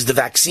topic, which is the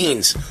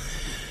vaccines.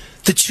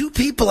 The two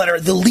people that are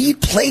the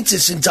lead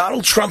plaintiffs in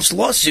Donald Trump's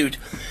lawsuit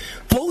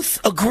both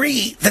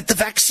agree that the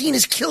vaccine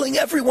is killing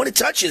everyone it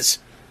touches.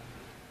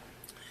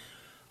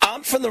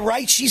 I'm from the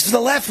right, she's from the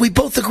left. We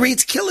both agree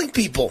it's killing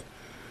people.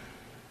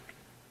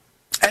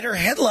 And her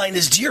headline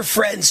is, "Dear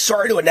friends,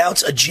 sorry to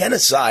announce a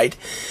genocide.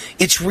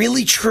 It's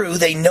really true.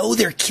 They know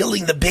they're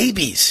killing the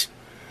babies."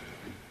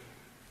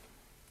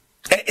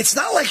 It's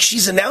not like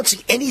she's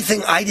announcing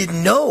anything I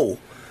didn't know,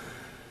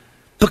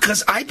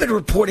 because I've been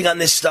reporting on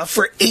this stuff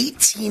for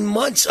 18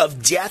 months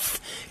of death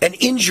and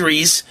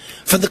injuries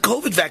from the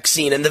COVID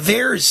vaccine and the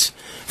VAERS,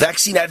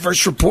 Vaccine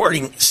Adverse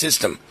Reporting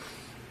System.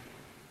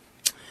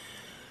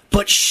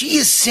 But she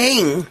is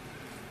saying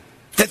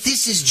that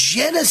this is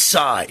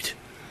genocide.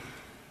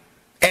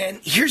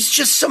 And here's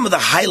just some of the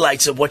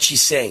highlights of what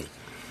she's saying.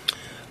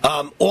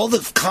 All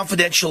the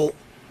confidential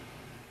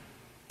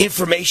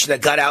information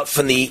that got out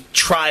from the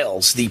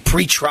trials, the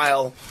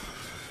pre-trial,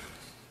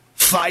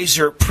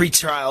 Pfizer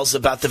pre-trials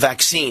about the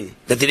vaccine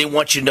that they didn't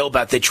want you to know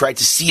about. They tried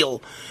to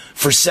seal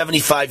for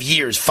 75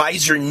 years.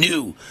 Pfizer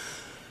knew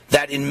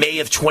that in May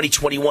of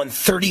 2021,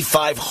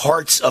 35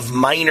 hearts of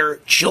minor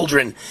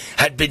children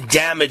had been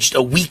damaged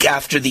a week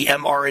after the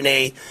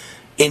mRNA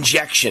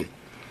injection.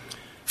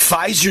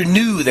 Pfizer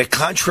knew that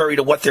contrary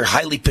to what their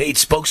highly paid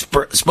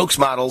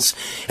spokesmodels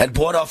and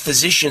bought-off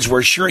physicians were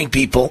assuring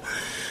people,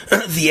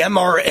 the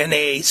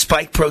mRNA,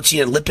 spike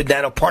protein, and lipid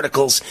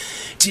nanoparticles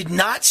did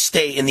not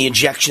stay in the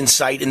injection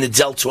site in the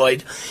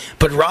deltoid,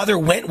 but rather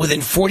went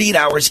within 48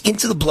 hours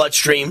into the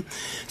bloodstream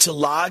to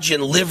lodge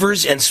in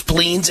livers and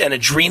spleens and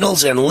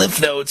adrenals and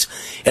lymph nodes,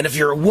 and if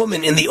you're a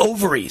woman, in the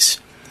ovaries.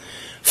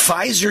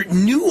 Pfizer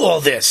knew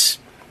all this.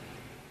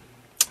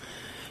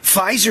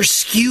 Pfizer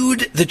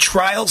skewed the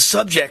trial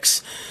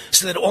subjects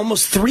so that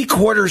almost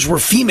 3/4 were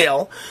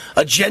female,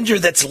 a gender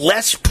that's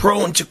less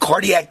prone to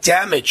cardiac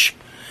damage.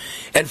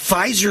 And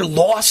Pfizer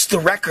lost the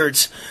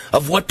records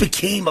of what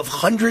became of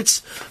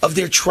hundreds of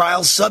their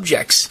trial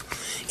subjects.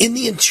 In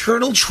the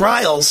internal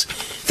trials,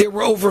 there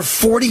were over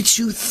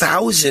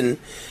 42,000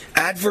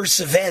 adverse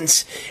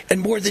events and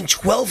more than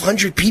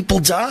 1,200 people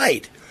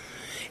died.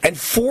 And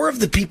 4 of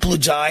the people who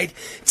died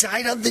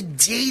on the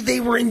day they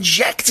were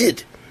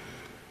injected.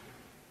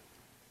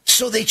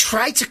 So they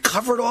tried to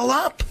cover it all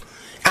up.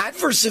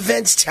 Adverse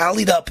events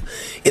tallied up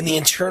in the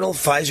internal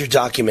Pfizer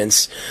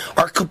documents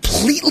are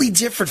completely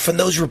different from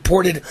those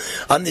reported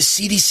on the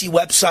CDC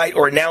website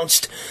or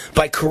announced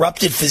by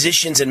corrupted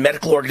physicians and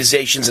medical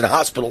organizations and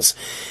hospitals.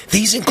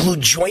 These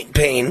include joint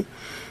pain,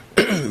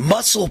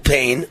 muscle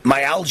pain,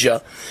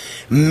 myalgia,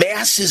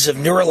 masses of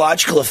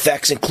neurological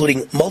effects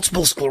including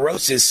multiple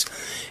sclerosis,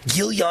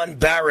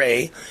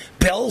 Guillain-Barré,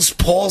 Bell's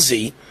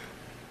palsy,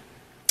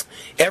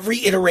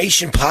 every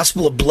iteration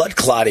possible of blood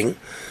clotting,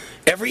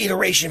 every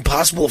iteration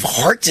possible of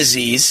heart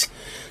disease,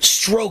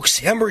 strokes,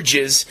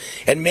 hemorrhages,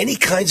 and many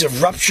kinds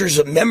of ruptures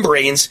of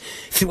membranes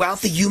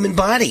throughout the human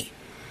body.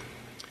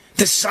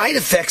 The side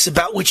effects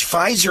about which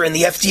Pfizer and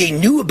the FDA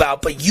knew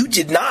about, but you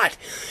did not,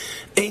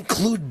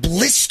 include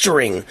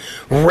blistering,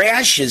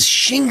 rashes,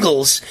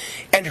 shingles,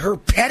 and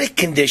herpetic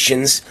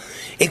conditions,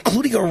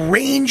 including a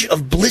range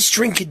of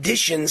blistering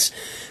conditions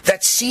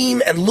that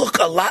seem and look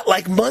a lot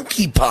like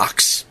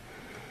monkeypox.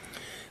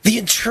 The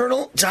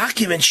internal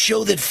documents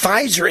show that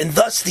Pfizer, and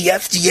thus the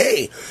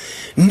FDA,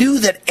 knew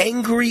that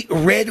angry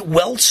red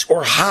welts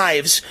or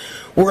hives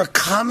were a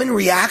common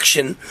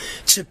reaction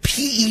to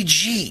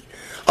PEG,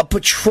 a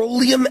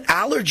petroleum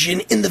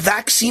allergen in the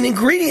vaccine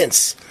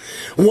ingredients,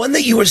 one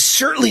that you are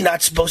certainly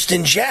not supposed to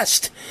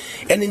ingest.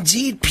 And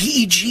indeed,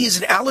 PEG is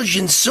an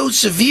allergen so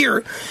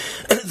severe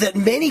that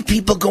many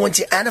people go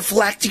into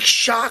anaphylactic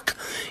shock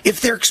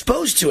if they're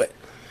exposed to it.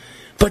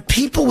 But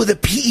people with a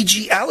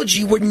PEG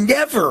allergy were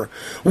never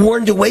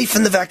warned away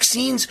from the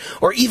vaccines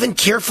or even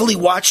carefully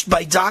watched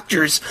by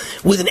doctors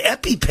with an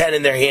EpiPen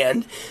in their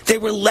hand. They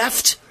were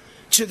left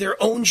to their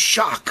own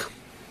shock.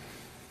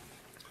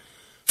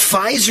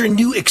 Pfizer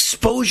knew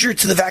exposure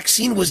to the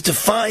vaccine was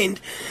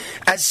defined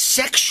as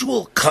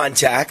sexual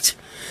contact,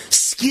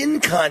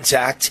 skin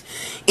contact,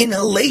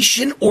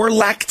 inhalation, or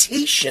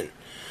lactation.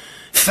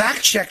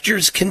 Fact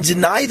checkers can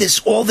deny this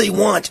all they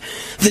want.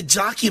 The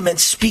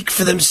documents speak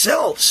for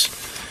themselves.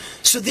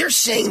 So they're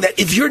saying that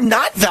if you're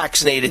not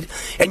vaccinated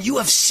and you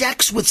have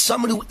sex with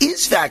someone who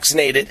is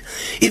vaccinated,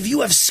 if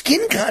you have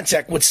skin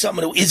contact with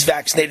someone who is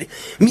vaccinated,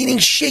 meaning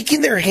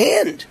shaking their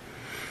hand,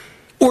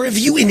 or if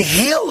you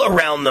inhale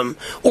around them,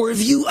 or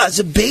if you as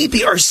a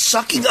baby are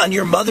sucking on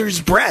your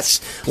mother's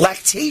breast,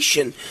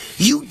 lactation,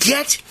 you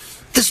get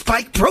the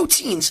spike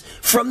proteins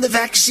from the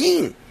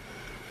vaccine.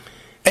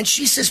 And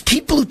she says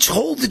people who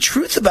told the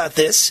truth about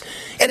this,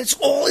 and it's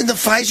all in the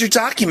Pfizer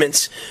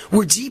documents,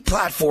 were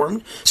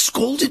deplatformed,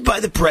 scolded by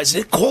the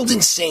president, called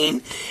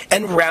insane,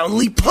 and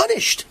roundly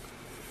punished.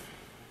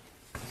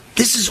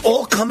 This is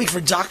all coming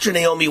from Dr.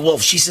 Naomi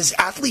Wolf. She says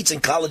athletes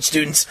and college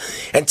students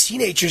and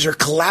teenagers are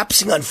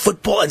collapsing on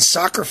football and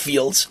soccer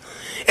fields,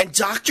 and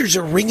doctors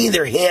are wringing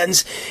their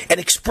hands and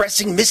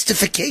expressing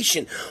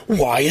mystification.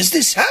 Why is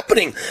this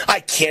happening? I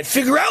can't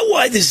figure out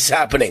why this is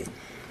happening.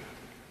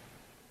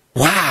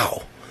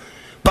 Wow.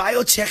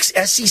 Biotech's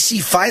SEC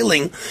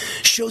filing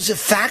shows a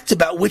fact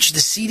about which the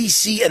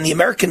CDC and the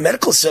American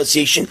Medical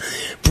Association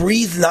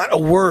breathe not a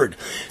word.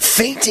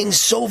 Fainting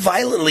so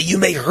violently you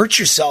may hurt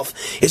yourself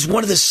is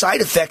one of the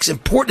side effects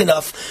important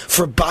enough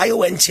for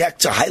BioNTech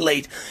to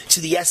highlight to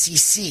the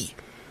SEC.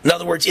 In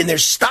other words, in their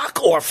stock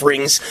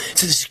offerings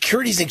to the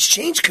Securities and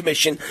Exchange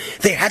Commission,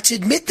 they had to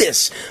admit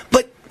this.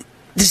 But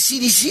the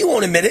CDC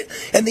won't admit it,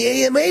 and the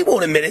AMA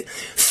won't admit it.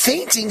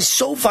 Fainting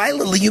so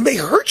violently you may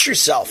hurt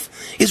yourself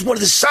is one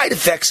of the side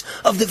effects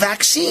of the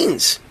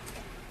vaccines.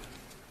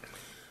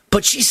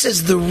 But she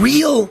says the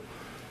real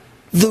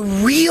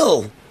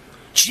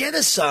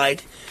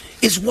genocide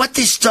is what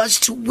this does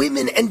to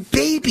women and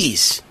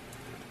babies.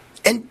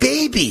 And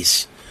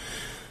babies.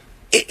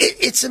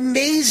 It's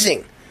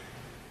amazing.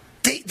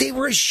 They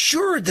were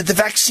assured that the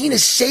vaccine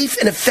is safe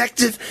and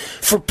effective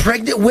for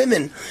pregnant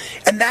women.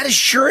 And that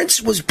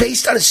assurance was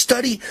based on a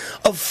study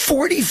of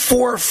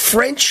 44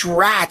 French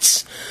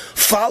rats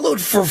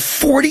followed for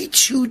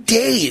 42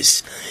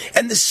 days.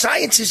 And the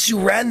scientists who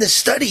ran the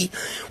study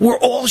were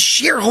all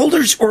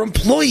shareholders or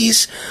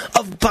employees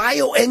of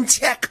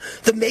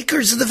BioNTech, the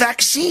makers of the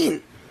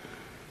vaccine.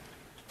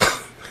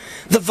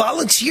 The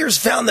volunteers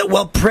found that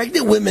while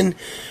pregnant women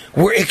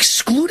were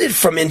excluded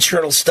from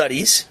internal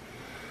studies,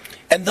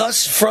 and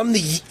thus from the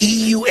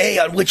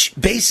EUA, on which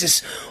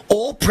basis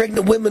all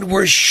pregnant women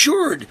were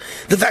assured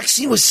the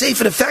vaccine was safe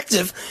and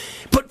effective,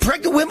 but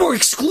pregnant women were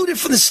excluded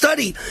from the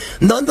study.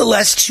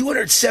 Nonetheless,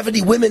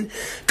 270 women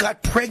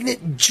got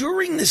pregnant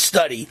during the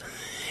study,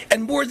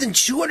 and more than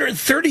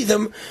 230 of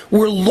them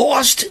were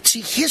lost to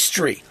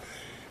history.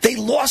 They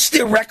lost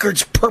their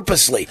records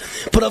purposely.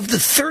 But of the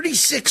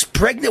 36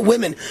 pregnant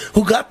women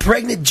who got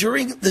pregnant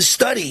during the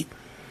study,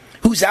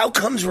 whose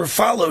outcomes were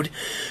followed,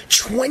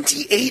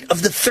 28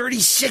 of the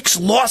 36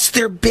 lost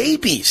their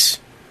babies.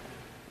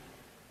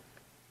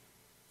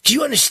 Do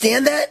you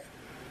understand that?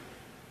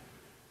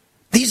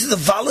 These are the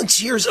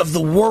volunteers of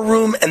the War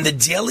Room and the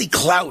Daily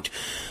Clout,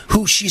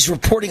 who she's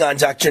reporting on,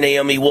 Dr.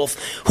 Naomi Wolf,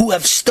 who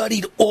have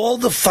studied all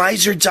the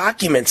Pfizer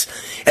documents.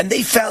 And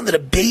they found that a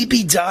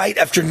baby died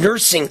after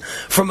nursing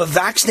from a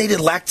vaccinated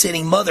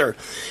lactating mother.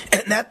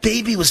 And that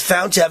baby was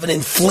found to have an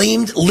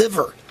inflamed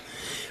liver.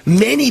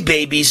 Many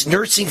babies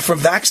nursing from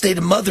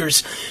vaccinated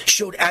mothers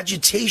showed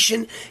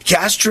agitation,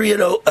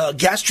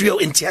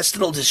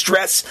 gastrointestinal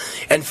distress,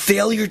 and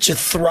failure to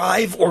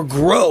thrive or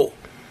grow.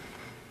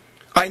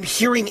 I'm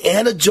hearing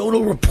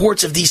anecdotal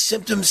reports of these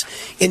symptoms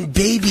in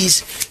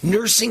babies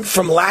nursing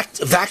from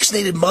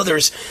vaccinated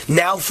mothers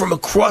now from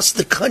across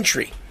the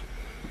country.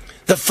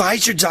 The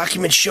Pfizer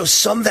documents show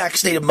some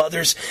vaccinated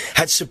mothers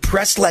had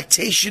suppressed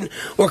lactation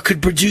or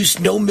could produce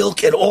no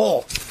milk at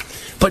all.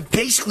 But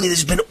basically,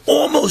 there's been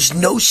almost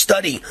no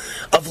study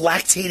of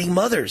lactating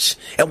mothers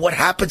and what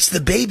happens to the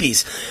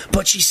babies.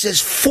 But she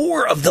says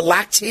 4 of the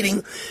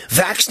lactating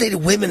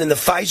vaccinated women in the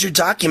Pfizer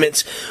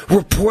documents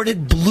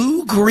reported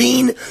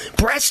blue-green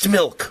breast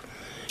milk.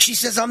 She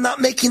says, I'm not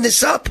making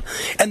this up.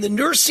 And the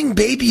nursing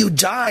baby who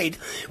died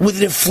with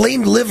an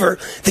inflamed liver,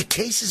 the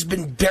case has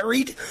been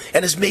buried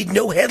and has made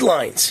no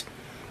headlines.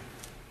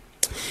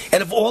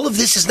 And if all of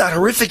this is not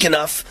horrific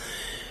enough,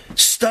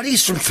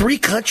 studies from 3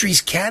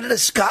 countries, Canada,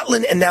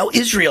 Scotland, and now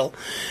Israel,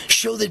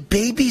 show that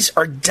babies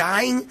are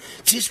dying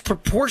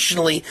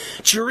disproportionately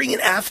during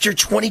and after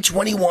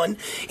 2021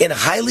 in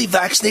highly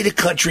vaccinated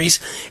countries,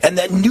 and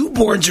that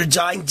newborns are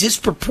dying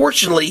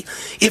disproportionately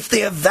if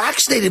they have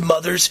vaccinated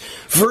mothers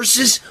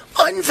versus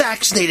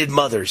unvaccinated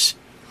mothers.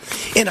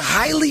 In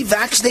highly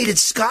vaccinated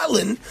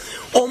Scotland,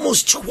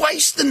 almost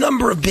twice the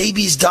number of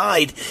babies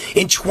died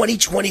in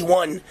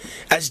 2021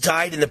 as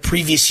died in the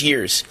previous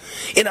years.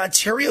 In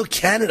Ontario,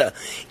 Canada,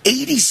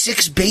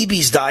 86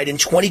 babies died in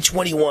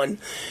 2021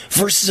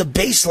 versus a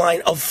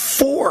baseline of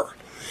 4.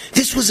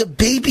 This was a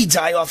baby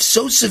die-off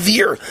so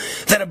severe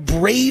that a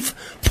brave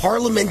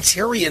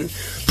parliamentarian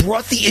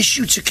brought the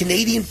issue to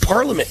Canadian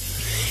Parliament.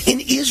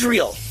 In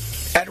Israel,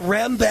 at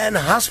Ramban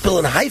Hospital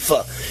in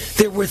Haifa,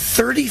 there were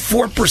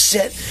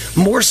 34%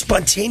 more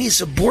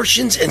spontaneous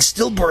abortions and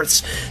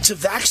stillbirths to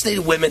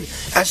vaccinated women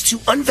as to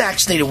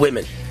unvaccinated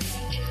women.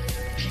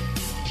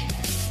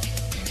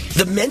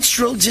 The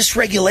menstrual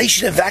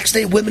dysregulation of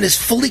vaccinated women is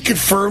fully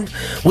confirmed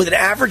with an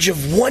average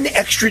of 1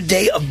 extra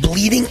day of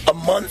bleeding a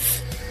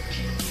month.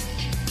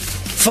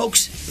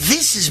 Folks,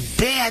 this is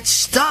bad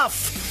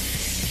stuff.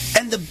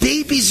 And the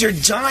babies are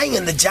dying,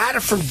 and the data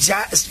from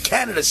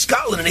Canada,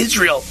 Scotland, and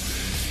Israel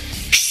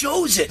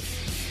shows it,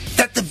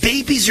 that the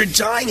babies are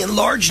dying in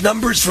large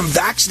numbers from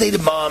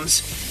vaccinated moms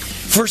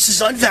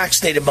versus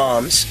unvaccinated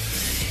moms.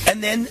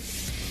 And then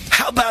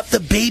how about the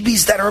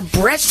babies that are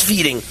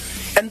breastfeeding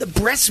and the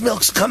breast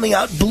milk's coming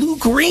out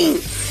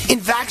blue-green in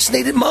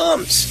vaccinated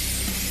moms?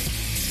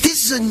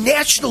 This is a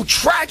national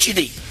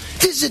tragedy.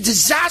 This is a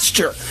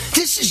disaster.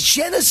 This is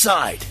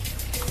genocide.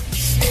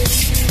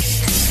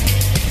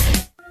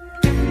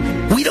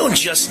 We don't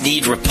just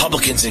need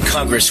Republicans in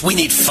Congress. We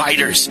need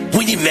fighters.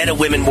 We need men and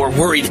women more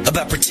worried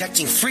about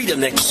protecting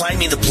freedom than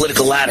climbing the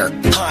political ladder.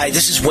 Hi,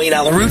 this is Wayne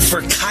Allen Root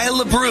for Kyle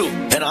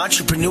LeBrew, an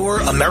entrepreneur,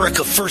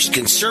 America First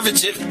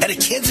conservative, and a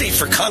candidate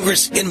for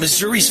Congress in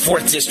Missouri's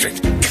 4th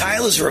District.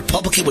 Kyle is a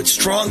Republican with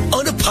strong,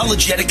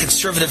 unapologetic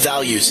conservative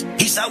values.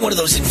 He's not one of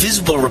those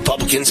invisible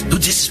Republicans who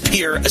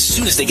disappear as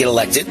soon as they get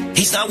elected.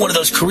 He's not one of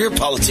those career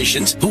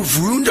politicians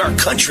who've ruined our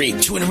country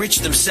to enrich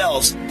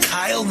themselves.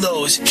 Kyle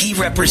knows he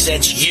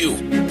represents you.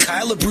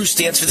 Kyle LeBrew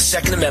stands for the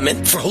Second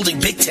Amendment, for holding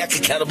big tech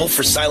accountable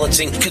for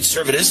silencing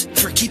conservatives,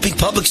 for keeping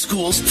public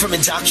schools from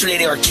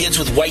indoctrinating our kids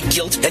with white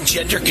guilt and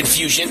gender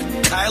confusion.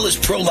 Kyle is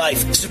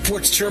pro-life,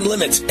 supports term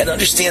limits, and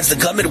understands the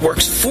government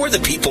works for the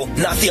people,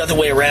 not the other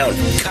way around.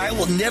 Kyle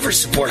will never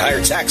support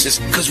higher taxes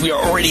because we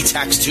are already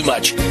taxed too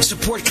much.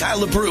 Support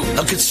Kyle LeBrew,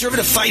 a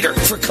conservative fighter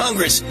for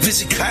Congress.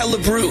 Visit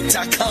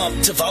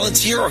KyleLeBrew.com to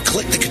volunteer or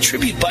click the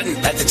contribute button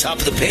at the top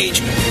of the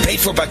page. Paid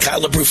for by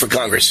Kyle LeBrew for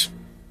Congress.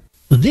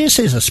 This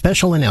is a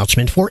special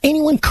announcement for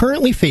anyone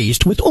currently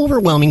faced with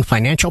overwhelming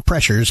financial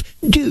pressures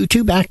due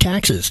to back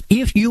taxes.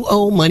 If you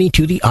owe money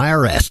to the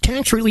IRS,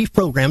 tax relief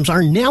programs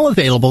are now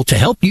available to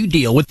help you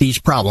deal with these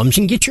problems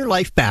and get your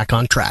life back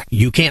on track.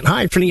 You can't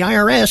hide from the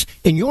IRS,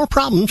 and your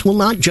problems will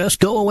not just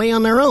go away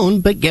on their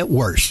own, but get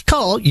worse.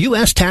 Call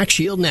U.S. Tax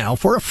Shield now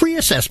for a free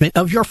assessment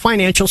of your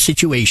financial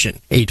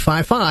situation.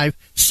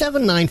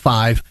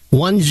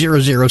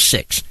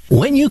 855-795-1006.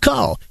 When you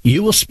call,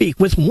 you will speak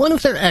with one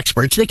of their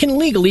experts that can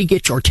legally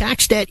get your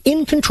tax debt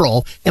in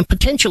control and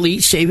potentially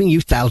saving you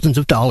thousands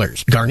of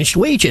dollars. Garnished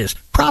wages,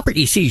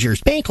 property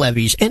seizures, bank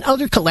levies, and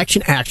other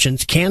collection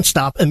actions can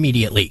stop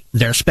immediately.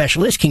 Their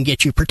specialists can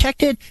get you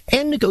protected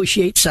and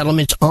negotiate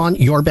settlements on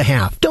your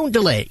behalf. Don't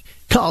delay.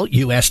 Call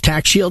U.S.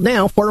 Tax Shield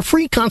now for a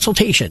free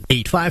consultation.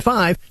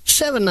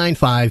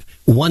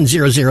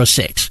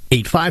 855-795-1006.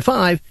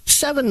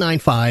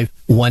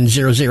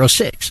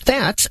 855-795-1006.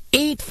 That's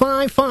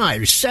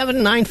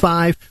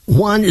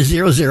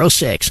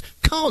 855-795-1006.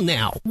 Call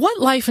now. What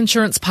life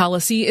insurance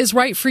policy is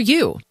right for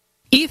you?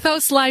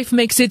 Ethos Life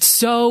makes it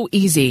so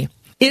easy.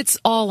 It's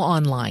all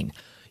online.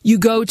 You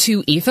go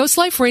to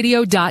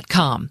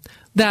ethosliferadio.com.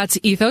 That's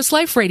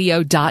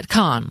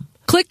ethosliferadio.com.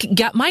 Click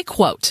Get My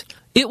Quote.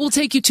 It will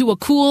take you to a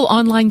cool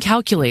online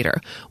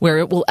calculator where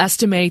it will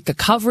estimate the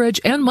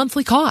coverage and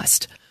monthly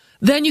cost.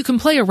 Then you can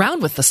play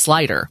around with the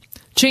slider.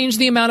 Change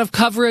the amount of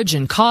coverage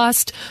and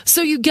cost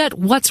so you get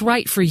what's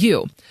right for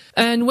you.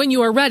 And when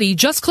you are ready,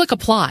 just click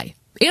Apply.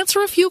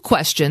 Answer a few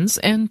questions,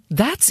 and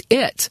that's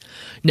it.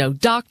 No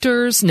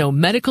doctors, no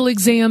medical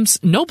exams,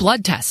 no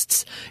blood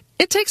tests.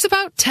 It takes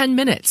about 10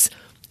 minutes.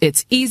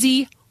 It's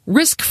easy,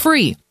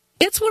 risk-free.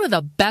 It's one of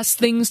the best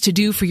things to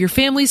do for your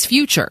family's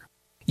future.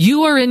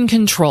 You are in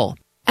control,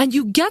 and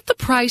you get the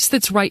price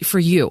that's right for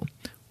you,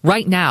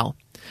 right now.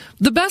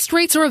 The best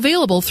rates are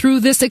available through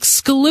this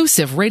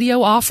exclusive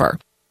radio offer.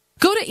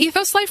 Go to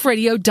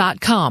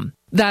ethosliferadio.com.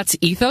 That's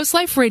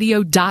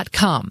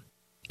ethosliferadio.com.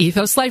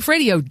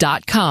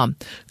 ethosliferadio.com.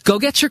 Go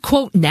get your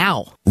quote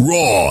now.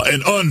 Raw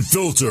and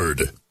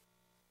unfiltered.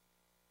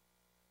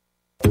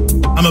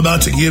 I'm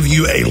about to give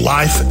you a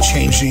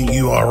life-changing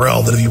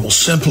URL that if you will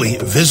simply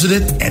visit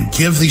it and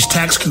give these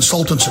tax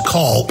consultants a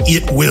call,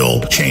 it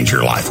will change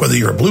your life. Whether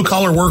you're a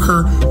blue-collar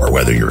worker or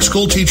whether you're a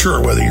school teacher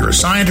or whether you're a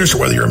scientist or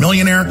whether you're a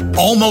millionaire,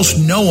 almost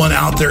no one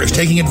out there is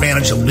taking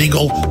advantage of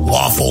legal,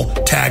 lawful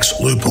tax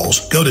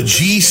loopholes. Go to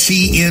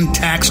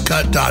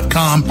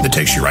GCNTaxCut.com. That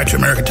takes you right to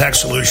American Tax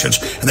Solutions,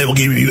 and they will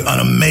give you an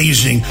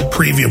amazing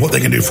preview of what they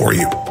can do for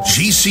you.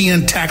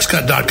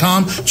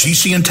 GCNTaxCut.com,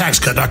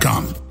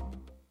 GCNTaxCut.com.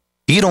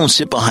 You don't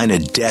sit behind a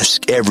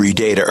desk every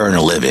day to earn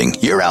a living.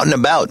 You're out and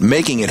about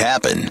making it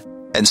happen.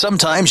 And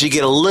sometimes you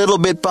get a little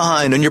bit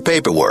behind on your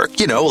paperwork,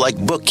 like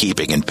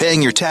bookkeeping and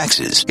paying your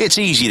taxes. It's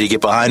easy to get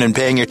behind on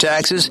paying your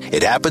taxes.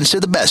 It happens to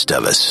the best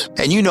of us.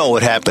 And you know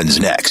what happens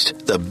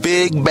next. The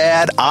big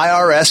bad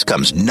IRS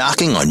comes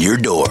knocking on your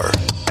door.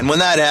 And when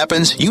that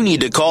happens, you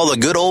need to call the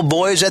good old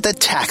boys at the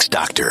Tax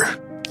Doctor.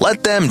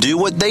 Let them do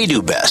what they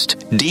do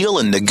best. Deal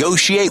and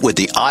negotiate with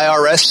the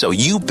IRS so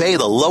you pay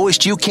the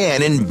lowest you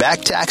can in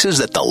back taxes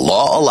that the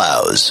law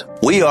allows.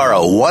 We are a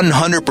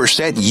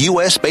 100%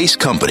 U.S.-based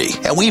company,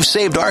 and we've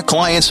saved our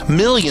clients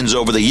millions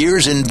over the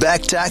years in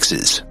back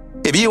taxes.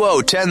 If you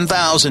owe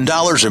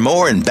 $10,000 or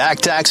more in back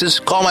taxes,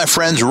 call my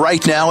friends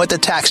right now at the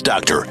Tax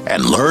Doctor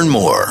and learn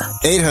more.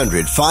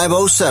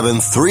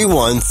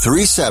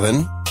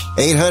 800-507-3137.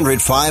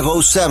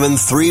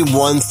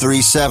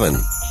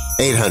 800-507-3137.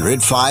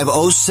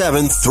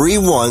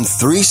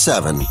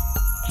 800-507-3137.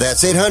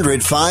 That's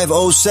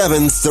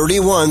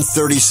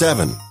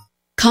 800-507-3137.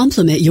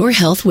 Complement your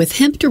health with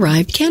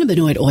hemp-derived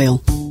cannabinoid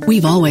oil.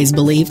 We've always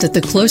believed that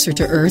the closer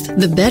to Earth,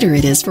 the better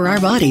it is for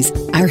our bodies.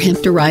 Our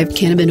hemp-derived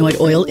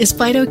cannabinoid oil is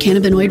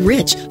phytocannabinoid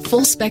rich,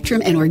 full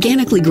spectrum, and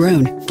organically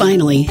grown.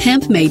 Finally,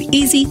 hemp made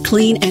easy,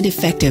 clean, and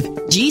effective.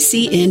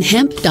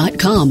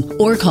 GCNhemp.com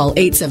or call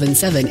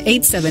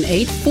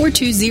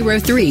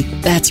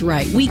 877-878-4203. That's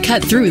right, we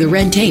cut through the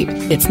red tape.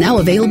 It's now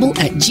available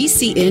at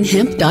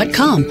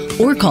GCNhemp.com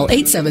or call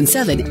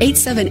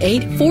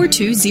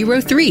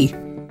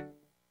 877-878-4203.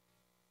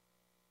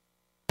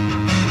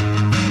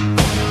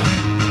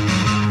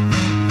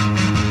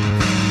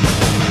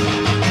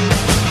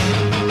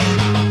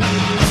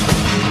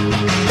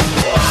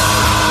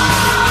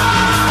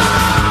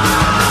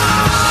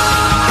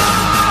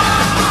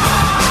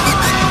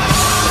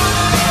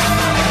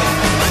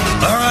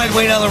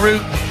 Way down the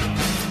route.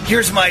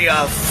 Here's my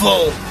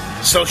full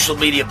social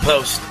media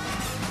post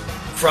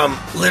from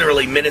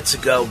literally minutes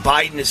ago.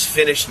 Biden is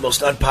finished,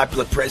 most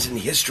unpopular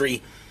president in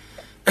history.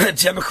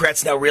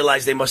 Democrats now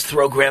realize they must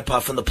throw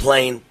Grandpa from the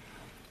plane.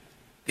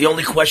 The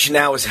only question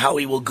now is how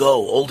he will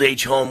go. Old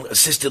age home,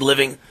 assisted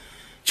living,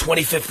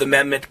 25th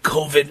Amendment,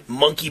 COVID,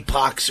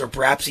 monkeypox, or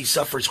perhaps he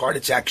suffers heart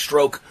attack,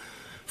 stroke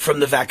from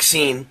the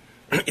vaccine.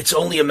 It's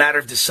only a matter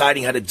of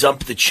deciding how to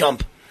dump the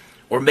chump,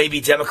 or maybe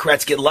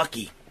Democrats get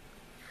lucky.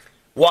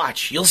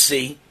 Watch, you'll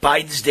see.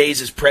 Biden's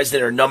days as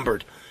president are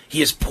numbered.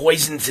 He is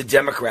poison to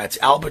Democrats.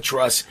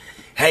 Albatross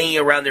hanging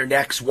around their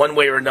necks. One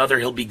way or another,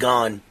 he'll be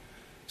gone.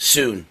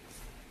 soon.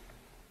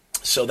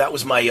 So that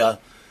was my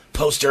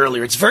post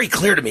earlier. It's very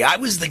clear to me. I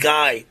was the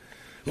guy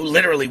who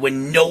literally,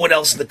 when no one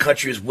else in the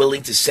country was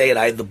willing to say it,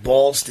 I had the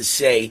balls to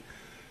say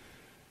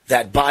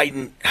that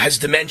Biden has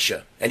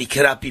dementia and he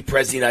cannot be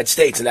president of the United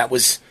States. And that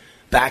was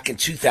back in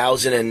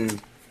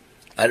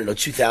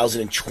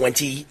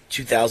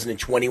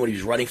 2020, when he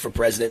was running for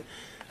president.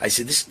 I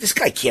said, this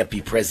guy can't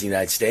be president of the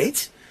United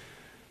States.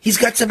 He's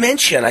got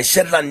dementia. And I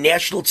said it on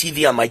national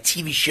TV, on my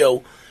TV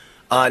show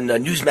on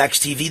Newsmax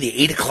TV,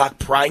 the 8 o'clock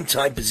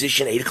primetime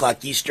position, 8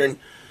 o'clock Eastern,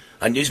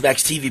 on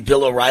Newsmax TV.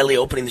 Bill O'Reilly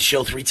opening the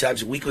show 3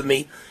 times a week with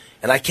me.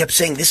 And I kept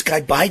saying, this guy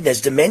Biden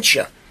has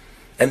dementia.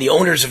 And the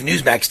owners of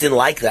Newsmax didn't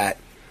like that.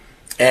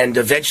 And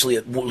eventually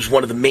it was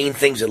one of the main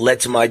things that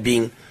led to my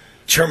being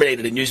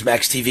terminated at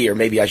Newsmax TV, or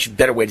maybe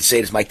better way to say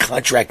it is my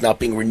contract not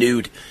being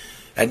renewed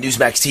at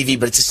Newsmax TV.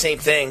 But it's the same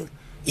thing.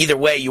 Either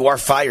way, you are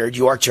fired,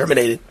 you are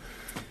terminated.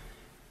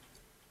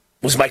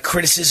 Was my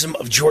criticism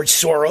of George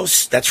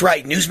Soros. That's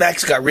right,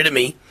 Newsmax got rid of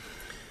me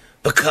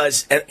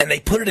because, and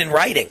they put it in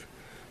writing,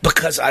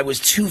 because I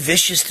was too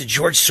vicious to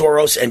George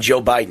Soros and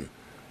Joe Biden.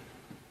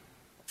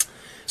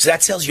 So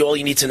that tells you all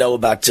you need to know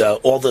about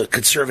all the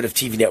conservative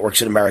TV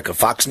networks in America.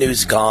 Fox News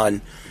is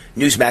gone.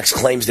 Newsmax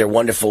claims they're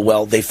wonderful.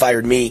 Well, they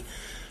fired me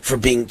for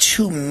being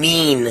too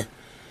mean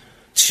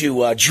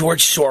to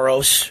George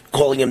Soros,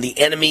 calling him the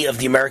enemy of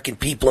the American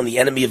people and the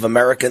enemy of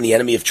America and the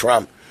enemy of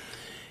Trump.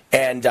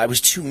 And I was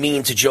too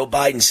mean to Joe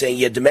Biden, saying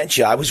he had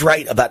dementia. I was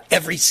right about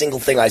every single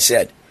thing I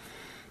said.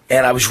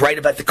 And I was right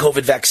about the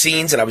COVID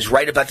vaccines, and I was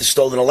right about the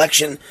stolen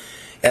election.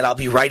 And I'll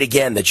be right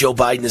again that Joe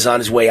Biden is on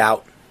his way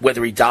out,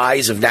 whether he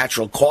dies of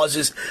natural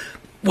causes,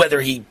 whether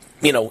he,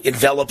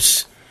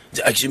 develops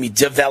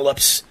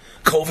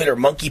COVID or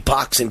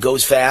monkeypox and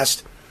goes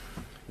fast,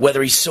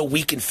 whether he's so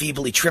weak and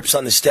feeble he trips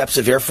on the steps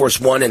of Air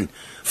Force One and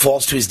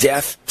falls to his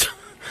death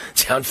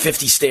down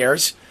 50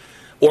 stairs,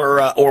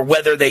 or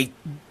whether they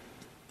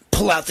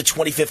pull out the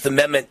 25th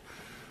Amendment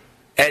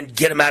and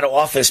get him out of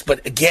office.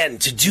 But again,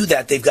 to do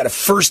that, they've got to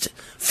first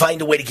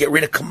find a way to get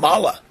rid of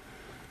Kamala.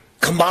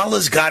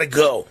 Kamala's got to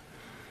go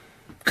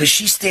because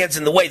she stands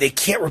in the way. They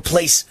can't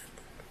replace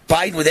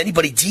Biden with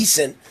anybody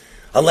decent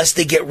unless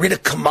they get rid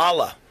of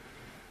Kamala,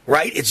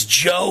 right? It's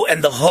Joe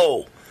and the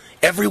hoe.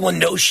 Everyone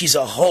knows she's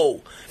a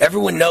hoe.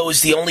 Everyone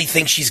knows the only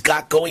thing she's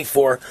got going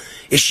for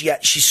is she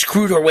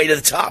screwed her way to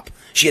the top.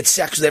 She had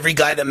sex with every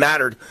guy that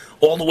mattered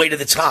all the way to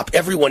the top.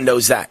 Everyone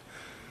knows that.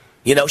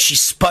 She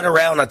spun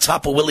around on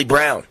top of Willie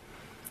Brown.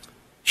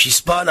 She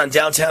spun on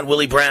downtown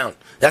Willie Brown.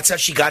 That's how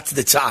she got to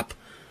the top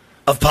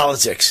of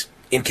politics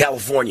in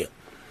California.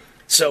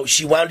 So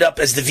she wound up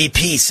as the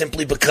VP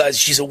simply because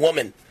she's a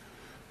woman.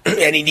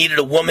 And he needed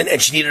a woman,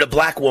 and she needed a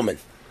black woman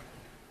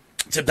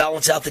to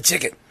balance out the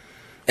ticket.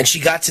 And she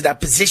got to that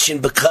position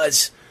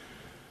because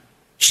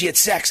she had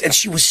sex. And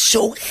she was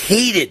so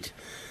hated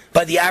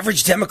by the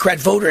average Democrat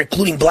voter,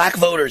 including black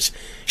voters.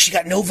 She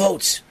got no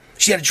votes.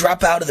 She had to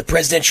drop out of the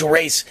presidential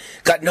race,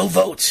 got no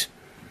votes.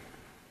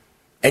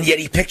 And yet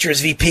he picked her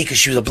as VP because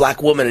she was a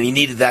black woman, and he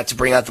needed that to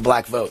bring out the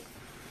black vote.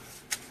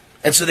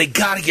 And so they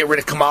got to get rid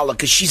of Kamala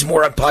because she's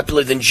more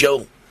unpopular than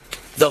Joe.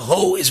 The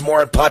hoe is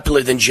more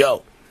unpopular than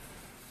Joe.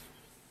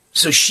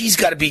 So someone's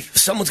got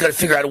to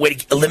figure out a way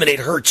to eliminate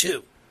her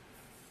too.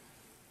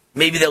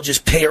 Maybe they'll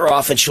just pay her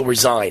off and she'll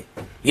resign.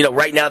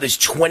 Right now there's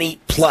 20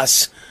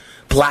 plus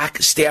black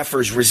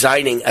staffers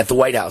resigning at the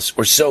White House,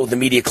 or so the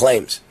media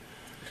claims.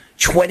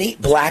 20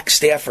 black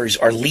staffers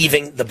are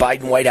leaving the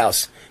Biden White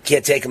House.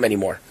 Can't take them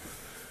anymore.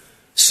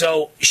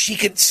 So she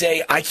could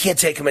say, I can't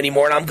take them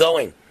anymore, and I'm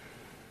going.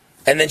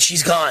 And then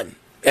she's gone.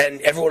 And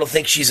everyone will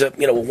think she's a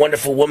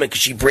wonderful woman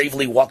because she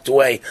bravely walked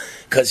away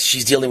because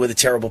she's dealing with a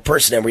terrible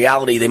person. In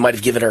reality, they might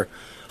have given her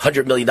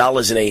 $100 million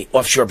in an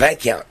offshore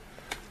bank account.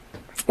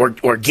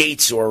 Or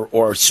Gates or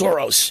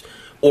Soros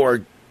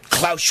or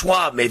Klaus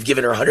Schwab may have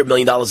given her $100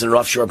 million in an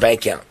offshore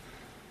bank account.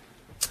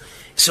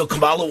 So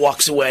Kamala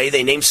walks away,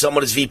 they name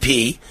someone as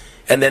VP,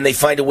 and then they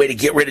find a way to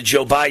get rid of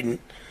Joe Biden,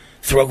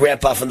 throw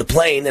Grandpa from the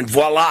plane, and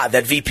voila,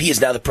 that VP is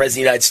now the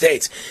President of the United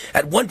States.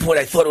 At one point,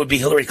 I thought it would be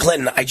Hillary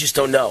Clinton. I just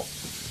don't know.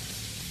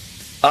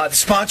 The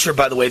sponsor,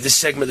 by the way, of this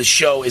segment of the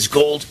show is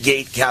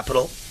Goldgate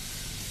Capital.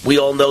 We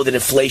all know that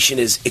inflation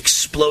is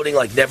exploding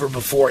like never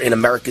before in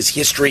America's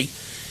history,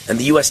 and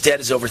the U.S. debt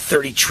is over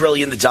 $30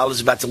 trillion. The dollar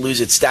is about to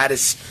lose its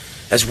status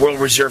as world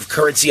reserve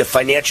currency. A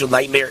financial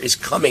nightmare is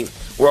coming.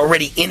 We're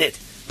already in it,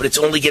 but it's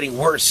only getting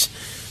worse.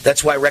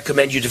 That's why I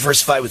recommend you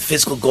diversify with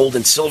physical gold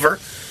and silver.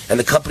 And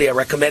the company I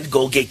recommend,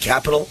 Goldgate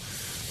Capital,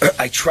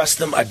 I trust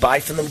them. I buy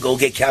from them.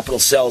 Goldgate Capital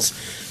sells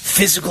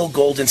physical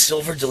gold and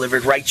silver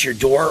delivered right to your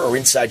door or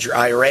inside your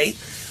IRA.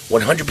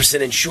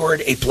 100%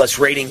 insured, A+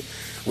 rating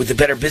with the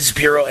Better Business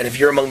Bureau. And if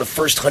you're among the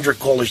first 100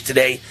 callers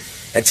today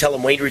and tell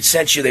them Wayne Root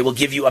sent you, they will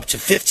give you up to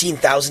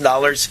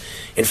 $15,000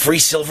 in free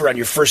silver on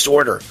your first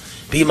order.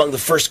 Be among the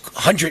first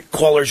 100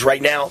 callers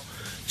right now.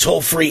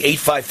 Toll free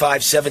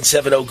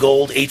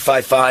 855-770-GOLD,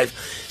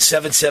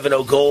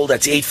 855-770-GOLD.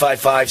 That's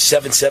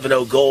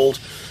 855-770-GOLD.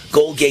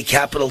 Goldgate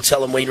Capital.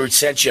 Tell them Wayne Root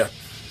sent you.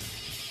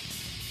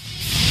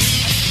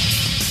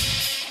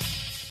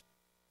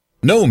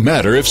 No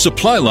matter if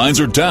supply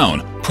lines are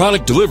down,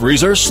 product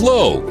deliveries are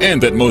slow,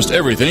 and that most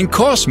everything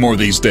costs more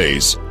these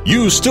days,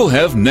 you still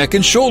have neck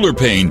and shoulder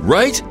pain,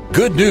 right?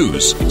 Good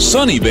news.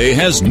 Sunny Bay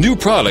has new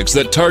products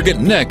that target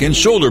neck and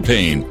shoulder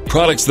pain.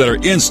 Products that are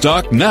in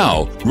stock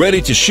now,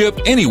 ready to ship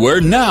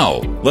anywhere now.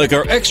 Like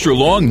our extra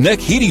long neck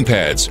heating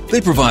pads.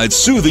 They provide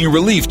soothing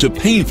relief to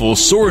painful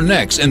sore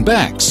necks and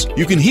backs.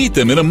 You can heat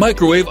them in a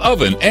microwave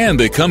oven, and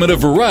they come in a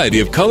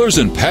variety of colors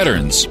and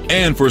patterns.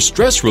 And for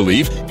stress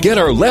relief, get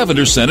our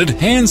lavender-scented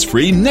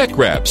hands-free neck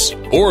wraps.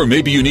 Or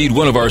maybe you need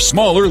one of our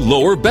smaller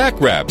lower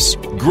back wraps.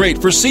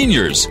 Great for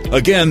seniors.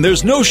 Again,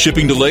 there's no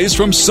shipping delays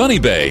from Sunny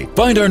Bay.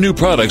 Find our new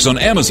products on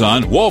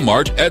Amazon,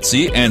 Walmart,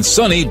 Etsy, and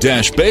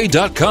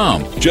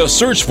sunny-bay.com. Just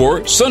search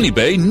for Sunny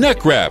Bay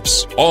Neck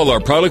Wraps. All our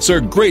products are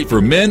great for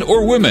men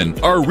or women,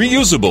 are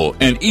reusable,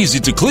 and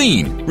easy to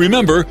clean.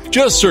 Remember,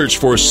 just search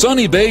for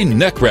Sunny Bay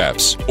Neck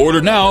Wraps.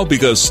 Order now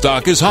because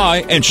stock is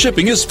high and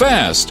shipping is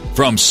fast.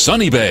 From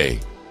Sunny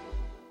Bay.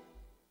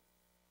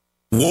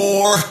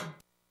 War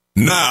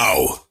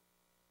now.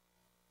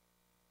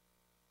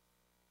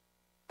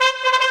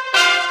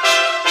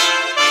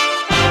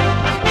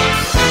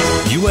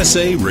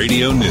 USA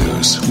Radio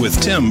News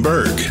with Tim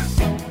Berg.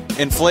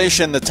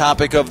 Inflation, the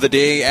topic of the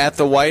day at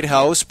the White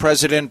House.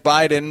 President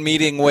Biden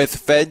meeting with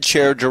Fed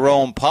Chair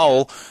Jerome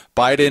Powell.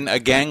 Biden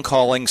again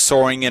calling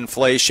soaring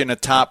inflation a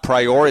top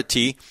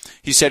priority.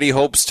 He said he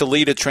hopes to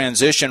lead a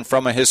transition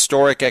from a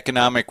historic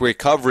economic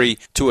recovery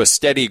to a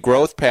steady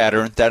growth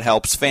pattern that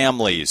helps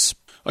families.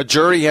 A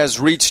jury has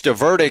reached a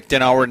verdict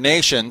in our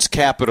nation's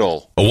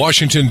capital. A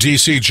Washington,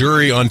 D.C.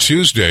 jury on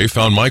Tuesday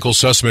found Michael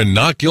Sussman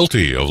not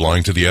guilty of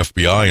lying to the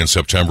FBI in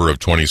September of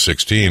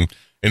 2016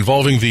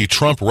 involving the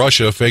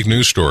Trump-Russia fake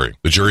news story.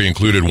 The jury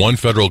included one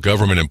federal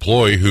government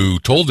employee who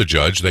told the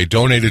judge they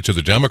donated to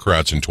the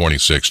Democrats in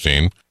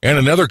 2016 and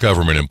another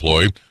government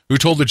employee who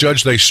told the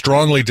judge they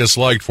strongly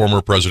disliked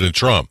former President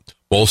Trump.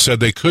 Both said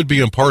they could be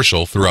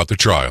impartial throughout the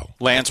trial.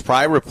 Lance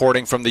Pry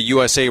reporting from the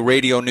USA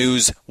Radio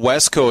News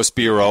West Coast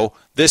Bureau.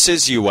 This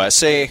is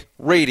USA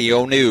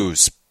Radio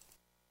News.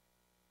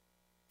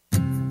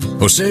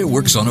 Jose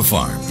works on a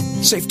farm.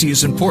 Safety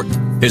is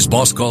important. His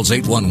boss calls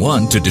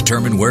 811 to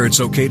determine where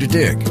it's okay to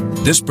dig.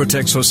 This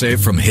protects Jose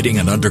from hitting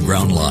an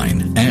underground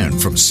line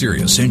and from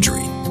serious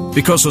injury.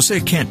 Because Jose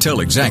can't tell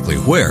exactly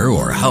where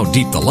or how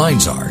deep the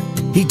lines are,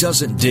 he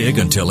doesn't dig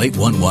until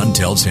 811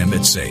 tells him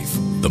it's safe.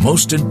 The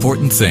most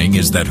important thing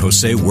is that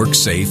Jose works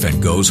safe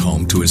and goes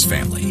home to his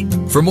family.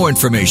 For more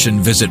information,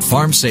 visit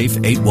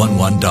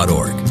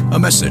farmsafe811.org. A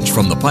message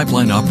from the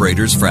Pipeline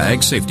Operators for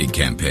Ag Safety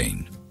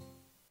Campaign.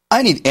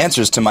 I need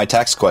answers to my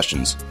tax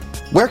questions.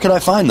 Where can I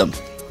find them?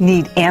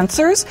 Need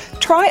answers?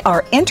 Try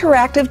our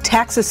interactive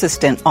tax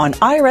assistant on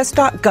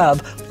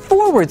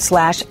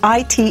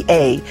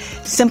irs.gov/ITA.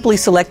 Simply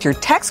select your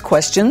tax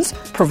questions,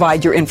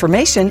 provide your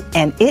information,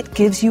 and it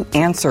gives you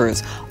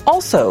answers.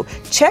 Also,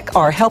 check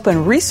our Help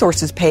and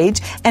Resources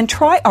page and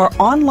try our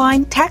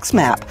online tax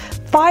map.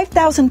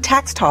 5,000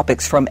 tax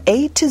topics from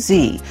A to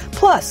Z.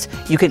 Plus,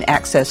 you can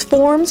access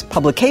forms,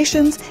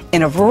 publications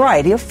in a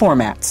variety of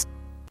formats.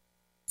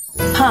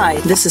 Hi,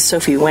 this is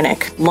Sophie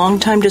Winnick,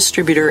 longtime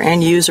distributor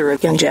and user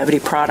of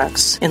Youngevity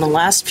products. In the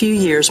last few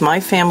years, my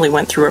family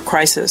went through a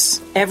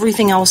crisis.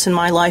 Everything else in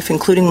my life,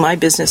 including my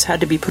business, had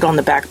to be put on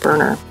the back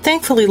burner.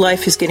 Thankfully,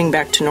 life is getting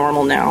back to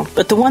normal now.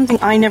 But the one thing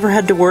I never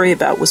had to worry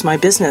about was my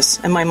business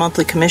and my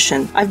monthly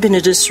commission. I've been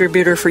a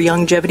distributor for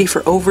Youngevity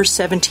for over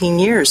 17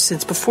 years,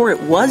 since before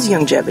it was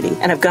Youngevity.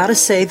 And I've got to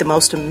say, the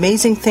most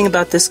amazing thing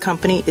about this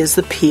company is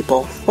the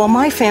people. While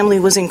my family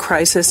was in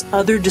crisis,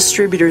 other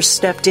distributors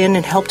stepped in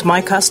and helped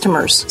my customers,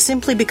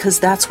 simply because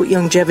that's what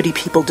Youngevity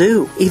people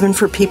do, even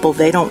for people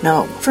they don't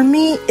know. For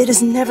me, it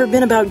has never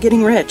been about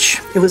getting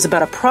rich. It was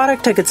about a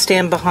product I could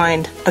stand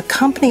behind, a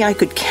company I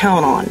could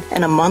count on,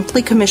 and a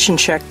monthly commission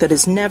check that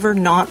has never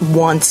not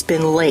once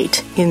been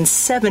late in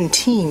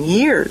 17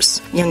 years.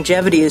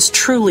 Youngevity is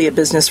truly a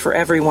business for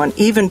everyone,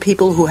 even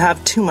people who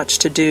have too much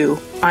to do.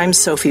 I'm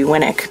Sophie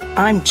Winnick.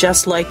 I'm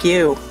just like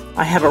you.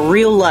 I have a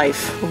real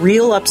life,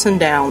 real ups and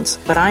downs,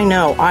 but I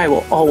know I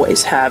will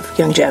always have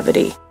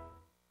Youngevity.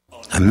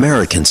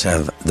 Americans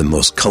have the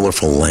most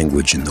colorful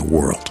language in the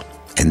world,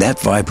 and that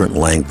vibrant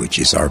language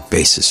is our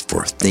basis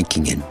for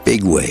thinking in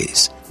big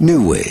ways,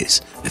 new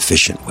ways,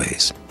 efficient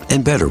ways,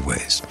 and better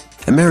ways.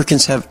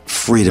 Americans have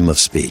freedom of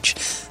speech.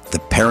 The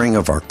pairing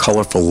of our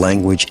colorful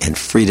language and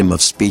freedom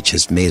of speech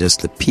has made us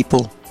the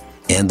people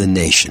and the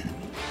nation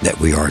that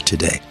we are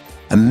today.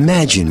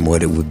 Imagine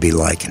what it would be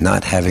like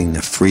not having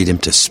the freedom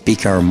to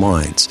speak our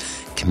minds,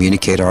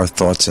 communicate our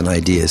thoughts and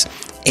ideas,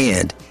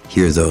 and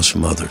hear those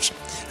from others.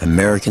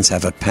 Americans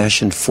have a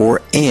passion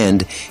for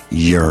and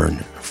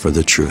yearn for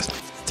the truth.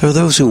 There are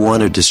those who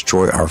want to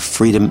destroy our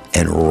freedom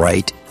and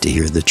right to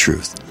hear the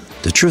truth.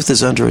 The truth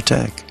is under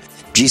attack.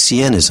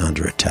 GCN is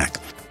under attack.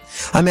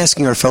 I'm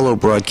asking our fellow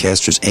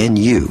broadcasters and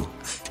you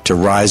to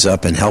rise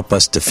up and help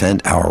us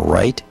defend our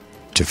right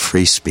to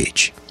free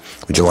speech.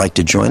 Would you like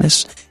to join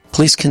us?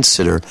 Please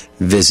consider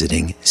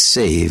visiting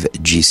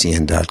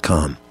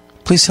SaveGCN.com.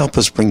 Please help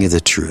us bring you the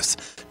truth.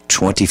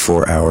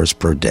 24 hours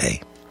per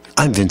day.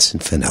 I'm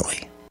Vincent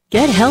Finelli.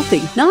 Get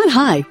healthy, not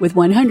high, with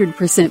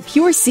 100%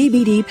 pure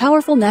CBD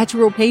powerful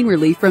natural pain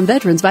relief from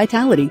Veterans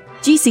Vitality.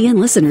 GCN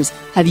listeners,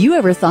 have you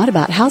ever thought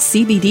about how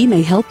CBD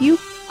may help you?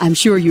 I'm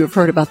sure you have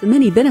heard about the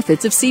many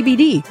benefits of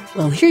CBD.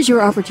 Well, here's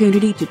your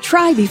opportunity to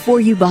try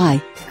before you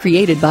buy.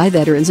 Created by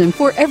veterans and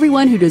for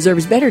everyone who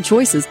deserves better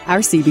choices, our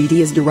CBD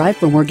is derived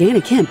from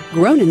organic hemp,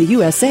 grown in the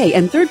USA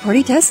and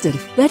third-party tested.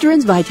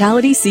 Veterans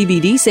Vitality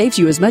CBD saves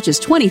you as much as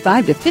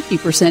 25 to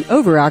 50%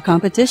 over our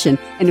competition,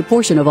 and a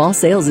portion of all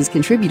sales is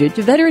contributed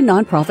to veteran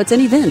nonprofits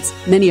and events.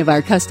 Many of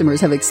our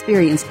customers have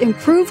experienced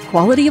improved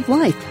quality of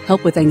life,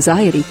 help with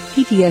anxiety,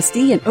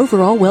 PTSD, and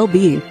overall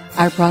well-being.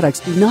 Our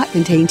products do not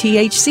contain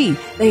THC.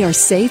 They are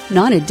safe,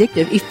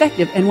 non-addictive,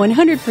 effective, and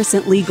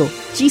 100% legal.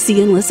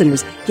 GCN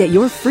listeners, get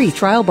your free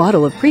trial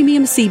bottle of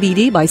premium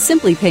CBD by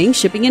simply paying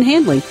shipping and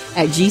handling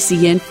at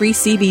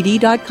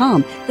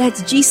GCNFreeCBD.com.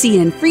 That's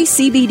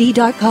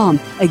GCNFreeCBD.com.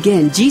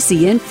 Again,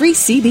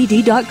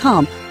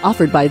 GCNFreeCBD.com.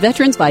 Offered by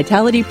Veterans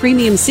Vitality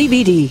Premium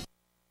CBD.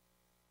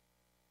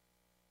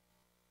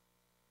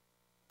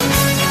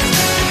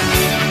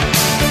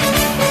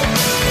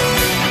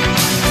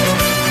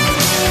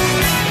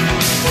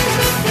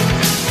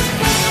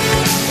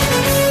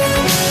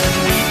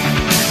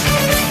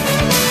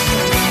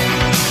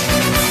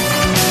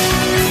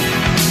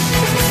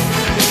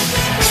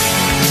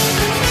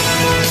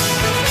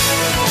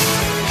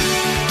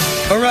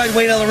 All right,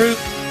 Wayne on the root.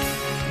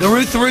 The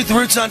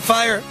root's on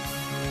fire.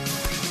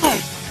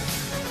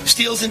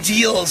 Steals and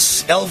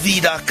Deals,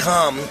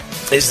 LV.com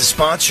is the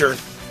sponsor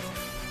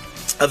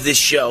of this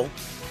show.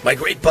 My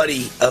great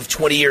buddy of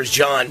 20 years,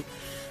 John,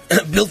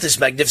 built this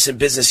magnificent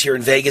business here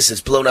in Vegas.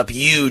 It's blown up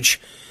huge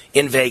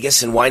in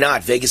Vegas, and why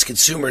not? Vegas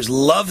consumers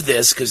love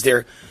this because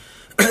they're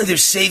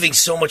saving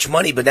so much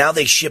money, but now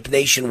they ship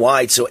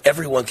nationwide so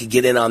everyone can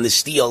get in on this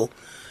steal.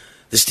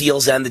 The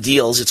steals and the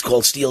deals. It's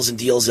called Steals and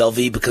Deals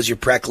LV because you're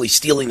practically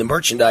stealing the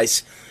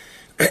merchandise.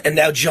 And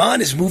now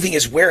John is moving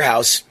his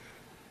warehouse,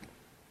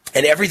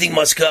 and everything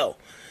must go.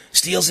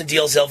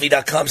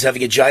 StealsandDealsLV.com is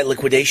having a giant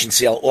liquidation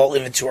sale. All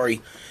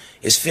inventory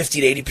is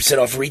 50 to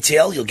 80% off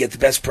retail. You'll get the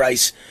best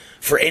price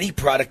for any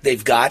product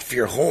they've got for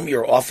your home,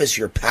 your office,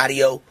 your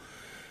patio,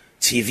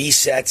 TV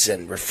sets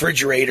and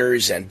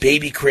refrigerators and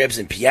baby cribs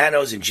and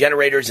pianos and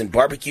generators and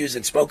barbecues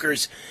and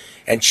smokers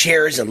and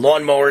chairs and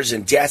lawnmowers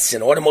and desks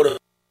and automotive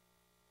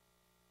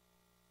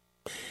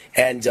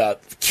and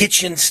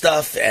kitchen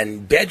stuff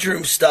and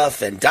bedroom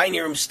stuff and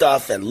dining room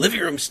stuff and living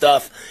room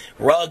stuff,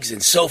 rugs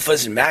and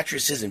sofas and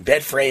mattresses and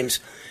bed frames,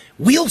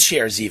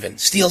 wheelchairs even.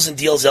 Steals and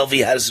Deals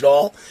LV has it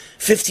all.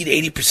 50 to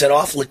 80%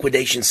 off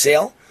liquidation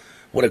sale.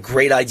 What a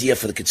great idea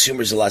for the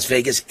consumers of Las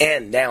Vegas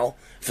and now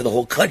for the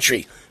whole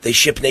country. They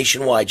ship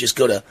nationwide. Just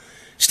go to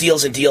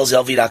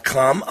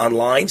StealsandDealsLV.com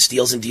online,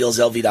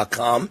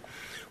 StealsandDealsLV.com,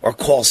 or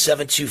call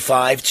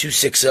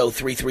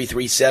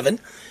 725-260-3337.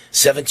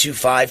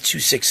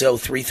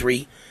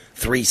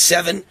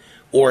 725-260-3337.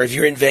 Or if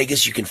you're in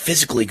Vegas, you can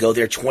physically go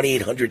there,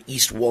 2800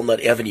 East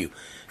Walnut Avenue.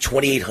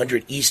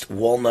 2800 East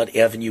Walnut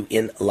Avenue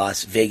in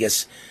Las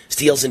Vegas.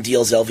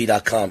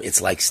 StealsandDealsLV.com.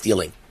 It's like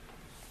stealing.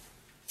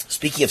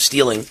 Speaking of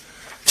stealing,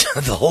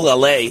 the whole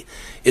L.A.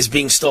 is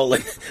being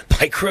stolen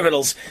by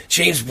criminals.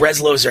 James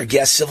Breslow is our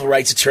guest, civil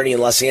rights attorney in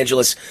Los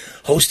Angeles,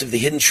 host of the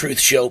Hidden Truth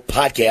Show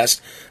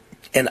podcast,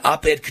 and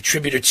op-ed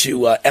contributor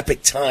to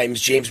Epic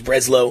Times. James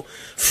Breslow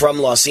from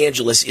Los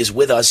Angeles is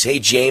with us. Hey,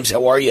 James,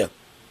 how are you?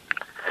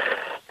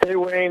 Hey,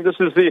 Wayne, this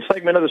is the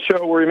segment of the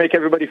show where we make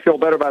everybody feel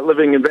better about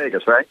living in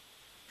Vegas, right?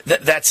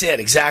 That's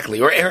it,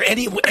 exactly. Or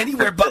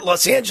anywhere but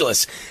Los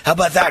Angeles. How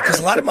about that? Because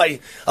a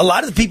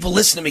lot of the people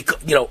listen to me,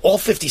 all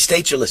 50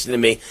 states are listening to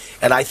me,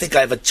 and I think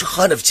I have a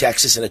ton of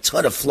Texas and a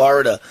ton of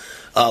Florida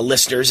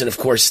listeners, and of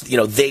course,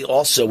 they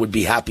also would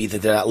be happy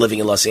that they're not living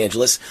in Los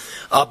Angeles.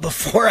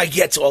 Before I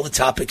get to all the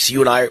topics you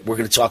and I we're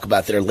going to talk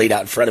about that are laid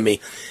out in front of me,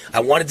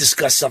 I want to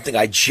discuss something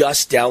I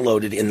just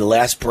downloaded in the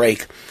last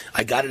break.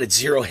 I got it at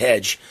Zero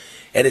Hedge,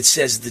 and it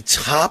says the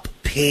top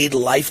paid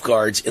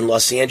lifeguards in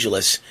Los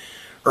Angeles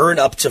earn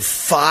up to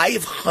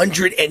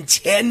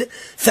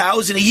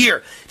 $510,000 a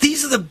year.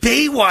 These are the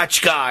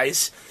Baywatch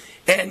guys,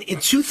 and in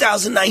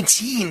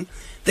 2019,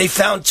 they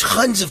found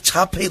tons of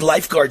top-paid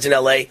lifeguards in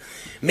L.A.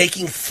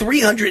 making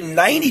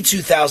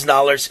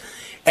 $392,000,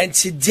 and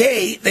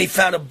today they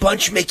found a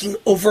bunch making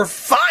over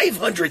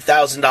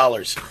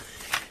 $500,000.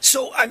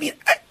 So,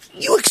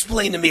 you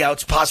explain to me how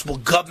it's possible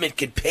government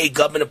could pay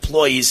government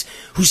employees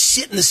who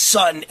sit in the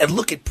sun and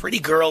look at pretty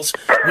girls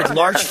with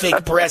large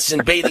fake breasts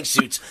and bathing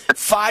suits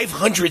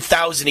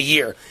 $500,000 a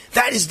year.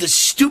 That is the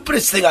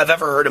stupidest thing I've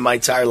ever heard in my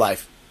entire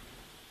life.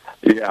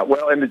 Yeah,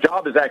 well, and the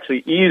job is actually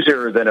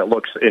easier than it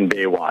looks in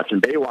Baywatch.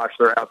 In Baywatch,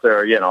 they're out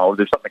there,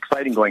 there's something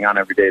exciting going on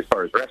every day as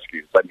far as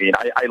rescues.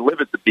 I live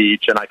at the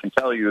beach, and I can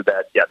tell you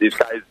that, these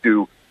guys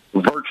do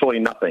virtually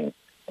nothing.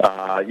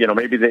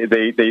 Maybe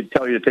they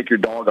tell you to take your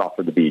dog off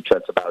of the beach.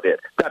 That's about it.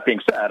 That being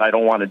said, I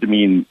don't want to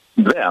demean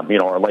them.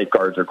 Our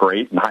lifeguards are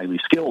great and highly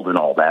skilled and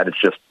all that. It's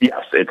just,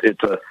 yes,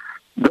 it's a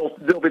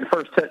they'll be the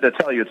first to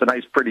tell you it's a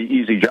nice, pretty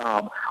easy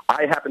job.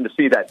 I happen to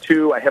see that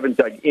too. I haven't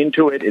dug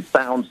into it. It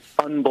sounds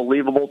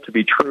unbelievable to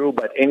be true,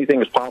 but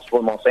anything is possible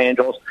in Los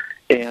Angeles.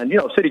 And,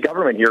 city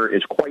government here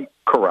is quite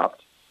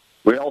corrupt.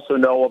 We also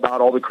know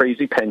about all the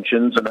crazy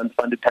pensions and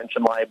unfunded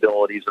pension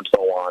liabilities and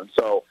so on.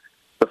 So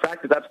the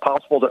fact that that's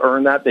possible to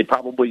earn that, they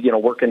probably,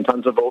 work in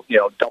tons of,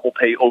 double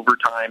pay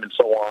overtime and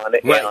so on.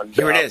 Right. And,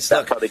 here it is.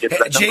 That's Look, how they get to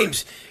that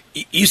James,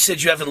 you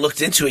said you haven't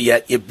looked into it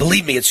yet.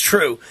 Believe me, it's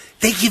true.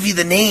 They give you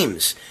the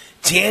names.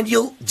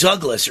 Daniel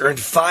Douglas earned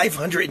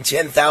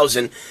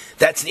 $510,000.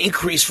 That's an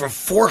increase from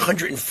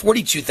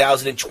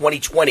 $442,000 in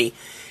 2020.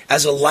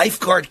 As a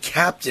lifeguard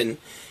captain,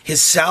 his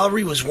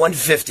salary was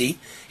 $150,000,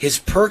 his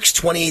perks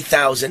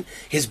 $28,000,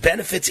 his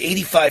benefits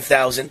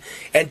 $85,000,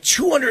 and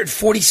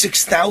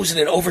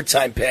 $246,000 in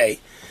overtime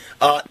pay.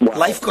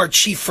 Lifeguard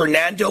chief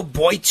Fernando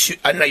Boytux,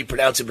 I don't know how you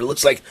pronounce it, but it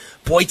looks like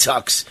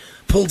Boytux,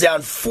 pulled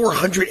down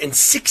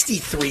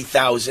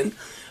 $463,000.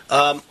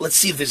 Let's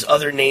see if there's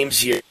other names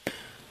here.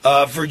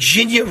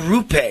 Virginia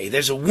Rupe,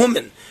 there's a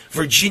woman.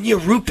 Virginia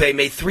Rupe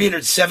made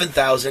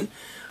 $307,000.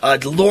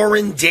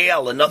 Lauren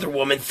Dale, another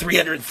woman,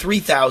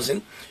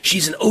 $303,000.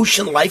 She's an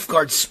ocean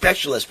lifeguard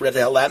specialist, whatever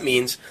the hell that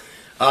means.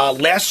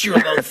 Last year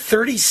alone,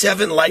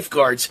 37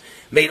 lifeguards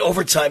made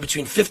overtime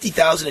between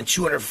 $50,000 and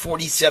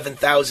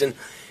 $247,000.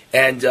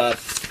 And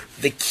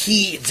the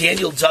key,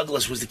 Daniel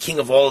Douglas was the king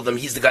of all of them.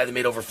 He's the guy that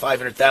made over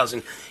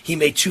 $500,000. He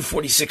made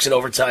 $246,000 in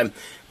overtime.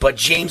 But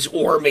James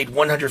Orr made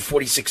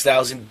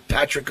 $146,000.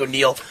 Patrick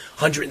O'Neill,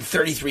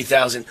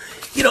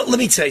 $133,000. Let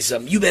me tell you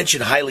something. You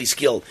mentioned highly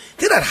skilled.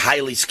 They're not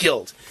highly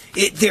skilled.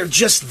 They're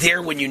just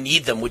there when you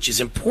need them, which is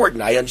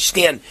important. I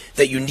understand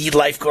that you need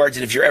lifeguards,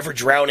 and if you're ever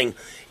drowning,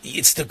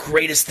 it's the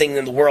greatest thing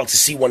in the world to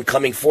see one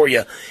coming for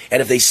you.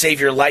 And if they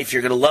save your life,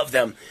 you're going to love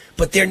them.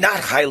 But they're not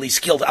highly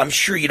skilled. I'm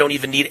sure you don't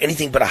even need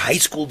anything but a high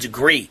school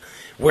degree.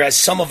 Whereas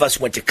some of us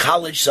went to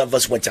college, some of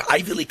us went to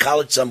Ivy League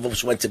college, some of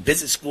us went to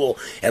business school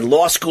and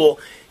law school.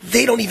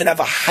 They don't even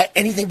have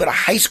anything but a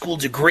high school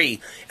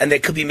degree, and they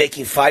could be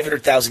making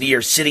 $500,000 a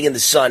year sitting in the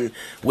sun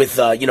with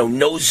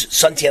nose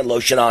suntan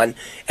lotion on,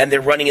 and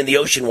they're running in the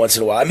ocean once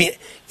in a while. I mean,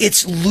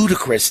 it's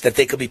ludicrous that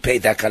they could be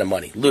paid that kind of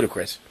money.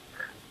 Ludicrous.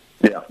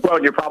 Yeah.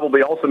 Well, you're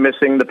probably also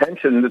missing the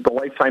pension, the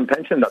lifetime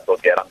pension that they'll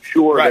get. I'm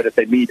sure that if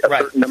they meet a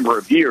certain number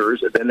of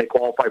years, then they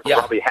qualify for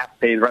probably half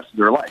pay the rest of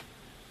their life.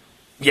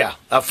 Yeah,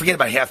 forget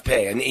about half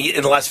pay. And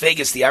in Las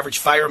Vegas, the average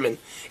fireman,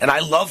 and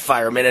I love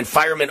firemen, and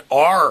firemen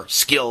are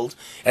skilled,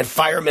 and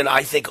firemen,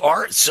 I think,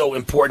 are so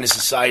important to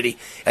society,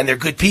 and they're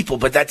good people,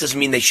 but that doesn't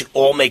mean they should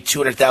all make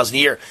 $200,000 a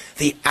year.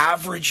 The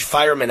average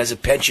fireman has a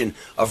pension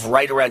of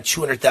right around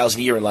 $200,000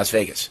 a year in Las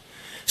Vegas.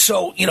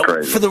 So,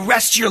 for the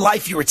rest of your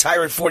life, you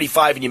retire at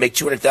 45 and you make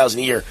 $200,000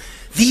 a year.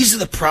 These are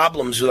the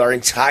problems with our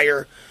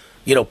entire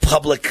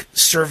public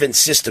servant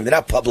system. They're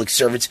not public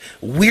servants.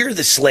 We're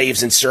the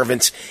slaves and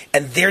servants,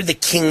 and they're the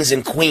kings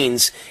and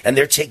queens, and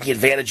they're taking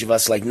advantage of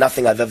us like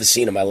nothing I've ever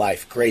seen in my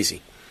life.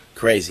 Crazy.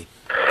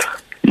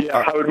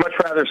 Yeah, I would much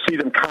rather see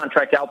them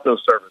contract out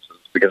those services,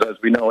 because as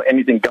we know,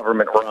 anything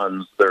government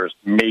runs, there's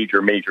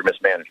major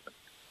mismanagement.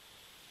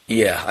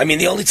 Yeah, I mean,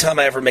 the only time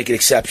I ever make an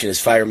exception is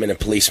firemen and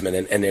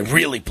policemen, and they're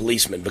really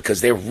policemen,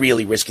 because they're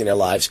really risking their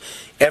lives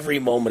every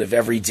moment of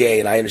every day,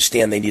 and I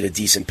understand they need a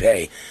decent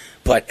pay.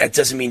 But that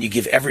doesn't mean you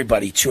give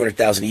everybody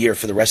 $200,000 a year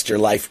for the rest of their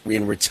life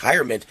in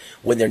retirement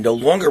when they're no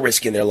longer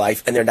risking their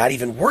life and they're not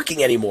even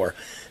working anymore.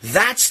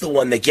 That's the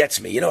one that gets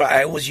me.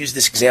 I always use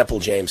this example,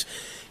 James.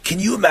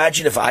 Can you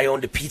imagine if I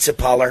owned a pizza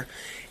parlor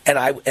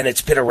and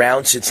it's been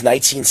around since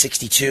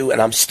 1962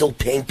 and I'm still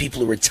paying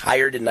people who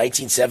retired in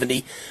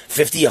 1970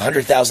 $50,000,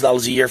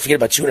 $100,000 a year? Forget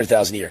about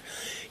 $200,000 a year.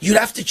 You'd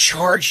have to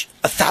charge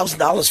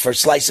 $1,000 for a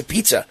slice of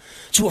pizza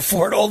to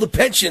afford all the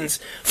pensions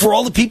for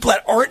all the people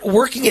that aren't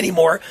working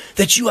anymore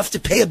that you have to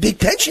pay a big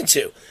pension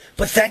to.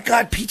 But thank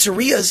God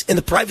pizzerias in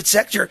the private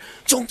sector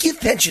don't give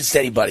pensions to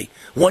anybody.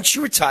 Once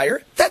you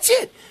retire, that's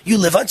it. You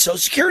live on Social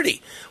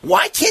Security.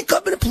 Why can't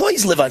government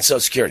employees live on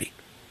Social Security?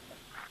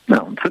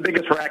 No, it's the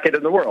biggest racket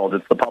in the world.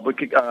 It's the public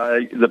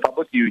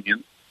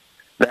unions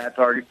that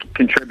are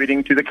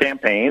contributing to the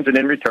campaigns, and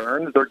in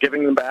return, they're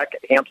giving them back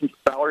handsome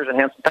salaries and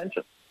handsome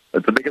pensions.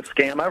 It's the biggest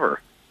scam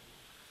ever.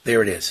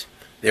 There it is.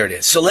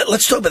 So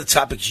let's talk about the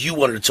topics you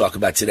wanted to talk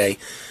about today.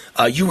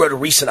 You wrote a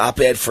recent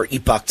op-ed for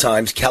Epoch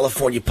Times.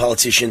 California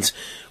politicians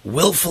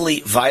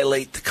willfully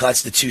violate the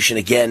Constitution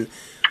again.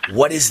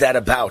 What is that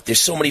about? There's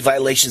so many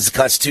violations of the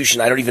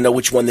Constitution, I don't even know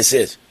which one this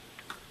is.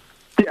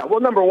 Yeah, well,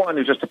 number one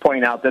is just to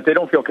point out that they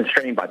don't feel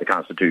constrained by the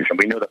Constitution.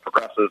 We know that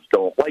progressives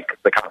don't like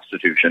the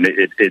Constitution.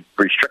 It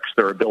restricts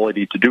their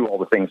ability to do all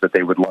the things that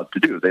they would love to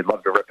do. They'd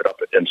love to rip it up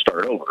and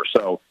start over.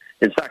 So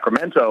in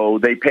Sacramento,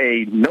 they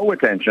pay no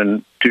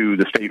attention to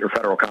the state or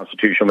federal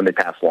Constitution when they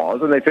pass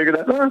laws, and they figure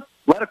that,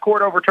 let a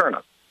court overturn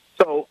them.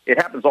 So it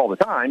happens all the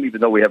time.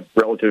 Even though we have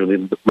relatively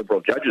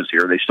liberal judges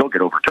here, they still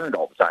get overturned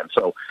all the time.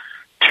 So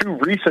two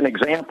recent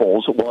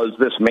examples was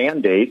this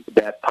mandate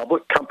that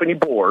public company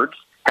boards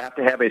have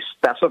to have a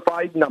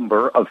specified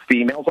number of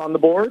females on the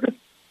board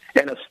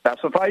and a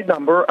specified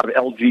number of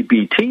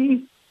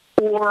LGBT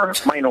or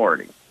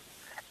minority.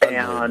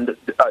 And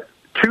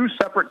two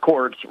separate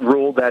courts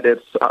ruled that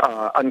it's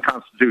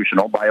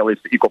unconstitutional,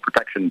 violates the Equal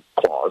Protection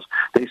Clause.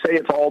 They say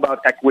it's all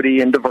about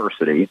equity and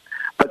diversity,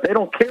 but they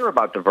don't care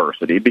about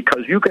diversity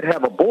because you could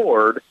have a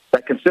board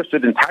that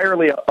consisted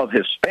entirely of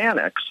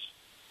Hispanics,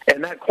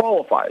 and that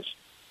qualifies.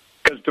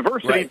 Because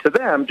diversity to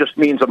them just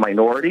means a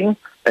minority,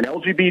 an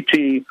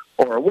LGBT,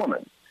 or a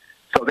woman.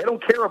 So they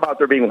don't care about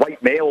there being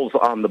white males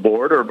on the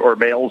board or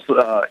males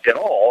at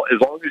all,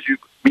 as long as you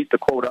meet the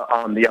quota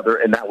on the other,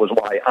 and that was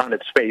why, on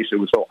its face, it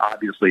was so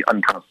obviously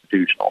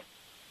unconstitutional.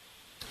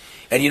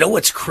 And you know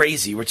what's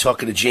crazy? We're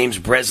talking to James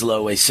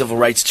Breslow, a civil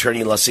rights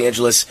attorney in Los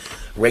Angeles,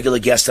 regular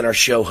guest on our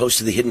show, host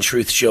of the Hidden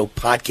Truth Show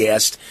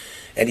podcast,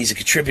 and he's a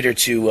contributor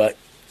to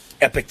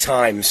Epic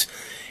Times.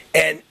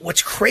 And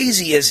what's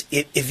crazy is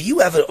if you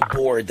have a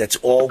board that's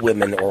all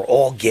women or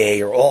all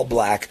gay or all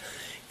black,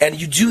 and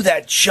you do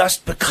that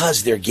just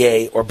because they're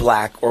gay or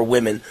black or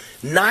women,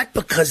 not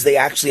because they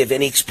actually have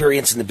any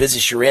experience in the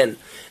business you're in,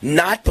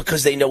 not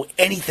because they know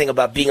anything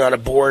about being on a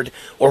board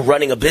or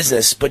running a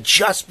business, but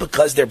just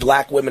because they're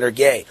black, women, or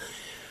gay.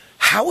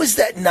 How is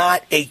that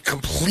not a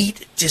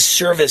complete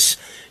disservice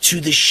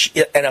to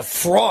the and a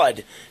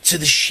fraud to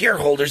the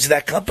shareholders of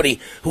that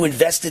company who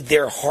invested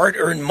their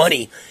hard-earned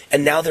money,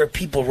 and now there are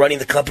people running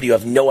the company who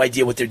have no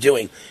idea what they're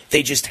doing?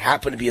 They just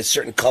happen to be a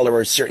certain color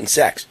or a certain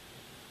sex.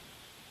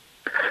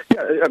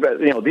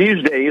 Yeah,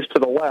 these days, to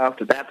the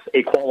left, that's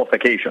a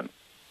qualification.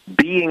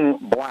 Being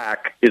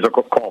black is a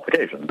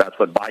qualification. That's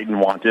what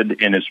Biden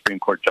wanted in his Supreme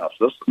Court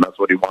justice, and that's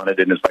what he wanted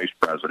in his vice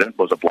president,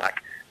 was a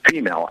black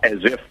female,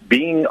 as if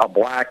being a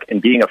black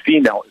and being a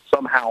female is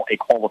somehow a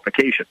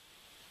qualification.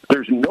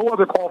 There's no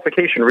other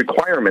qualification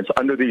requirements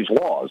under these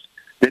laws.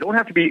 They don't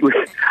have to be,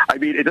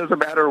 it doesn't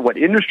matter what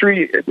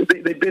industry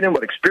they've been in,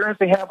 what experience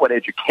they have, what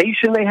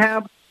education they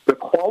have. The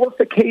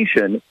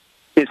qualification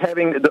is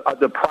having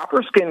the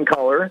proper skin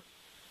color,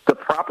 the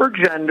proper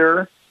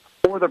gender,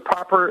 or the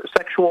proper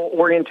sexual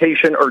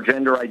orientation or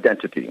gender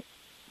identity.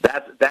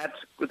 That's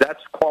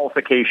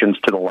qualifications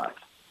to the left.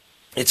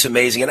 It's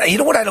amazing. And you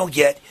know what I don't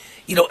get?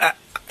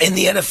 In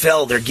the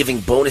NFL, they're giving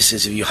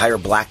bonuses if you hire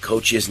black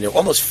coaches, and they're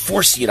almost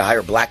forcing you to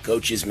hire black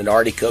coaches,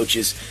 minority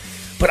coaches.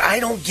 But I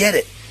don't get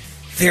it.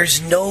 There's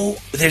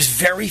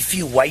very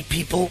few white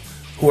people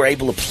who are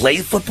able to play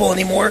football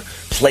anymore,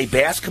 play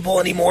basketball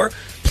anymore,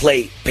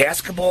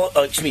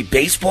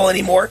 baseball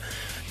anymore.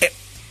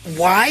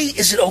 Why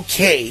is it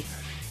okay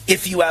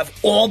if you have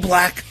all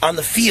black on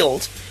the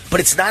field,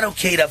 but it's not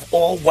okay to have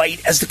all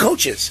white as the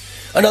coaches?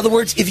 In other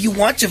words, if you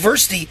want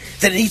diversity,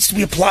 then it needs to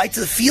be applied to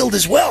the field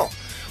as well.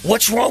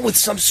 What's wrong with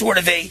some sort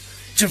of a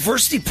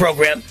diversity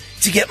program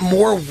to get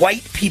more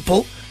white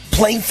people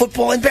playing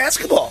football and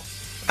basketball?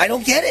 I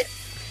don't get it.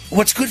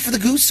 What's good for the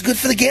goose is good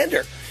for the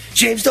gander.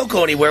 James, don't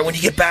go anywhere. When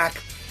you get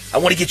back, I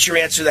want to get your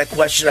answer to that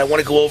question. I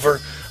want to go over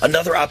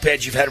another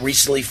op-ed you've had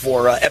recently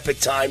for Epic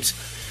Times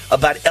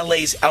about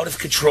LA's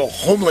out-of-control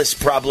homeless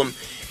problem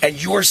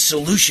and your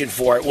solution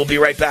for it. We'll be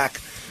right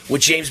back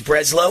with James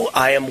Breslow.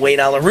 I am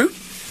Wayne Allyn Root.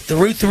 The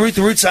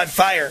Root's on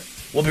fire.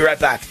 We'll be right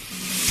back.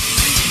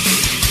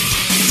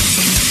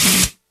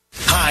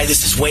 Hi,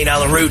 this is Wayne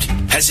Allyn Root.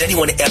 Has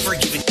anyone ever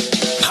given...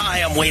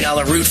 Hi, I'm Wayne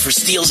Allyn Root for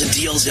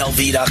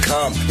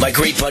SteelsAndDealsLV.com. My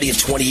great buddy of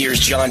 20 years,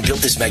 John, built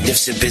this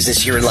magnificent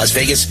business here in Las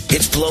Vegas.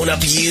 It's blown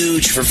up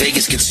huge for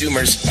Vegas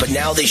consumers, but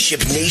now they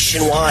ship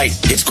nationwide.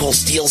 It's called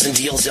Steals and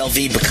Deals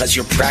LV because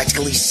you're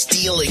practically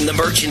stealing the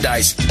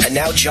merchandise. And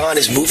now John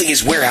is moving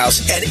his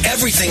warehouse, and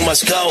everything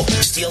must go.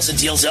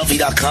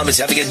 SteelsAndDealsLV.com is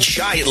having a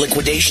giant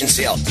liquidation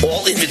sale.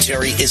 All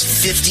inventory is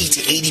 50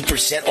 to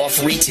 80%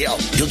 off retail.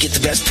 You'll get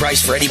the best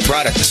price for any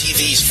product.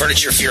 TVs,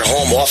 furniture for your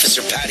home, office,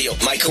 or patio,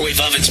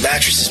 microwave ovens,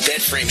 mattresses,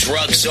 bed frames,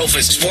 rugs,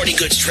 sofas, sporting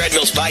goods,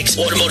 treadmills, bikes,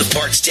 automotive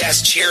parts,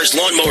 desks, chairs,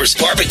 lawnmowers,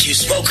 barbecues,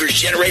 smokers,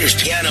 generators,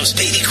 pianos,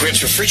 baby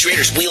cribs,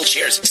 refrigerators,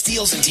 wheelchairs.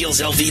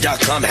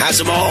 SteelsAndDealsLV.com has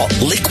them all.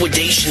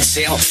 Liquidation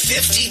sale,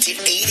 50 to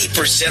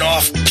 80%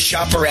 off.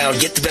 Shop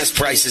around, get the best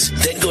prices,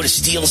 then go to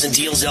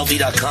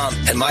SteelsAndDealsLV.com,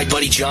 and my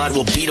buddy John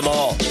will beat them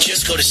all.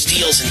 Just go to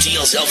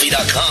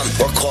SteelsAndDealsLV.com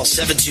or call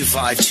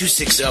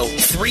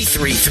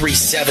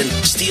 725-260-3337.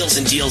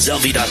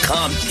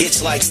 SteelsAndDealsLV.com.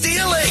 It's like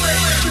stealing.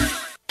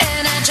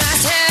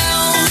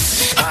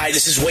 Hi,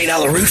 this is Wayne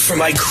Allyn Root from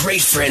my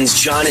great friends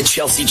John and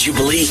Chelsea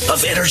Jubilee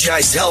of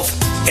Energized Health.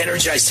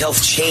 Energized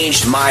Health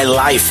changed my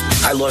life.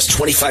 I lost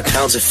 25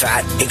 pounds of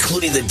fat,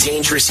 including the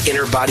dangerous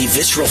inner body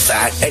visceral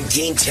fat, and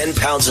gained 10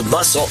 pounds of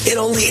muscle in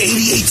only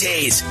 88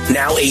 days.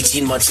 Now,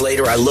 18 months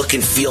later, I look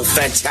and feel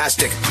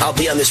fantastic. I'll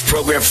be on this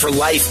program for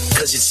life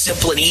because it's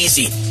simple and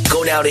easy.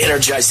 Go now to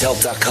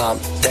EnergizedHealth.com.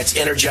 That's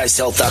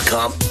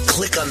EnergizedHealth.com.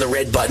 Click on the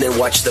red button and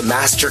watch the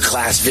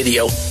masterclass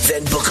video.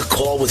 Then book a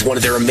call with one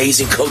of their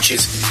amazing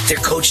coaches. Their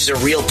coaches coaches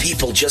are real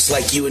people just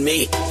like you and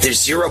me.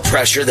 There's zero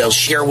pressure. They'll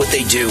share what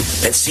they do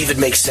and see if it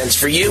makes sense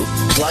for you.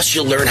 Plus,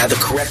 you'll learn how the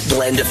correct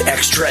blend of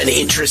extra and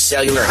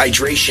intracellular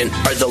hydration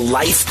are the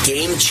life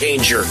game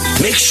changer.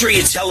 Make sure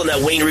you tell them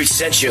that Wayne Root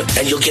sent you,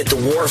 and you'll get the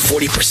War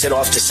 40%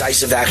 off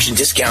Decisive Action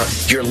discount.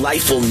 Your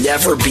life will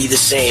never be the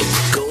same.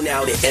 Go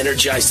now to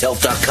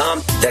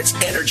EnergizedHealth.com. That's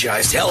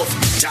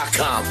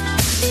EnergizedHealth.com.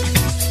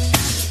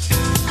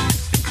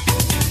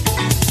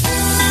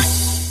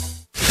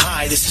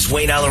 Hi, this is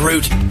Wayne Allen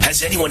Root.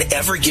 Has anyone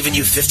ever given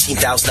you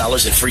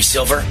 $15,000 in free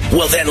silver?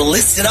 Well, then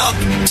listen up.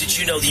 Did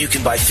you know that you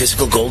can buy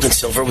physical gold and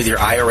silver with your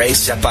IRA,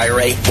 SEP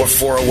IRA, or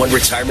 401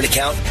 retirement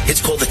account?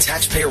 It's called the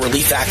Taxpayer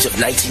Relief Act of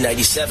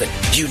 1997.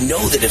 You know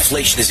that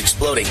inflation is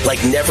exploding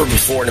like never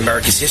before in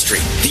America's history.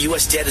 The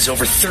U.S. debt is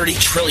over $30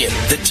 trillion.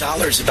 The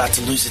dollar is about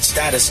to lose its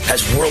status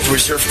as world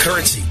reserve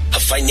currency. A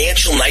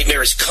financial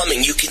nightmare is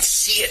coming. You can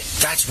see it.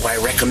 That's why I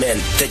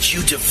recommend that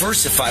you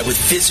diversify with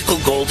physical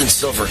gold and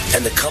silver.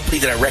 And the company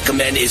that I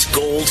recommend is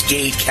Gold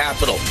Gate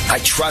Capital. I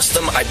trust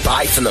them. I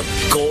buy from them.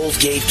 Gold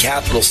Gate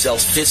Capital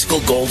sells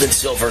physical gold and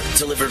silver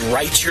delivered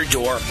right to your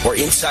door or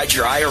inside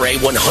your IRA,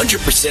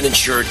 100%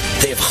 insured.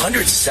 They have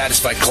hundreds of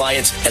satisfied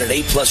clients and an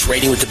A+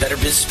 rating with the Better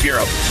Business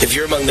Bureau. If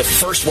you're among the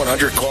first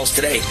 100 calls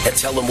today and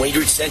tell them Wayne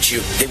Root sent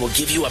you, they will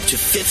give you up to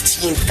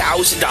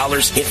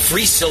 $15,000 in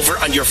free silver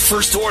on your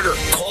first order.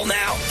 Call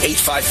now.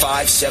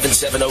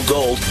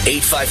 855-770-GOLD.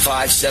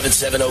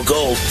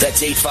 855-770-GOLD.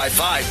 That's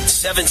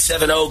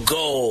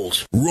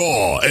 855-770-GOLD.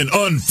 Raw and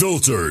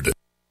unfiltered.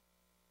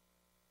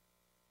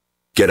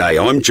 G'day,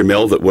 I'm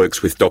Jamel that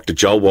works with Dr.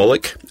 Joel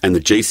Wallach and the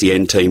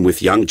GCN team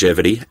with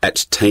Longevity at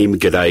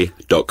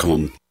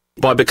teamg'day.com.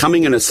 By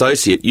becoming an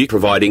associate, you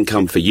provide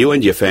income for you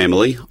and your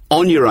family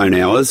on your own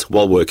hours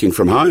while working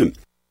from home.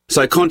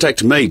 So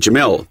contact me,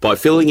 Jamel, by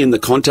filling in the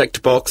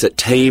contact box at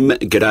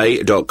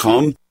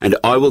teamg'day.com, and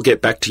I will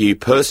get back to you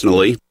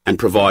personally and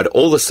provide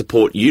all the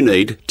support you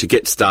need to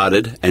get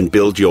started and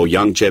build your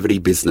longevity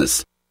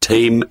business.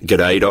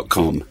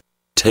 teamg'day.com.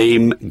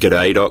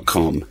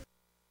 teamg'day.com.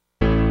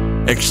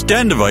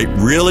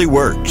 Extendivite really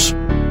works.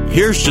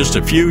 Here's just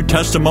a few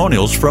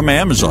testimonials from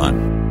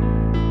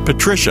Amazon.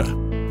 Patricia,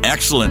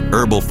 excellent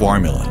herbal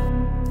formula.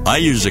 I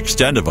use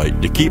Extendivite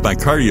to keep my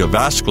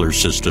cardiovascular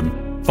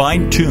system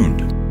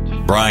fine-tuned.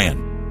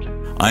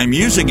 Brian, I'm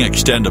using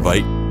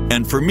Extendivite,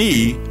 and for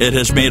me, it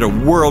has made a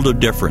world of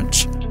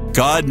difference.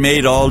 God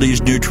made all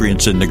these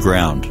nutrients in the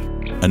ground.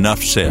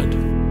 Enough said.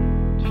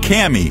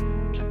 Cammie,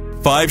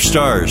 5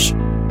 stars.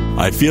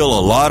 I feel a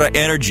lot of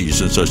energy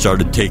since I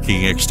started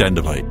taking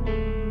Extendivite.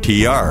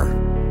 TR,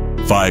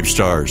 5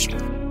 stars.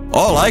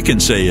 All I can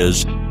say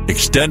is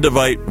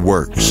Extendivite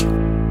works.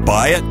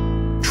 Buy it,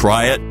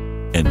 try it,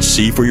 and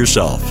see for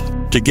yourself.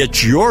 To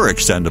get your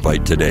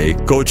Extendivite today,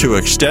 go to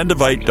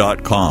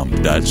extendivite.com.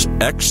 That's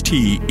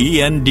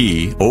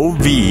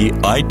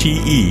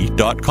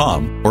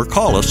XTENDOVITE.com, or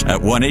call us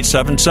at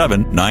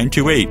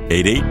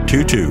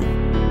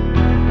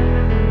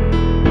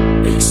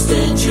 1-877-928-8822.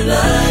 Extend your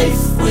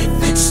life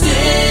with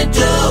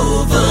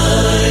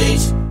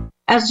Extendovite.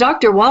 As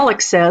Dr.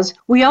 Wallach says,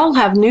 we all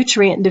have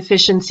nutrient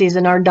deficiencies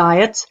in our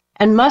diets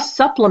and must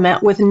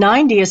supplement with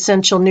 90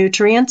 essential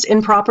nutrients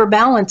in proper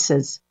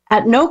balances.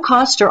 At no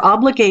cost or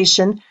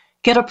obligation,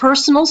 get a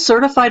personal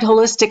certified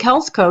holistic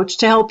health coach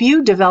to help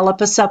you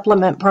develop a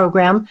supplement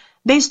program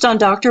based on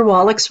Dr.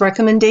 Wallach's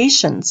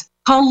recommendations.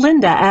 Call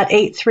Linda at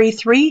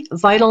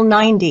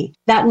 833-VITAL-90.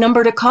 That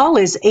number to call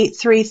is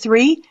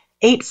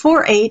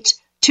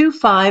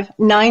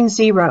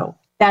 833-848-2590.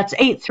 That's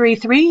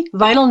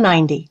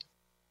 833-VITAL-90.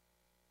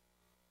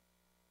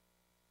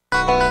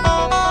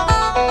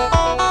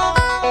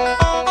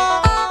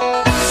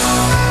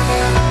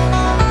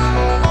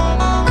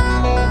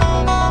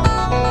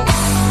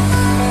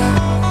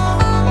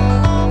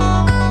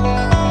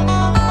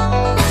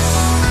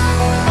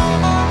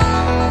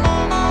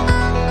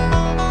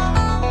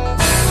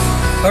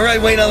 All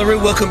right, Wayne on the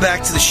Root, welcome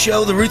back to the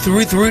show. The Root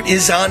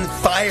is on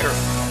fire.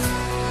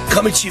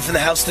 Coming to you from the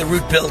house the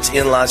Root built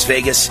in Las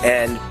Vegas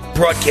and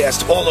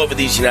broadcast all over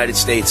these United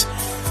States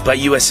by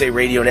USA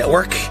Radio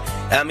Network.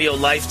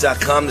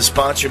 AmioLife.com, the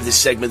sponsor of this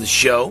segment of the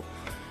show.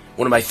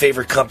 One of my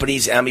favorite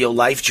companies, Amio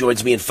Life,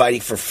 joins me in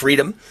fighting for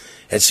freedom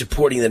and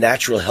supporting the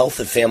natural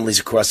health of families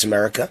across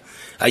America.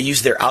 I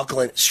use their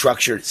alkaline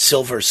structured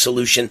silver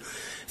solution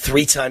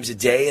 3 times a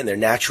day and their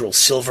natural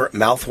silver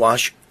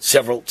mouthwash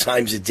several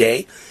times a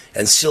day,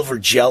 and silver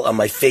gel on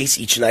my face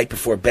each night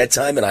before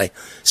bedtime, and I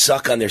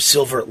suck on their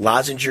silver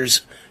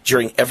lozenges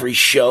during every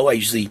show. I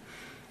usually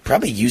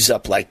probably use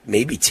up like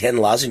maybe 10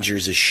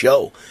 lozenges a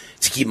show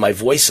to keep my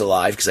voice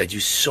alive because I do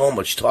so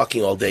much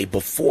talking all day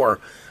before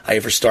I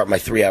ever start my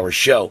 3-hour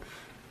show.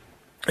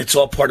 It's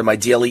all part of my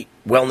daily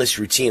wellness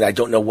routine. I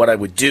don't know what I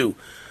would do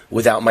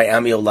without my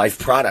Amio Life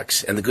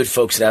products, and the good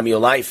folks at Amio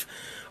Life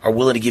are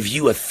willing to give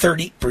you a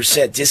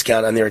 30%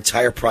 discount on their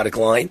entire product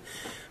line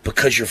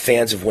because you're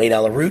fans of Wayne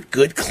Allen Root.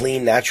 Good,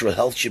 clean, natural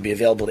health should be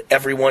available to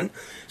everyone.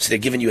 So they're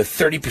giving you a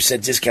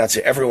 30% discount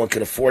so everyone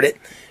can afford it.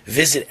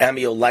 Visit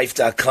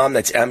AmioLife.com.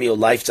 That's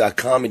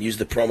AmioLife.com and use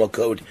the promo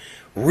code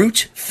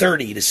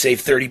ROOT30 to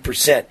save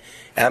 30%.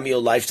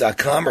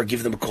 AmioLife.com or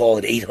give them a call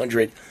at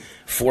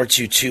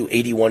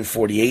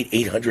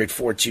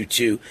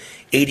 800-422-8148.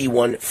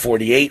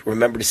 800-422-8148.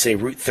 Remember to say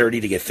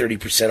Root30 to get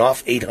 30%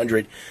 off.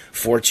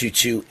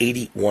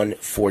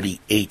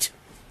 800-422-8148.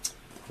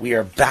 We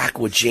are back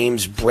with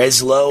James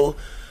Breslow,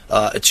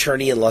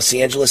 attorney in Los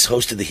Angeles,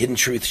 host of the Hidden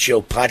Truth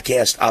Show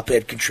podcast,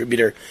 op-ed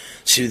contributor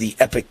to the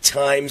Epic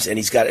Times, and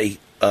he's got a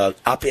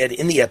op-ed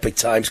in the Epic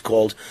Times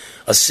called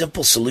A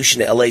Simple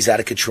Solution to LA's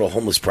Out-of-Control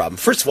Homeless Problem.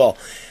 First of all,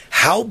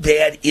 how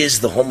bad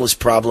is the homeless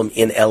problem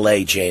in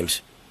LA,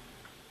 James?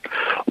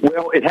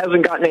 Well, it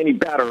hasn't gotten any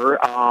better.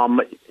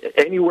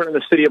 Anywhere in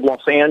the city of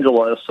Los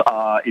Angeles,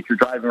 if you're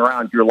driving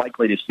around, you're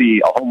likely to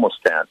see a homeless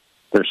tent.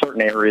 There are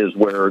certain areas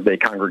where they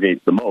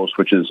congregate the most,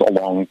 which is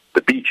along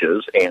the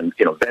beaches. And,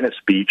 Venice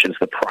Beach is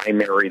the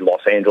primary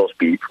Los Angeles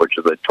beach, which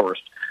is a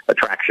tourist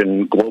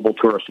attraction, global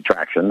tourist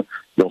attraction.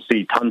 You'll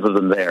see tons of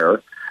them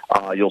there.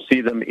 You'll see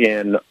them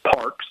in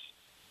parks.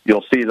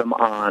 You'll see them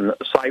on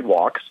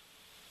sidewalks.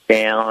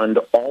 And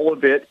all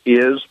of it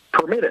is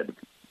permitted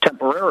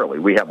temporarily.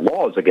 We have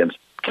laws against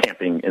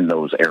camping in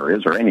those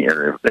areas, or any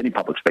area, any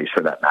public space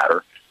for that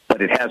matter,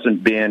 but it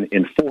hasn't been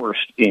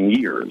enforced in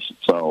years.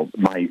 So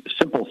my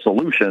simple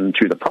solution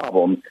to the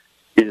problem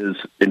is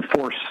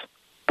enforce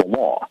the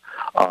law.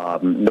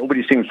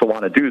 Nobody seems to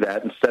want to do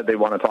that. Instead, they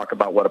want to talk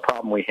about what a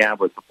problem we have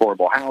with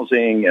affordable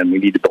housing, and we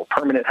need to build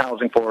permanent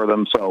housing for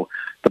them. So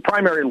the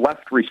primary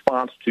left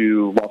response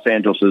to Los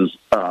Angeles's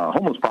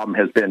homeless problem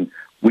has been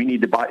we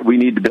need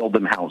to build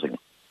them housing,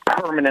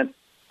 permanent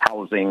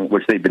housing,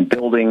 which they've been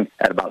building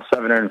at about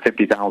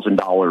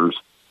 $750,000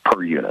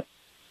 per unit.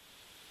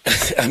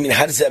 I mean,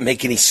 how does that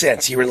make any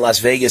sense? Here in Las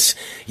Vegas,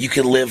 you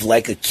can live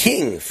like a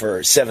king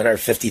for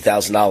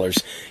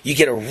 $750,000. You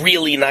get a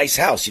really nice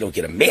house. You don't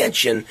get a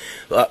mansion.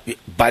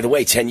 By the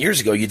way, 10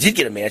 years ago, you did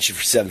get a mansion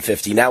for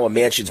 $750,000. Now a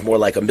mansion's more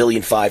like $1.5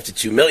 million to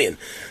 $2 million.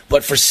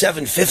 But for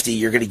 $750,000,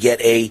 you're going to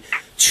get a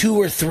 2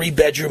 or 3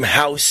 bedroom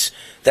house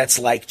that's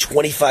like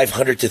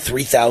 2,500 to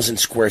 3,000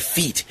 square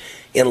feet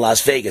in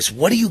Las Vegas.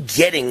 What are you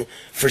getting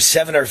for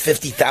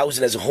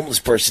 $750,000 as a homeless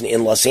person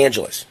in Los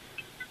Angeles?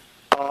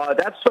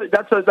 That's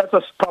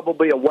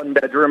probably a 1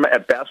 bedroom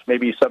at best,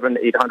 maybe 700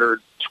 to 800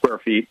 square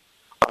feet.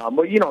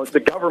 Well, the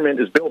government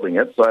is building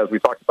it. So as we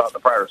talked about in the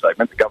prior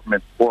segment, the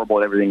government's horrible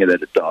at everything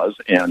that it does,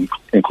 and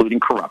including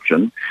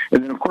corruption.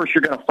 And then, of course,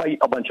 you're going to fight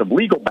a bunch of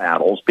legal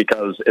battles,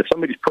 because if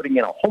somebody's putting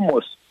in a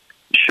homeless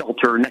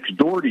shelter next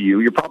door to you,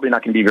 you're probably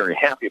not going to be very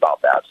happy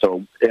about that.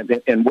 So,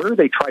 and where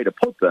they try to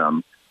put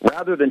them,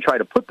 rather than try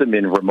to put them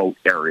in remote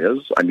areas,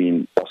 I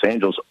mean, Los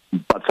Angeles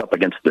butts up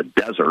against the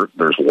desert.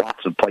 There's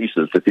lots of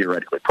places to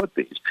theoretically put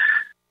these.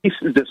 They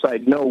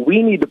decide, no,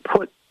 we need to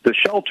put the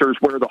shelters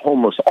where the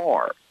homeless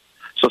are.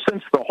 So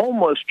since the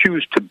homeless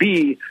choose to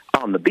be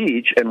on the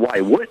beach, and why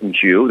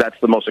wouldn't you? That's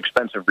the most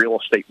expensive real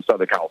estate in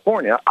Southern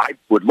California. I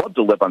would love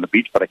to live on the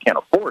beach, but I can't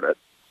afford it.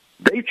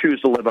 They choose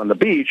to live on the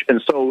beach,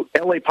 and so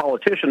L.A.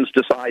 politicians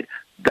decide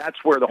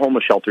that's where the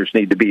homeless shelters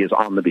need to be, is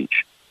on the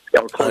beach,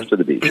 or close to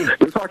the beach.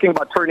 They're talking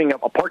about turning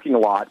up a parking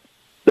lot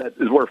that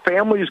is where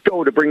families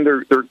go to bring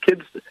their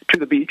kids to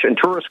the beach, and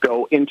tourists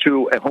go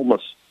into a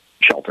homeless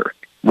shelter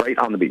right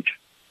on the beach.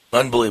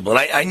 Unbelievable.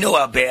 And I know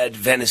how bad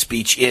Venice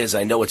Beach is.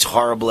 I know it's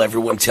horrible.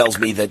 Everyone tells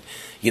me that,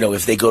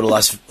 if they go to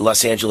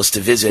Los Angeles to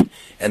visit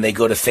and they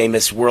go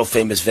to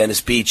world-famous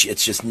Venice Beach,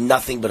 it's just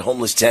nothing but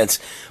homeless tents.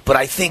 But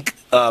I think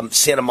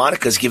Santa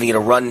Monica is giving it a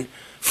run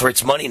for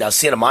its money now.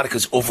 Santa Monica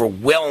is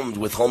overwhelmed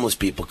with homeless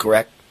people,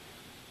 correct?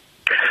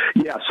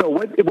 Yeah, so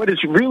what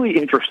is really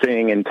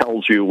interesting and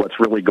tells you what's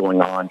really going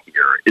on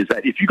here is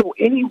that if you go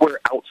anywhere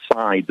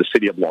outside the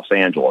city of Los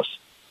Angeles,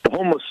 the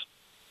homeless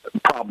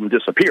problem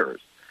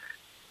disappears.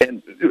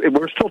 And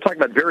we're still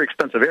talking about very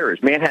expensive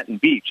areas. Manhattan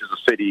Beach is a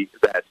city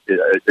that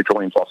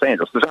adjoins Los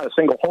Angeles. There's not a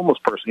single homeless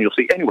person you'll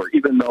see anywhere,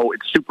 even though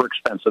it's super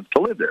expensive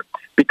to live there,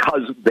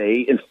 because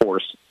they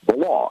enforce the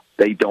law.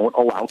 They don't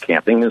allow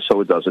camping, and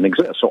so it doesn't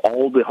exist. So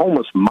all the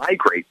homeless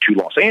migrate to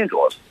Los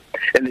Angeles,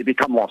 and they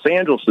become Los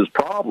Angeles'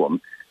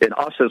 problem. And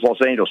us as Los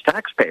Angeles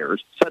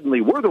taxpayers,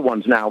 suddenly we're the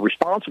ones now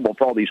responsible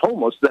for all these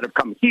homeless that have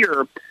come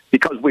here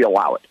because we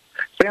allow it.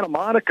 Santa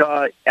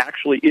Monica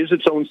actually is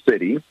its own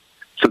city.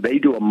 So they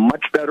do a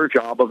much better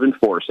job of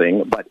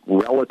enforcing, but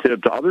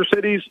relative to other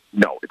cities,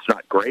 no, it's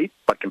not great.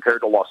 But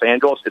compared to Los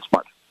Angeles, it's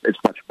much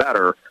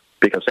better,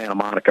 because Santa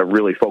Monica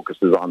really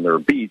focuses on their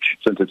beach,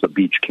 since it's a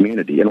beach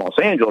community. In Los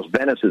Angeles,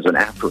 Venice is an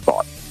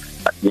afterthought.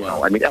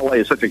 I mean, LA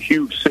is such a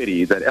huge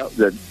city that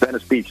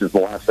Venice Beach is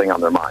the last thing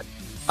on their mind.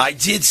 I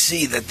did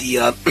see that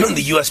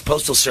the U.S.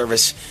 Postal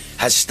Service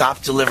has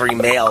stopped delivering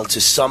mail to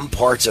some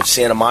parts of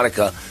Santa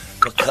Monica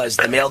because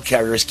the mail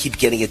carriers keep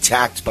getting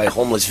attacked by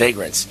homeless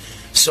vagrants.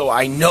 So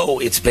I know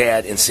it's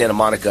bad in Santa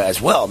Monica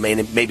as well.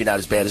 Maybe not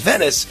as bad as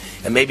Venice,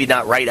 and maybe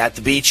not right at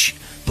the beach,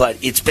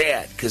 but it's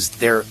bad because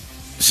they're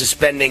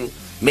suspending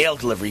mail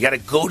delivery. You got to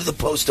go to the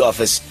post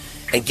office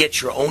and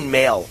get your own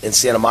mail in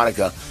Santa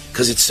Monica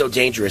because it's so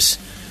dangerous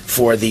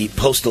for the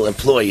postal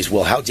employees.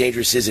 Well, how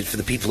dangerous is it for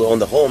the people who own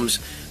the homes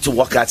to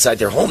walk outside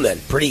their home then?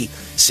 Pretty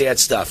sad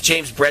stuff.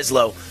 James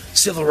Breslow,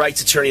 civil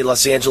rights attorney in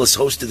Los Angeles,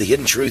 host of the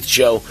Hidden Truth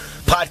Show,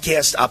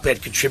 podcast,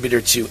 op-ed contributor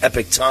to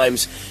Epic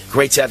Times.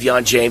 Great to have you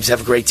on, James.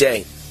 Have a great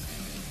day.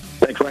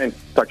 Thanks, Wayne.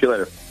 Talk to you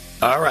later.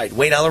 All right,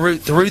 Wayne Allen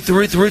Root, the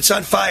Root's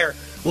on fire.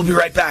 We'll be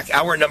right back.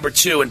 Hour number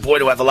 2, and boy,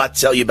 do I have a lot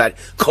to tell you about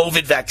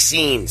COVID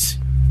vaccines.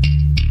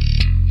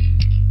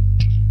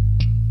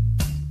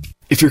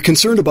 If you're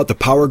concerned about the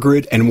power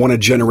grid and want to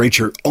generate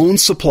your own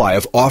supply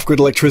of off-grid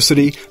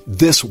electricity,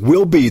 this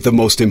will be the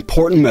most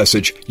important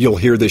message you'll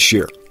hear this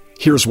year.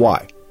 Here's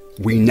why.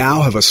 We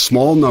now have a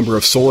small number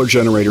of solar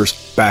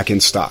generators back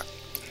in stock.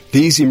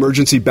 These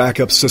emergency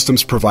backup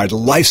systems provide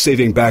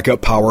life-saving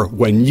backup power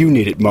when you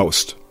need it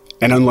most.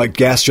 And unlike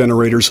gas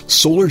generators,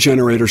 solar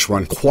generators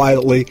run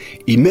quietly,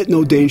 emit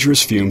no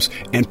dangerous fumes,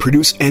 and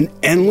produce an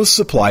endless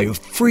supply of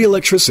free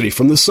electricity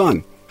from the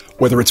sun.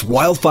 Whether it's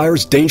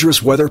wildfires,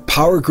 dangerous weather,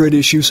 power grid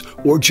issues,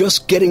 or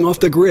just getting off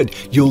the grid,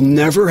 you'll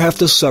never have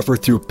to suffer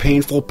through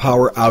painful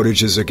power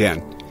outages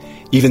again.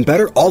 Even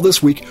better, all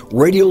this week,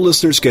 radio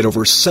listeners get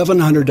over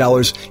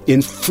 $700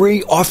 in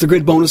free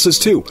off-the-grid bonuses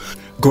too.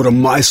 Go to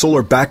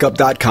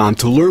mysolarbackup.com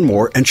to learn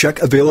more and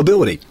check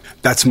availability.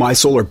 That's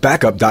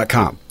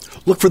mysolarbackup.com.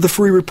 Look for the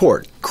free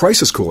report,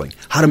 Crisis Cooling,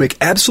 how to make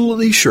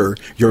absolutely sure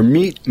your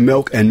meat,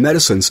 milk, and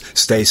medicines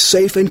stay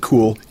safe and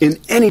cool in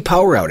any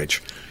power outage.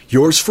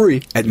 Yours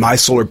free at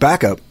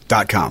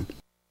mysolarbackup.com.